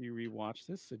chat if you rewatch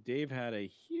this. So Dave had a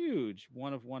huge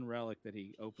 1-of-1 relic that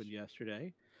he opened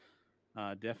yesterday.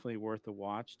 Definitely worth a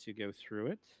watch to go through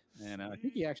it. And I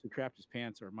think he actually crapped his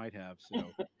pants, or might have.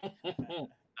 So,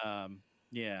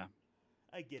 yeah,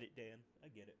 I get it, Dan. I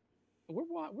get it.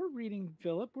 we're reading,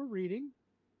 Philip. We're reading.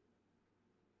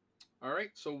 All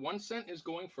right, so 1 cent is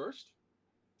going first.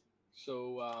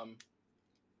 So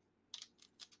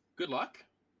good luck.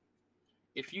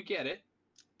 If you get it,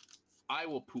 I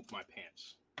will poop my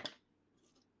pants.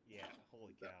 Yeah,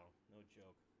 holy cow. No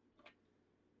joke.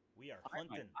 We are I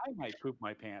hunting. might poop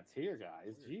my pants here,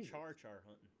 guys. We're Jesus. char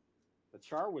hunting. The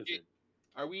Char Wizard.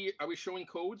 Are we showing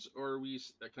codes, or are we?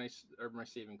 Or am I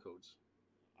saving codes?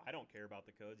 I don't care about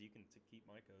the codes. You can keep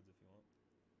my codes if you want.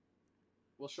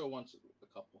 We'll show once a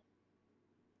couple.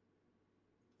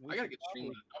 We I gotta should get probably-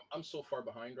 streaming. I'm so far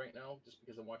behind right now, just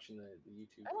because I'm watching the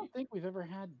YouTube. I don't think we've ever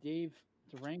had Dave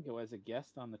Durango as a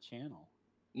guest on the channel.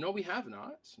 No, we have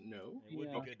not. No. It would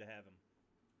Yeah. be good to have him.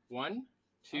 1,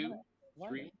 2, Why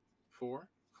 3, 4,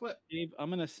 flip. Dave, I'm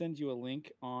gonna send you a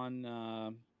link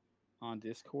on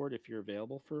Discord if you're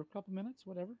available for a couple minutes,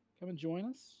 whatever. Come and join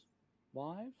us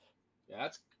live. Yeah,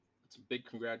 that's a big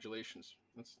congratulations.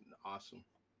 That's awesome.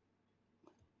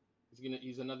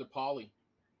 He's another Polly.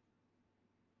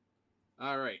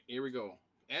 All right, here we go.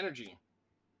 Energy.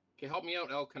 Okay, help me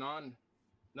out, El Kanan.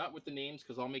 Not with the names,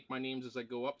 because I'll make my names as I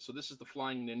go up. So this is the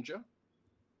Flying Ninja.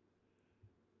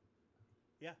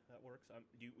 Yeah, that works.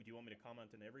 Do you want me to comment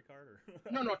on every card, or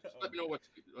No, just let me know what's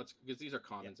because these are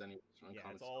commons anyway. Yeah,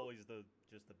 it's always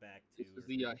just the back two. This is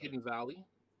the Hidden Valley.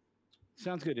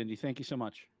 Sounds good, Indy. Thank you so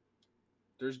much.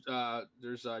 There's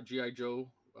G.I. Joe.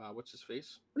 What's his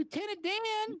face? Lieutenant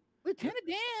Dan. Lieutenant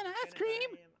Dan. Ice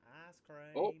cream. Ice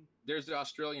cream. Oh, there's the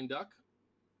Australian duck.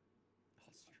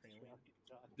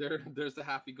 There's the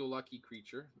happy-go-lucky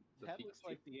creature. That looks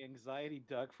like the anxiety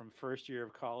duck from first year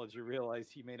of college. You realize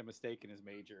he made a mistake in his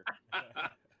major.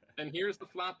 And here's the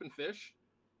flapping fish.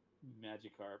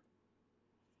 Magikarp.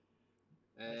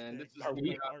 And this is the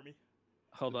army.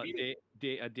 Hold on,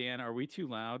 Dan. Are we too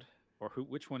loud, or who?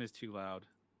 Which one is too loud?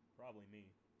 Probably me.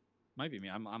 Might be me.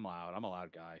 I'm loud. I'm a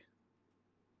loud guy.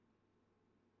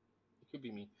 It could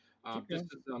be me. This is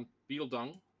beetle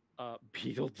dung.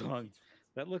 Beetle dung.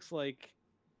 That looks like.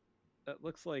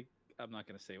 I'm not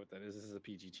going to say what that is. This is a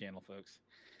PG channel, folks.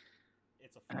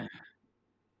 It's a fart.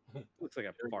 Looks like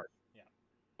a fart. Yeah.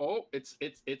 Oh, it's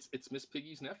Miss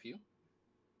Piggy's nephew.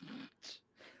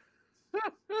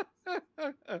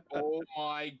 Oh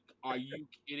my! Are you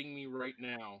kidding me right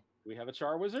now? We have a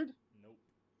Char Wizard? Nope.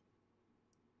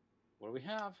 What do we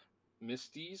have?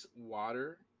 Misty's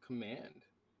Water Command.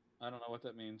 I don't know what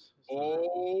that means.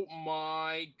 Oh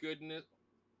my goodness!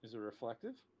 Is it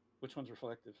reflective? Which one's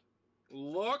reflective?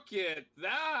 Look at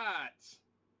that!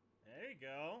 There you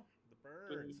go. The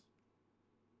birds.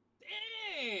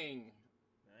 Dang!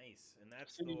 Nice. And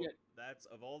that's So that's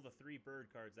of all the 3 bird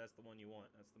cards, that's the one you want.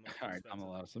 That's the most All right, expensive. I'm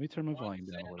allowed. So let me turn my volume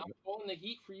down a little I'm bit. pulling the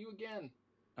heat for you again.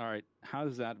 All right, how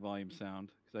does that volume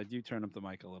sound? Because I do turn up the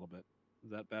mic a little bit.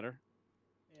 Is that better?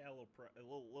 Yeah, a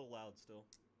little loud still.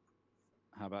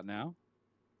 How about now?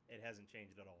 It hasn't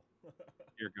changed at all.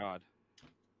 Dear God.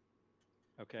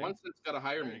 Okay. One cent's got to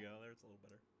hire There me. you go. There's a little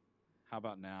better. How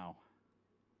about now?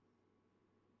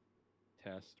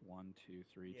 Test 1, 2,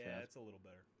 3. Yeah, test. it's a little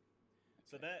better.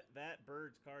 So that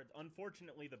birds card,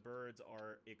 unfortunately, the birds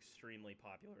are extremely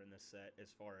popular in this set.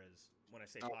 As far as when I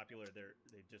say popular,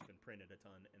 they've just been printed a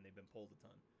ton and they've been pulled a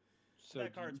ton. So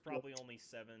that card's probably only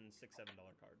 $7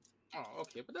 card. Oh,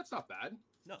 okay, but that's not bad.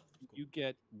 No, You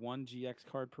get 1 GX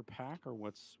card per pack, or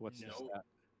what's No. the stat?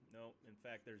 No, in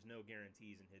fact, there's no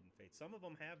guarantees in Hidden Fates. Some of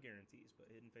them have guarantees, but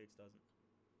Hidden Fates doesn't.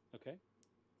 Okay.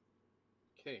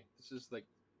 Okay, this is like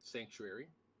Sanctuary.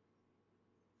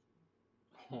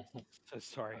 So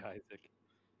sorry, Isaac.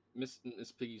 Miss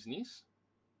Piggy's niece.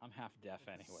 I'm half deaf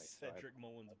anyway. So Cedric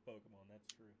Mullins of Pokemon, that's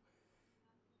true.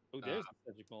 oh, there's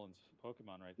Cedric Mullins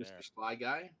Pokemon right there. Mr. Sly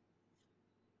Guy.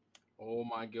 Oh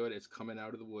my god, it's coming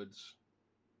out of the woods.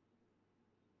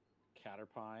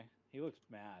 Caterpie. He looks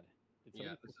mad. Did Yeah,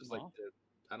 somebody this piss is him like off?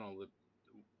 I don't know,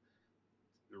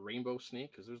 the rainbow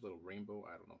snake, because there's a little rainbow.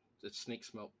 I don't know. The snake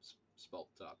spelt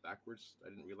backwards. I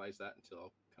didn't realize that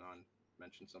until Kanan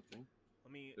mentioned something.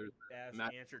 Let me There's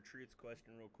answer Truth's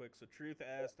question real quick. So Truth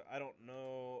asked, I don't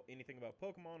know anything about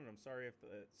Pokemon, and I'm sorry if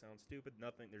it sounds stupid.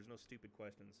 There's no stupid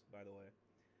questions, by the way.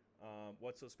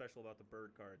 What's so special about the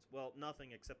bird cards? Well,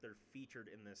 nothing except they're featured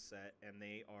in this set, and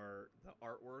they are the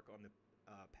artwork on the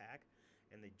pack.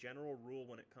 And the general rule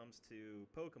when it comes to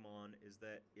Pokemon is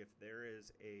that if there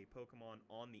is a Pokemon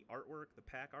on the artwork, the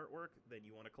pack artwork, then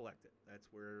you want to collect it.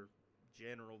 That's where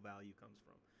general value comes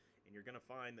from. And you're going to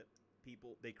find that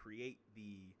they create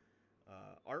the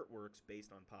artworks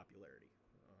based on popularity.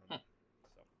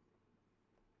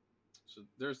 So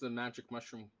there's the magic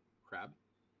mushroom crab.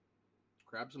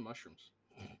 Crabs and mushrooms.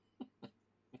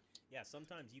 Yeah,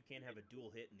 sometimes you can have a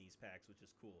dual hit in these packs, which is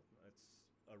cool. That's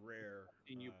a rare.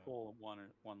 And you pull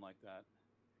one like that.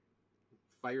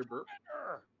 Fire burp.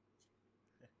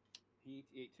 He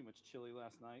ate too much chili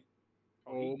last night.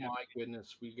 Oh my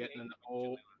goodness, we getting an chili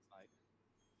last night.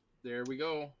 There we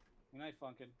go. Good night,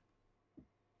 Funkin.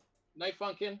 Night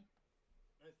Funkin.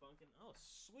 Night Funkin. Oh,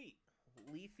 sweet.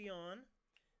 Leafeon.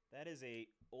 That is a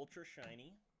ultra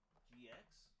shiny GX.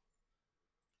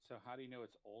 So how do you know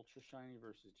it's ultra shiny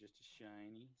versus just a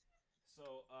shiny?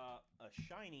 So a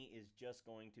shiny is just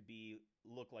going to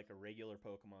look like a regular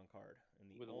Pokemon card,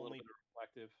 and with a little bit of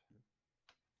reflective.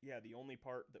 Yeah, the only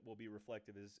part that will be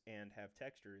reflective and have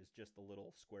texture is just the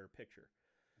little square picture.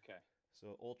 Okay.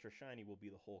 So ultra shiny will be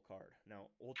the whole card. Now,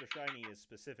 ultra shiny is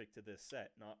specific to this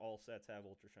set. Not all sets have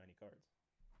ultra shiny cards.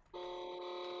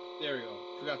 There we go.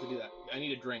 Forgot to do that. I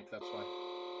need a drink. That's why.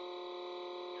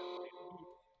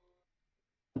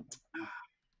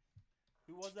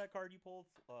 Who was that card you pulled?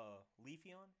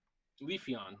 Leafeon?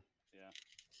 Leafeon. Yeah.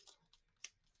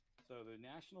 So the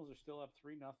Nationals are still up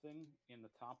 3-0 in the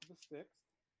top of the 6th.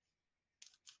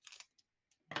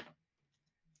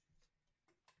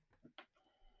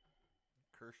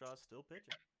 Kershaw's still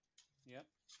pitching. Yep,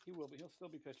 he will be. He'll still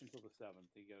be pitching till the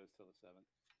 7th. He goes till the 7th.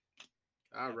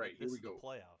 All right, here we This go. is the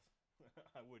playoffs.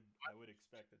 I would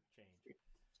expect a change.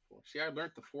 See, I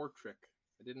learned the 4 trick.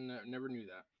 I didn't. Never knew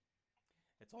that.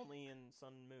 It's only in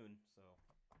Sun and Moon, so.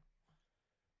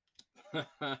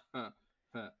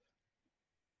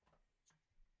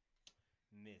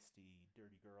 Misty,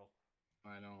 dirty girl.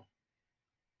 I know.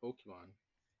 Pokemon.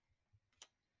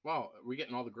 Wow, are we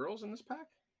getting all the girls in this pack?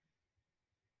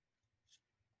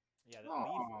 Yeah, the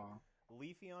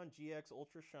Leafeon GX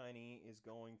Ultra Shiny is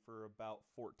going for about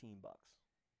 $14.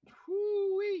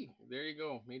 Whoo-wee! There you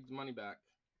go. Made the money back.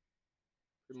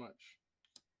 Pretty much.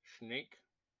 Snake.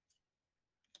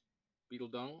 Beetle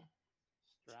Dung.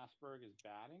 Strasburg is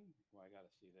batting. Oh, I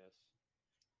gotta see this.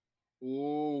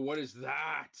 Oh, what is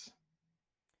that?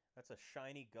 That's a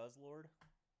shiny Guzzlord.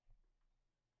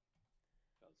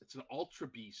 It's an Ultra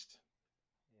Beast.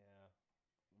 Yeah.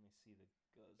 Let me see the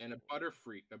Guzzlord. And a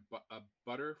Butterfree. A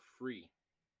Butterfree.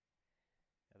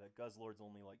 Yeah, that Guzzlord's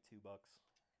only like $2.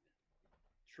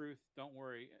 Truth, don't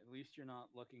worry. At least you're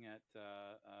not looking at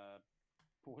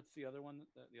what's the other one?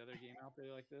 The other game out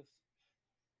there like this?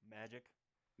 Magic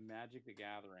the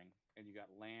Gathering. And you got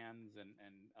lands and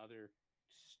other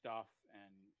stuff,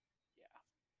 and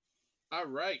yeah. All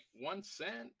right, 1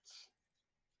 cent.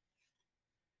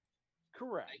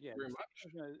 Correct. Thank yeah, you very much.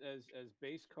 As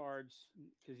base cards,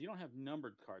 because you don't have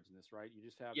numbered cards in this, right? You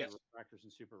just have Yes. the refractors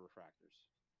and super refractors.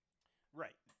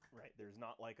 Right. There's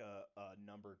not like a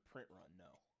numbered print run,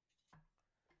 no.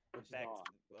 In Which is fact,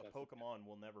 odd. Pokemon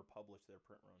will never publish their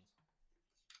print runs.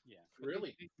 Yeah. But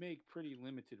Really? They make pretty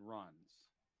limited runs.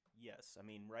 Yes. I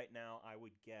mean, right now, I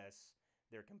would guess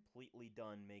they're completely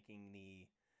done making the...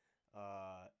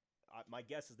 my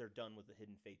guess is they're done with the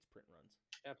Hidden Fates print runs.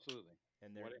 Absolutely.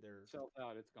 And they're sells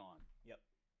out, it's gone. Yep.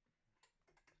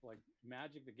 Like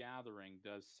Magic the Gathering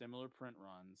does similar print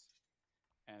runs,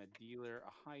 and a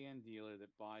high-end dealer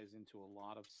that buys into a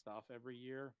lot of stuff every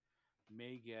year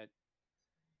may get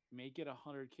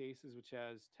 100 cases, which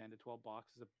has 10 to 12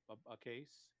 boxes a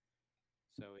case.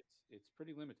 So it's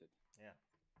pretty limited. Yeah.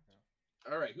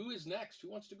 All right, who is next? Who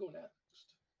wants to go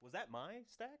next? Was that my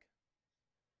stack?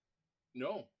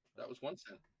 No, that was 1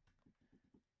 cent.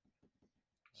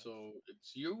 So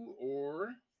it's you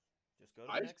or just go to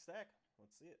the next stack.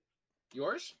 Let's see it.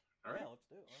 Yours? All right. Yeah, let's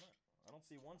do it. Why not? I don't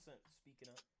see 1 cent speaking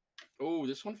up. Oh,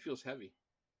 this one feels heavy.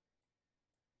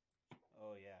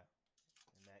 Oh yeah.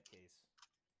 In that case,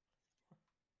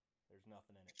 there's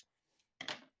nothing in it.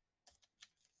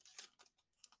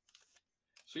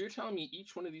 So you're telling me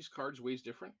each one of these cards weighs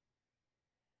different?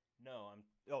 No,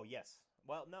 Oh yes.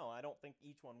 Well, no, I don't think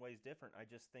each one weighs different. I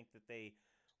just think that they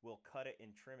will cut it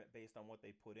and trim it based on what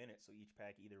they put in it, so each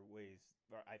pack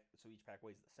each pack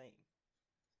weighs the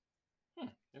same.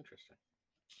 Interesting.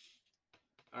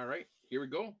 All right, here we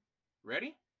go.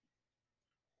 Ready?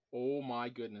 Oh my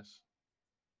goodness.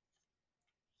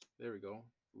 There we go.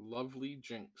 Lovely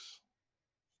Jinx.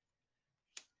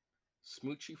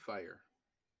 Smoochy Fire.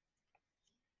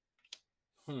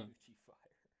 Smoochy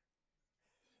Fire.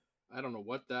 I don't know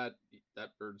what that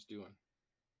bird's doing.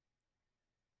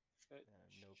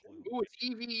 No clue. Oh, it's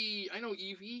Eevee. I know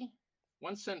Eevee.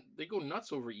 1 cent. They go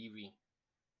nuts over Eevee.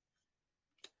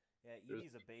 Yeah,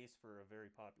 Eevee's a base for a very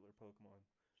popular Pokemon.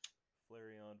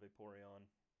 Flareon, Vaporeon,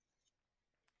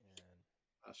 and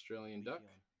Australian Leafeon. Duck.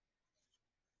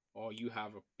 Oh, you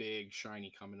have a big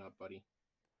shiny coming up, buddy.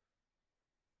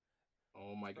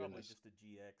 Oh my It's probably goodness. just a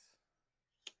GX.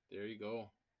 There you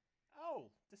go.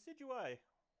 Oh, Decidueye.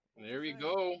 Ultra There we shiny.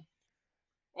 go.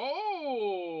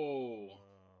 Oh!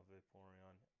 Oh,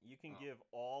 Vaporeon. You can Oh. give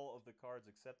all of the cards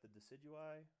except the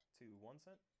Decidueye to 1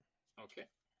 cent. Okay.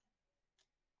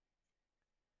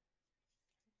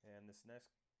 And this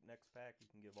next pack, you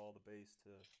can give all the base to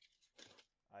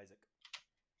Isaac.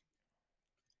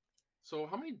 So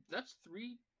how many? That's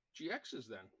 3 GXs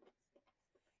then.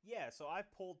 Yeah, so I've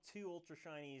pulled 2 Ultra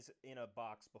Shinies in a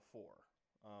box before.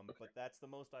 Okay. But that's the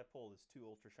most I pulled is 2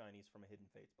 Ultra Shinies from a Hidden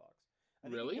Fates box. I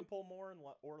think Really? you can pull more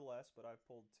or less, but I've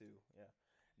pulled 2, yeah.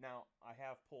 Now, I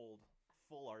have pulled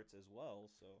full arts as well,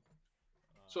 so...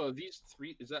 So these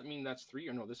 3, does that mean that's 3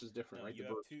 or no? This is different, no, right? you The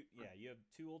have bird. 2, yeah, you have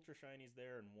 2 Ultra Shinies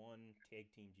there and 1 Tag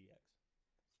Team GX.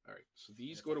 All right. So And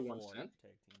these it's go a to 1 full cent. art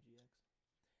Tag Team GX.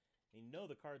 And you know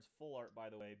the card's full art, by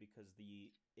the way, because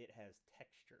it has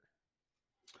texture.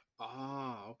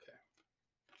 Ah, okay.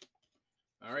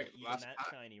 All So right. even Last that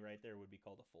pack. shiny right there would be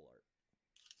called a full art.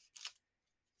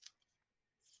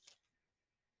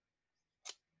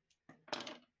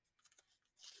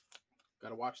 Got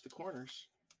to watch the corners.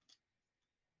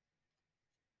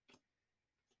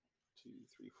 2,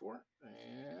 3, 4,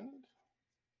 and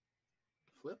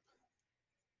flip.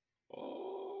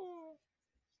 Oh.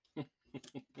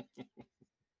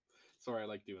 Sorry, I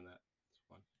like doing that. It's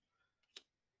fun.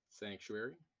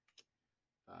 Sanctuary.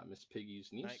 Miss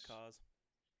Piggy's niece. Night Cause.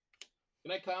 Good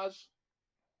night, Kaz.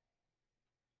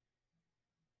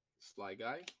 Sly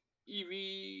Guy.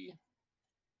 Eevee.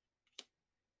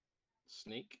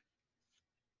 Snake.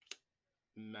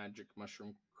 Magic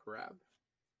Mushroom Crab.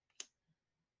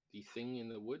 The Thing in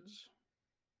the Woods.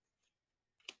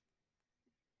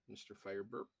 Mr.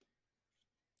 Fireburp.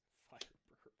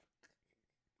 Fireburp.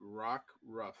 Rock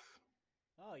Ruff.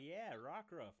 Oh yeah,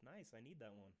 Rockruff. Nice. I need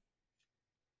that one.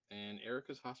 And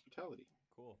Erica's Hospitality.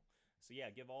 Cool. So yeah,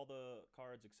 give all the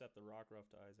cards except the Rockruff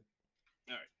to Isaac.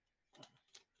 All right.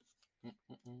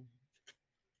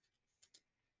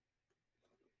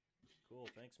 Cool.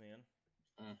 Thanks, man.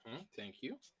 Thank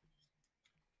you.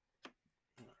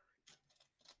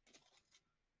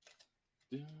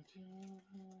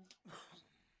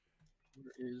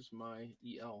 Where is my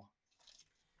EL?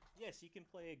 Yes, you can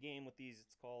play a game with these.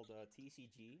 It's called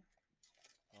TCG.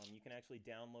 You can actually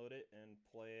download it and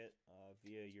play it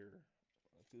via your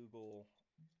Google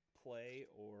Play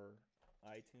or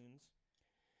iTunes.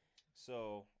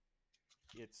 So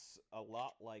it's a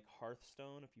lot like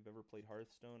Hearthstone. If you've ever played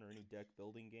Hearthstone or any deck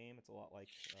building game, it's a lot like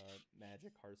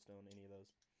Magic, Hearthstone, any of those.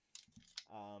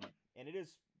 And it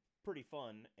is pretty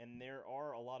fun. And there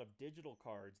are a lot of digital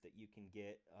cards that you can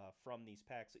get from these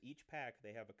packs. So each pack,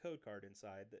 they have a code card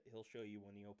inside that he'll show you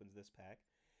when he opens this pack.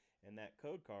 And that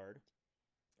code card,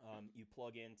 you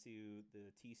plug into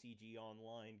the TCG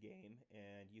Online game,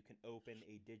 and you can open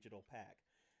a digital pack.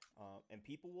 And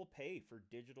people will pay for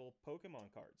digital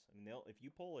Pokemon cards. I mean, if you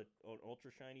pull an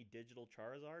ultra shiny digital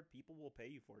Charizard, people will pay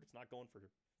you for it. It's not going for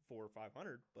 $400 or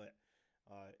 $500, but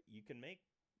you can make,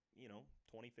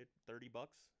 20, 50, $30.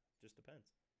 Just depends.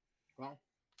 Well,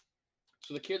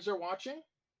 so the kids are watching.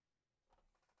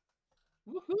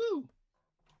 Woohoo!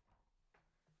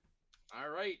 All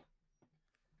right.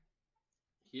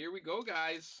 Here we go,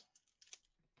 guys.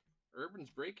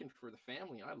 Urban's breaking for the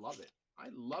family. I love it. I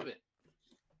love it.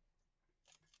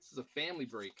 This is a family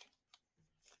break.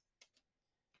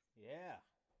 Yeah.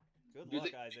 Good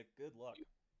luck, Isaac. Good luck.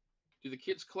 Do the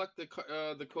kids collect the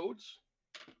codes?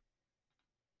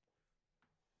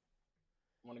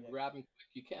 Want to grab them quick?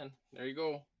 You can. There you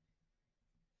go.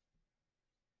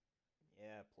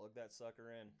 Yeah, plug that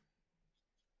sucker in.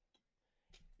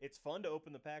 It's fun to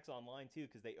open the packs online too,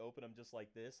 because they open them just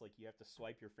like this. Like you have to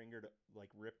swipe your finger to like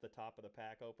rip the top of the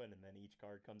pack open, and then each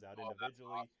card comes out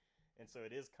individually. Awesome. And so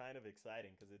it is kind of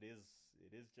exciting because it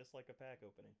is just like a pack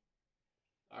opening.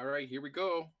 All right, here we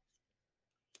go.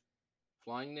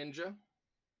 Flying Ninja.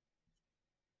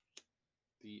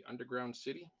 The Underground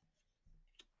City.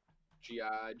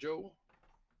 G.I. Joe.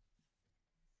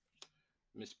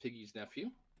 Miss Piggy's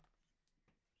nephew.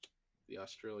 The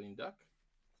Australian Duck.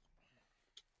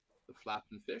 The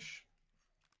Flapping Fish.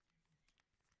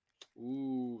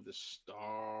 Ooh, the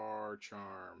Star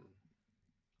Charm.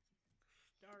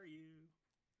 Star you.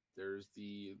 There's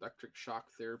the Electric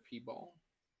Shock Therapy Ball.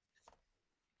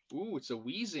 Ooh, it's a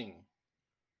Wheezing.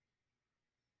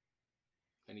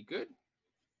 Any good?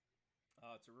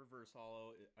 It's a reverse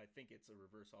hollow. I think it's a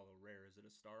reverse hollow rare. Is it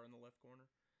a star in the left corner?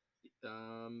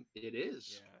 It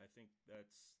is. Yeah, I think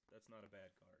that's not a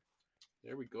bad card.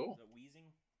 There we go. Is that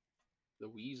Wheezing? The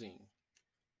Wheezing.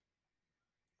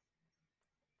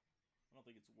 don't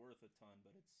think it's worth a ton,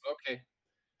 but it's Okay.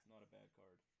 It's not a bad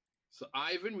card. So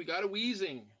Ivan, we got a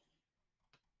Weezing.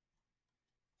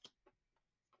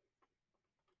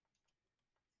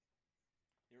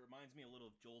 It reminds me a little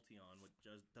of Jolteon, which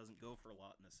just doesn't go for a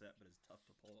lot in the set, but is tough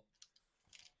to pull.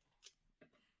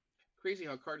 Crazy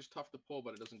how a card is tough to pull,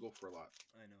 but it doesn't go for a lot.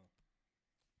 I know.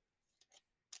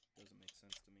 Doesn't make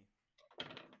sense to me.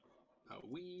 A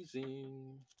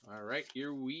Weezing. All right,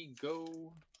 here we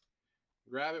go.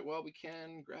 Grab it while we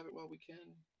can. Grab it while we can.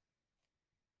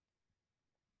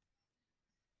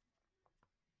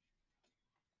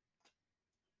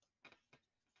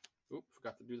 Oop,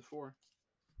 forgot to do the 4.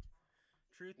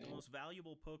 Truth, the most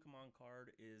valuable Pokemon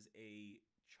card is a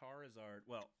Charizard.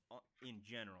 Well, in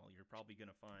general, you're probably going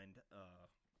to find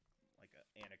like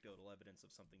anecdotal evidence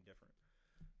of something different.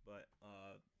 But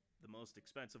the most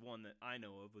expensive one that I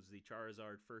know of was the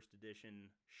Charizard First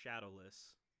Edition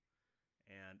Shadowless,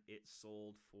 and it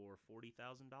sold for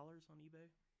 $40,000 on eBay.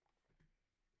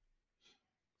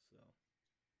 So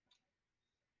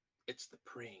it's the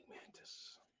praying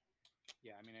mantis.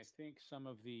 Yeah, I mean, I think some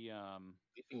of the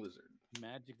Leaping lizard.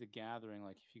 Magic the Gathering,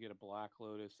 like if you get a Black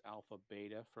Lotus Alpha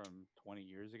Beta from 20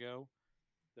 years ago,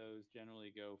 those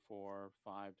generally go for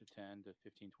 $5 to $10 to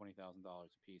 $15, $20,000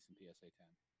 a piece in PSA 10.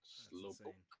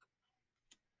 Slowpoke.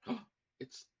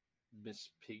 It's Miss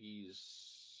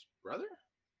Piggy's brother?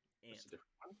 That's a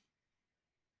different one.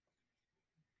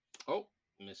 Oh,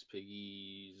 Miss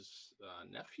Piggy's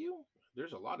nephew?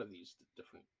 There's a lot of these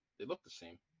different. They look the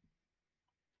same.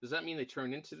 Does that mean they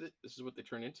turn into this is what they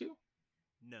turn into?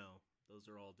 No, those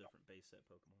are all different base set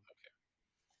Pokemon. Okay.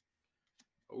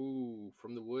 Oh,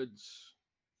 from the woods.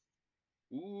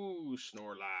 Ooh,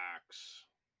 Snorlax.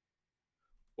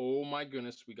 Oh my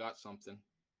goodness, we got something.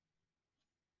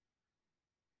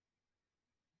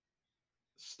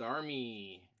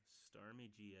 Starmie.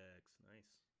 Starmie GX, nice.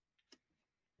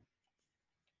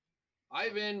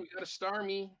 Ivan, we got a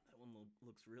Starmie. That one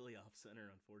looks really off center,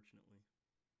 unfortunately.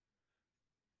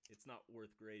 It's not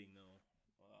worth grading though,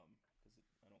 because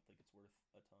I don't think it's worth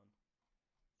a ton.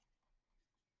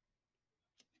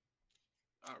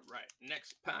 All right,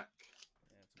 next pack.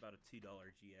 Yeah, it's about a $2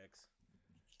 GX,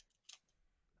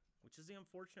 which is the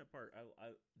unfortunate part.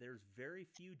 There's very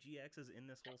few GXs in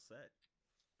this whole set.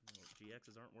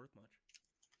 GXs aren't worth much.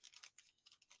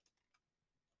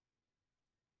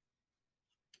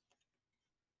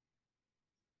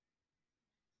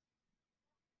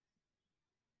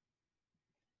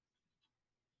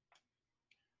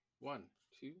 One,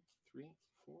 2, 3,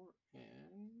 4,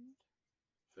 and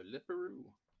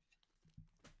Filipperoo.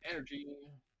 Energy.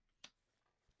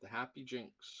 The Happy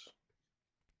Jinx.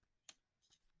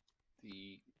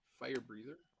 The Fire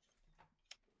Breather.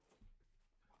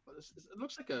 Oh, it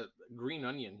looks like a green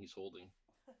onion he's holding.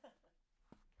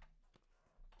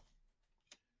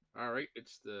 All right,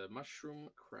 it's the Mushroom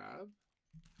Crab.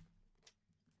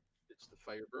 It's the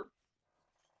Firebird.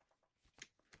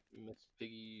 Miss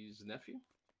Piggy's nephew.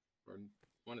 Or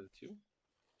one of the two.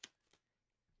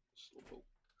 Slowpoke.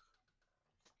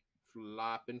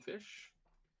 Flopping Fish.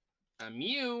 A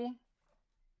Mew.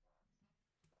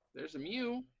 There's a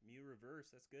Mew. Mew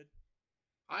reverse, that's good.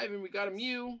 Ivan, we got a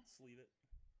Mew. Sleeve it.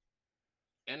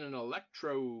 And an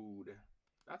Electrode.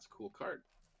 That's a cool card.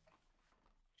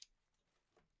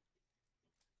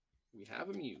 We have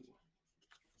a Mew.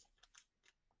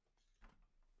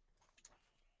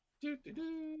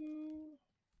 Do-do-do.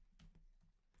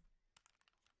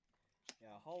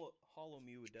 Yeah, Hollow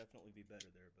Mew would definitely be better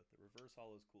there, but the reverse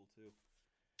Hollow is cool too.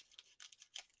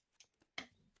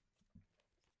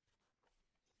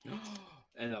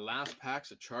 And the last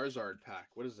pack's a Charizard pack.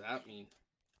 What does that mean?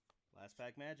 Last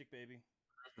pack magic, baby.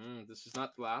 This is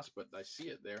not the last, but I see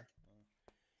it there.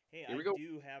 Hey, Here I we go.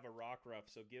 do have a Rockruff,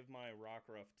 so give my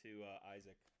Rockruff to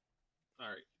Isaac. All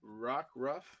right,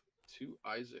 Rockruff to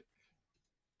Isaac.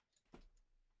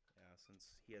 Yeah, since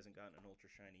he hasn't gotten an Ultra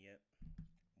Shiny yet.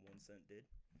 1 cent did.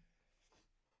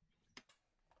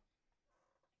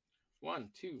 1,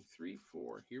 2, 3,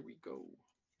 4. Here we go.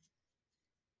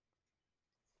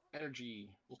 Energy.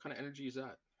 What kind of energy is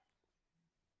that?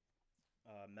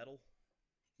 Metal.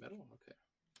 Metal? Okay.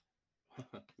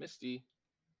 Misty.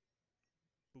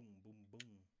 Boom, boom,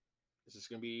 boom. Is this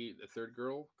going to be the third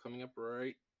girl coming up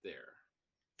right there?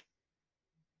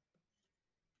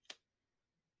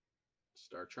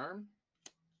 Star Charm.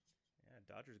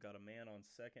 Yeah, Dodgers got a man on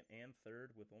second and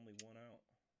third with only 1 out.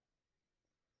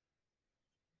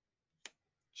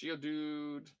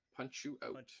 Geodude. Punch you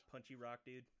out. Punchy Rock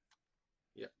Dude.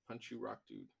 Yeah, Punch you Rock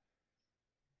Dude.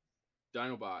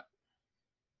 Dinobot.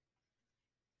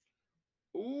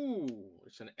 Ooh,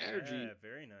 it's an energy. Yeah,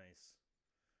 very nice.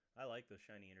 I like those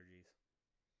shiny energies.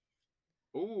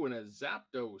 Oh, and a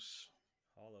Zapdos.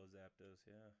 Hollow Zapdos,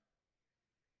 yeah.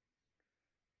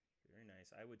 Very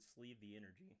nice. I would sleeve the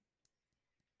energy.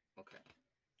 Okay.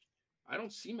 I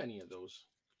don't see many of those.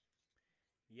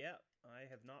 Yeah, I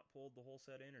have not pulled the whole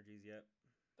set of energies yet.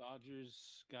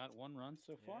 Dodgers got 1 run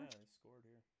so far. Yeah, they scored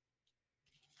here.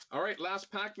 All right,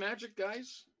 last pack magic,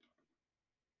 guys.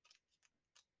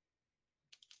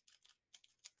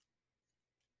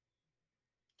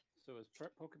 So is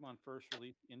Pokemon first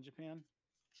released in Japan?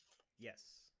 Yes.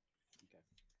 Okay.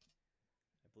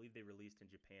 I believe they released in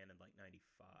Japan in like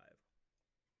 95.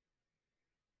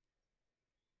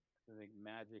 I think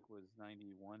Magic was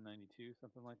 91, 92,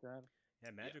 something like that.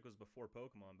 Yeah, Magic was before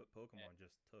Pokemon, but Pokemon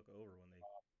just took over when they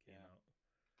came out.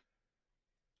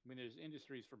 I mean, there's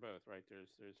industries for both, right?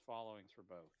 There's followings for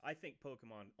both. I think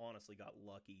Pokemon honestly got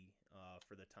lucky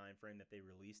for the time frame that they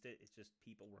released it. It's just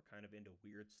people were kind of into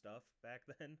weird stuff back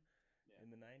then in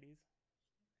the 90s,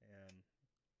 and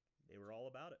they were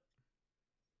all about it.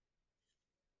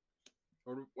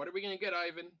 Or what are we gonna get,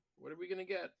 Ivan? What are we gonna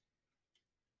get?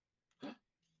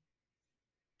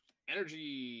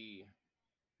 Energy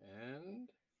and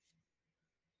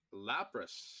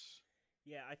Lapras.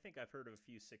 Yeah, I think I've heard of a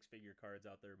few 6-figure cards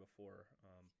out there before,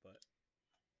 but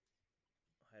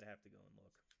I'd have to go and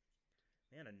look.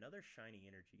 Man, another shiny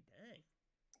energy. Dang.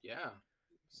 Yeah,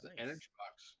 it's Nice. the energy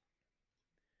box.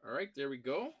 All right, there we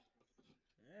go.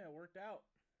 Yeah, it worked out.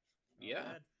 Not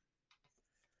bad.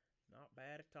 Not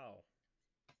bad at all.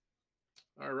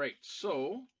 All right,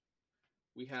 so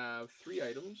we have 3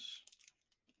 items.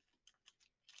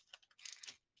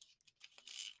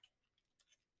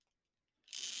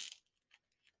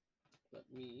 Let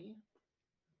me.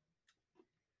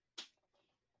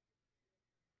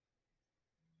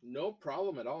 No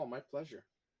problem at all. My pleasure.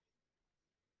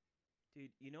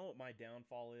 Dude, you know what my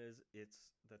downfall is? It's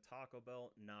the Taco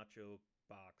Bell nacho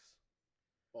box.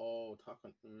 Oh,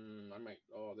 taco. I might.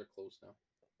 Oh, they're closed now.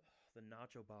 The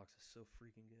nacho box is so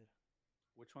freaking good.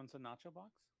 Which one's a nacho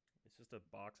box? It's just a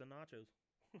box of nachos.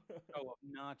 Oh,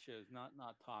 nachos, not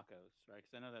tacos, right?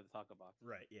 Because I know that's taco box.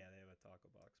 Right, yeah, they have a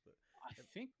taco box, but I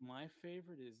think my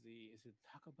favorite is it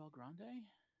Taco Bell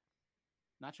Grande?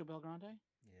 Nacho Bell Grande?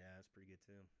 yeah, that's pretty good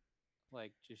too.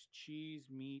 Like just cheese,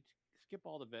 meat. Skip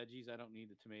all the veggies. I don't need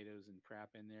the tomatoes and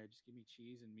crap in there. Just give me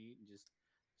cheese and meat and just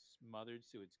smothered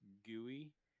so it's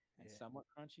gooey and Yeah. somewhat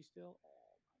crunchy still.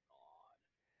 Oh my god.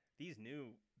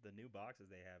 The new boxes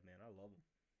they have, man, I love them.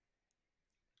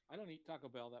 I don't eat Taco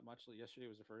Bell that much.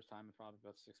 Yesterday was the first time in probably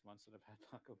about 6 months that I've had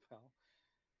Taco Bell.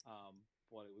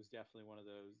 But it was definitely one of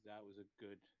those. That was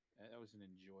an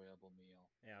enjoyable meal.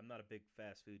 Yeah, I'm not a big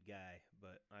fast food guy,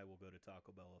 but I will go to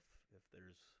Taco Bell if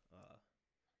there's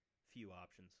few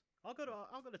options. I'll go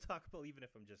to Taco Bell even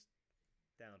if I'm just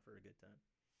down for a good time.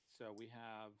 So we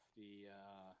have the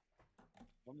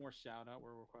one more shout out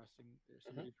we're requesting. There's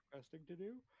somebody's requesting to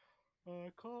do.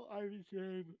 Call Ivy's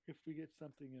game if we get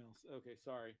something else. Okay,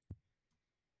 sorry.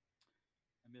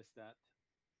 I missed that.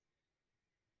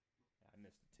 I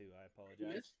missed it too. I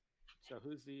apologize. So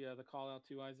who's the call out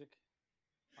to, Isaac?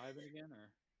 Ivan again, or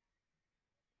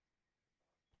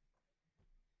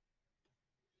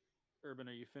Urban?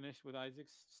 Are you finished with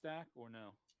Isaac's stack or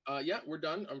no? Yeah, we're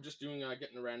done. I'm just doing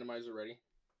getting the randomizer ready.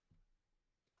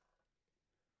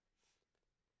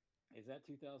 Is that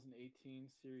 2018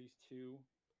 Series 2?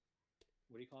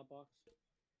 What do you call it, box?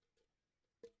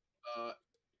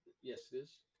 Yes, it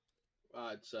is.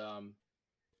 It's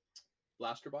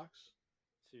blaster box.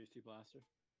 Series 2 blaster.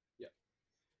 Yeah.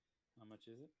 How much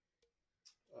is it?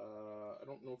 I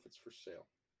don't know if it's for sale.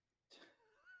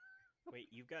 Wait,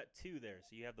 you've got 2 there.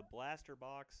 So you have the blaster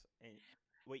box and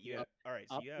wait, you Yep. have all right.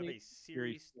 So you have a Update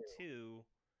Series 2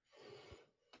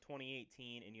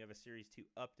 2018, and you have a Series 2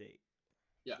 update.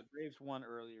 Yeah. The Braves won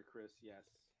earlier, Chris. Yes.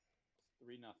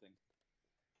 3-0.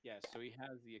 Yes, so he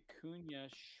has the Acuna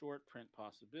short print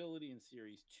possibility in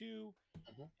Series 2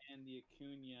 and the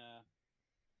Acuna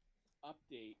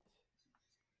update.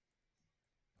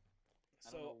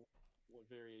 I don't know what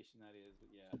variation that is, but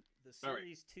yeah. The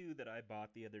Series 2 that I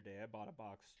bought the other day, I bought a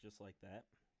box just like that.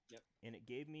 Yep. And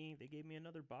they gave me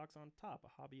another box on top,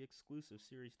 a hobby exclusive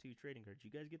Series 2 trading card.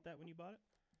 Did you guys get that when you bought it?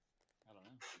 I don't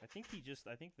know. I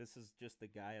think this is just the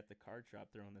guy at the card shop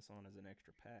throwing this on as an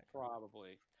extra pack.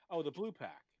 Probably. Oh, the blue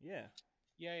pack. Yeah.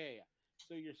 Yeah.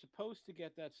 So you're supposed to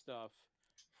get that stuff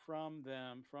from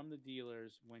them, from the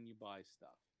dealers when you buy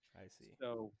stuff. I see.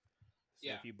 So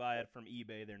if you buy it from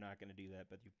eBay, they're not going to do that,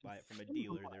 but you buy it from a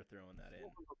dealer, they're throwing that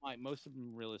in. Most of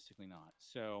them realistically not.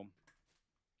 So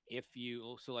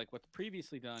like what's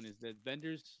previously done is that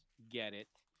vendors get it,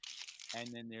 and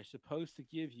then they're supposed to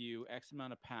give you X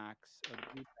amount of packs, of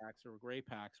blue packs or gray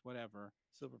packs, whatever,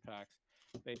 silver packs,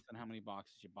 based on how many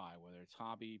boxes you buy, whether it's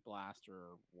hobby, blaster,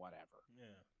 or whatever. Yeah.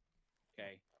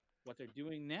 Okay. What they're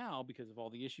doing now, because of all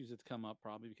the issues that's come up,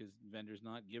 probably because vendors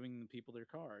not giving the people their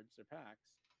cards, their packs,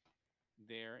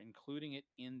 they're including it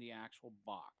in the actual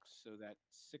box. So that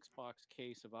 6-box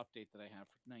case of update that I have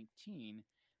for 19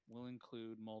 will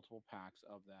include multiple packs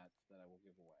of that I will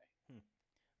give away.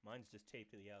 Mine's just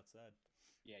taped to the outside.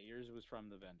 Yeah, yours was from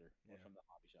the vendor or Yeah. from the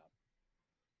hobby shop.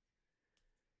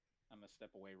 I'm gonna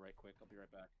step away right quick. I'll be right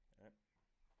back. All right.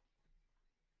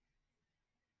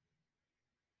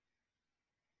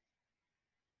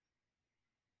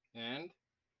 And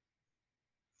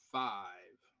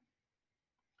 5.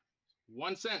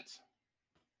 1 cent.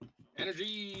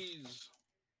 Energies.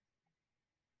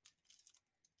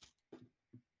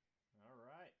 All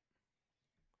right.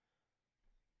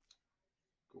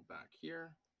 Go back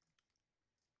here.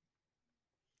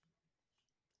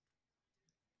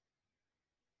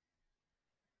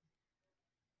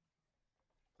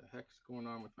 The heck's going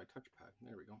on with my touchpad?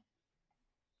 There we go.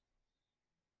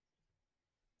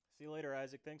 See you later,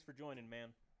 Isaac. Thanks for joining,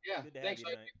 man. Yeah, Good to thanks, have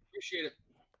you Isaac. tonight. Appreciate it.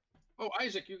 Oh,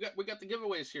 Isaac, we got the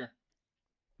giveaways here.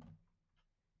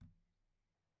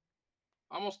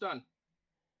 Almost done.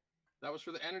 That was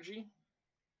for the energy.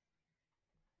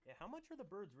 Yeah, how much are the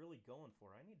birds really going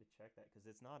for? I need to check that because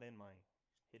it's not in my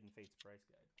Hidden Fates price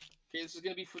guide. Okay, this is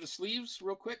going to be for the sleeves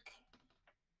real quick.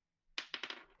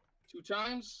 2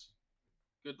 times.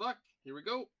 Good luck. Here we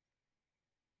go.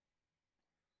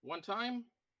 1 time.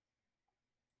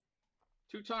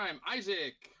 2 time.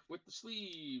 Isaac with the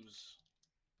sleeves.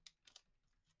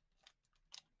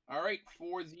 All right,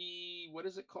 for the, what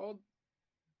is it called?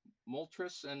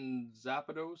 Moltres and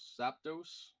Zapdos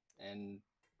and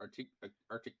Arctic,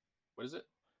 what is it?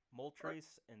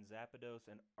 Moltres and Zapdos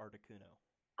and Articuno.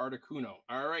 Articuno.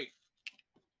 All right.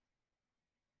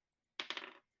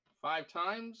 5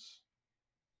 times.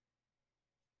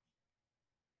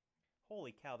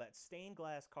 Holy cow, that stained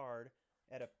glass card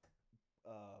at a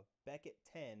Beckett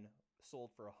 10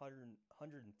 sold for $130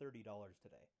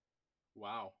 today.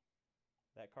 Wow.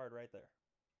 That card right there.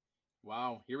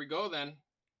 Wow. Here we go then.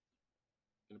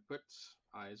 Gonna put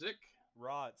Isaac.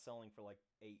 Raw, it's selling for like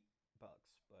 $8,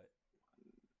 but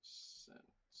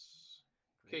Cents.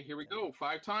 Okay, here we go.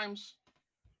 5 times.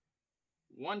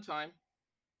 1 time.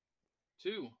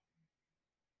 2,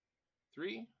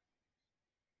 3,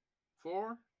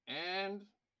 4, and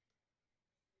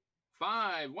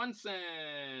 5. 1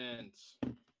 cent.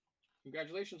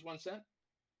 Congratulations, 1 cent.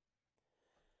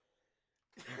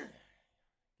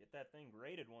 Get that thing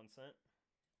graded, 1 cent.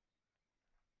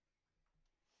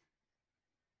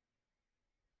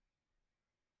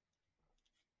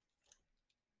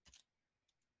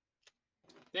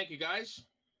 Thank you, guys.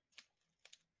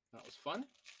 That was fun.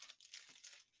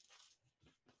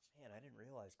 Man, I didn't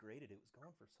realize graded it was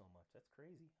going for so much. That's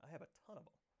crazy. I have a ton of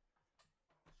them.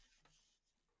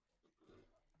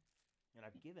 And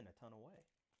I've given a ton away.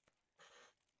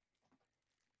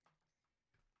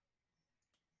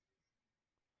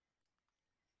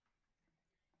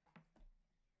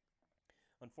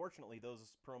 Unfortunately,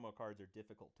 those promo cards are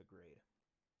difficult to grade.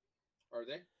 Are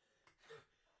they?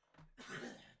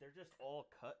 They're just all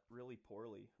cut really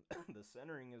poorly. The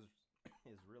centering is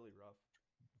really rough.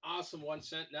 Awesome, 1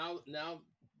 cent. Now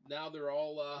they're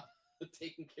all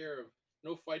taken care of.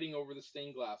 No fighting over the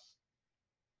stained glass.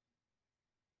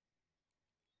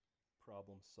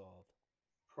 Problem solved.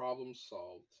 Problem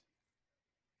solved.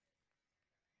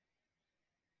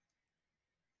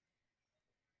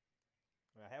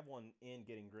 I have one in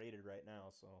getting graded right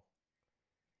now, so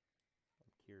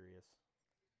I'm curious.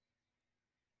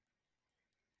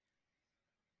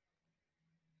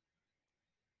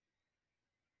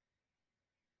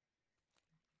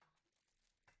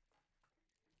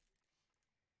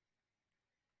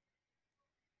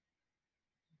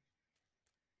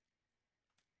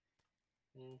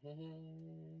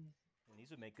 And these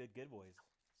would make good giveaways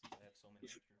since I have so many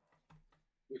extra.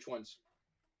 Which ones?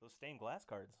 Those stained glass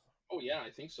cards. Oh, yeah, I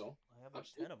think so. I have like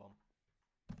 10 of them.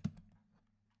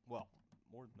 Well,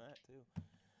 more than that, too.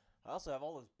 I also have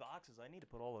all those boxes. I need to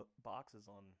put all the boxes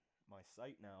on my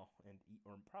site now,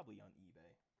 or probably on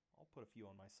eBay. I'll put a few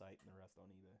on my site and the rest on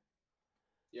eBay.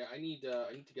 Yeah, I need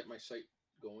to get my site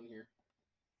going here.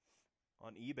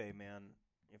 On eBay, man,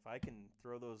 if I can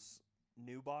throw those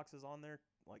new boxes on there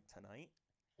like tonight,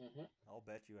 I'll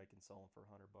bet you I can sell them for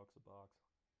 $100 a box.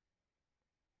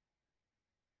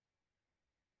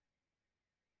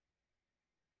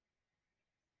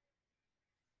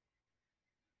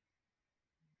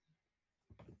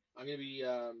 I'm going to be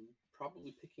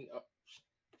probably picking up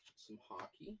some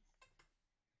hockey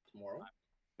tomorrow.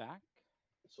 Back.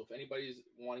 So if anybody's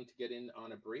wanting to get in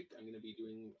on a break, I'm going to be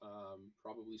doing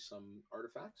probably some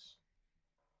artifacts,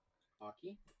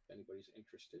 hockey. If anybody's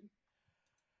interested,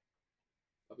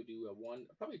 probably do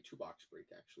probably a 2-box break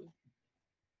actually.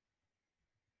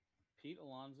 Pete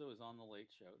Alonso is on the Late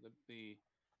Show. The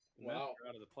Wow. Mets are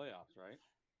out of the playoffs, right?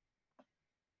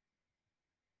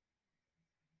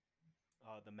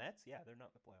 The Mets, yeah, they're not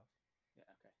in the playoffs. Yeah.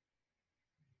 Okay.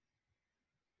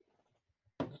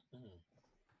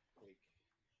 Like,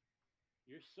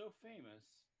 you're so famous,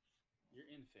 you're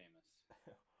infamous.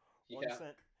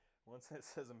 Yeah. One cent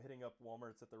says I'm hitting up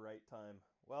Walmart's at the right time.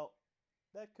 Well,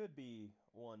 that could be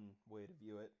one way to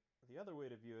view it. The other way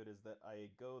to view it is that I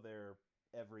go there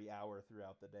every hour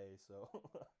throughout the day, so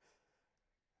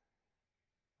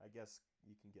I guess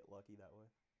you can get lucky that way.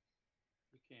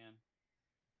 You can.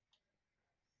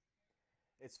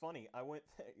 It's funny. I went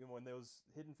when those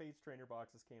Hidden Fates trainer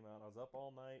boxes came out. I was up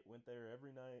all night. Went there every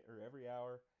night or every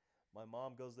hour. My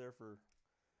mom goes there for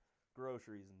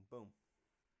groceries, and boom,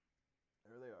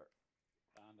 there they are.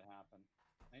 Bound to happen.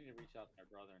 I need to reach out to my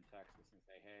brother in Texas and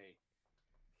say, "Hey,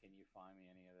 can you find me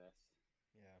any of this?"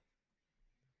 Yeah.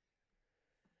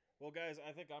 Well, guys,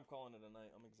 I think I'm calling it a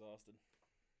night. I'm exhausted.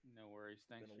 No worries.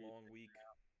 It's Thanks been for a long week.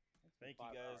 Thank you,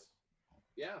 5 guys. hours.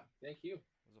 Yeah. Thank you.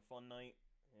 It was a fun night,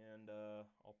 and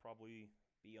I'll probably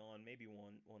be on maybe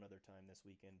one other time this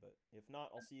weekend. But if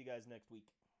not, I'll see you guys next week.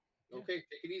 Okay.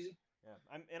 Take it easy. Yeah,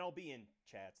 I'll be in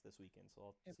chats this weekend, so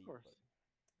I'll Of see. course. But,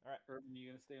 all right. Urban, you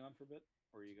gonna stay on for a bit,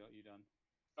 or you done?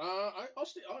 I'll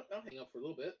stay. I'll hang out for a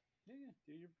little bit. Yeah.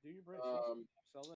 Do your break. Um, Sell